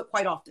 And I do it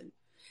quite often.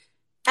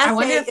 I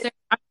wonder if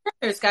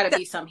there's got to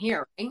be some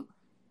here, right?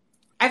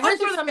 I've heard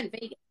there's some in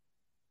Vegas.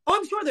 Oh,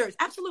 I'm sure there is.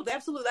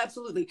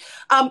 Absolutely.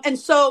 And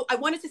so I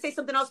wanted to say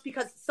something else,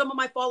 because some of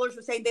my followers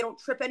were saying they don't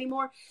trip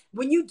anymore.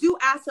 When you do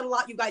acid a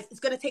lot, you guys, it's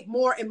going to take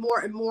more and more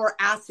and more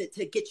acid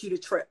to get you to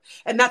trip.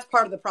 And that's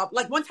part of the problem.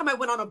 Like one time I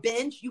went on a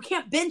binge. You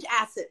can't binge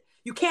acid.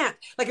 You can't.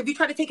 Like if you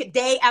try to take it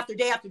day after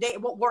day after day,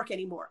 it won't work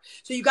anymore.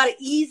 So you got to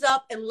ease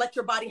up and let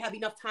your body have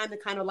enough time to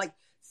kind of like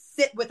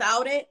sit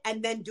without it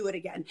and then do it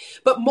again.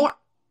 But more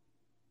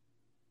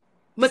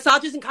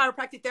massages and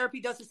chiropractic therapy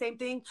does the same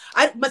thing.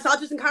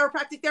 Massages and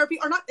chiropractic therapy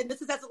are not, and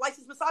this is as a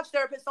licensed massage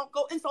therapist, don't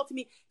go insulting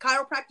me.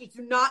 Chiropractors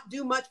do not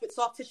do much with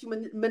soft tissue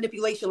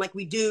manipulation like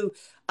we do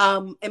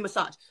in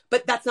massage.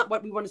 But that's not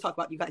what we want to talk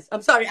about, you guys.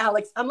 I'm sorry,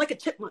 Alex. I'm like a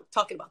chipmunk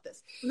talking about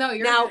this. No,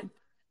 you're not.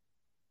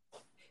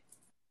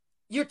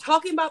 You're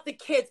talking about the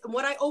kids. And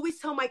what I always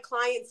tell my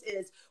clients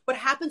is what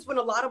happens when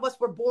a lot of us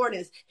were born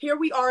is here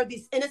we are,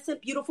 these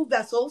innocent, beautiful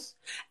vessels.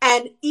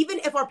 And even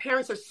if our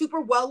parents are super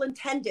well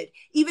intended,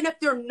 even if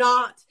they're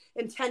not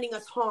intending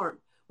us harm,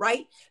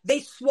 right?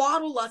 They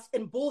swaddle us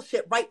in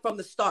bullshit right from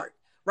the start,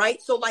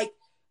 right? So like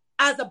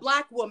as a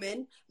Black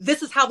woman,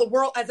 this is how the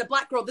world, as a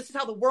Black girl, this is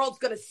how the world's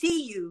going to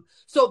see you.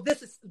 So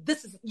this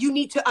is, you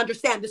need to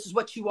understand this is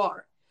what you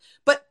are.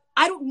 But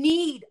I don't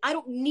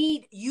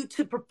need you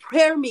to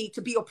prepare me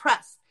to be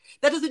oppressed.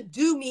 That doesn't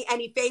do me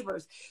any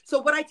favors.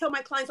 So what I tell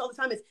my clients all the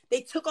time is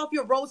they took off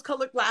your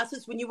rose-colored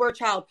glasses when you were a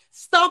child,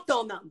 stomped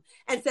on them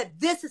and said,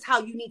 this is how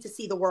you need to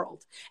see the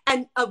world.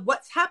 And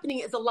what's happening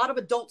is a lot of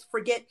adults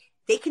forget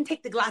they can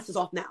take the glasses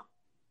off now.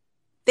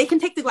 They can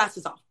take the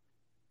glasses off.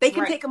 They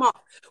can take them off.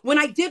 When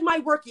I did my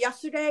work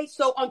yesterday,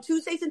 so on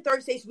Tuesdays and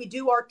Thursdays, we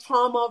do our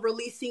trauma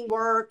releasing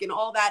work and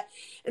all that.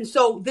 And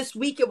so this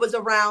week it was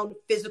around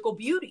physical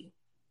beauty.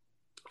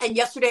 And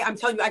yesterday, I'm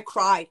telling you, I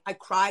cried. I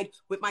cried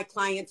with my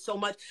clients so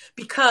much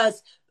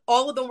because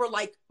all of them were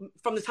like,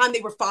 from the time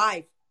they were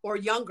 5, or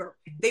younger,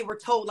 they were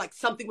told like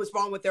something was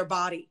wrong with their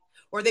body,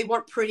 or they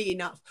weren't pretty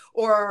enough,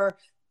 or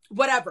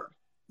whatever.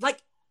 Like,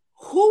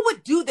 who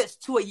would do this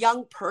to a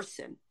young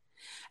person?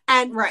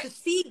 And to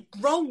see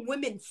grown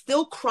women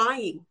still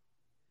crying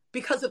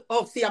because of,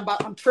 I'm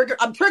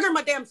triggering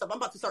my damn self. I'm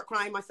about to start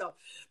crying myself.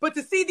 But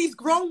to see these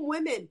grown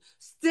women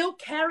still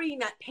carrying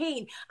that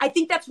pain, I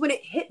think that's when it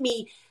hit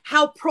me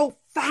how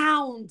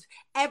profound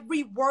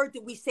every word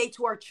that we say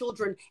to our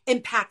children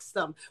impacts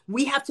them.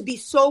 We have to be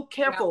so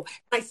careful. Yeah.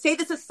 And I say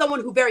this as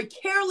someone who very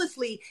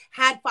carelessly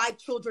had 5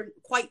 children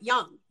quite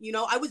young. You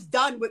know, I was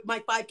done with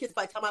my 5 kids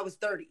by the time I was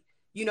 30,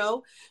 you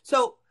know?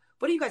 So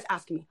what are you guys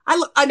asking me?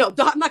 I know,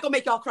 I'm not gonna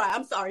make y'all cry.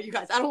 I'm sorry, you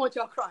guys. I don't want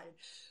y'all crying.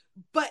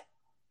 But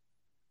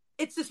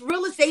it's this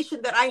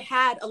realization that I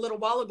had a little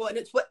while ago, and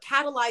it's what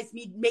catalyzed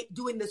me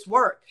doing this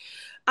work.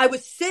 I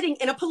was sitting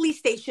in a police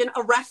station,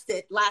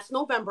 arrested last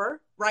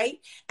November, right?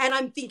 And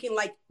I'm thinking,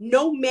 like,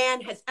 no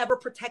man has ever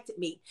protected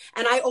me.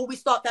 And I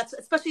always thought that's,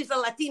 especially as a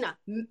Latina,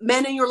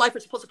 men in your life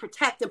are supposed to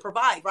protect and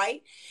provide,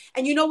 right?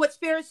 And you know what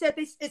Spirit said?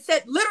 It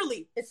said,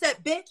 literally, it said,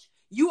 bitch,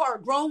 you are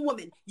a grown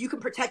woman. You can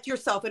protect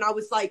yourself. And I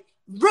was like,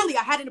 really,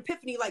 I had an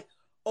epiphany, like,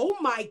 oh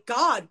my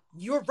God,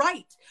 you're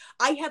right.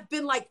 I have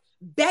been like,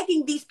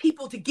 begging these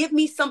people to give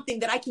me something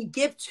that I can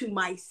give to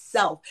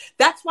myself.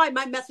 That's why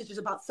my message is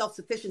about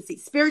self-sufficiency,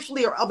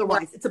 spiritually or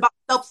otherwise. It's about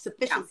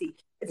self-sufficiency. Yeah.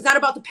 It's not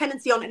about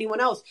dependency on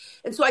anyone else.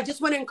 And so I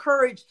just want to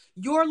encourage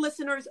your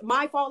listeners,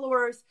 my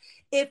followers,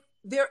 if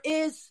there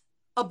is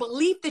a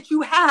belief that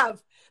you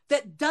have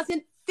that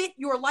doesn't fit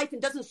your life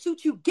and doesn't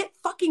suit you, get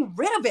fucking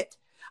rid of it.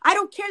 I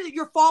don't care that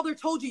your father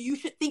told you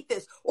should think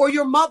this, or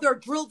your mother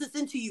drilled this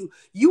into you.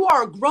 You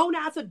are a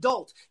grown-ass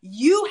adult.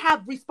 You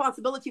have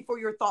responsibility for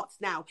your thoughts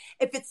now.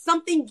 If it's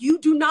something you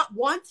do not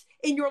want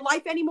in your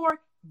life anymore,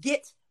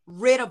 get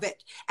rid of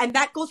it. And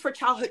that goes for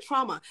childhood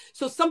trauma.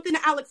 So something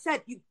that Alex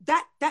said,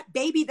 that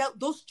baby,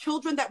 those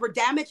children that were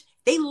damaged,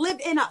 they live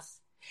in us.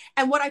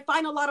 And what I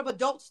find a lot of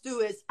adults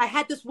do is, I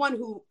had this one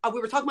who, we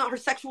were talking about her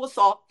sexual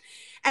assault,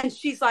 and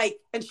she's like,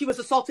 and she was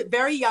assaulted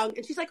very young.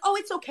 And she's like, oh,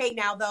 it's okay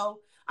now though.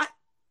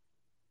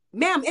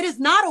 Ma'am, it is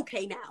not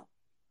okay now.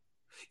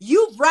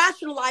 You've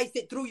rationalized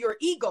it through your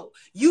ego.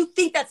 You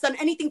think that's done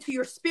anything to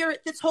your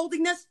spirit that's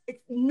holding this?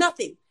 It's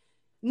nothing.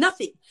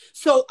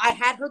 So I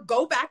had her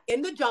go back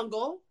in the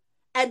jungle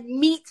and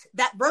meet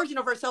that version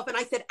of herself. And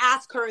I said,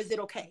 ask her, is it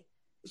okay?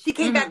 She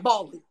came back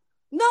bawling.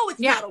 No, it's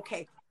not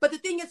okay. But the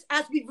thing is,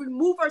 as we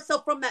remove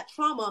ourselves from that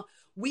trauma,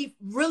 we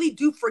really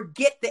do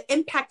forget the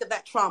impact of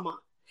that trauma,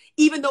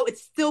 even though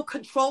it's still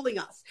controlling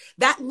us.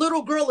 That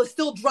little girl is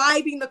still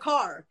driving the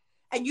car.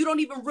 And you don't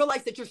even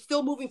realize that you're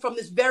still moving from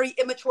this very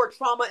immature,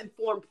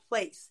 trauma-informed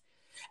place.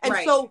 And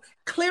so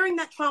clearing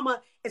that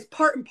trauma is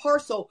part and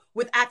parcel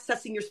with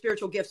accessing your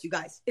spiritual gifts, you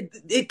guys.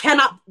 They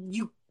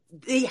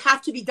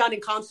have to be done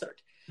in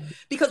concert.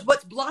 Because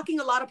what's blocking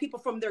a lot of people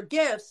from their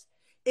gifts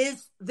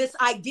is this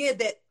idea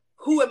that,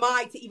 who am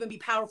I to even be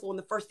powerful in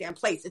the first damn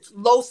place? It's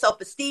low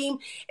self-esteem.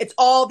 It's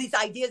all these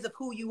ideas of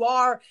who you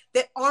are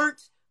that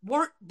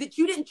that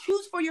you didn't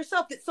choose for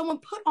yourself, that someone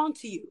put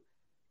onto you.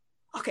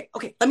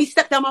 Okay. Let me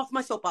step down off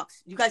my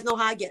soapbox. You guys know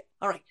how I get.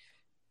 All right.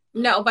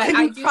 No, but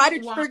Can you try to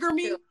trigger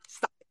me?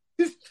 Stop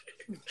it.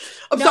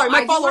 I'm sorry.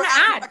 My follower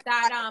add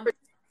that.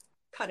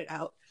 Cut it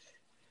out.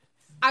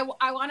 I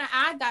want to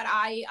add that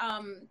I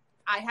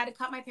had to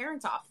cut my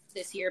parents off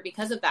this year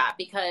because of that.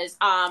 Because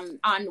on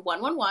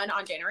 1/11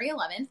 on January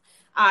 11th,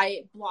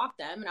 I blocked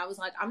them and I was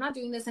like, I'm not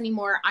doing this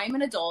anymore. I'm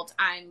an adult.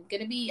 I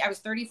was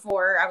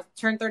 34. I was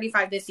turned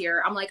 35 this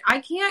year. I'm like, I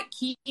can't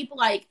keep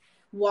like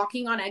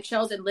walking on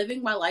eggshells and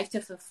living my life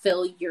to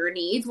fulfill your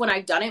needs when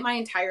I've done it my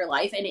entire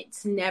life and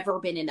it's never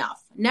been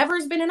enough. Never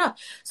has been enough.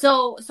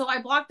 So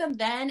I blocked them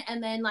then,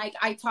 and then like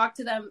I talked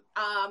to them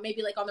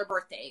maybe like on their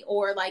birthday,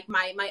 or like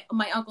my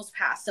uncle's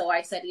passed. So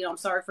I said, I'm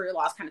sorry for your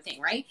loss, kind of thing,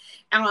 right?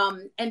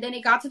 And then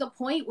it got to the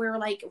point where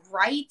like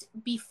right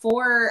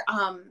before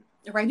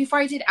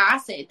I did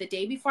acid, the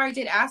day before I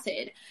did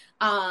acid,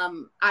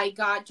 I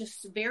got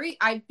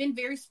I've been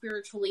very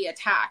spiritually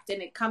attacked,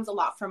 and it comes a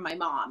lot from my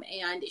mom,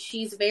 and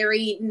she's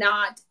very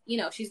not,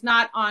 she's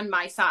not on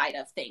my side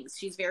of things.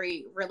 She's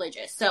very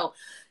religious.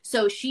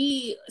 So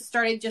she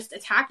started just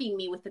attacking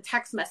me with the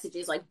text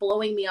messages, like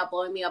blowing me up,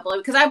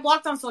 because I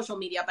blocked on social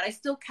media, but I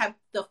still kept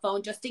the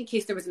phone just in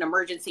case there was an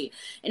emergency.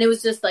 And it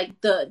was just like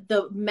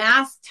the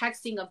mass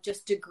texting of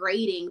just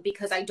degrading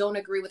because I don't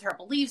agree with her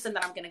beliefs, and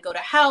that I'm going to go to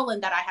hell,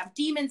 and that I have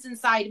demons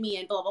inside me,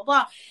 and blah, blah,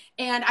 blah.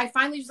 And I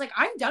finally just like,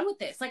 I'm done with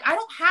this. Like, I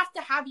don't have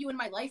to have you in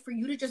my life for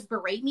you to just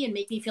berate me and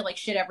make me feel like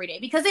shit every day,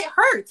 because it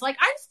hurts. Like,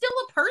 I'm still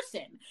a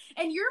person,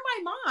 and you're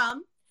my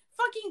mom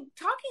fucking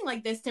talking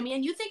like this to me,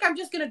 and you think I'm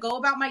just gonna go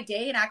about my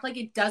day and act like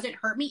it doesn't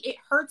hurt me. It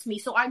hurts me.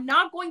 So I'm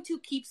not going to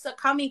keep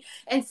succumbing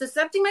and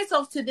subjecting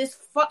myself to this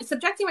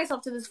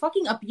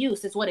fucking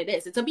abuse. Is what it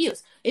is. It's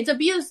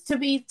abuse to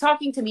be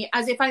talking to me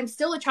as if I'm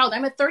still a child.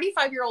 I'm a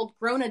 35-year-old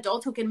grown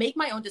adult who can make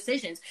my own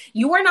decisions.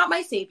 You are not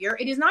my savior.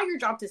 It is not your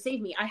job to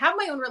save me. I have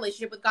my own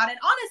relationship with God, and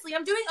honestly,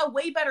 I'm doing a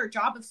way better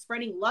job of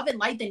spreading love and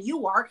light than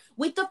you are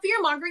with the fear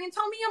mongering and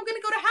telling me I'm gonna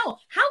go to hell.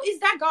 How is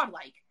that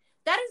godlike?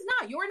 That is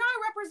not. You're not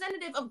a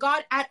representative of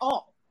God at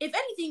all. If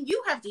anything,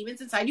 you have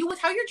demons inside you with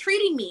how you're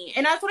treating me.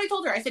 And that's what I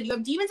told her. I said, you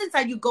have demons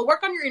inside you. Go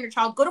work on your inner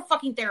child. Go to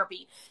fucking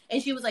therapy.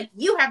 And she was like,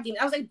 you have demons.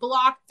 I was like,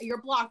 blocked.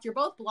 You're blocked. You're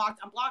both blocked.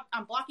 I'm blocked.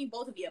 I'm blocking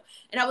both of you.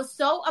 And I was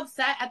so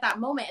upset at that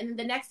moment. And then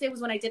the next day was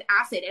when I did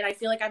acid. And I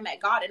feel like I met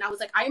God. And I was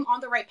like, I am on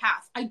the right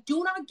path. I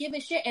do not give a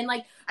shit. And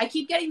like, I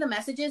keep getting the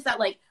messages that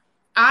like,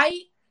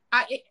 I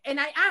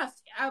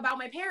asked about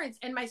my parents,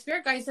 and my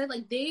spirit guide said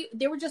like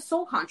they were just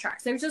soul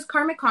contracts. They were just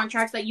karmic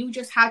contracts that you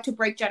just had to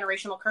break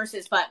generational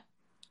curses, but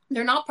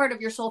they're not part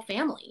of your soul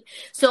family.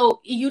 So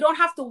you don't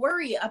have to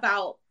worry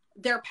about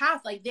their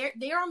path. Like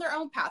they're on their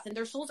own path, and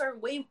their souls are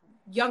way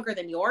younger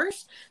than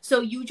yours.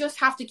 So you just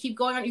have to keep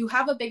going on. You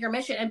have a bigger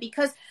mission. And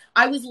because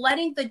I was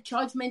letting the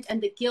judgment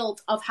and the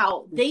guilt of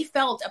how they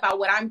felt about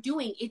what I'm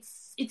doing,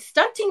 it's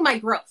stunting my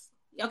growth.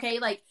 Okay,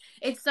 like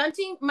it's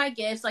stunting my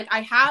gifts. Like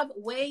I have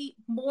way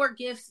more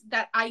gifts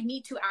that I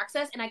need to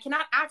access, and I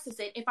cannot access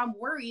it if I'm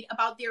worried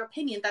about their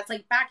opinion that's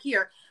like back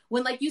here.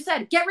 When, like you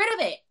said, get rid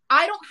of it.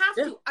 I don't have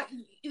to.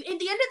 In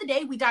the end of the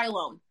day, we die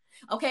alone.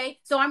 Okay,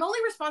 so I'm only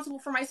responsible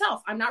for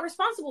myself. I'm not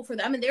responsible for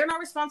them, and they're not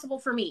responsible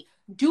for me.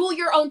 Do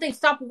your own thing.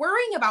 Stop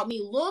worrying about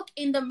me. Look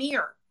in the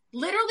mirror.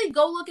 Literally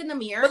go look in the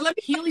mirror.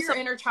 Heal your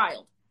inner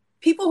child.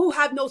 People who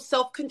have no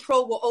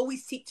self-control will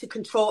always seek to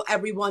control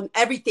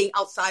everything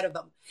outside of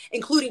them,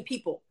 including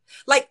people.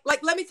 Like,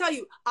 let me tell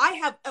you, I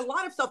have a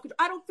lot of self-control.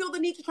 I don't feel the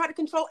need to try to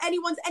control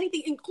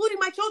anything, including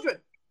my children.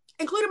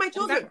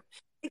 Exactly.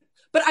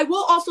 But I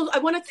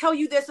want to tell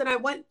you this, and I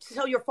want to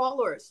tell your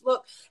followers,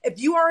 look, if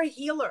you are a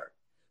healer,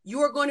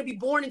 you are going to be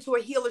born into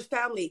a healer's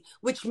family,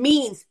 which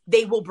means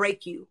they will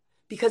break you,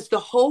 because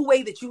the whole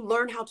way that you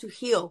learn how to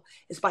heal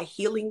is by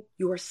healing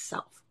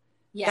yourself.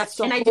 Yes,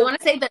 and I do want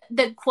to say that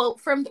the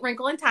quote from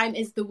Wrinkle in Time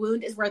is, the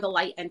wound is where the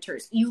light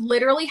enters. You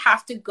literally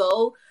have to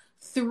go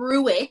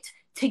through it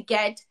to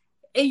get,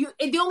 the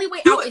only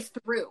way out is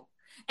through.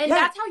 And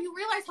that's how you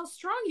realize how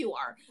strong you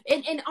are.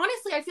 And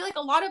honestly, I feel like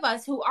a lot of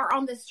us who are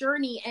on this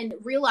journey and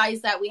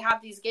realize that we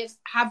have these gifts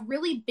have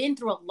really been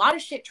through a lot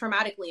of shit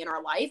traumatically in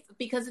our life,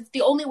 because it's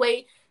the only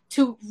way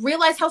to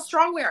realize how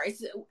strong we are.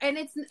 It's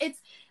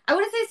I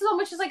wouldn't say so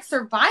much as like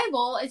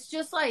survival. It's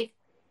just like,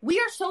 we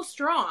are so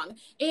strong,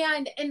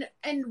 and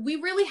we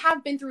really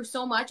have been through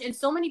so much, and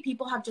so many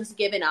people have just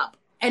given up,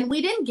 and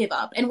we didn't give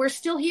up, and we're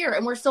still here,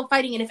 and we're still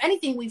fighting. And if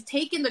anything, we've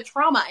taken the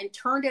trauma and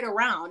turned it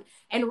around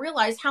and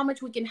realized how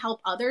much we can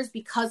help others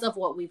because of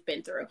what we've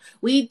been through.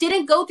 We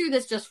didn't go through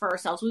this just for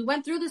ourselves. We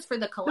went through this for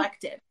the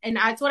collective. And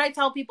that's what I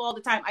tell people all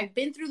the time. I've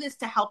been through this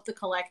to help the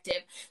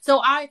collective. So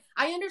I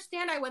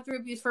understand I went through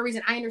abuse for a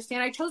reason. I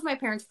understand I chose my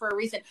parents for a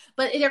reason,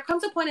 but there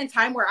comes a point in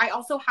time where I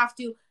also have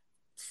to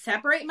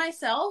separate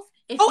myself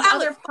if the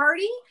other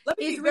party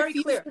is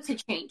refusing to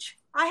change.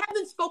 I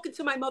haven't spoken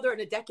to my mother in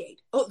a decade.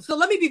 Oh, so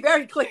let me be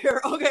very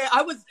clear. Okay,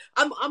 I'm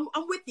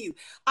with you.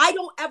 I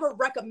don't ever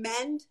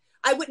recommend.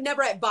 I would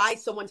never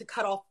advise someone to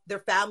cut off their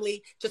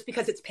family just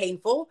because it's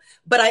painful.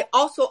 But I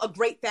also a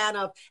great fan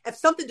of, if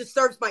something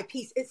disturbs my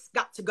peace, it's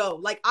got to go.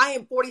 Like, I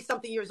am 40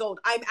 something years old.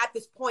 I'm at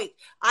this point.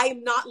 I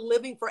am not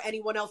living for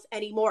anyone else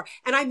anymore.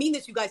 And I mean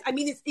this, you guys. I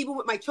mean this even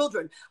with my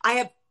children. I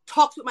have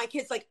talks with my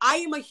kids like, I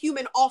am a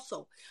human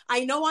also.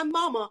 I know I'm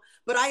mama,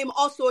 but I am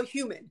also a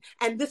human.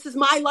 And this is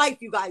my life,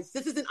 you guys.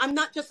 I'm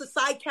not just a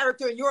side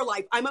character in your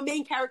life. I'm a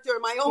main character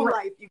in my own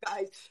life, you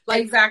guys.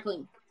 Like,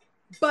 exactly.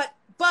 But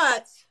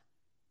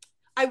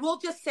I will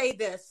just say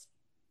this.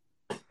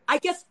 I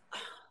guess,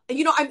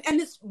 I'm in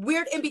this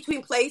weird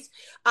in-between place.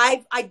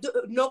 I do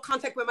no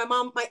contact with my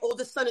mom. My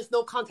oldest son is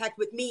no contact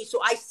with me. So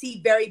I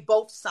see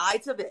both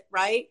sides of it,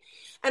 right?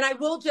 And I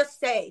will just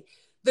say,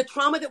 the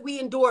trauma that we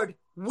endured,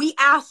 we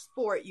asked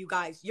for it, you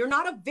guys. You're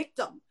not a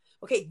victim.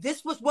 Okay,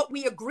 this was what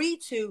we agreed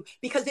to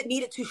because it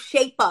needed to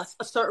shape us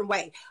a certain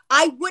way.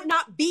 I would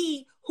not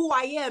be who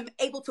I am,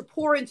 able to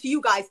pour into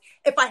you guys,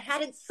 if I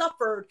hadn't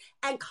suffered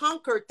and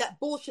conquered that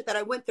bullshit that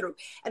I went through.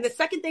 And the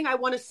second thing I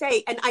want to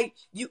say, and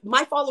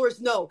my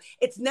followers know,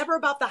 it's never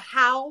about the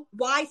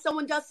why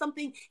someone does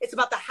something. It's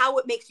about the how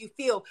it makes you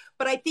feel.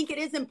 But I think it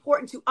is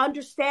important to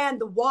understand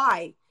the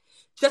why,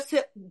 just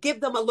to give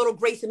them a little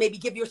grace and maybe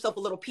give yourself a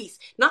little peace.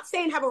 Not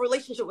saying have a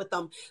relationship with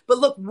them, but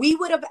look, we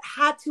would have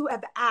had to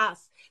have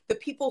asked the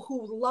people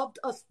who loved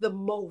us the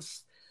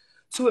most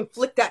to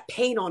inflict that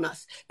pain on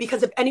us,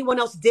 because if anyone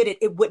else did it,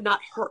 it would not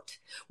hurt.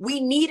 We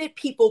needed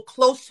people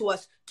close to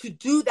us to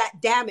do that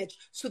damage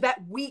so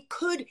that we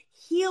could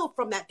heal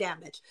from that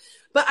damage.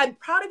 But I'm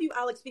proud of you,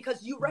 Alex,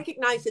 because you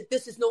recognize that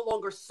this is no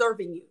longer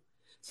serving you.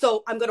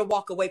 So I'm going to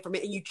walk away from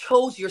it, and you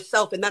chose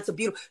yourself. And that's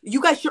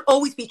you guys should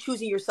always be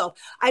choosing yourself.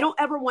 I don't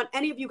ever want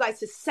any of you guys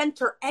to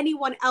center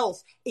anyone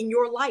else in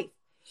your life.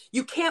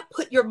 You can't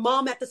put your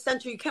mom at the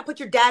center. You can't put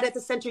your dad at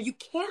the center. You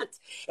can't.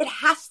 It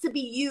has to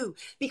be you,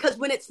 because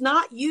when it's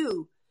not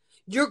you,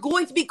 you're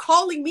going to be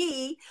calling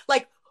me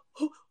like,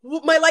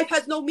 my life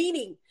has no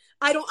meaning.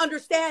 I don't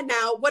understand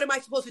now. What am I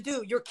supposed to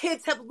do? Your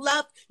kids have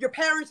left. Your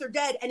parents are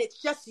dead, and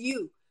it's just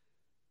you.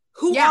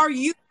 Who are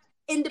you?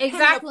 Independent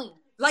exactly.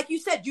 like you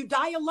said, you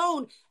die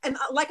alone. And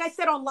like I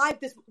said on live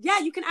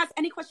you can ask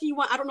any question you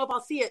want. I don't know if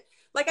I'll see it.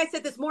 Like I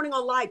said this morning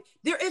on live,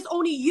 there is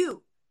only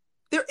you.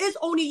 There is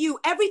only you.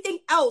 Everything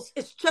else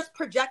is just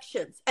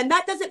projections. And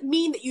that doesn't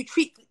mean that you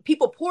treat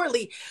people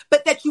poorly,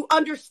 but that you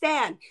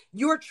understand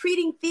you're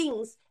treating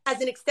things as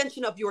an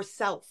extension of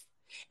yourself.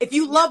 If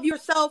you love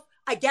yourself,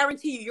 I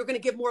guarantee you're going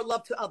to give more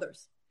love to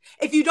others.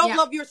 If you don't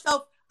love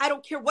yourself, I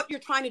don't care what you're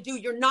trying to do.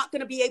 You're not going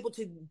to be able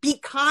to be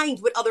kind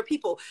with other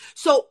people.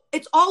 So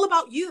it's all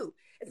about you.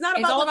 It's not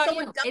about what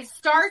someone does. It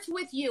starts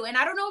with you. And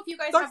I don't know if you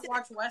guys have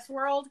watched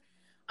Westworld,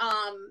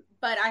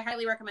 but I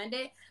highly recommend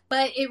it.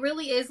 But it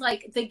really is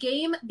like the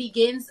game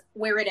begins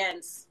where it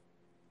ends.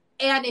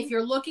 And if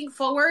you're looking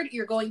forward,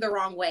 you're going the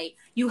wrong way.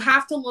 You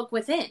have to look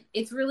within.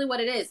 It's really what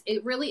it is.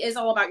 It really is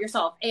all about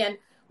yourself. And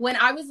when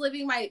I was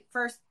living my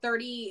first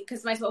 30,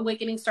 because my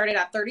awakening started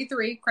at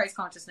 33, Christ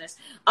consciousness.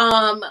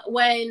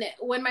 When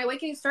my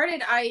awakening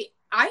started, I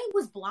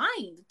was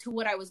blind to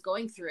what I was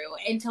going through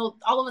until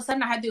all of a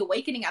sudden I had the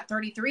awakening at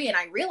 33, and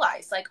I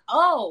realized like,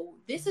 oh,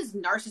 this is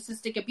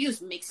narcissistic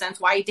abuse. Makes sense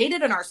why I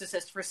dated a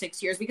narcissist for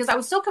 6 years, because I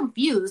was so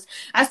confused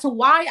as to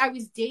why I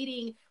was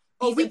dating.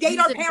 Oh, we date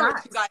our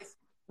parents, you guys.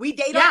 We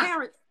date our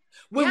parents.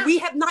 When we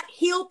have not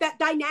healed that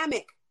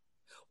dynamic,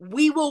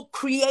 we will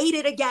create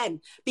it again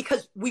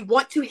because we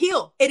want to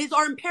heal. It is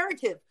our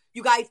imperative.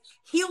 You guys,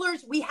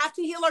 healers, we have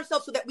to heal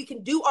ourselves so that we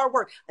can do our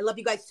work. I love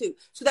you guys too.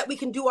 So that we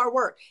can do our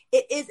work.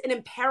 It is an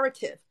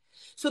imperative.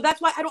 So that's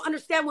why I don't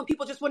understand when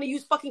people just want to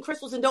use fucking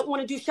crystals and don't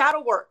want to do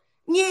shadow work.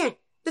 Yeah,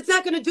 that's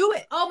not going to do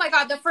it. Oh my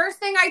God. The first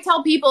thing I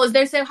tell people is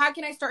they say, how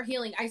can I start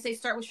healing? I say,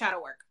 start with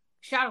shadow work.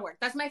 Shadow work.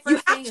 That's my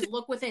first thing is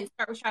look within,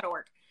 start with shadow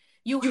work.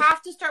 You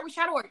have to start with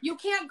shadow work. You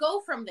can't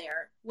go from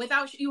there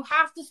without, you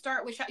have to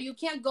start with shadow. You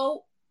can't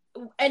go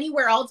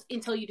anywhere else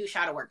until you do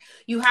shadow work.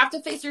 You have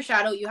to face your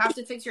shadow. You have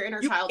to fix your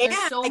inner child. There's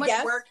so much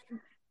work.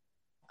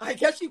 I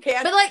guess you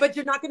can, but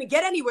you're not going to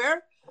get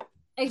anywhere.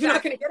 Exactly. You're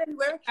not going to get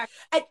anywhere.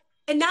 Exactly.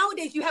 And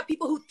nowadays you have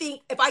people who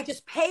think if I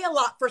just pay a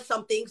lot for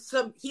something,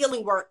 some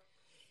healing work,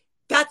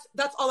 that's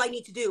all I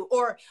need to do.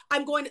 Or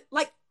I'm going to,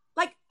 like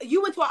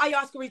you went to an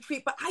ayahuasca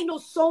retreat, but I know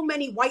so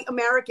many white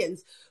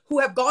Americans who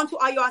have gone to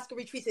ayahuasca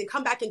retreats and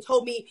come back and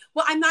told me,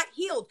 well, I'm not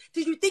healed.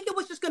 Did you think it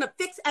was just going to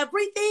fix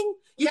everything?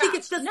 You think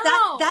it's just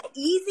that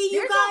easy,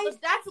 you guys?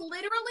 That's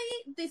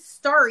literally the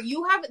start.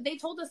 They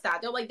told us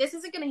that. They're like, this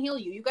isn't going to heal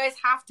you. You guys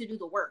have to do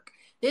the work.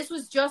 This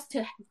was just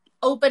to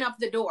open up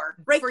the door.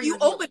 Break you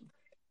open.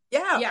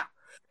 Yeah. Yeah.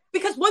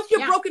 Because once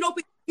you're broken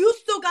open, you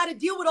still got to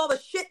deal with all the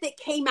shit that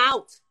came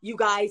out, you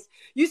guys.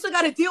 You still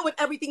got to deal with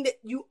everything that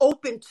you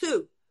opened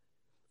to.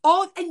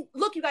 And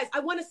look, you guys, I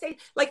want to say,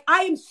 like,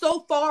 I am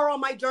so far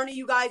on my journey,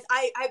 you guys.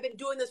 I've been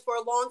doing this for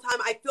a long time.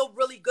 I feel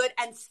really good.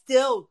 And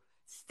still,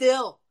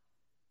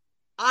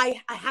 I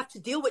have to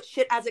deal with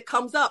shit as it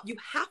comes up. You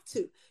have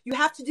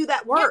to do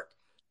that work. Yeah.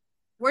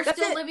 We're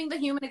still living the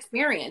human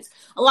experience.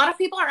 A lot of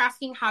people are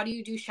asking, how do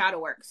you do shadow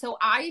work? So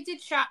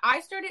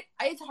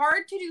it's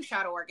hard to do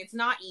shadow work. It's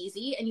not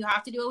easy. And you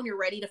have to do it when you're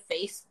ready to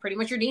face pretty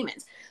much your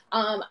demons.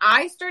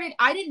 I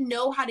didn't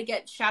know how to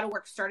get shadow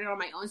work started on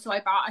my own. So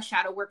I bought a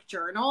shadow work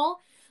journal.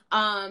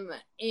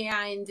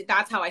 And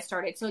that's how I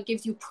started. So it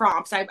gives you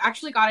prompts. I've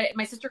actually got it.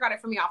 My sister got it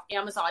for me off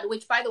Amazon,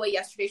 which, by the way,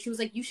 yesterday she was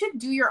like, you should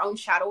do your own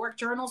shadow work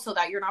journal so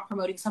that you're not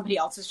promoting somebody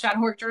else's shadow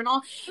work journal.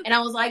 And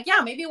I was like, yeah,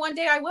 maybe one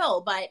day I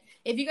will. But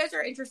if you guys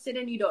are interested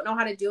and you don't know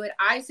how to do it,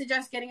 I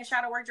suggest getting a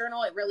shadow work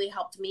journal. It really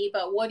helped me.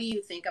 But what do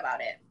you think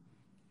about it?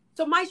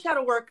 So my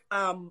shadow work,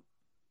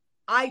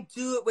 I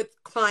do it with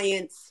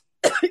clients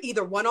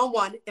either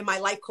one-on-one in my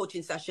life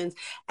coaching sessions,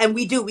 and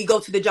we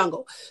go to the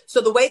jungle. So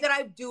the way that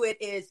I do it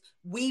is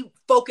we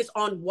focus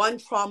on one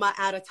trauma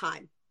at a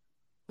time.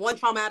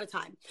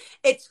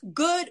 It's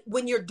good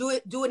when you're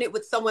doing it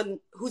with someone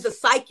who's a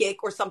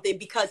psychic or something,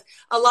 because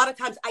a lot of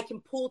times I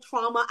can pull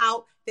trauma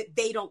out that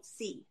they don't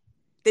see,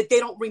 that they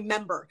don't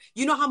remember.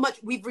 You know how much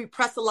we've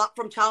repressed a lot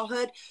from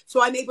childhood?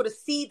 So I'm able to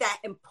see that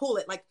and pull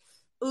it. Like,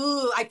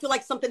 ooh, I feel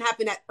like something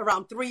happened at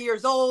around 3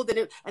 years old,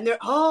 and they're,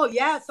 oh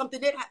yeah, something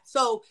did happen.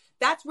 So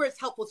that's where it's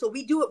helpful. So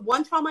we do it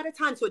one trauma at a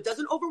time, so it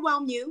doesn't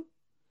overwhelm you.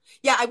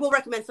 Yeah, I will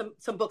recommend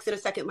some books in a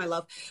second, my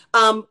love.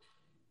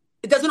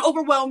 It doesn't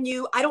overwhelm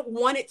you. I don't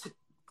want it to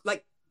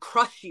like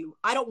crush you.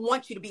 I don't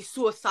want you to be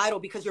suicidal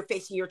because you're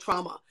facing your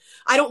trauma.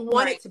 I don't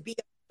want it to be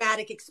a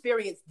traumatic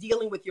experience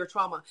dealing with your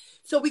trauma.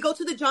 So we go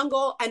to the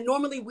jungle, and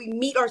normally we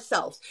meet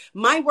ourselves.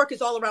 My work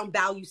is all around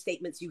value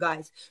statements, you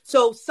guys.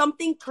 So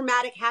something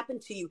traumatic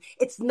happened to you.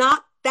 It's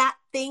not that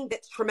thing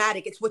that's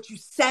traumatic. It's what you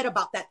said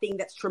about that thing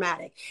that's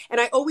traumatic. And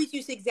I always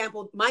use the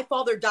example, my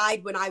father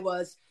died when I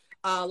was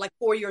like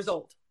 4 years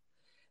old.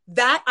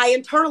 That I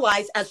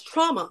internalized as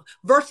trauma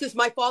versus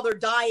my father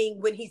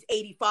dying when he's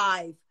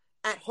 85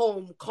 at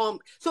home, calm.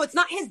 So it's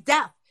not his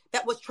death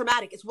that was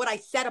traumatic. It's what I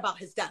said about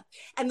his death.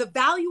 And the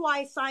value I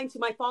assigned to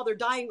my father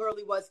dying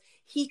early was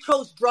he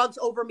chose drugs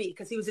over me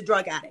because he was a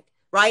drug addict,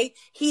 right?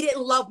 He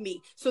didn't love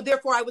me. So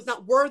therefore I was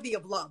not worthy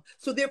of love.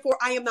 So therefore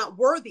I am not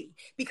worthy,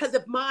 because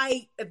if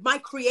my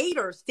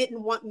creators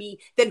didn't want me,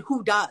 then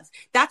who does?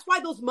 That's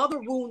why those mother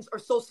wounds are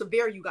so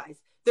severe, you guys.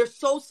 They're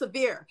so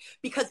severe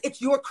because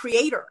it's your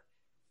creator.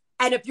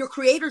 And if your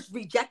creator's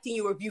rejecting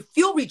you, or if you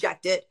feel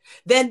rejected,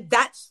 then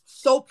that's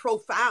so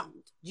profound.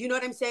 You know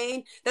what I'm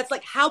saying? That's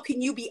like, how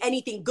can you be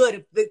anything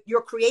good if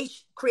your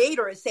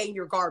creator is saying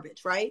you're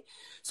garbage, right?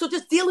 So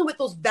just dealing with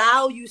those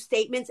value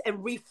statements and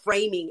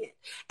reframing it.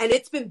 And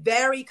it's been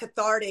very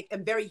cathartic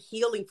and very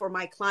healing for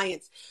my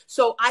clients.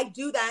 So I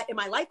do that in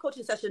my life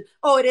coaching session.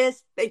 Oh, it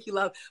is. Thank you,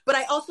 love. But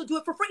I also do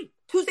it for free.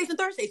 Tuesdays and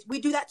Thursdays, we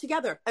do that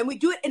together. And we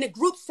do it in a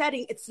group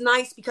setting. It's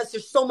nice because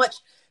there's so much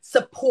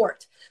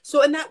support.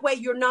 So in that way,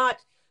 you're not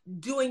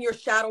doing your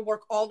shadow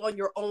work all on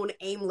your own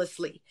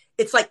aimlessly.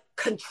 It's like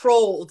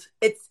controlled.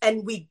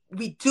 And we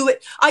do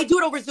it. I do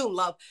it over Zoom,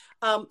 love.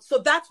 So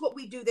that's what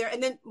we do there.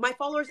 And then my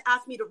followers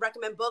ask me to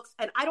recommend books,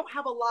 and I don't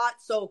have a lot.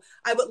 So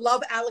I would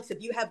love, Alex,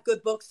 if you have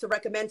good books to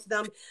recommend to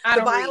them.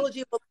 The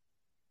biology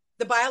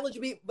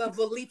of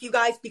belief, you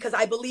guys, because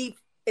I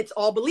believe it's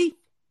all belief.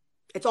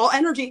 It's all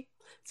energy.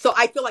 So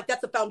I feel like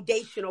that's a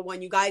foundational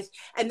one, you guys.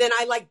 And then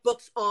I like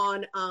books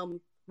on,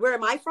 where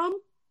am I from?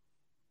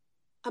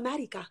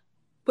 America.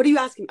 What are you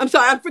asking? I'm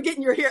sorry, I'm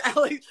forgetting you're here,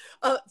 Alex.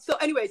 So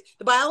anyways,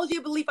 the biology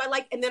of belief I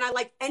like, and then I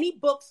like any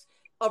books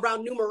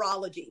around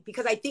numerology,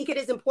 because I think it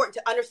is important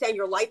to understand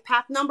your life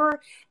path number.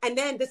 And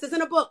then this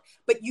isn't a book,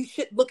 but you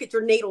should look at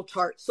your natal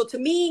chart. So to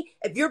me,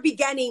 if you're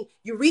beginning,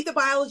 you read the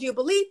biology of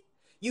belief,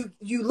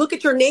 you look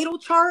at your natal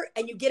chart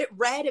and you get it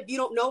read if you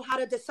don't know how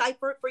to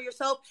decipher it for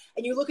yourself,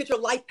 and you look at your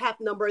life path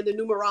number and the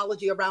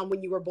numerology around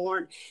when you were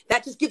born.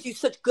 That just gives you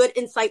such good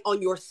insight on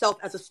yourself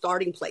as a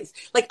starting place.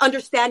 Like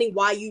understanding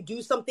why you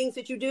do some things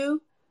that you do.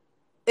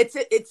 It's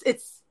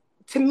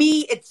to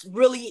me, it's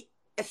really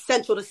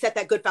essential to set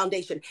that good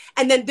foundation.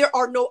 And then there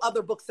are no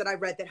other books that I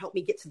read that helped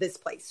me get to this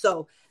place.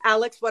 So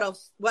Alex, what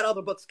else? What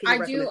other books can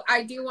you recommend?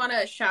 I do want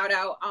to shout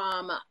out,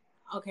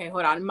 okay,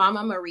 hold on.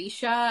 Mama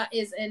Marisha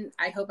is in,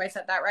 I hope I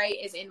said that right,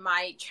 is in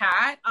my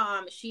chat.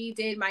 She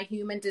did my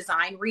human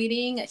design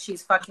reading.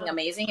 She's fucking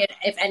amazing.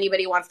 If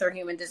anybody wants their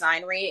human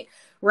design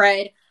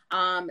read,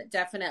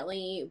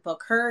 definitely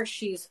book her.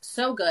 She's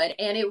so good.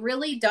 And it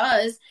really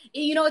does,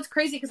 it's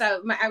crazy because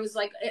I was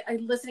like,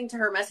 listening to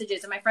her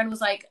messages, and my friend was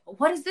like,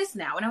 what is this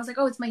now? And I was like,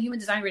 oh, it's my human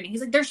design reading.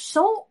 He's like, there's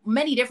so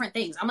many different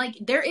things. I'm like,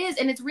 there is.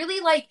 And it's really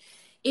like,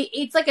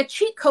 it's like a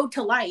cheat code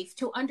to life,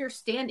 to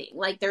understanding.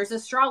 Like there's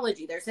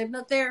astrology, there's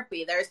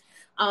hypnotherapy, there's,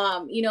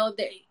 I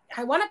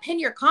want to pin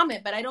your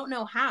comment, but I don't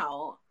know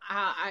how.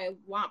 I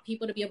want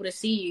people to be able to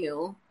see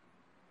you.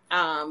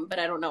 But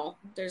I don't know.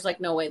 There's like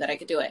no way that I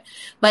could do it.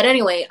 But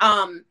anyway,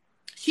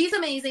 she's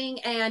amazing.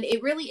 And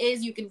it really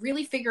is, you can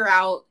really figure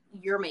out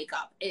your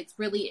makeup. It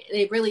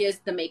really is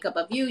the makeup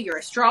of you, your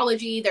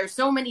astrology. There's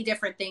so many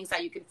different things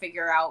that you can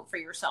figure out for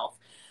yourself.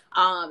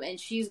 And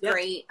she's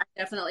great. I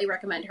definitely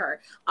recommend her.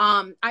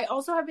 I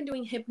also have been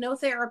doing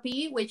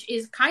hypnotherapy, which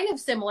is kind of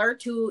similar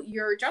to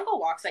your jungle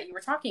walks that you were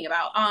talking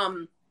about.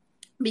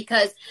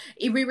 Because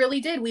we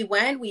really did. We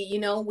went,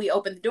 we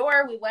opened the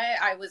door, we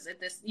went, I was at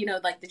this,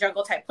 like the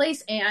jungle type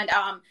place. And,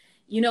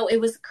 it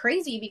was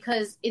crazy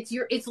because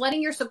it's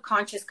letting your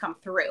subconscious come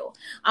through.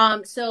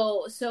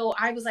 So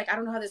I was like, I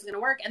don't know how this is going to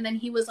work. And then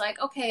he was like,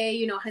 okay,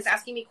 he's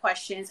asking me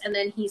questions. And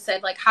then he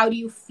said, like, how do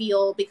you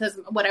feel? Because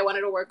what I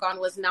wanted to work on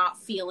was not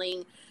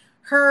feeling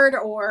heard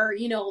or,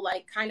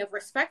 like kind of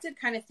respected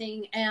kind of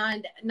thing,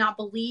 and not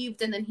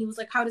believed. And then he was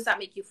like, how does that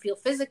make you feel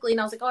physically?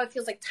 And I was like, oh, it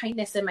feels like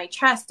tightness in my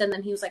chest. And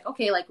then he was like,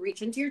 okay, like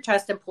reach into your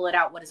chest and pull it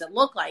out. What does it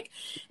look like?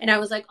 And I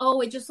was like,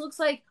 oh, it just looks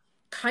like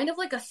kind of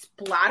like a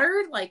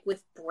splattered, like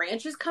with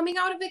branches coming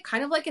out of it,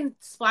 kind of like a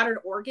splattered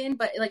organ,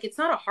 but like it's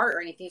not a heart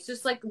or anything. It's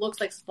just like looks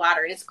like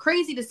splattered. It's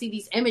crazy to see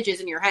these images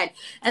in your head.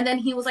 And then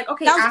he was like,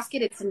 okay, ask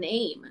it its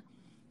name.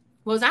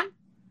 What was that?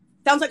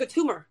 Sounds like a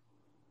tumor.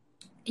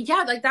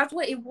 Yeah, like that's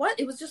what it was.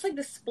 It was just like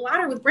the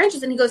splatter with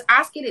branches. And he goes,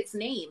 ask it its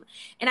name.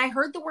 And I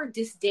heard the word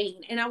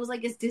disdain. And I was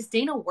like, is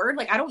disdain a word?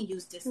 Like, I don't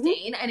use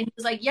disdain. And he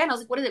was like, yeah. And I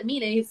was like, what does it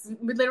mean? And it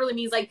literally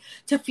means like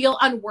to feel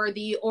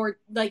unworthy or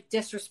like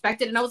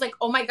disrespected. And I was like,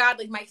 oh my God,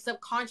 like my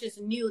subconscious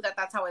knew that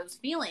that's how I was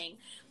feeling.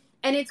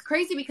 And it's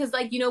crazy because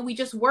like, we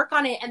just work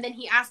on it. And then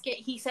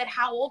he said,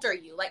 how old are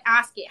you? Like,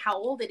 ask it how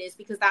old it is,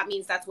 because that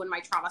means that's when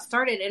my trauma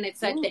started. And it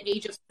said the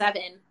age of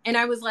 7. And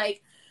I was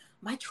like,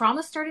 my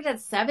trauma started at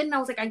 7. And I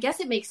was like, I guess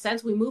it makes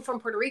sense. We moved from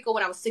Puerto Rico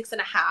when I was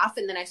 6.5.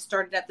 And then I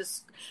started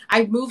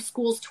I moved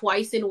schools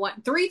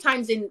three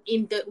times in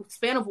the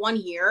span of 1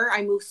 year.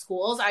 I moved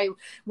schools. I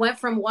went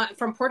from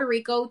Puerto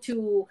Rico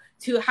to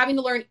having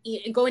to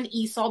go in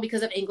ESOL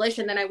because of English.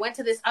 And then I went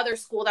to this other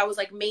school that was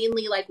like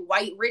mainly like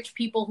white, rich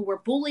people who were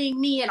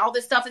bullying me and all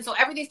this stuff. And so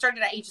everything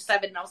started at age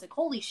 7. And I was like,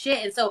 holy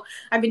shit. And so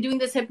I've been doing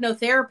this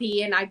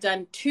hypnotherapy, and I've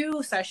done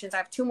 2 sessions. I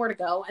have 2 more to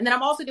go. And then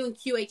I'm also doing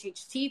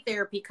QHHT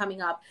therapy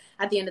coming up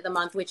at the end of the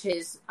month, which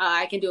is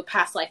I can do a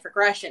past life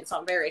regression. So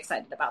I'm very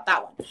excited about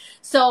that one.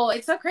 So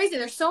it's so crazy.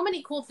 There's so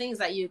many cool things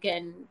that you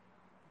can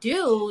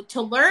do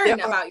to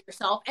learn about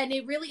yourself. And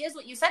it really is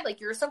what you said,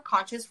 like your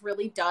subconscious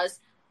really does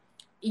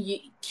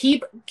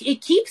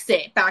keeps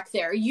it back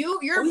there.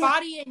 Your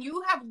body, and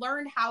you have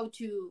learned how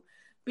to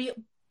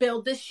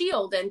build this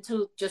shield and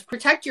to just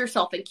protect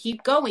yourself and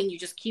keep going. You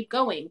just keep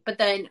going. But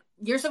then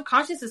your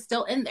subconscious is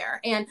still in there.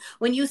 And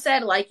when you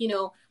said, like, you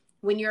know,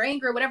 when you're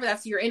angry or whatever,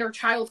 that's your inner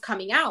child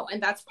coming out.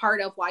 And that's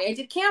part of why I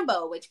did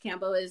Cambo, which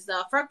Cambo is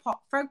the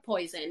frog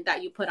poison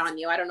that you put on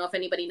you. I don't know if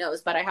anybody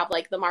knows, but I have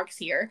like the marks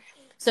here.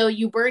 So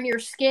you burn your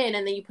skin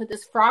and then you put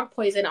this frog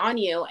poison on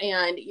you,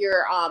 and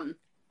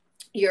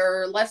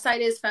your left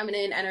side is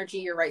feminine energy,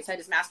 your right side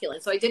is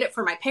masculine. So I did it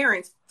for my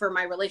parents, for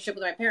my relationship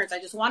with my parents. I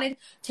just wanted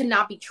to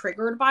not be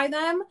triggered by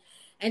them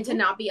and to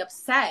not be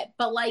upset.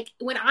 But like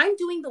when I'm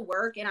doing the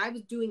work, and I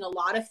was doing a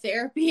lot of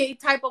therapy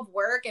type of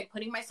work and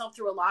putting myself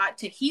through a lot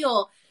to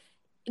heal,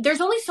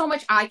 there's only so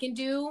much I can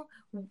do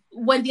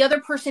when the other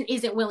person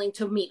isn't willing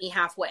to meet me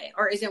halfway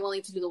or isn't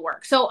willing to do the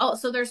work. So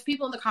there's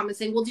people in the comments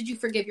saying, well, did you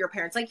forgive your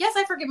parents? Like, yes,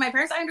 I forgive my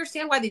parents. I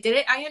understand why they did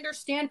it. I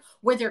understand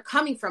where they're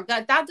coming from.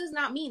 That does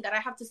not mean that I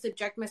have to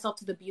subject myself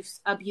to the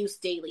abuse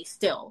daily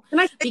still.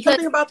 Can I say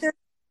something about this?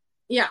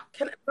 Yeah.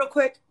 Real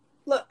quick.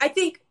 Look, I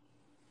think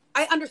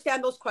I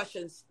understand those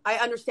questions. I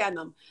understand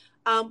them.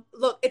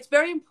 Look, it's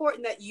very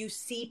important that you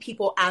see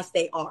people as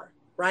they are,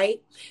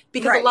 right?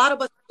 Because a lot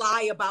of us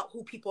lie about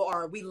who people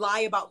are. We lie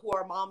about who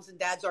our moms and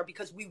dads are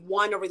because we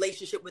want a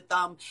relationship with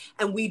them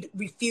and we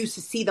refuse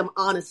to see them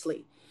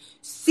honestly.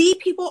 See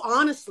people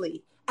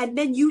honestly, and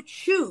then you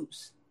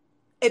choose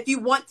if you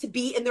want to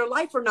be in their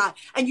life or not.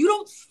 And you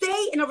don't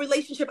stay in a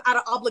relationship out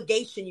of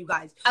obligation, you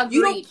guys. Agreed.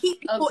 You don't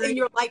keep people in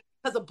your life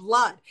because of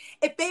blood.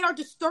 If they are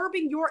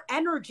disturbing your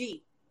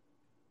energy,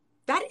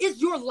 that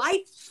is your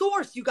life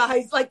source, you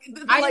guys. I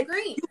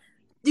agree.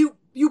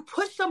 You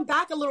push them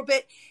back a little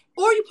bit,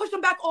 or you push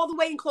them back all the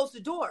way and close the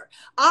door.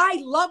 I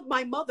love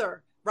my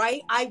mother,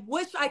 right? I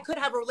wish I could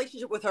have a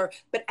relationship with her,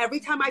 but every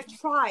time I've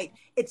tried,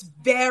 it's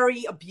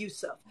very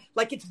abusive.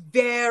 Like, it's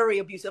very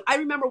abusive. I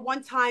remember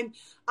one time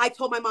I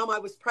told my mom I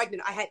was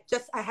pregnant. I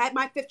had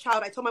my 5th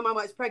child. I told my mom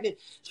I was pregnant.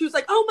 She was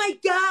like, oh my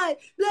God,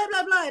 blah,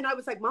 blah, blah. And I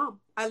was like, Mom,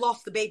 I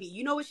lost the baby.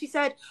 You know what she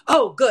said?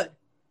 Oh, good.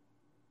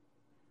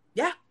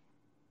 Yeah.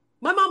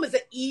 My mom is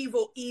an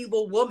evil,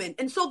 evil woman.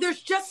 And so there's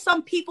just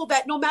some people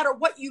that no matter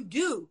what you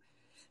do,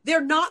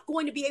 they're not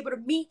going to be able to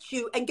meet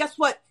you. And guess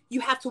what?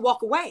 You have to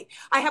walk away.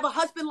 I have a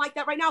husband like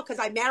that right now because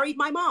I married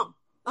my mom.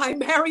 I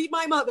married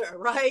my mother,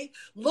 right?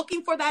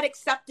 Looking for that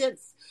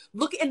acceptance.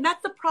 And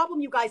that's the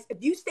problem, you guys. If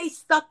you stay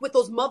stuck with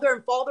those mother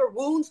and father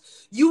wounds,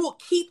 you will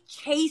keep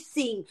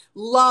chasing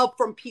love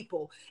from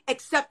people,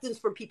 acceptance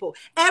from people.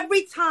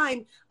 Every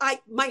time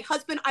my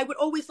husband, I would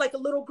always, like a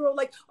little girl,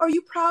 like, are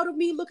you proud of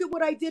me? Look at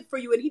what I did for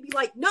you. And he'd be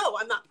like, no,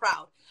 I'm not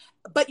proud.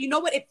 But you know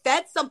what? It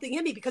fed something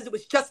in me because it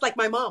was just like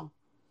my mom.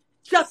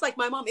 Just like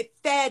my mom, it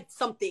fed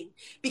something.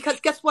 Because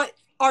guess what?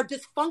 Our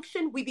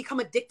dysfunction, we become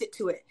addicted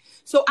to it.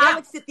 So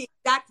Alex did the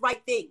exact right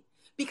thing.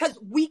 Because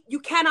you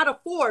cannot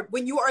afford,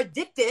 when you are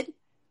addicted,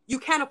 you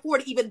can't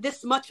afford even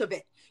this much of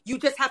it. You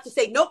just have to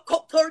say, nope,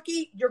 cold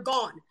turkey, you're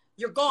gone.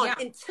 You're gone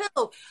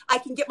until I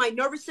can get my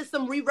nervous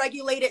system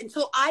re-regulated,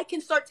 until I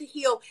can start to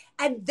heal.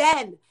 And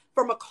then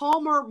from a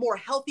calmer, more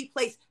healthy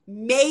place,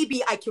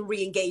 maybe I can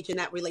re-engage in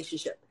that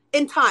relationship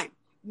in time.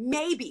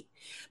 Maybe.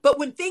 But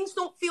when things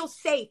don't feel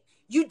safe,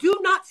 you do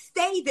not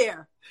stay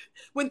there.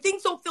 When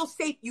things don't feel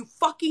safe, you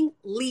fucking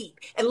leave.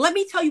 And let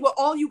me tell you what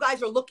all you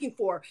guys are looking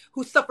for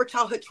who suffer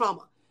childhood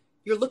trauma.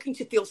 You're looking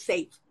to feel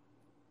safe.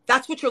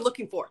 That's what you're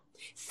looking for.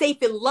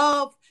 Safe in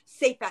love,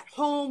 safe at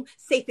home,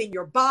 safe in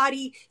your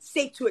body,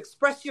 safe to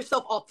express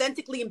yourself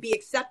authentically and be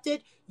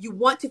accepted. You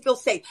want to feel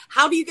safe.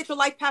 How do you get your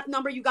life path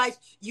number, you guys?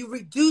 You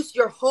reduce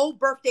your whole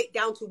birth date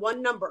down to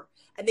one number.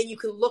 And then you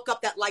can look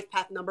up that life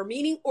path number,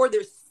 or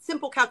there's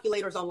simple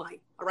calculators online.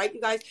 All right,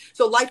 you guys?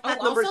 So life path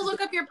number. Also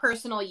look up your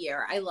personal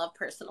year. I love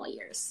personal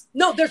years.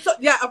 No, there's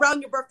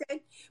around your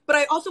birthday. But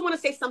I also want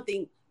to say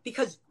something,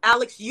 because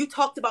Alex, you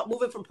talked about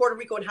moving from Puerto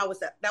Rico and how was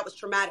that was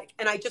traumatic.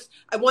 And I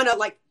want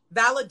to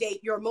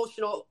validate your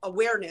emotional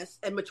awareness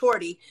and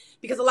maturity,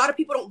 because a lot of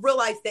people don't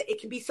realize that it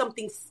can be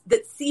something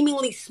that's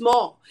seemingly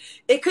small.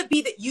 It could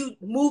be that you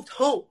moved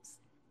homes,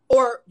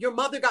 or your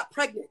mother got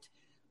pregnant.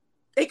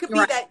 It could be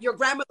that your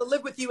grandmother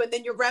lived with you and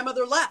then your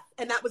grandmother left,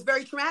 and that was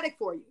very traumatic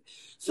for you.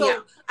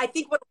 So I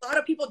think what a lot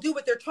of people do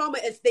with their trauma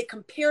is they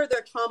compare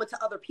their trauma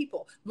to other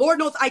people. Lord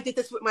knows I did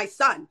this with my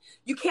son.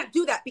 You can't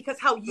do that, because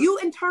how you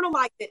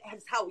internalize it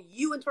is how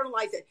you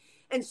internalize it.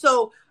 And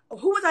so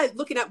who was I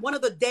looking at? One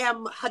of the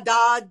damn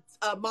Haddad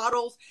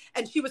models.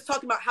 And she was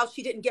talking about how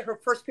she didn't get her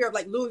first pair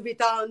of Louis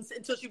Vuittons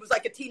until she was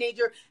a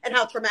teenager, and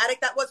how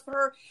traumatic that was for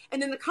her.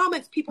 And in the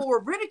comments, people were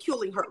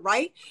ridiculing her,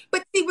 right?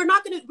 But see,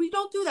 we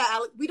don't do that,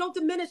 Alex. We don't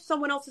diminish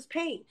someone else's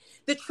pain.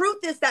 The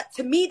truth is that,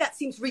 to me, that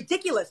seems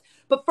ridiculous.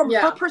 But from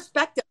her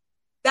perspective,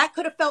 that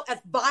could have felt as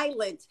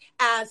violent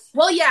as...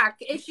 Well, yeah,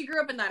 if she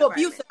grew up in that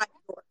environment.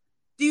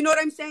 Do you know what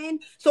I'm saying?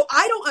 So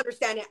I don't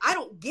understand it. I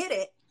don't get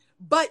it.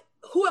 But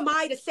who am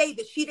I to say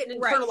that she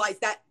didn't internalize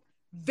that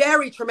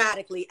very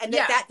traumatically, and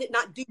that did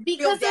not do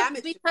real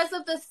damage? Because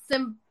of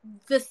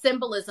the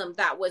symbolism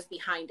that was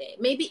behind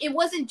it. Maybe it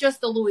wasn't just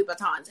the Louis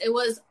Vuittons. It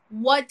was,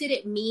 what did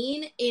it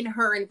mean in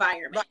her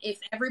environment? If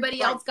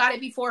everybody else got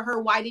it before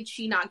her, why did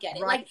she not get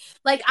it?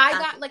 I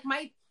got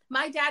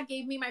my dad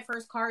gave me my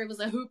first car. It was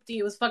a hoopty.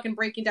 It was fucking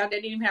breaking down. I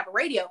didn't even have a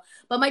radio.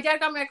 But my dad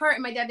got me a car,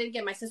 and my dad didn't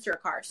get my sister a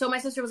car. So my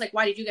sister was like,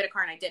 why did you get a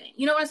car and I didn't?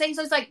 You know what I'm saying?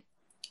 So it's like,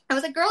 I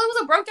was like, girl, it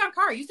was a broke down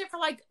car. I used it for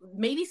like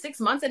maybe 6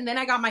 months, and then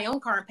I got my own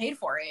car and paid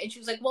for it. And she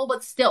was like, well,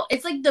 but still,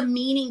 it's like the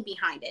meaning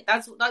behind it.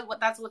 That's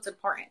what's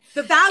important.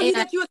 The value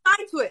that you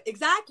assign to it.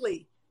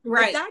 Exactly.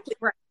 Right. Exactly.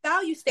 Right.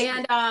 Value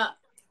statement. And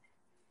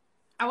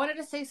I wanted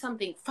to say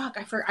something. Fuck,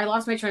 I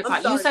lost my train of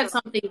thought. Sorry,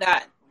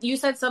 you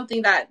said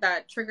something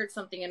that triggered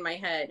something in my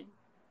head.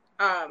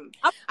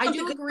 I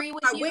do agree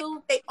with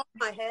you. On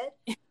my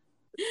head.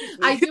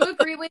 I do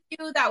agree with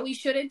you that we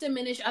shouldn't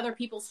diminish other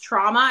people's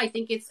trauma. I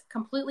think it's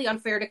completely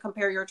unfair to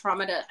compare your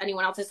trauma to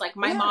anyone else's. Like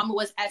my mom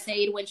was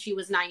SA'd when she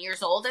was 9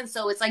 years old. And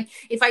so it's like,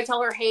 if I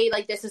tell her, hey,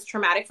 like this is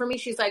traumatic for me,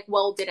 she's like,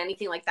 well, did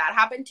anything like that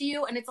happen to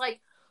you? And it's like,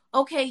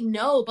 okay,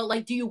 no, but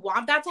like, do you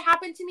want that to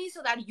happen to me so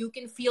that you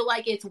can feel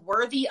like it's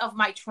worthy of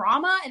my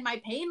trauma and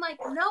my pain? Like,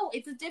 no,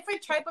 it's a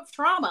different type of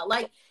trauma.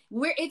 Like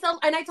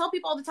and I tell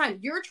people all the time,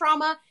 your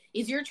trauma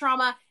is your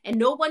trauma, and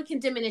no one can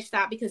diminish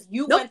that because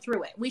you went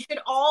through it. We should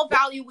all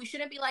value. We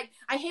shouldn't be like,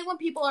 I hate when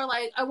people are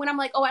like, when I'm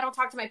like, oh, I don't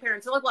talk to my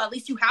parents. They're like, well, at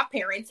least you have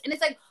parents. And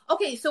it's like,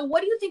 okay, so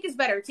what do you think is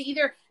better, to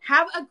either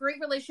have a great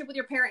relationship with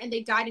your parent and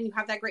they died and you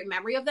have that great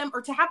memory of them,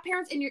 or to have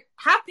parents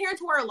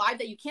who are alive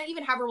that you can't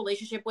even have a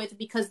relationship with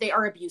because they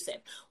are abusive?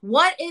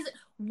 Why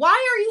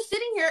are you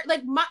sitting here?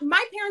 Like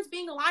my parents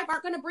being alive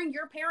aren't going to bring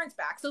your parents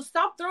back. So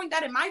stop throwing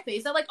that in my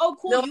face. They're like, oh,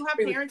 cool, you have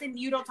parents and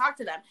you don't talk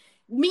to them.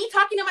 Me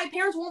talking to my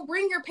parents won't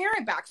bring your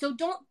parent back. So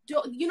don't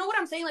you know what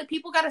I'm saying? Like,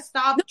 people got to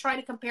stop trying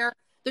to compare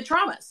the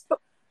traumas.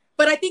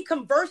 But I think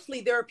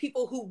conversely, there are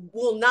people who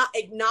will not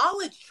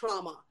acknowledge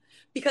trauma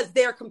because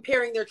they're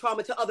comparing their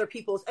trauma to other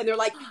people's, and they're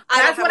like,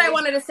 that's what I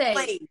wanted to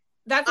say.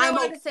 That's what I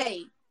wanted to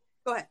say.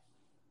 Go ahead.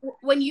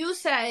 When you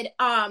said,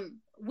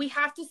 we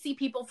have to see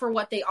people for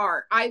what they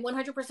are, I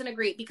 100%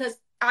 agree, because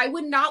I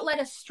would not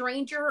let a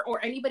stranger or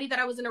anybody that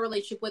I was in a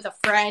relationship with, a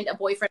friend, a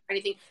boyfriend, or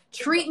anything,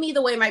 treat me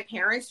the way my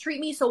parents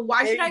treat me. So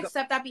why should I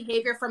accept that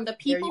behavior from the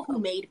people who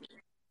made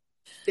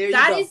me?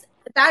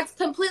 That's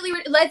completely,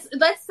 let's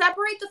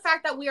separate the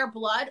fact that we are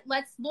blood.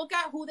 Let's look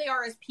at who they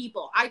are as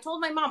people. I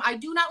told my mom, I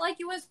do not like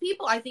you as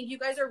people. I think you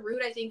guys are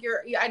rude.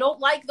 I don't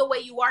like the way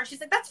you are.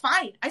 She's like, that's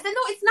fine. I said,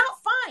 no, it's not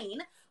fine.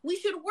 We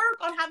should work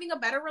on having a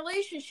better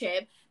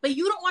relationship, but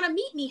you don't want to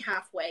meet me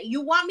halfway.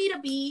 You want me to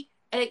be,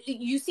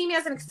 you see me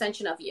as an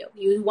extension of you.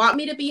 You want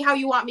me to be how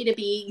you want me to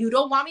be. You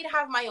don't want me to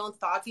have my own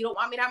thoughts. You don't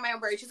want me to have my own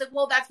brain. She's like,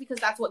 well, that's because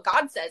that's what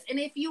God says. And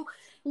if you,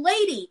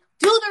 lady,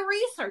 do the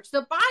research.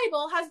 The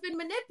Bible has been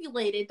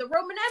manipulated. The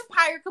Roman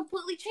Empire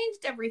completely changed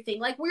everything.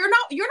 Like, you're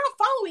not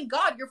following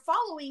God. You're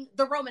following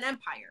the Roman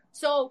Empire.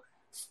 So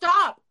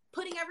stop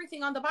putting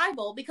everything on the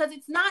Bible, because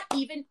it's not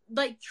even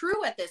like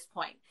true at this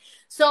point.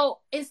 So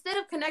instead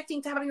of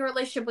connecting to having a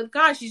relationship with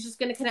God, she's just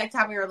going to connect to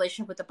having a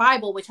relationship with the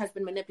Bible, which has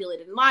been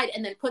manipulated and lied,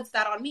 and then puts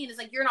that on me. And it's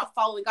like, you're not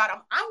following God.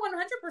 I'm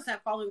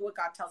 100% following what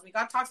God tells me.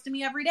 God talks to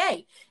me every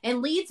day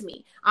and leads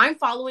me. I'm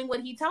following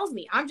what he tells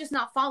me. I'm just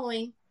not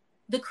following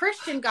the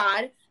Christian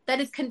God that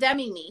is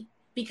condemning me,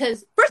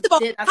 because first of all,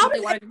 that's how what they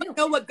does wanted to anyone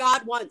do. know what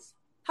God wants?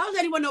 How does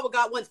anyone know what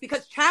God wants?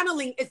 Because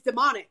channeling is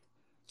demonic.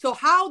 So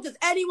how does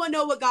anyone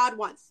know what God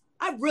wants?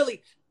 I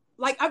really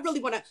want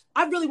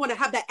to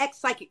have that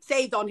ex-psychic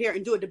saved on here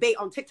and do a debate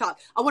on TikTok.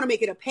 I want to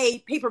make it a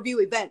pay-per-view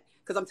event,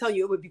 because I'm telling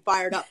you, it would be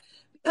fired up.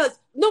 Because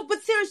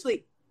but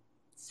seriously,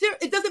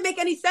 it doesn't make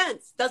any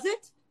sense, does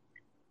it?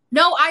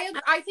 No,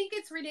 I think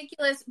it's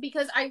ridiculous,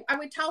 because I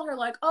would tell her,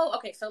 like, oh,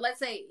 okay, so let's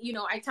say,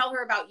 I tell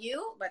her about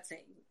you. Let's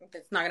say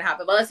it's not going to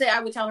happen, but let's say I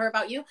would tell her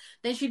about you.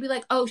 Then she'd be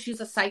like, oh,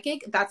 she's a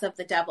psychic? That's of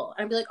the devil.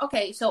 And I'd be like,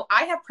 okay, so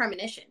I have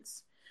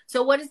premonitions.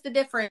 So what is the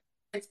difference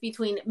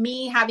between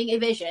me having a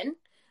vision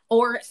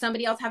or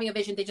somebody else having a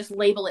vision? They just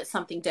label it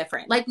something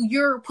different. Like,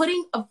 you're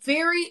putting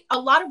a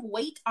lot of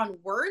weight on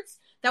words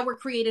that were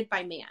created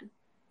by man.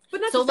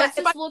 But not so let's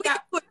just look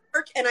at a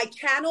church and I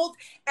channeled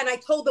and I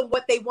told them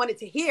what they wanted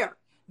to hear.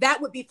 That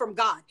would be from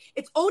God.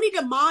 It's only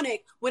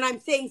demonic when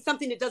I'm saying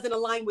something that doesn't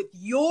align with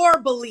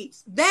your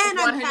beliefs. Then 100%.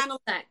 I'm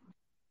channeling.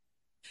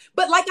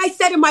 But like I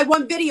said in my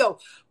one video,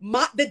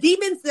 the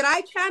demons that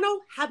I channel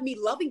have me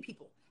loving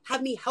people,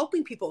 have me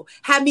helping people,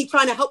 have me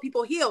trying to help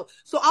people heal.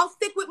 So I'll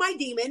stick with my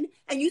demon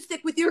and you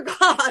stick with your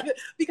God,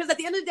 because at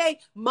the end of the day,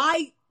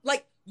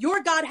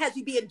 your God has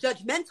you being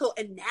judgmental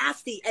and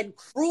nasty and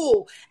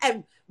cruel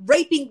and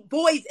raping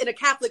boys in a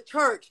Catholic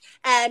church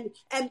and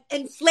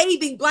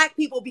enslaving Black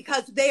people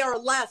because they are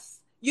less.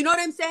 You know what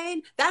I'm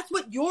saying? That's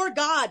what your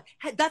God,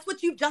 that's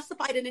what you've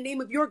justified in the name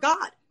of your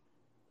God.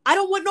 I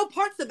don't want no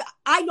parts of that.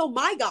 I know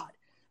my God.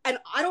 And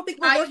I don't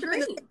think we're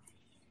worshiping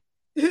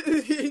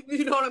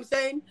you know what I'm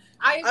saying?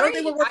 I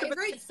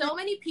agree. So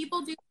many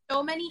people do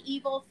so many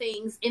evil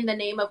things in the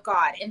name of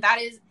God. And that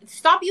is,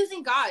 stop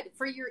using God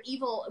for your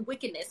evil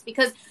wickedness,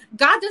 because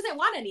God doesn't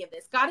want any of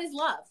this. God is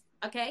love.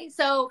 Okay.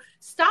 So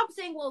stop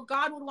saying, well,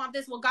 God would want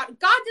this. Well, God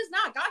does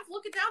not. God's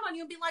looking down on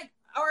you and be like,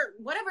 or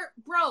whatever,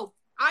 bro,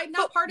 I'm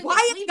not part of this.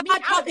 Why is God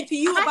talking to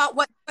you about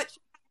what in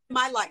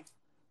my life?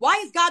 Why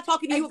is God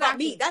talking to you about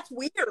me? That's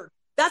weird.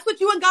 That's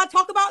what you and God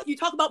talk about? You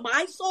talk about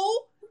my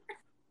soul?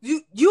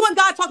 You and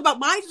God talk about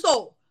my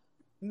soul.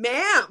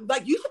 Ma'am,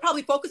 like, you should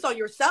probably focus on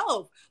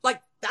yourself.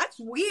 Like, that's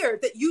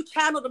weird that you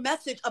channeled a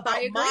message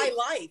about my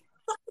life.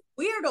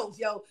 Weirdos,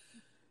 yo.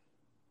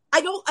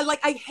 I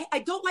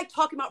don't like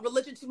talking about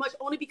religion too much,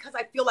 only because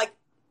I feel like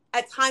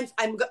at times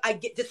I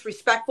get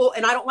disrespectful,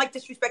 and I don't like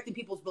disrespecting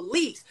people's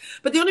beliefs.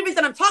 But the only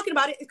reason I'm talking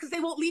about it is because they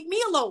won't leave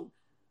me alone.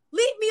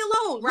 Leave me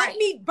alone. Right. Let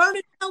me burn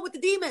in hell with the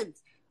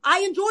demons.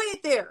 I enjoy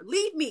it there.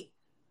 Leave me.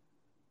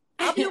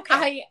 I'll be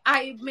okay.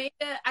 I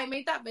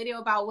made that video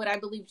about what I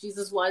believe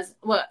Jesus was,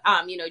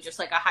 just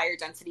like a higher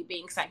density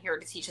being sent here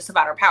to teach us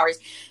about our powers.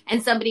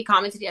 And somebody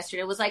commented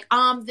yesterday, was like,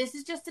 this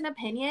is just an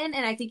opinion,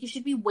 and I think you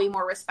should be way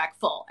more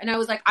respectful. And I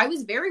was like, I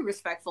was very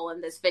respectful in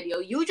this video.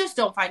 You just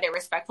don't find it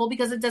respectful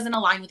because it doesn't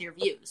align with your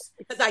views.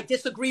 Because I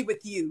disagree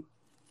with you.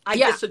 I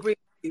disagree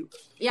with you.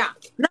 Yeah.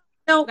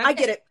 No, I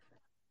get it.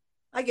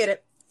 I get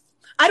it.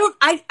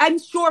 I'm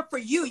sure for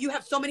you, you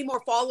have so many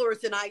more followers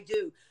than I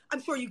do.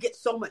 I'm sure you get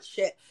so much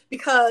shit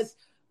because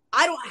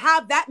I don't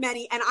have that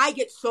many, and I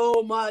get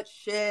so much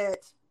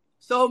shit.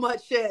 So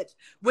much shit.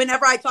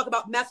 Whenever I talk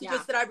about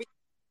messages that I read.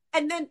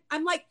 And then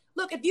I'm like,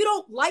 look, if you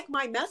don't like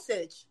my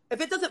message,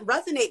 if it doesn't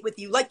resonate with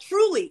you, like,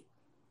 truly,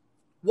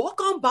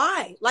 walk on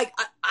by. Like,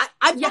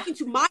 I'm talking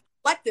to my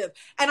collective.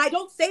 And I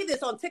don't say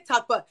this on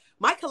TikTok, but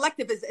my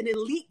collective is an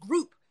elite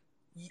group.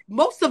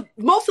 Most of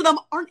them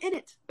aren't in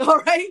it. All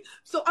right.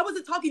 So I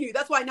wasn't talking to you.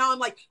 That's why now I'm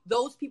like,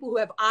 those people who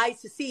have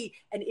eyes to see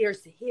and ears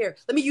to hear.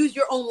 Let me use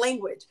your own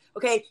language.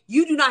 Okay.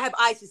 You do not have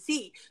eyes to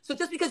see. So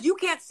just because you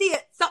can't see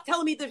it, stop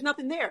telling me there's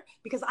nothing there,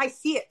 because I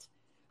see it.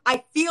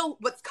 I feel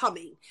what's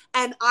coming,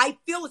 and I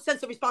feel a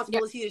sense of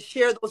responsibility to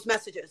share those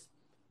messages.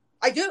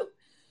 I do.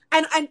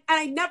 And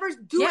I never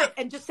do it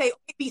and just say,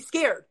 okay, be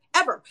scared,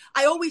 ever.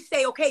 I always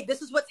say, okay,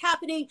 this is what's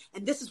happening,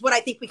 and this is what I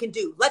think we can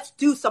do. Let's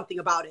do something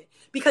about it,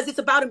 because it's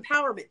about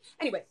empowerment.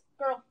 Anyways,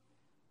 girl,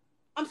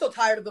 I'm so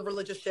tired of the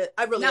religious shit.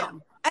 I really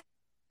am.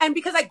 And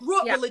because I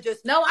grew up religious,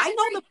 I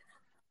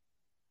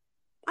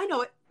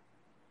know it.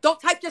 Don't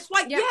type just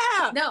white. Yeah.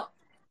 No.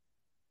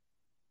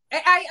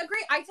 I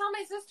agree. I tell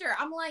my sister,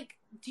 I'm like,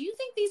 do you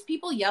think these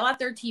people yell at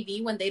their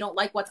TV when they don't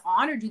like what's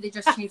on, or do they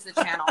just change the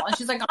channel? And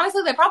she's like,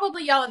 honestly, they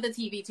probably yell at the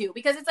TV too,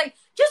 because it's like,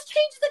 just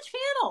change the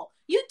channel.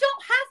 You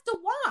don't have to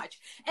watch.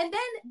 And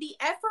then the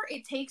effort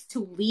it takes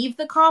to leave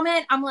the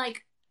comment, I'm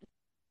like,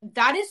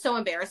 that is so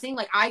embarrassing.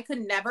 Like, I could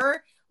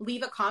never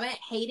leave a comment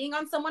hating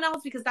on someone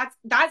else, because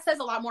that says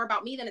a lot more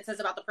about me than it says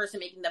about the person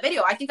making the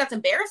video. I think that's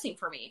embarrassing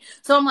for me.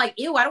 So I'm like,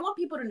 ew, I don't want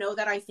people to know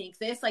that I think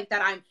this, like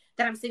that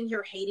I'm sitting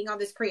here hating on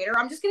this creator.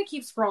 I'm just going to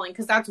keep scrolling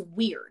because that's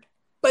weird.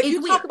 But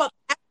you talk about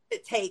the effort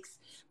it takes,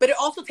 but it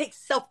also takes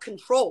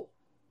self-control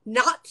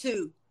not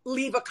to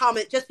leave a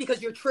comment just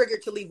because you're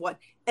triggered to leave one,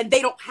 and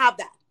they don't have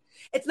that.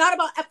 It's not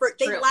about effort.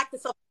 They lack the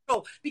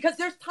self-control, because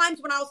there's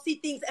times when I'll see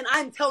things and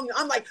I'm telling you,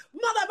 I'm like,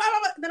 mother,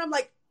 and then I'm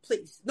like,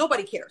 please,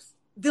 nobody cares.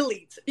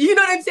 Delete. You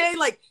know what I'm saying?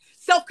 Like,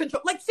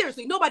 self-control. Like,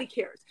 seriously, nobody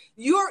cares.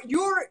 Your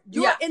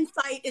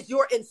insight is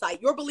your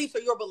insight. Your beliefs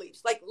are your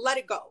beliefs. Like, let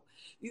it go.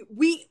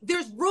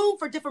 There's room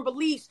for different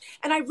beliefs.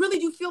 And I really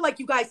do feel like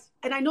you guys,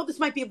 and I know this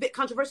might be a bit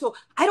controversial,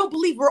 I don't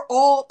believe we're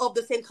all of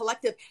the same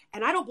collective,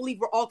 and I don't believe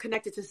we're all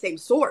connected to the same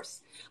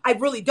source. I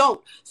really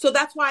don't. So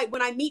that's why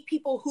when I meet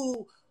people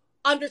who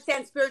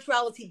understand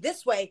spirituality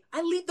this way,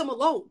 I leave them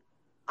alone.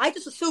 I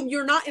just assume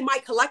you're not in my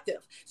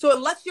collective. So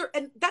unless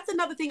and that's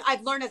another thing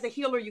I've learned as a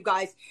healer, you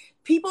guys,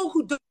 people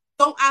who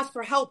don't ask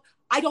for help,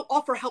 I don't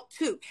offer help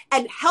to.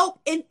 And help,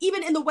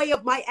 even in the way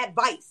of my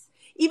advice,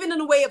 even in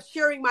the way of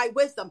sharing my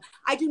wisdom,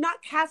 I do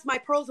not cast my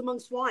pearls among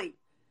swine.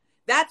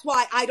 That's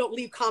why I don't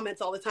leave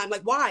comments all the time.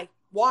 Like, why?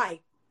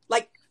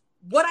 Like,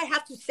 what I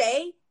have to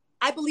say,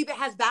 I believe it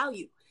has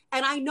value.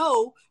 And I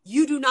know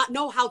you do not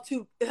know how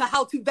to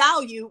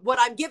value what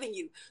I'm giving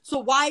you. So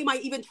why am I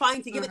even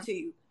trying to give it to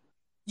you?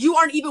 You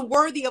aren't even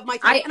worthy of my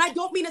time. And I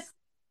don't mean to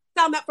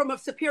sound that from a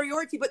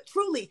superiority, but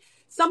truly,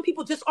 some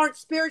people just aren't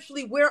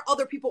spiritually where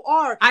other people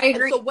are. I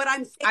agree. And so what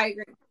I'm saying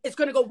is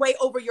going to go way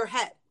over your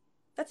head.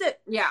 That's it.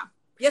 Yeah.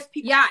 Yes,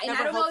 people. Yeah, and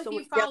I don't know if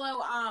you follow,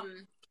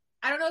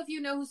 I don't know if you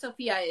know who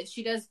Sophia is.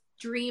 She does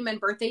dream and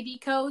birthday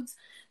decodes.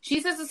 She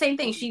says the same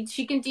thing.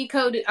 She can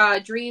decode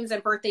dreams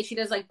and birthday. She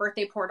does like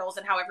birthday portals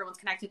and how everyone's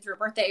connected through a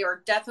birthday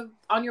or death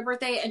on your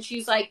birthday. And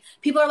she's like,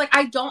 people are like,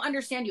 I don't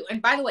understand you.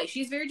 And by the way,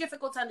 she's very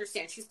difficult to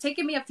understand. She's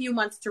taken me a few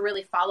months to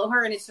really follow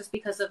her, and it's just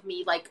because of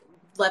me like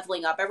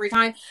leveling up every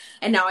time.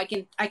 And now I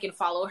can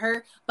follow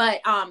her.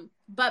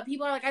 But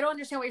people are like, I don't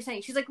understand what you're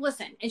saying. She's like,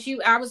 listen. And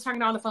I was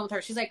talking on the phone with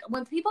her. She's like,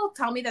 when people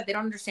tell me that they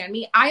don't understand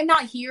me, I'm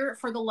not here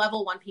for the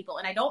level 1 people.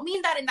 And I don't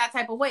mean that in that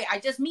type of way. I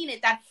just mean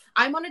it that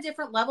I'm on a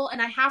different level,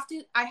 and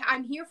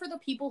I'm here for the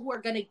people who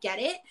are going to get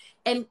it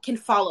and can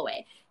follow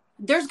it.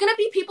 There's going to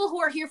be people who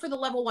are here for the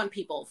level 1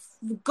 people.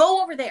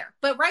 Go over there.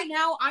 But right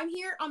now I'm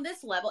here on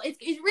this level. It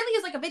really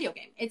is like a video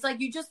game. It's like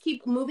you just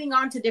keep moving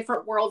on to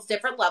different worlds,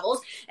 different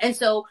levels. And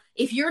so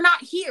if you're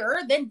not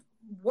here, then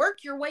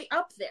work your way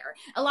up there.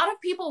 A lot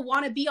of people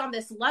want to be on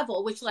this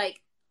level, which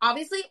like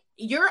obviously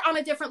you're on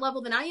a different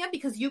level than I am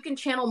because you can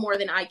channel more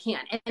than I can.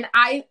 And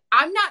I'm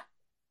not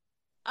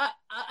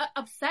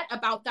upset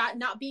about that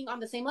not being on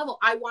the same level.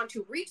 I want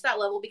to reach that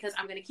level because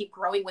I'm going to keep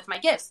growing with my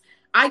gifts.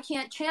 I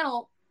can't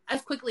channel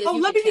as quickly as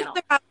you can channel.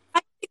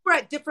 I think we're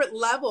at different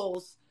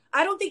levels.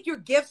 I don't think your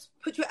gifts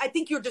put you, I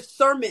think your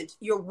discernment,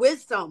 your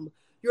wisdom,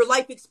 your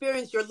life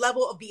experience, your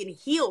level of being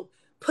healed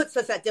puts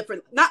us at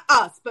different, not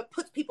us, but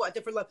puts people at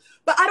different levels.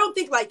 But I don't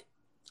think like,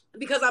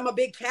 because I'm a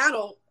big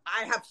channel,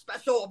 I have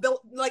special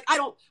ability. Like, I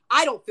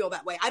don't feel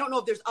that way. I don't know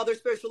if there's other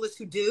spiritualists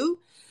who do.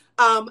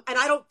 And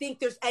I don't think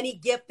there's any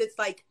gift that's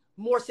like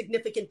more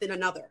significant than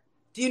another.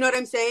 Do you know what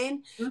I'm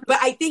saying? Mm-hmm. But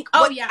I think,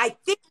 I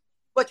think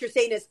what you're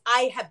saying is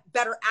I have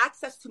better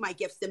access to my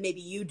gifts thm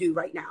maybe you do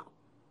right now.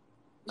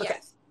 Okay.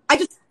 Yes.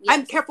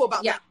 I'm careful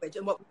about language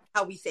and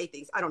how we say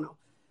things. I don't know.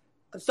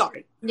 I'm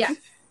sorry. Yeah.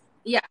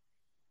 Yeah.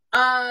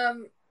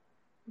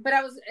 But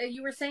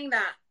you were saying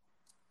that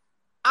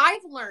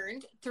I've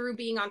learned through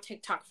being on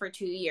TikTok for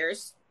 2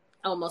 years,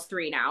 almost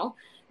 3 now,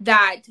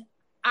 that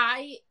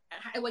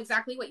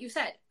exactly what you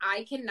said.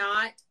 I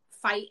cannot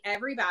fight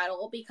every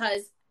battle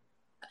because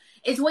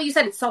it's what you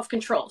said. It's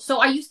self-control. So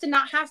I used to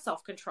not have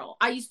self-control.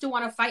 I used to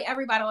want to fight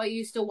every battle. I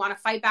used to want to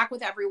fight back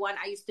with everyone.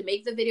 I used to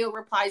make the video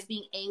replies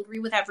being angry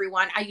with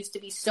everyone. I used to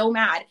be so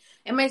mad.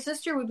 And my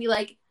sister would be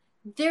like,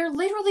 they're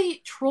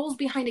literally trolls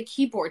behind a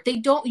keyboard.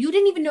 You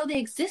didn't even know they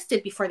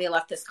existed before they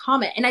left this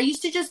comment. And I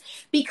used to just,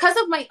 because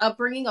of my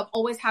upbringing of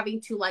always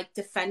having to like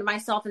defend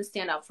myself and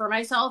stand up for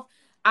myself,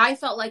 I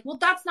felt like, well,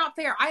 that's not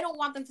fair. I don't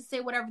want them to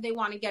say whatever they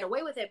want to get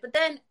away with it. But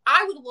then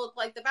I would look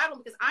like the battle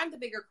because I'm the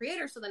bigger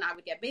creator. So then I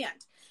would get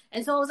banned.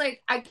 And so I was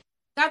like, I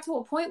got to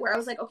a point where I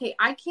was like, okay,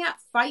 I can't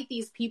fight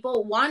these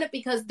people. One,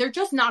 because they're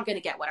just not going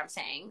to get what I'm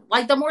saying.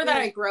 Like the more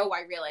that I grow,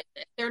 I realize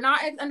it. They're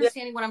not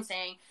understanding what I'm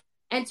saying.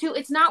 And 2,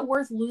 it's not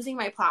worth losing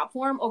my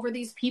platform over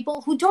these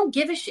people who don't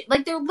give a shit.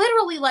 Like, they're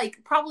literally,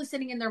 like, probably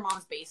sitting in their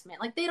mom's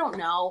basement. Like, they don't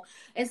know.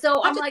 And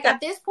so I'm like,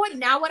 at this point,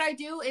 now what I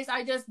do is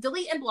I just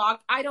delete and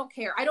block. I don't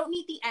care. I don't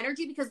need the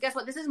energy because guess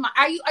what? This is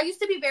I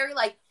used to be very,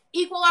 like,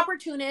 equal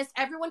opportunist.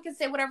 Everyone can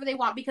say whatever they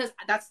want because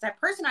that's the type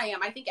person I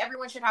am. I think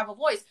everyone should have a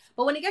voice.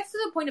 But when it gets to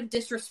the point of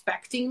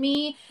disrespecting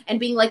me and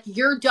being like,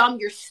 you're dumb,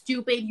 you're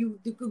stupid, you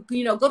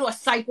know, go to a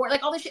psych ward,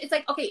 like all this shit, it's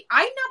like, okay,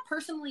 I'm not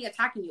personally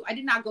attacking you. I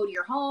did not go to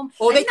your home.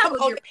 I did not go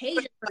to your page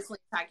and personally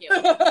attack you.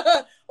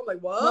 I'm like,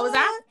 what? What was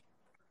that?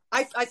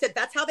 I said,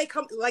 that's how they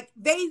come. Like,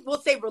 they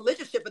will say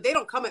religious shit, but they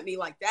don't come at me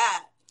like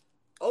that.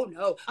 Oh,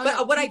 no.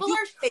 But what I do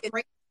say is,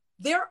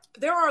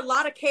 there are a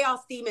lot of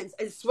chaos demons,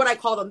 is what I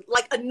call them,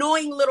 like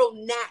annoying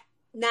little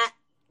gnat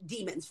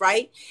demons,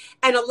 right?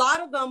 And a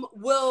lot of them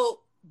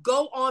will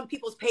go on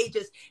people's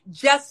pages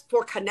just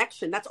for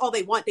connection. That's all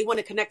they want. They want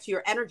to connect to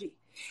your energy.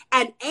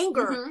 And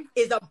anger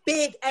is a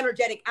big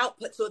energetic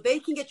output. So if they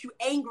can get you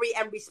angry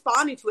and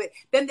responding to it,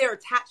 then they're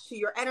attached to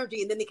your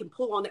energy and then they can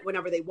pull on it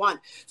whenever they want.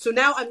 So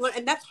now I'm learning,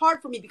 and that's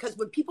hard for me because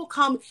when people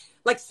come,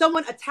 like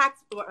someone attacked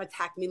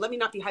me, let me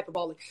not be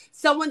hyperbolic.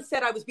 Someone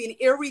said I was being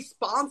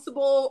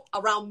irresponsible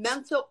around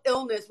mental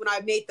illness when I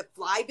made the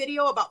fly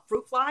video about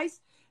fruit flies.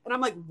 And I'm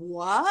like,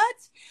 what?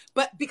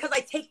 But because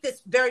I take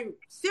this very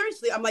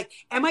seriously, I'm like,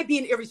 am I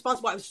being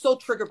irresponsible? I was so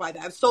triggered by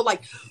that. I was so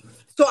like,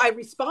 so I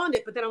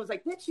responded, but then I was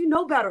like, bitch, you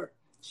know better.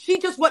 She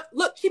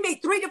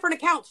made 3 different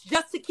accounts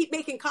just to keep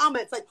making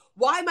comments. Like,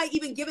 why am I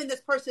even giving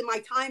this person my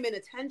time and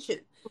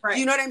attention? Right.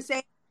 Do you know what I'm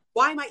saying?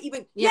 Why am I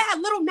even,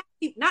 little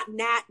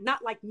gnat,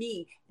 not like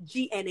me,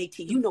 GNAT.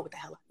 You know what the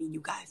hell I mean,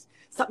 you guys.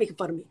 Stop making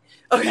fun of me.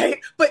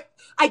 Okay. But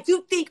I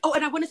do think,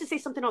 and I wanted to say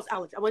something else,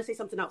 Alex. I want to say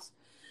something else.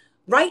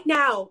 Right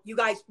now, you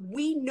guys,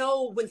 we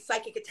know when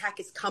psychic attack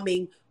is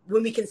coming,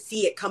 when we can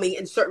see it coming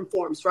in certain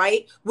forms,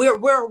 right?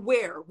 We're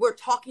aware. We're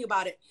talking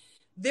about it.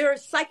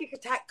 There's psychic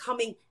attack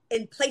coming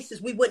in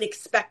places we wouldn't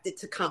expect it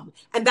to come.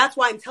 And that's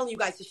why I'm telling you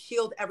guys to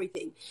shield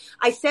everything.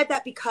 I said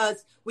that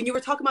because when you were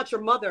talking about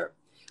your mother,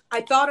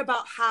 I thought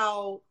about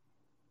how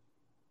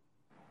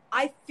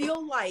I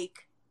feel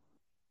like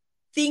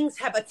things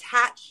have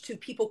attached to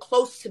people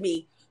close to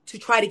me to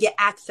try to get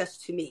access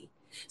to me.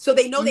 So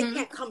they know they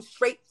can't come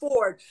straight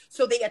forward.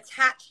 So they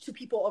attach to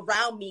people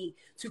around me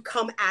to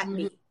come at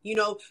me, you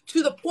know,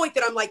 to the point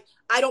that I'm like,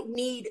 I don't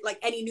need like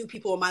any new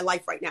people in my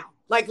life right now.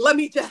 Like, let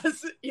me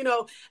just, you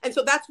know, and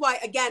so that's why,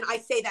 again, I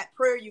say that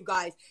prayer, you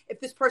guys,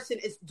 if this person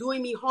is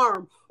doing me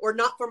harm or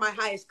not for my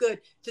highest good,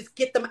 just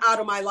get them out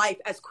of my life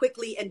as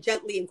quickly and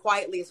gently and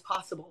quietly as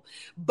possible.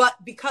 But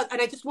because,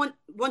 and I just want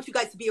you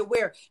guys to be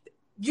aware,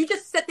 you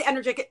just set the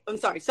energetic, I'm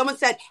sorry, someone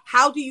said,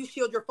 how do you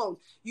shield your phone?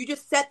 You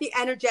just set the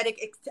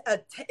energetic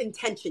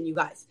intention, you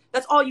guys.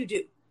 That's all you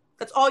do.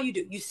 That's all you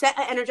do. You set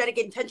an energetic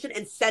intention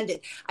and send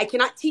it. I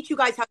cannot teach you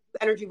guys how to do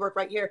energy work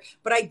right here,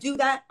 but I do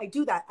that.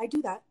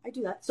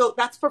 So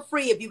that's for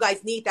free if you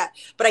guys need that.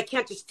 But I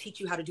can't just teach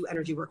you how to do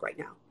energy work right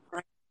now. All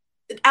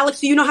right?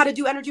 Alex, do you know how to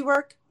do energy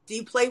work? Do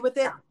you play with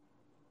it?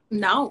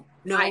 No,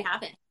 I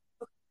haven't.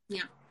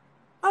 Yeah.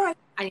 All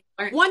right.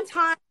 One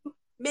time,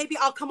 maybe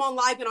I'll come on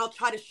live and I'll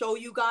try to show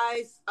you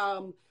guys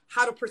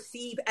how to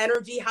perceive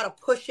energy, how to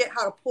push it,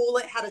 how to pull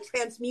it, how to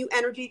transmute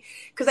energy.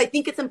 Because I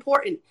think it's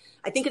important.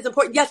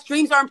 Yes,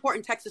 dreams are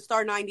important, Texas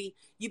Star 90.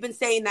 You've been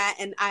saying that,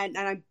 and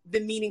I've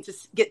been meaning to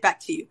get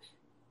back to you.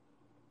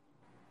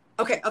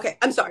 Okay.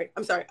 I'm sorry.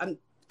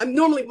 I'm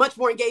normally much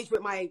more engaged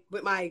with my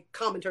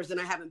commenters than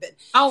I haven't been.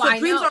 Oh, so I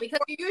know, because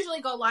you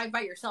usually go live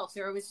by yourself.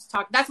 So you're always just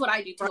talking. That's what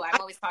I do too. I'm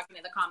always talking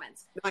to the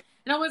comments. And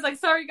I'm always like,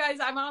 sorry guys,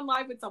 I'm on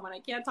live with someone. I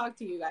can't talk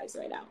to you guys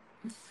right now.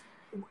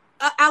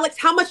 Alex,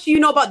 how much do you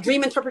know about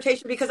dream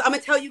interpretation? Because I'm going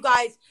to tell you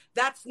guys,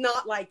 that's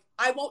not like,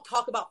 I won't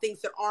talk about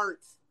things that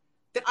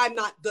I'm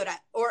not good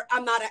at, or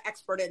I'm not an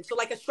expert in. So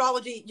like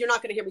astrology, you're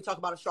not going to hear me talk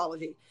about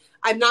astrology.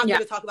 I'm not going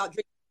to talk about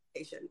dream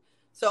interpretation.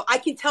 So I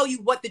can tell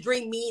you what the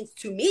dream means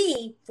to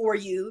me for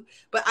you,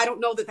 but I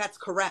don't know that that's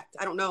correct.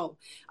 I don't know.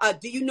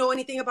 Do you know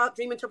anything about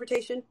dream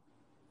interpretation?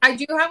 I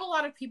do have a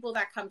lot of people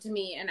that come to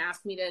me and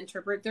ask me to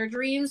interpret their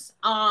dreams.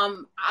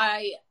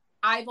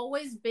 I've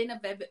always been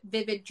a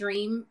vivid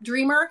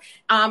dreamer.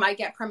 I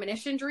get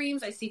premonition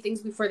dreams. I see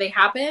things before they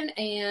happen.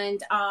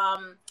 And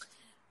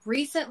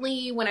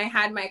recently, when I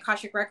had my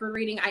Akashic record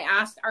reading, I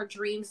asked, are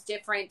dreams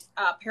different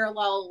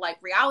parallel like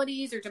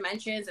realities or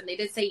dimensions? And they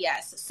did say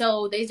yes.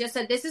 So they just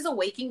said, this is a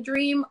waking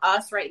dream,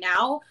 us right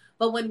now.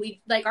 But when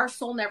we, like, our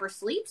soul never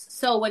sleeps.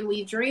 So when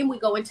we dream, we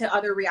go into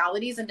other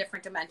realities and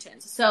different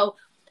dimensions. So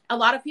a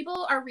lot of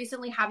people are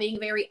recently having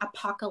very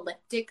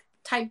apocalyptic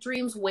type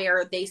dreams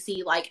where they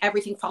see like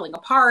everything falling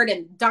apart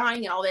and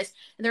dying and all this.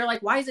 And they're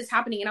like, why is this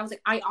happening? And I was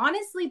like, I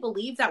honestly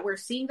believe that we're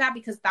seeing that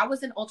because that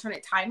was an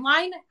alternate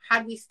timeline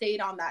had we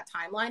stayed on that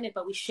timeline,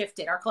 but we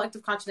shifted. Our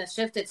collective consciousness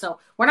shifted. So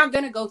we're not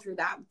going to go through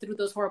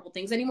those horrible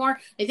things anymore.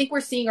 I think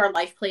we're seeing our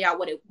life play out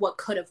what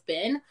could have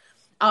been.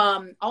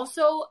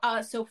 Also,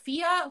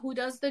 Sophia, who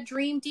does the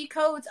dream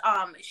decodes,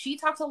 she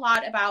talks a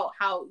lot about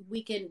how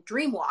we can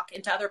dream walk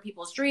into other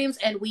people's dreams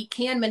and we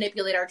can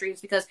manipulate our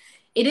dreams because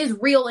it is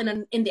real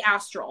in the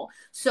astral.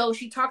 So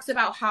she talks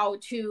about how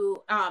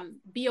to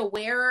be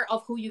aware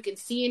of who you can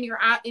see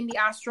in the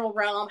astral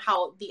realm,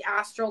 how the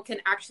astral can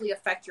actually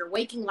affect your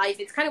waking life.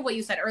 It's kind of what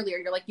you said earlier.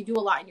 You're like, you do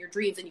a lot in your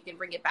dreams and you can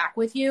bring it back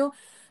with you.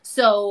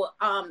 So,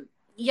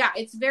 yeah,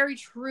 it's very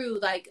true.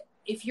 Like,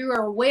 if you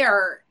are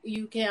aware,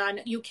 you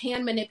can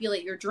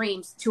manipulate your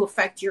dreams to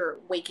affect your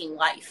waking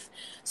life.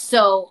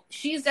 So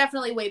she's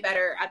definitely way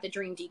better at the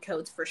dream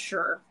decodes for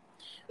sure.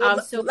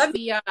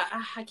 Sophia,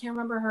 I can't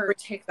remember her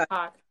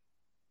TikTok.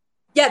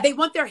 Yeah, they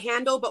want their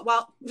handle, but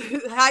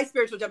hi,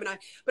 spiritual Gemini.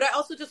 But I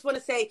also just want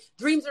to say,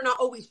 dreams are not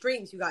always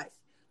dreams, you guys.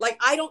 Like,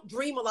 I don't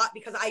dream a lot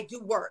because I do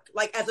work.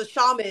 Like, as a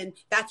shaman,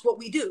 that's what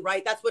we do,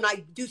 right? That's when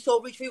I do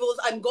soul retrievals.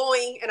 I'm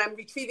going and I'm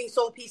retrieving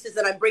soul pieces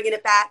and I'm bringing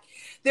it back.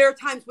 There are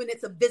times when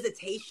it's a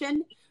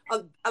visitation.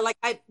 Like,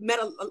 I've met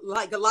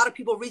a lot of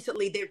people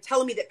recently. They're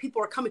telling me that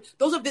people are coming.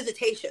 Those are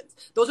visitations.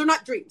 Those are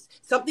not dreams.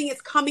 Something is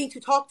coming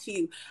to talk to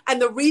you.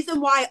 And the reason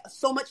why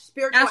so much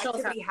spiritual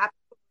activity happens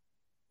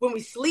when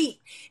we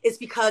sleep is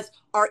because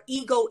our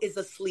ego is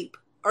asleep.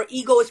 Our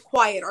ego is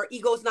quiet. Our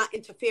ego is not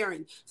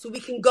interfering. So we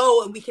can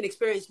go and we can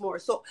experience more.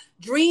 So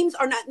dreams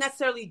are not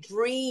necessarily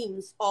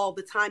dreams all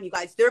the time, you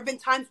guys. There have been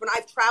times when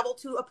I've traveled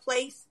to a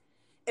place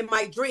in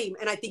my dream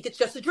and I think it's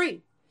just a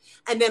dream.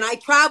 And then I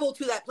travel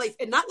to that place,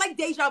 and not like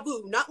deja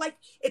vu, not like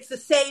it's the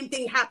same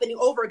thing happening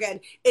over again.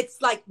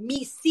 It's like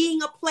me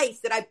seeing a place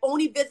that I've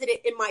only visited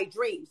in my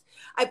dreams.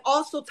 I've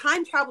also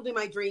time traveled in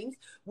my dreams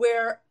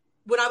where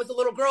when I was a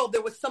little girl,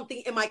 there was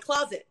something in my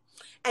closet.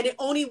 And it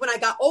only when I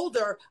got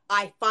older,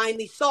 I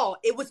finally saw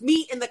it was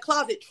me in the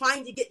closet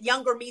trying to get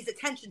younger me's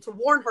attention to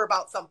warn her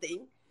about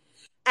something.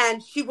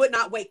 And she would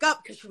not wake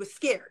up because she was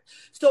scared.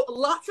 So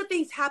lots of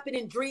things happen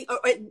in dream or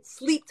in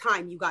sleep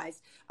time, you guys,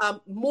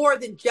 more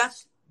than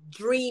just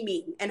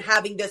dreaming and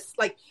having this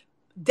like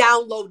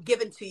download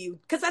given to you.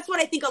 Because that's what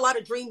I think a lot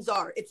of dreams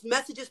are. It's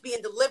messages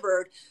being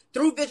delivered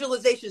through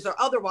visualizations or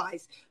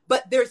otherwise.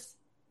 But there's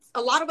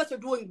a lot of us are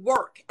doing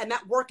work, and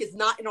that work is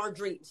not in our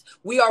dreams.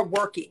 We are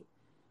working.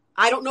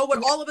 I don't know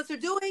what all of us are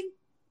doing,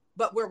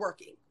 but we're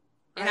working.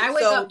 And right? I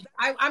wake up,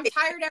 I'm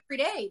tired every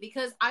day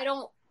because I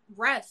don't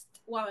rest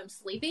while I'm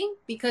sleeping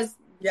because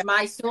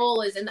my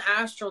soul is in the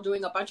astral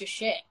doing a bunch of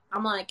shit.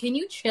 I'm like, can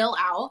you chill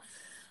out?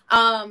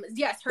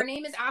 Yes, her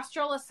name is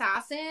Astral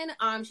Assassin.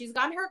 She's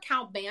gotten her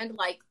account banned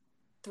like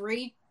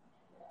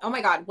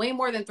way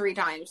more than 3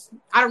 times.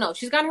 I don't know.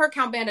 She's gotten her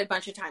account banned a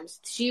bunch of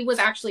times. She was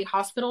actually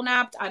hospital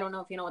napped. I don't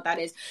know if you know what that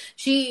is.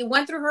 She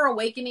went through her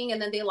awakening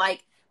and then they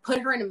like put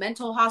her in a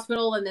mental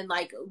hospital and then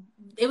like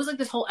it was like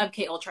this whole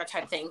MK Ultra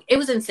type thing. It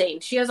was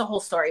insane. She has a whole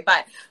story,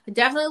 but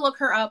definitely look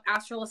her up,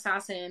 Astral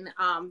Assassin.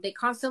 They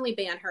constantly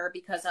ban her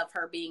because of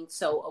her being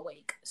so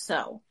awake.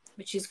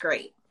 But she's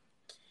great.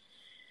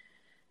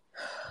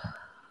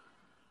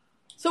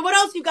 So what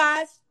else, you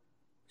guys?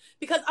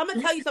 Because I'm going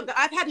to tell you something.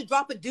 I've had to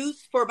drop a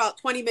deuce for about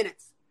 20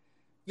 minutes.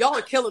 Y'all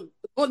are killing me.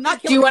 Well,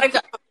 not killing me. Do you want to go?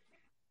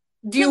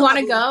 Do you want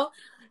to go?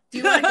 Do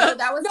you want to go?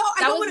 That was, no,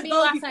 that was me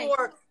last night.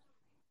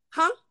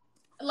 Huh?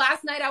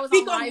 Last night I was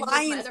on live with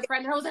my other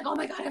friend and I was like, oh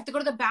my God, I have to go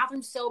to the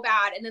bathroom so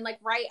bad. And then like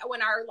right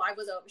when our live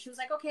was over, she was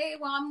like, okay,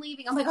 well, I'm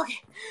leaving. I'm like, okay,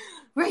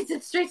 right,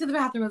 straight to the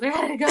bathroom. I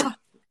had to go.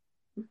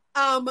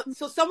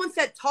 So someone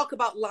said talk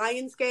about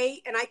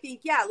Lionsgate, and I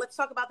think, yeah, let's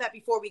talk about that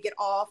before we get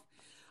off.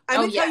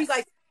 I'm gonna tell you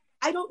guys,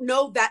 I don't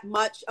know that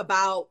much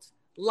about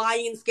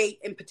Lionsgate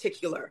in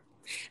particular.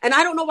 And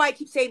I don't know why I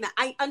keep saying that.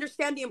 I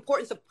understand the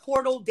importance of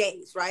portal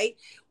days, right?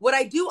 What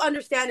I do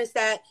understand is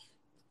that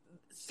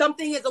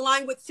something is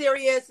aligned with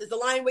Sirius, is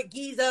aligned with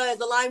Giza, is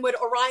aligned with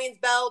Orion's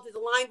belt, is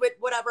aligned with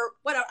whatever.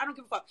 I don't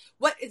give a fuck.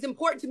 What is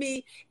important to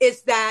me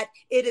is that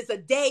it is a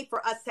day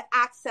for us to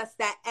access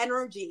that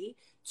energy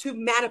to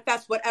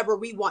manifest whatever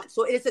we want.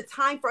 So it is a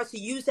time for us to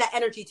use that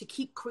energy to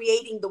keep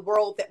creating the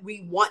world that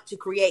we want to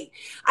create.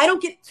 I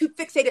don't get too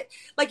fixated.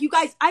 Like, you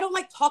guys, I don't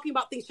like talking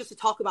about things just to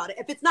talk about it.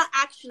 If it's not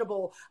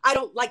actionable, I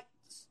don't like,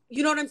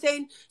 you know what I'm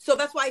saying? So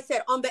that's why I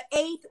said on the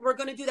 8th, we're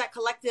going to do that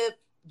collective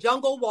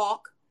jungle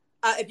walk.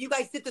 If you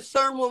guys did the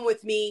CERN one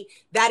with me,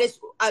 that is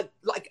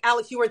like,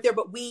 Alex, you weren't there,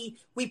 but we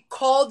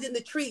called in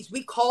the trees,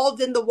 we called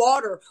in the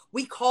water,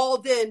 we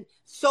called in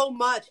so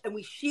much, and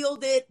we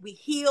shielded, we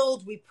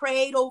healed, we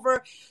prayed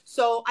over.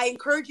 So I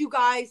encourage you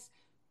guys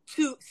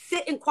to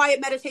sit in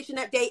quiet meditation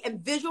that day and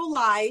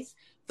visualize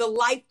the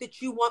life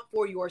that you want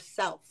for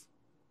yourself.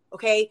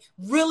 Okay,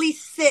 really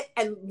sit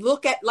and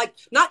look at, like,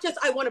 not just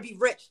I want to be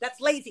rich. That's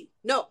lazy.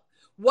 No,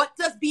 what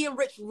does being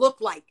rich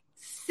look like?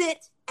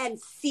 Sit and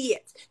see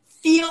it.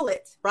 Feel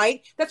it,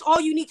 right? That's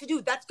all you need to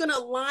do. That's going to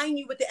align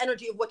you with the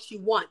energy of what you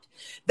want.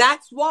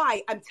 That's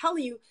why I'm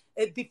telling you,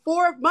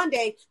 before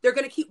Monday, they're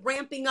going to keep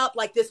ramping up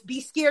like this.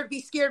 Be scared,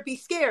 be scared, be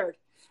scared.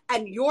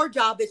 And your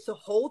job is to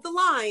hold the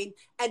line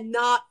and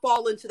not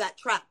fall into that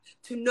trap,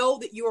 to know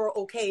that you are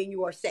okay and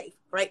you are safe,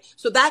 right?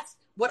 So that's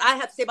what I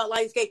have to say about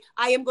Lionsgate.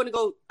 I am going to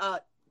go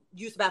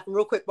use the bathroom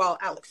real quick while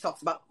Alex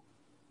talks about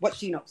what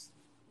she knows.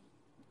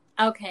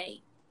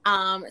 Okay.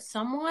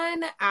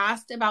 Someone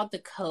asked about the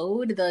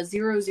code, the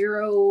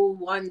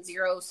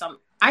 0010 some.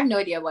 I have no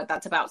idea what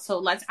that's about. So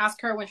let's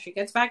ask her when she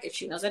gets back if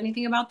she knows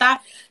anything about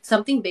that.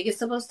 Something big is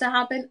supposed to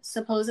happen,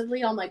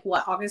 supposedly on like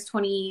what, August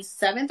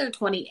 27th or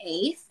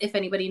 28th, if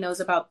anybody knows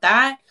about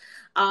that.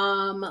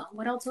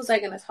 What else was I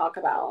going to talk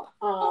about?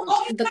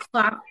 The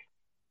cloud.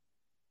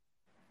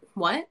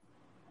 What?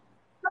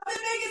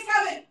 Something big is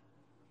coming.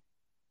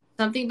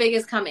 Something big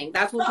is coming.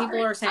 That's what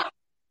people are saying.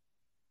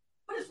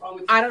 What is wrong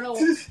with you? I don't know.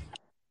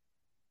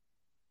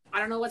 I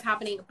don't know what's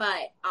happening,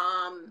 but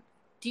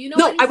do you know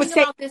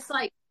anything about this,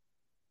 like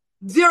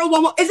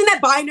 011? Isn't that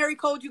binary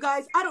code, you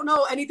guys? I don't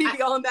know anything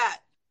beyond that.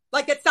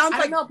 Like, it sounds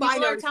like binary.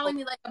 People are telling code.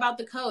 me like about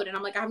the code, and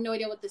I'm like, I have no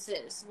idea what this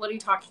is. What are you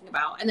talking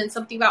about? And then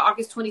something about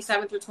August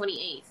 27th or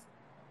 28th.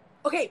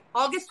 Okay,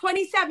 August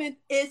 27th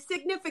is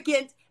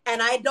significant,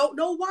 and I don't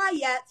know why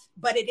yet,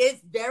 but it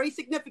is very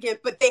significant.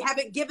 But they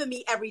haven't given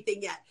me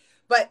everything yet.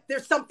 But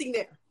there's something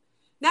there.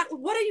 Now,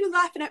 what are you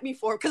laughing at me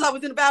for? Because I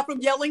was in the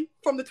bathroom yelling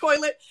from the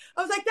toilet.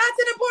 I was like, that's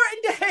an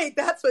important day.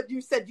 That's what you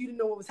said. You didn't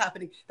know what was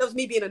happening. That was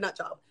me being a nut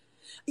job.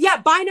 Yeah,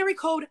 binary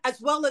code as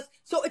well as,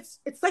 so it's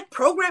like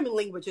programming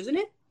language, isn't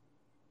it?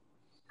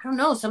 I don't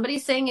know.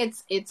 Somebody's saying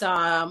it's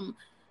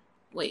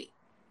wait,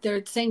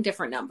 they're saying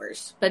different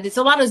numbers, but it's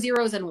a lot of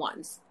zeros and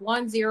ones.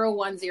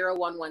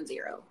 1010110.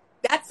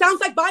 That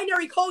sounds like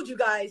binary code, you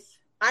guys.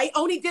 I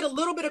only did a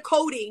little bit of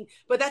coding,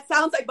 but that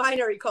sounds like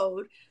binary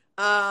code.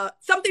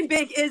 Something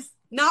big is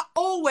not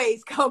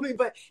always coming,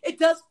 but it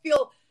does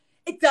feel,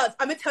 it does.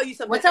 I'm going to tell you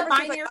something. What's a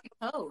binary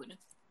code?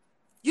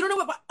 You don't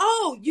know what,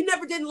 you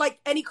never did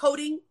like any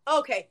coding?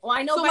 Okay. Well,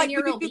 I know so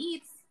binaural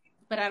beats,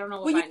 but I don't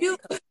know what binary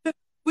code.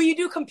 When you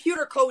do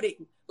computer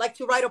coding, like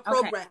to write a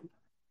program,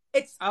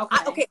 it's,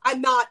 okay,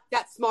 I'm not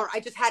that smart.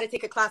 I just had to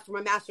take a class for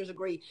my master's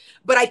degree,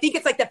 but I think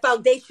it's like the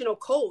foundational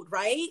code,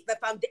 right?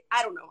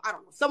 I don't know.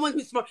 Someone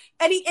who's smart.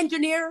 Any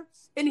engineers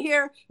in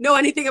here know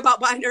anything about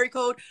binary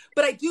code?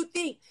 But I do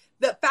think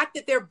the fact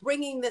that they're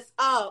bringing this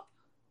up,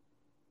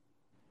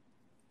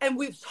 and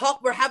we're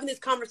having this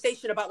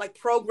conversation about like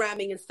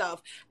programming and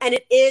stuff, and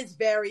it is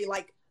very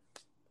like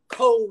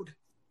code,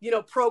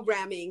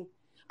 programming.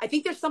 I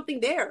think there's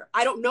something there.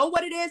 I don't know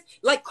what it is.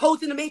 Like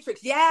codes in the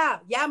Matrix. Yeah,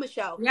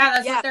 Michelle. Yeah,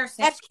 that's what they're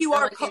saying.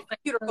 SQR code,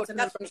 computer code.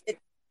 That's what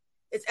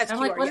it's SQR. I'm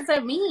like, what does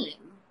that mean?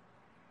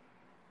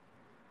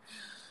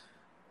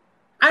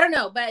 I don't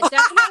know, but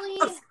definitely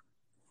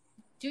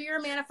do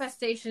your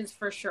manifestations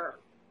for sure.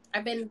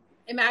 I've been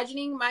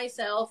imagining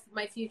myself,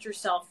 my future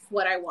self,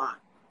 what I want.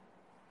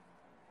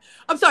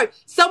 I'm sorry.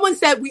 Someone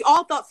said we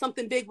all thought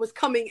something big was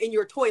coming in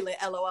your toilet,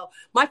 LOL.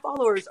 My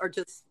followers are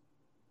just...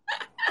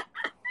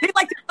 They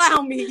like to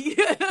clown me.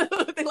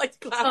 They like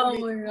to clown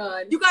me. Oh my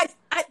God. You guys,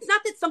 it's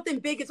not that something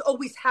big is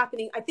always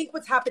happening. I think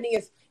what's happening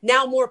is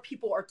now more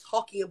people are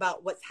talking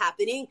about what's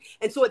happening.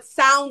 And so it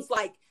sounds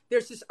like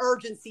there's this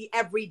urgency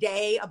every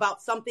day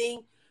about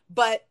something.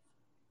 But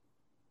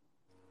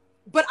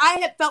I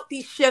have felt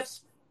these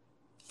shifts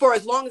for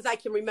as long as I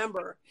can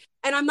remember.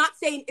 And I'm not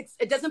saying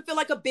it doesn't feel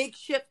like a big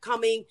shift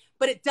coming,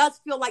 but it does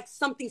feel like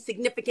something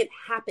significant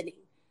happening.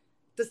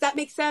 Does that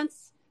make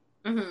sense?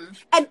 Mm-hmm.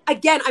 And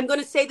again, I'm going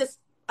to say this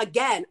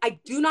again. I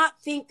do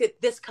not think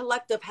that this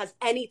collective has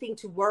anything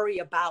to worry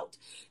about.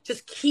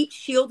 Just keep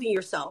shielding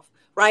yourself,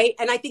 right?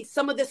 And I think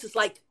some of this is just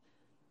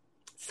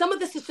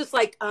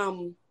like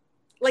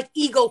like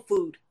ego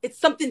food. It's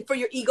something for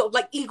your ego,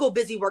 like ego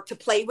busy work to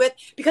play with,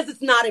 because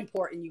it's not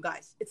important, you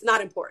guys. It's not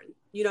important,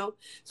 you know?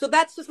 So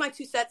that's just my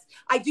 2 cents.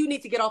 I do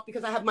need to get off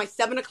because I have my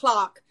 7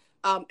 o'clock,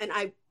 and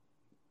I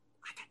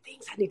got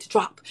things I need to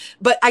drop,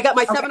 but I got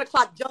my 7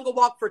 o'clock jungle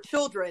walk for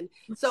children.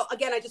 So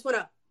again, I just want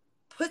to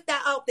put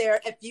that out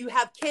there. If you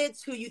have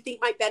kids who you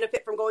think might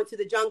benefit from going to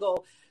the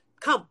jungle,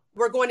 come.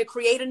 We're going to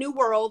create a new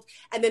world,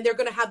 and then they're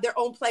going to have their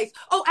own place.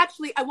 Oh,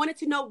 actually, I wanted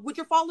to know, would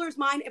your followers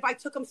mind if I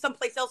took them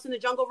someplace else in the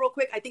jungle real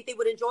quick? I think they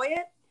would enjoy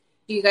it.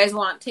 Do you guys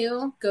want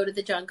to go to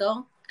the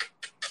jungle?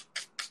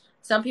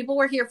 Some people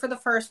were here for the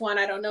first one.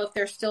 I don't know if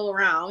they're still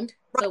around.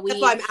 Right, so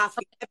that's why I'm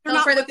asking.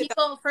 So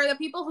for the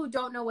people who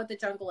don't know what the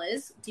jungle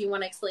is, do you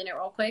want to explain it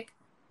real quick?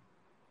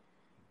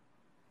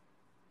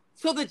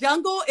 So the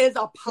jungle is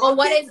a pocket. Well,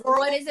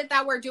 what is it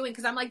that we're doing?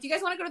 Because I'm like, do you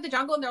guys want to go to the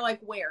jungle? And they're like,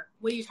 where?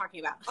 What are you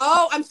talking about?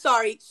 Oh, I'm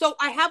sorry. So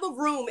I have a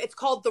room. It's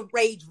called the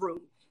Rage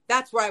Room.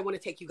 That's where I want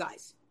to take you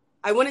guys.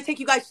 I want to take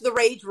you guys to the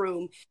Rage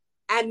Room.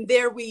 And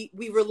there we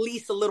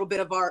release a little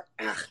bit of our,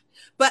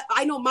 but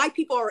I know my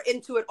people are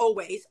into it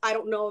always. I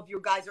don't know if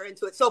you guys are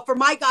into it. So for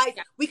my guys,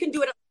 we can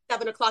do it at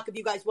 7 o'clock if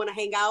you guys want to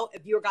hang out,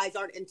 if your guys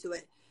aren't into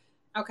it.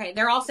 Okay.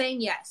 They're all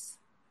saying yes.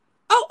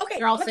 Oh, okay.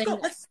 They're all saying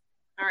yes.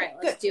 All right.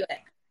 Let's do it.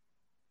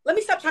 Let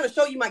me stop trying to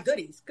show you my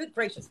goodies. Good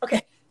gracious.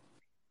 Okay.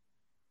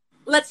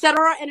 Let's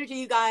settle our energy,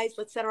 you guys.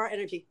 Let's settle our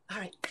energy. All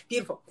right.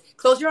 Beautiful.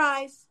 Close your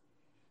eyes.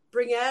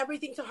 Bring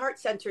everything to heart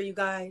center, you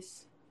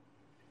guys.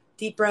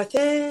 Deep breath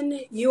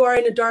in. You are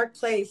in a dark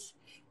place.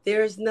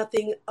 There's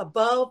nothing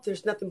above.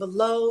 There's nothing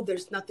below.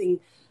 There's nothing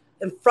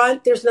in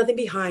front. There's nothing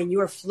behind. You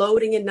are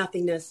floating in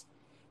nothingness.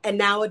 And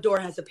now a door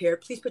has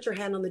appeared. Please put your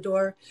hand on the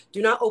door.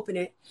 Do not open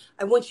it.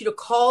 I want you to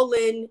call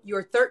in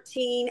your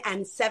 13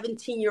 and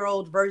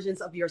 17-year-old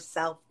versions of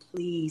yourself,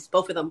 please.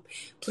 Both of them.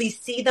 Please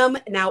see them.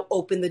 Now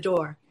open the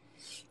door.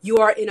 You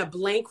are in a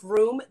blank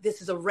room.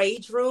 This is a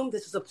rage room.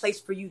 This is a place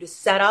for you to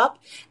set up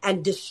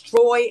and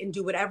destroy and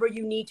do whatever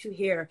you need to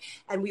here.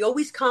 And we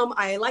always come,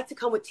 I like to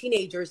come with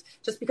teenagers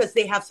just because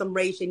they have some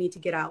rage they need to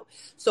get out.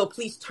 So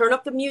please turn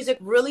up the music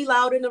really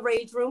loud in the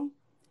rage room.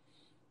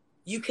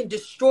 You can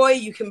destroy,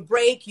 you can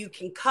break, you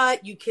can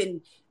cut, you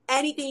can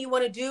anything you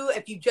want to do.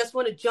 If you just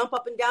want to jump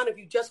up and down, if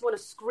you just want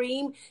to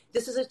scream,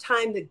 this is a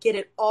time to get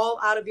it all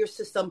out of your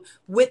system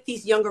with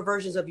these younger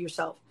versions of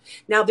yourself.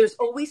 Now, there's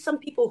always some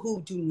people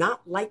who do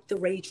not like the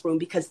rage room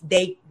because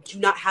they do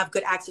not have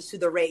good access to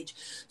the rage.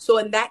 So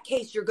in that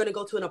case, you're going to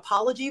go to an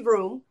apology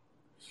room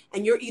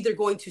and you're either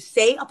going to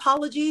say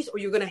apologies or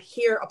you're going to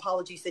hear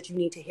apologies that you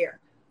need to hear.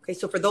 Okay,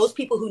 so for those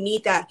people who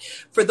need that,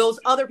 for those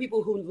other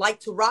people who like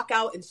to rock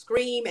out and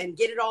scream and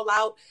get it all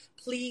out,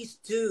 please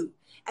do.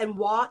 And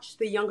watch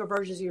the younger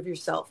versions of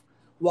yourself.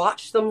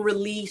 Watch them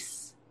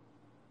release.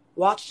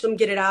 Watch them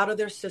get it out of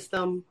their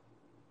system.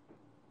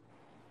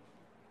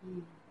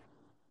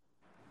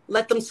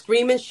 Let them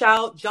scream and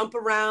shout, jump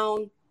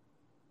around.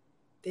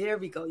 There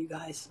we go, you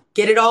guys.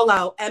 Get it all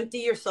out. Empty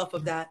yourself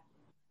of that.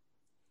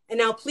 And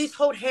now please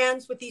hold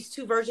hands with these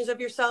 2 versions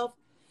of yourself.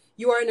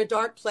 You are in a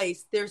dark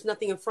place. There's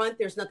nothing in front.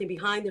 There's nothing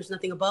behind. There's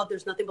nothing above.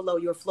 There's nothing below.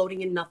 You are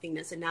floating in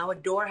nothingness. And now a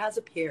door has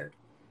appeared.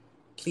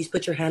 Please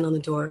put your hand on the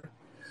door.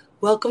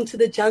 Welcome to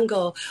the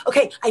jungle.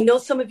 Okay, I know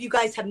some of you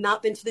guys have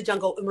not been to the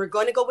jungle, and we're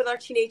going to go with our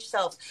teenage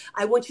selves.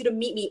 I want you to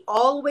meet me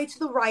all the way to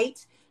the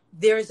right.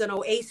 There's an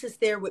oasis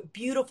there with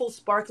beautiful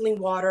sparkling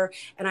water,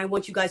 and I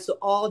want you guys to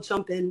all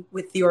jump in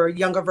with your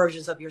younger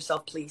versions of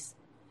yourself, please.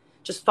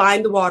 Just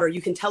find the water.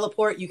 You can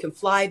teleport. You can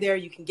fly there.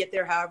 You can get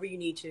there however you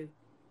need to.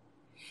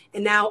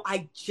 And now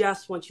I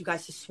just want you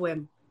guys to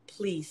swim,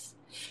 please.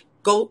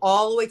 Go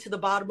all the way to the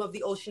bottom of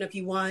the ocean if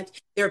you want.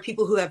 There are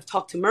people who have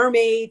talked to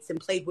mermaids and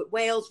played with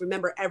whales.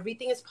 Remember,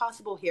 everything is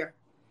possible here.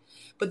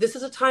 But this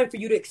is a time for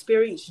you to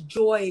experience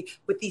joy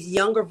with these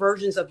younger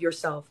versions of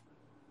yourself.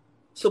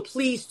 So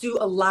please do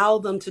allow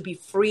them to be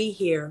free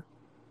here.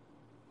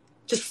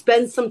 Just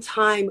spend some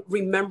time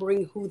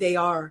remembering who they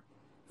are,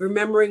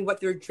 remembering what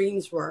their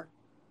dreams were.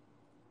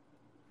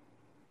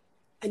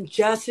 And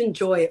just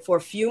enjoy it for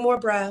a few more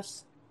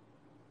breaths.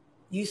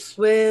 You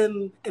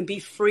swim and be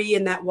free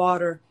in that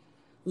water.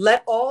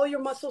 Let all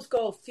your muscles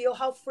go. Feel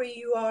how free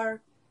you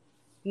are.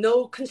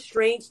 No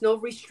constraints, no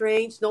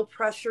restraints, no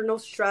pressure, no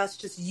stress.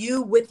 Just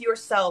you with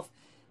yourself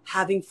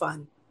having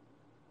fun.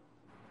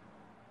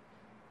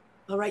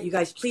 All right, you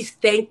guys, please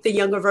thank the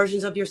younger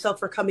versions of yourself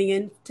for coming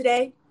in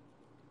today.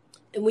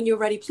 And when you're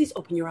ready, please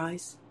open your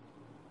eyes.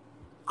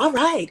 All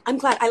right, I'm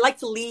glad. I like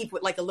to leave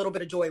with like a little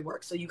bit of joy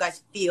work so you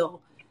guys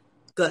feel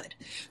good.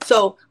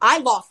 So I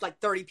lost like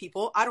 30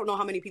 people. I don't know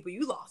how many people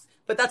you lost,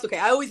 but that's okay.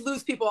 I always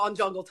lose people on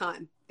jungle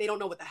time. They don't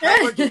know what the hell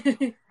we're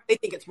doing. They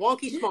think it's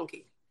wonky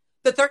schmonky.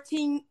 The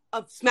 13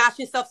 of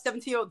smashing stuff,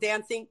 17-year-old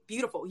dancing.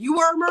 Beautiful. You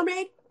were a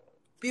mermaid?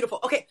 Beautiful.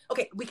 Okay.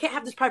 We can't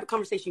have this private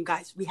conversation,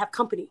 guys. We have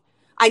company.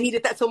 I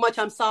needed that so much.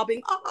 I'm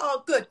sobbing.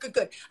 Oh, good.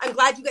 I'm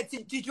glad you guys,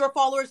 did your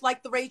followers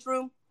like the rage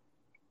room?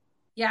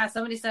 Yeah,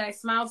 somebody said I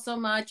smiled so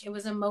much. It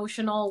was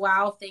emotional.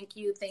 Wow, thank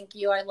you.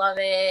 I love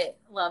it.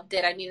 Loved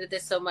it. I needed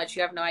this so much.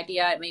 You have no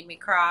idea. It made me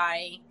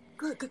cry.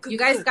 You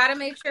guys got to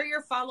make sure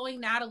you're following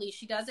Natalie.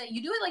 She does it.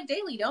 You do it like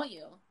daily, don't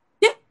you?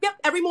 Yep.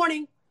 Every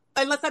morning,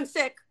 unless I'm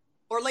sick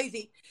or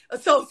lazy.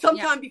 So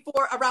sometime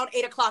before around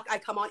 8:00, I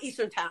come on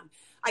Eastern time.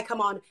 I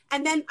come on.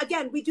 And then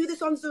again, we do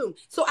this on Zoom.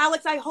 So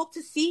Alex, I hope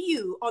to see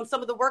you on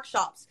some of the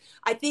workshops.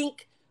 I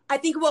think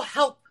it will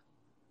help,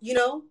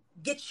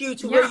 get you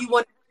to where you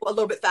want to go a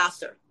little bit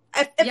faster.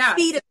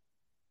 Speed is,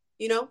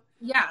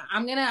 Yeah,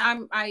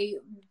 I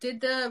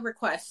did the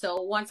request.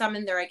 So once I'm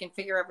in there, I can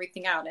figure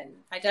everything out. And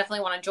I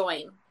definitely want to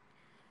join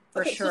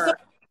for sure. So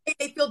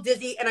they feel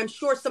dizzy. And I'm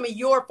sure some of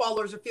your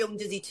followers are feeling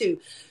dizzy too.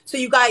 So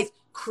you guys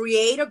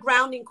create a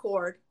grounding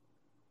cord.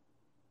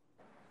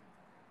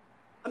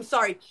 I'm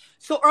sorry.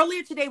 So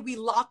earlier today, we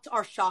locked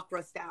our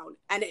chakras down,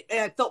 and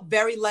I felt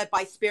very led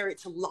by spirit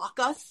to lock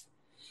us.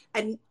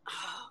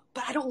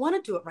 But I don't want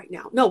to do it right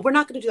now. No, we're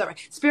not going to do that right.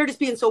 Spirit is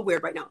being so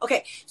weird right now.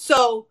 Okay.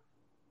 So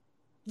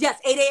yes,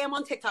 8 a.m.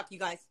 on TikTok, you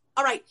guys.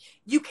 All right.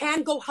 You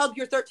can go hug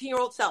your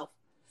 13-year-old self.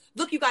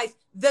 Look, you guys,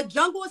 the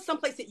jungle is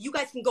someplace that you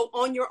guys can go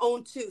on your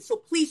own too. So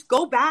please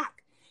go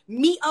back.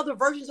 Meet other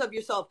versions of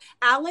yourself.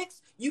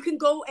 Alex, you can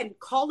go and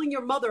call in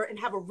your mother and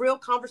have a real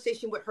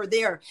conversation with her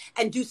there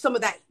and do some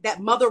of that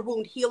mother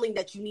wound healing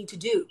that you need to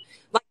do.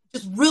 Like,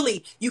 just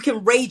really, you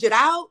can rage it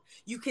out.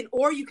 You can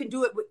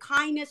do it with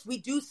kindness. We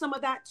do some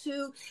of that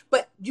too.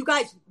 But you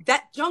guys,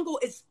 that jungle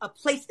is a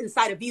place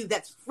inside of you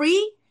that's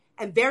free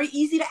and very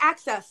easy to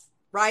access,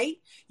 right?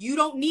 You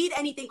don't need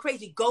anything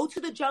crazy. Go to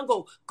the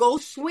jungle, go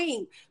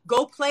swing,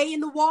 go play in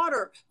the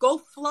water, go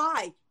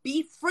fly,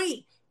 be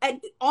free. And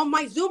on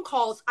my Zoom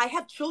calls, I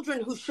have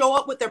children who show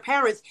up with their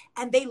parents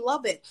and they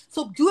love it.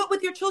 So do it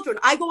with your children.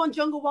 I go on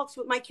jungle walks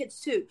with my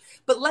kids too.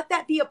 But let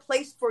that be a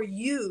place for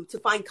you to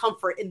find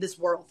comfort in this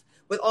world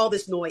with all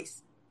this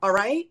noise. All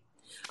right?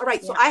 All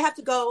right. So I have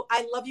to go.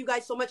 I love you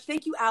guys so much.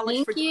 Thank you,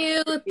 Alex.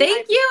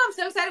 Thank you. I'm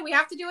so excited. We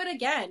have to do it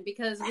again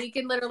because we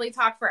can literally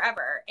talk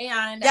forever.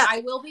 And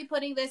I will be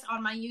putting this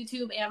on my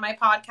YouTube and my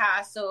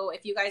podcast. So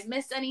if you guys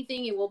missed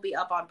anything, it will be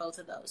up on both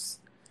of those.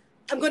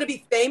 I'm going to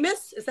be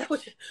famous. Is that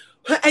what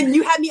and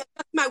you had me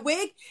adjust my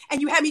wig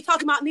and you had me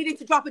talking about needing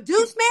to drop a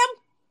deuce,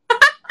 ma'am?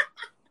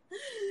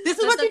 This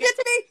is what you did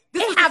to me?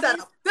 This was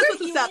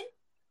the setup.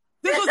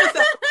 This was the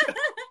setup.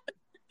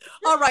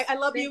 All right. I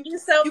love you. Thank you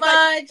so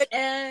much.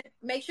 And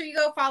make sure you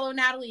go follow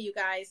Natalie, you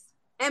guys.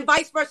 And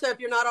vice versa if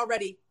you're not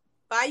already.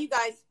 Bye, you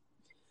guys.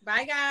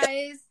 Bye,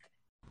 guys.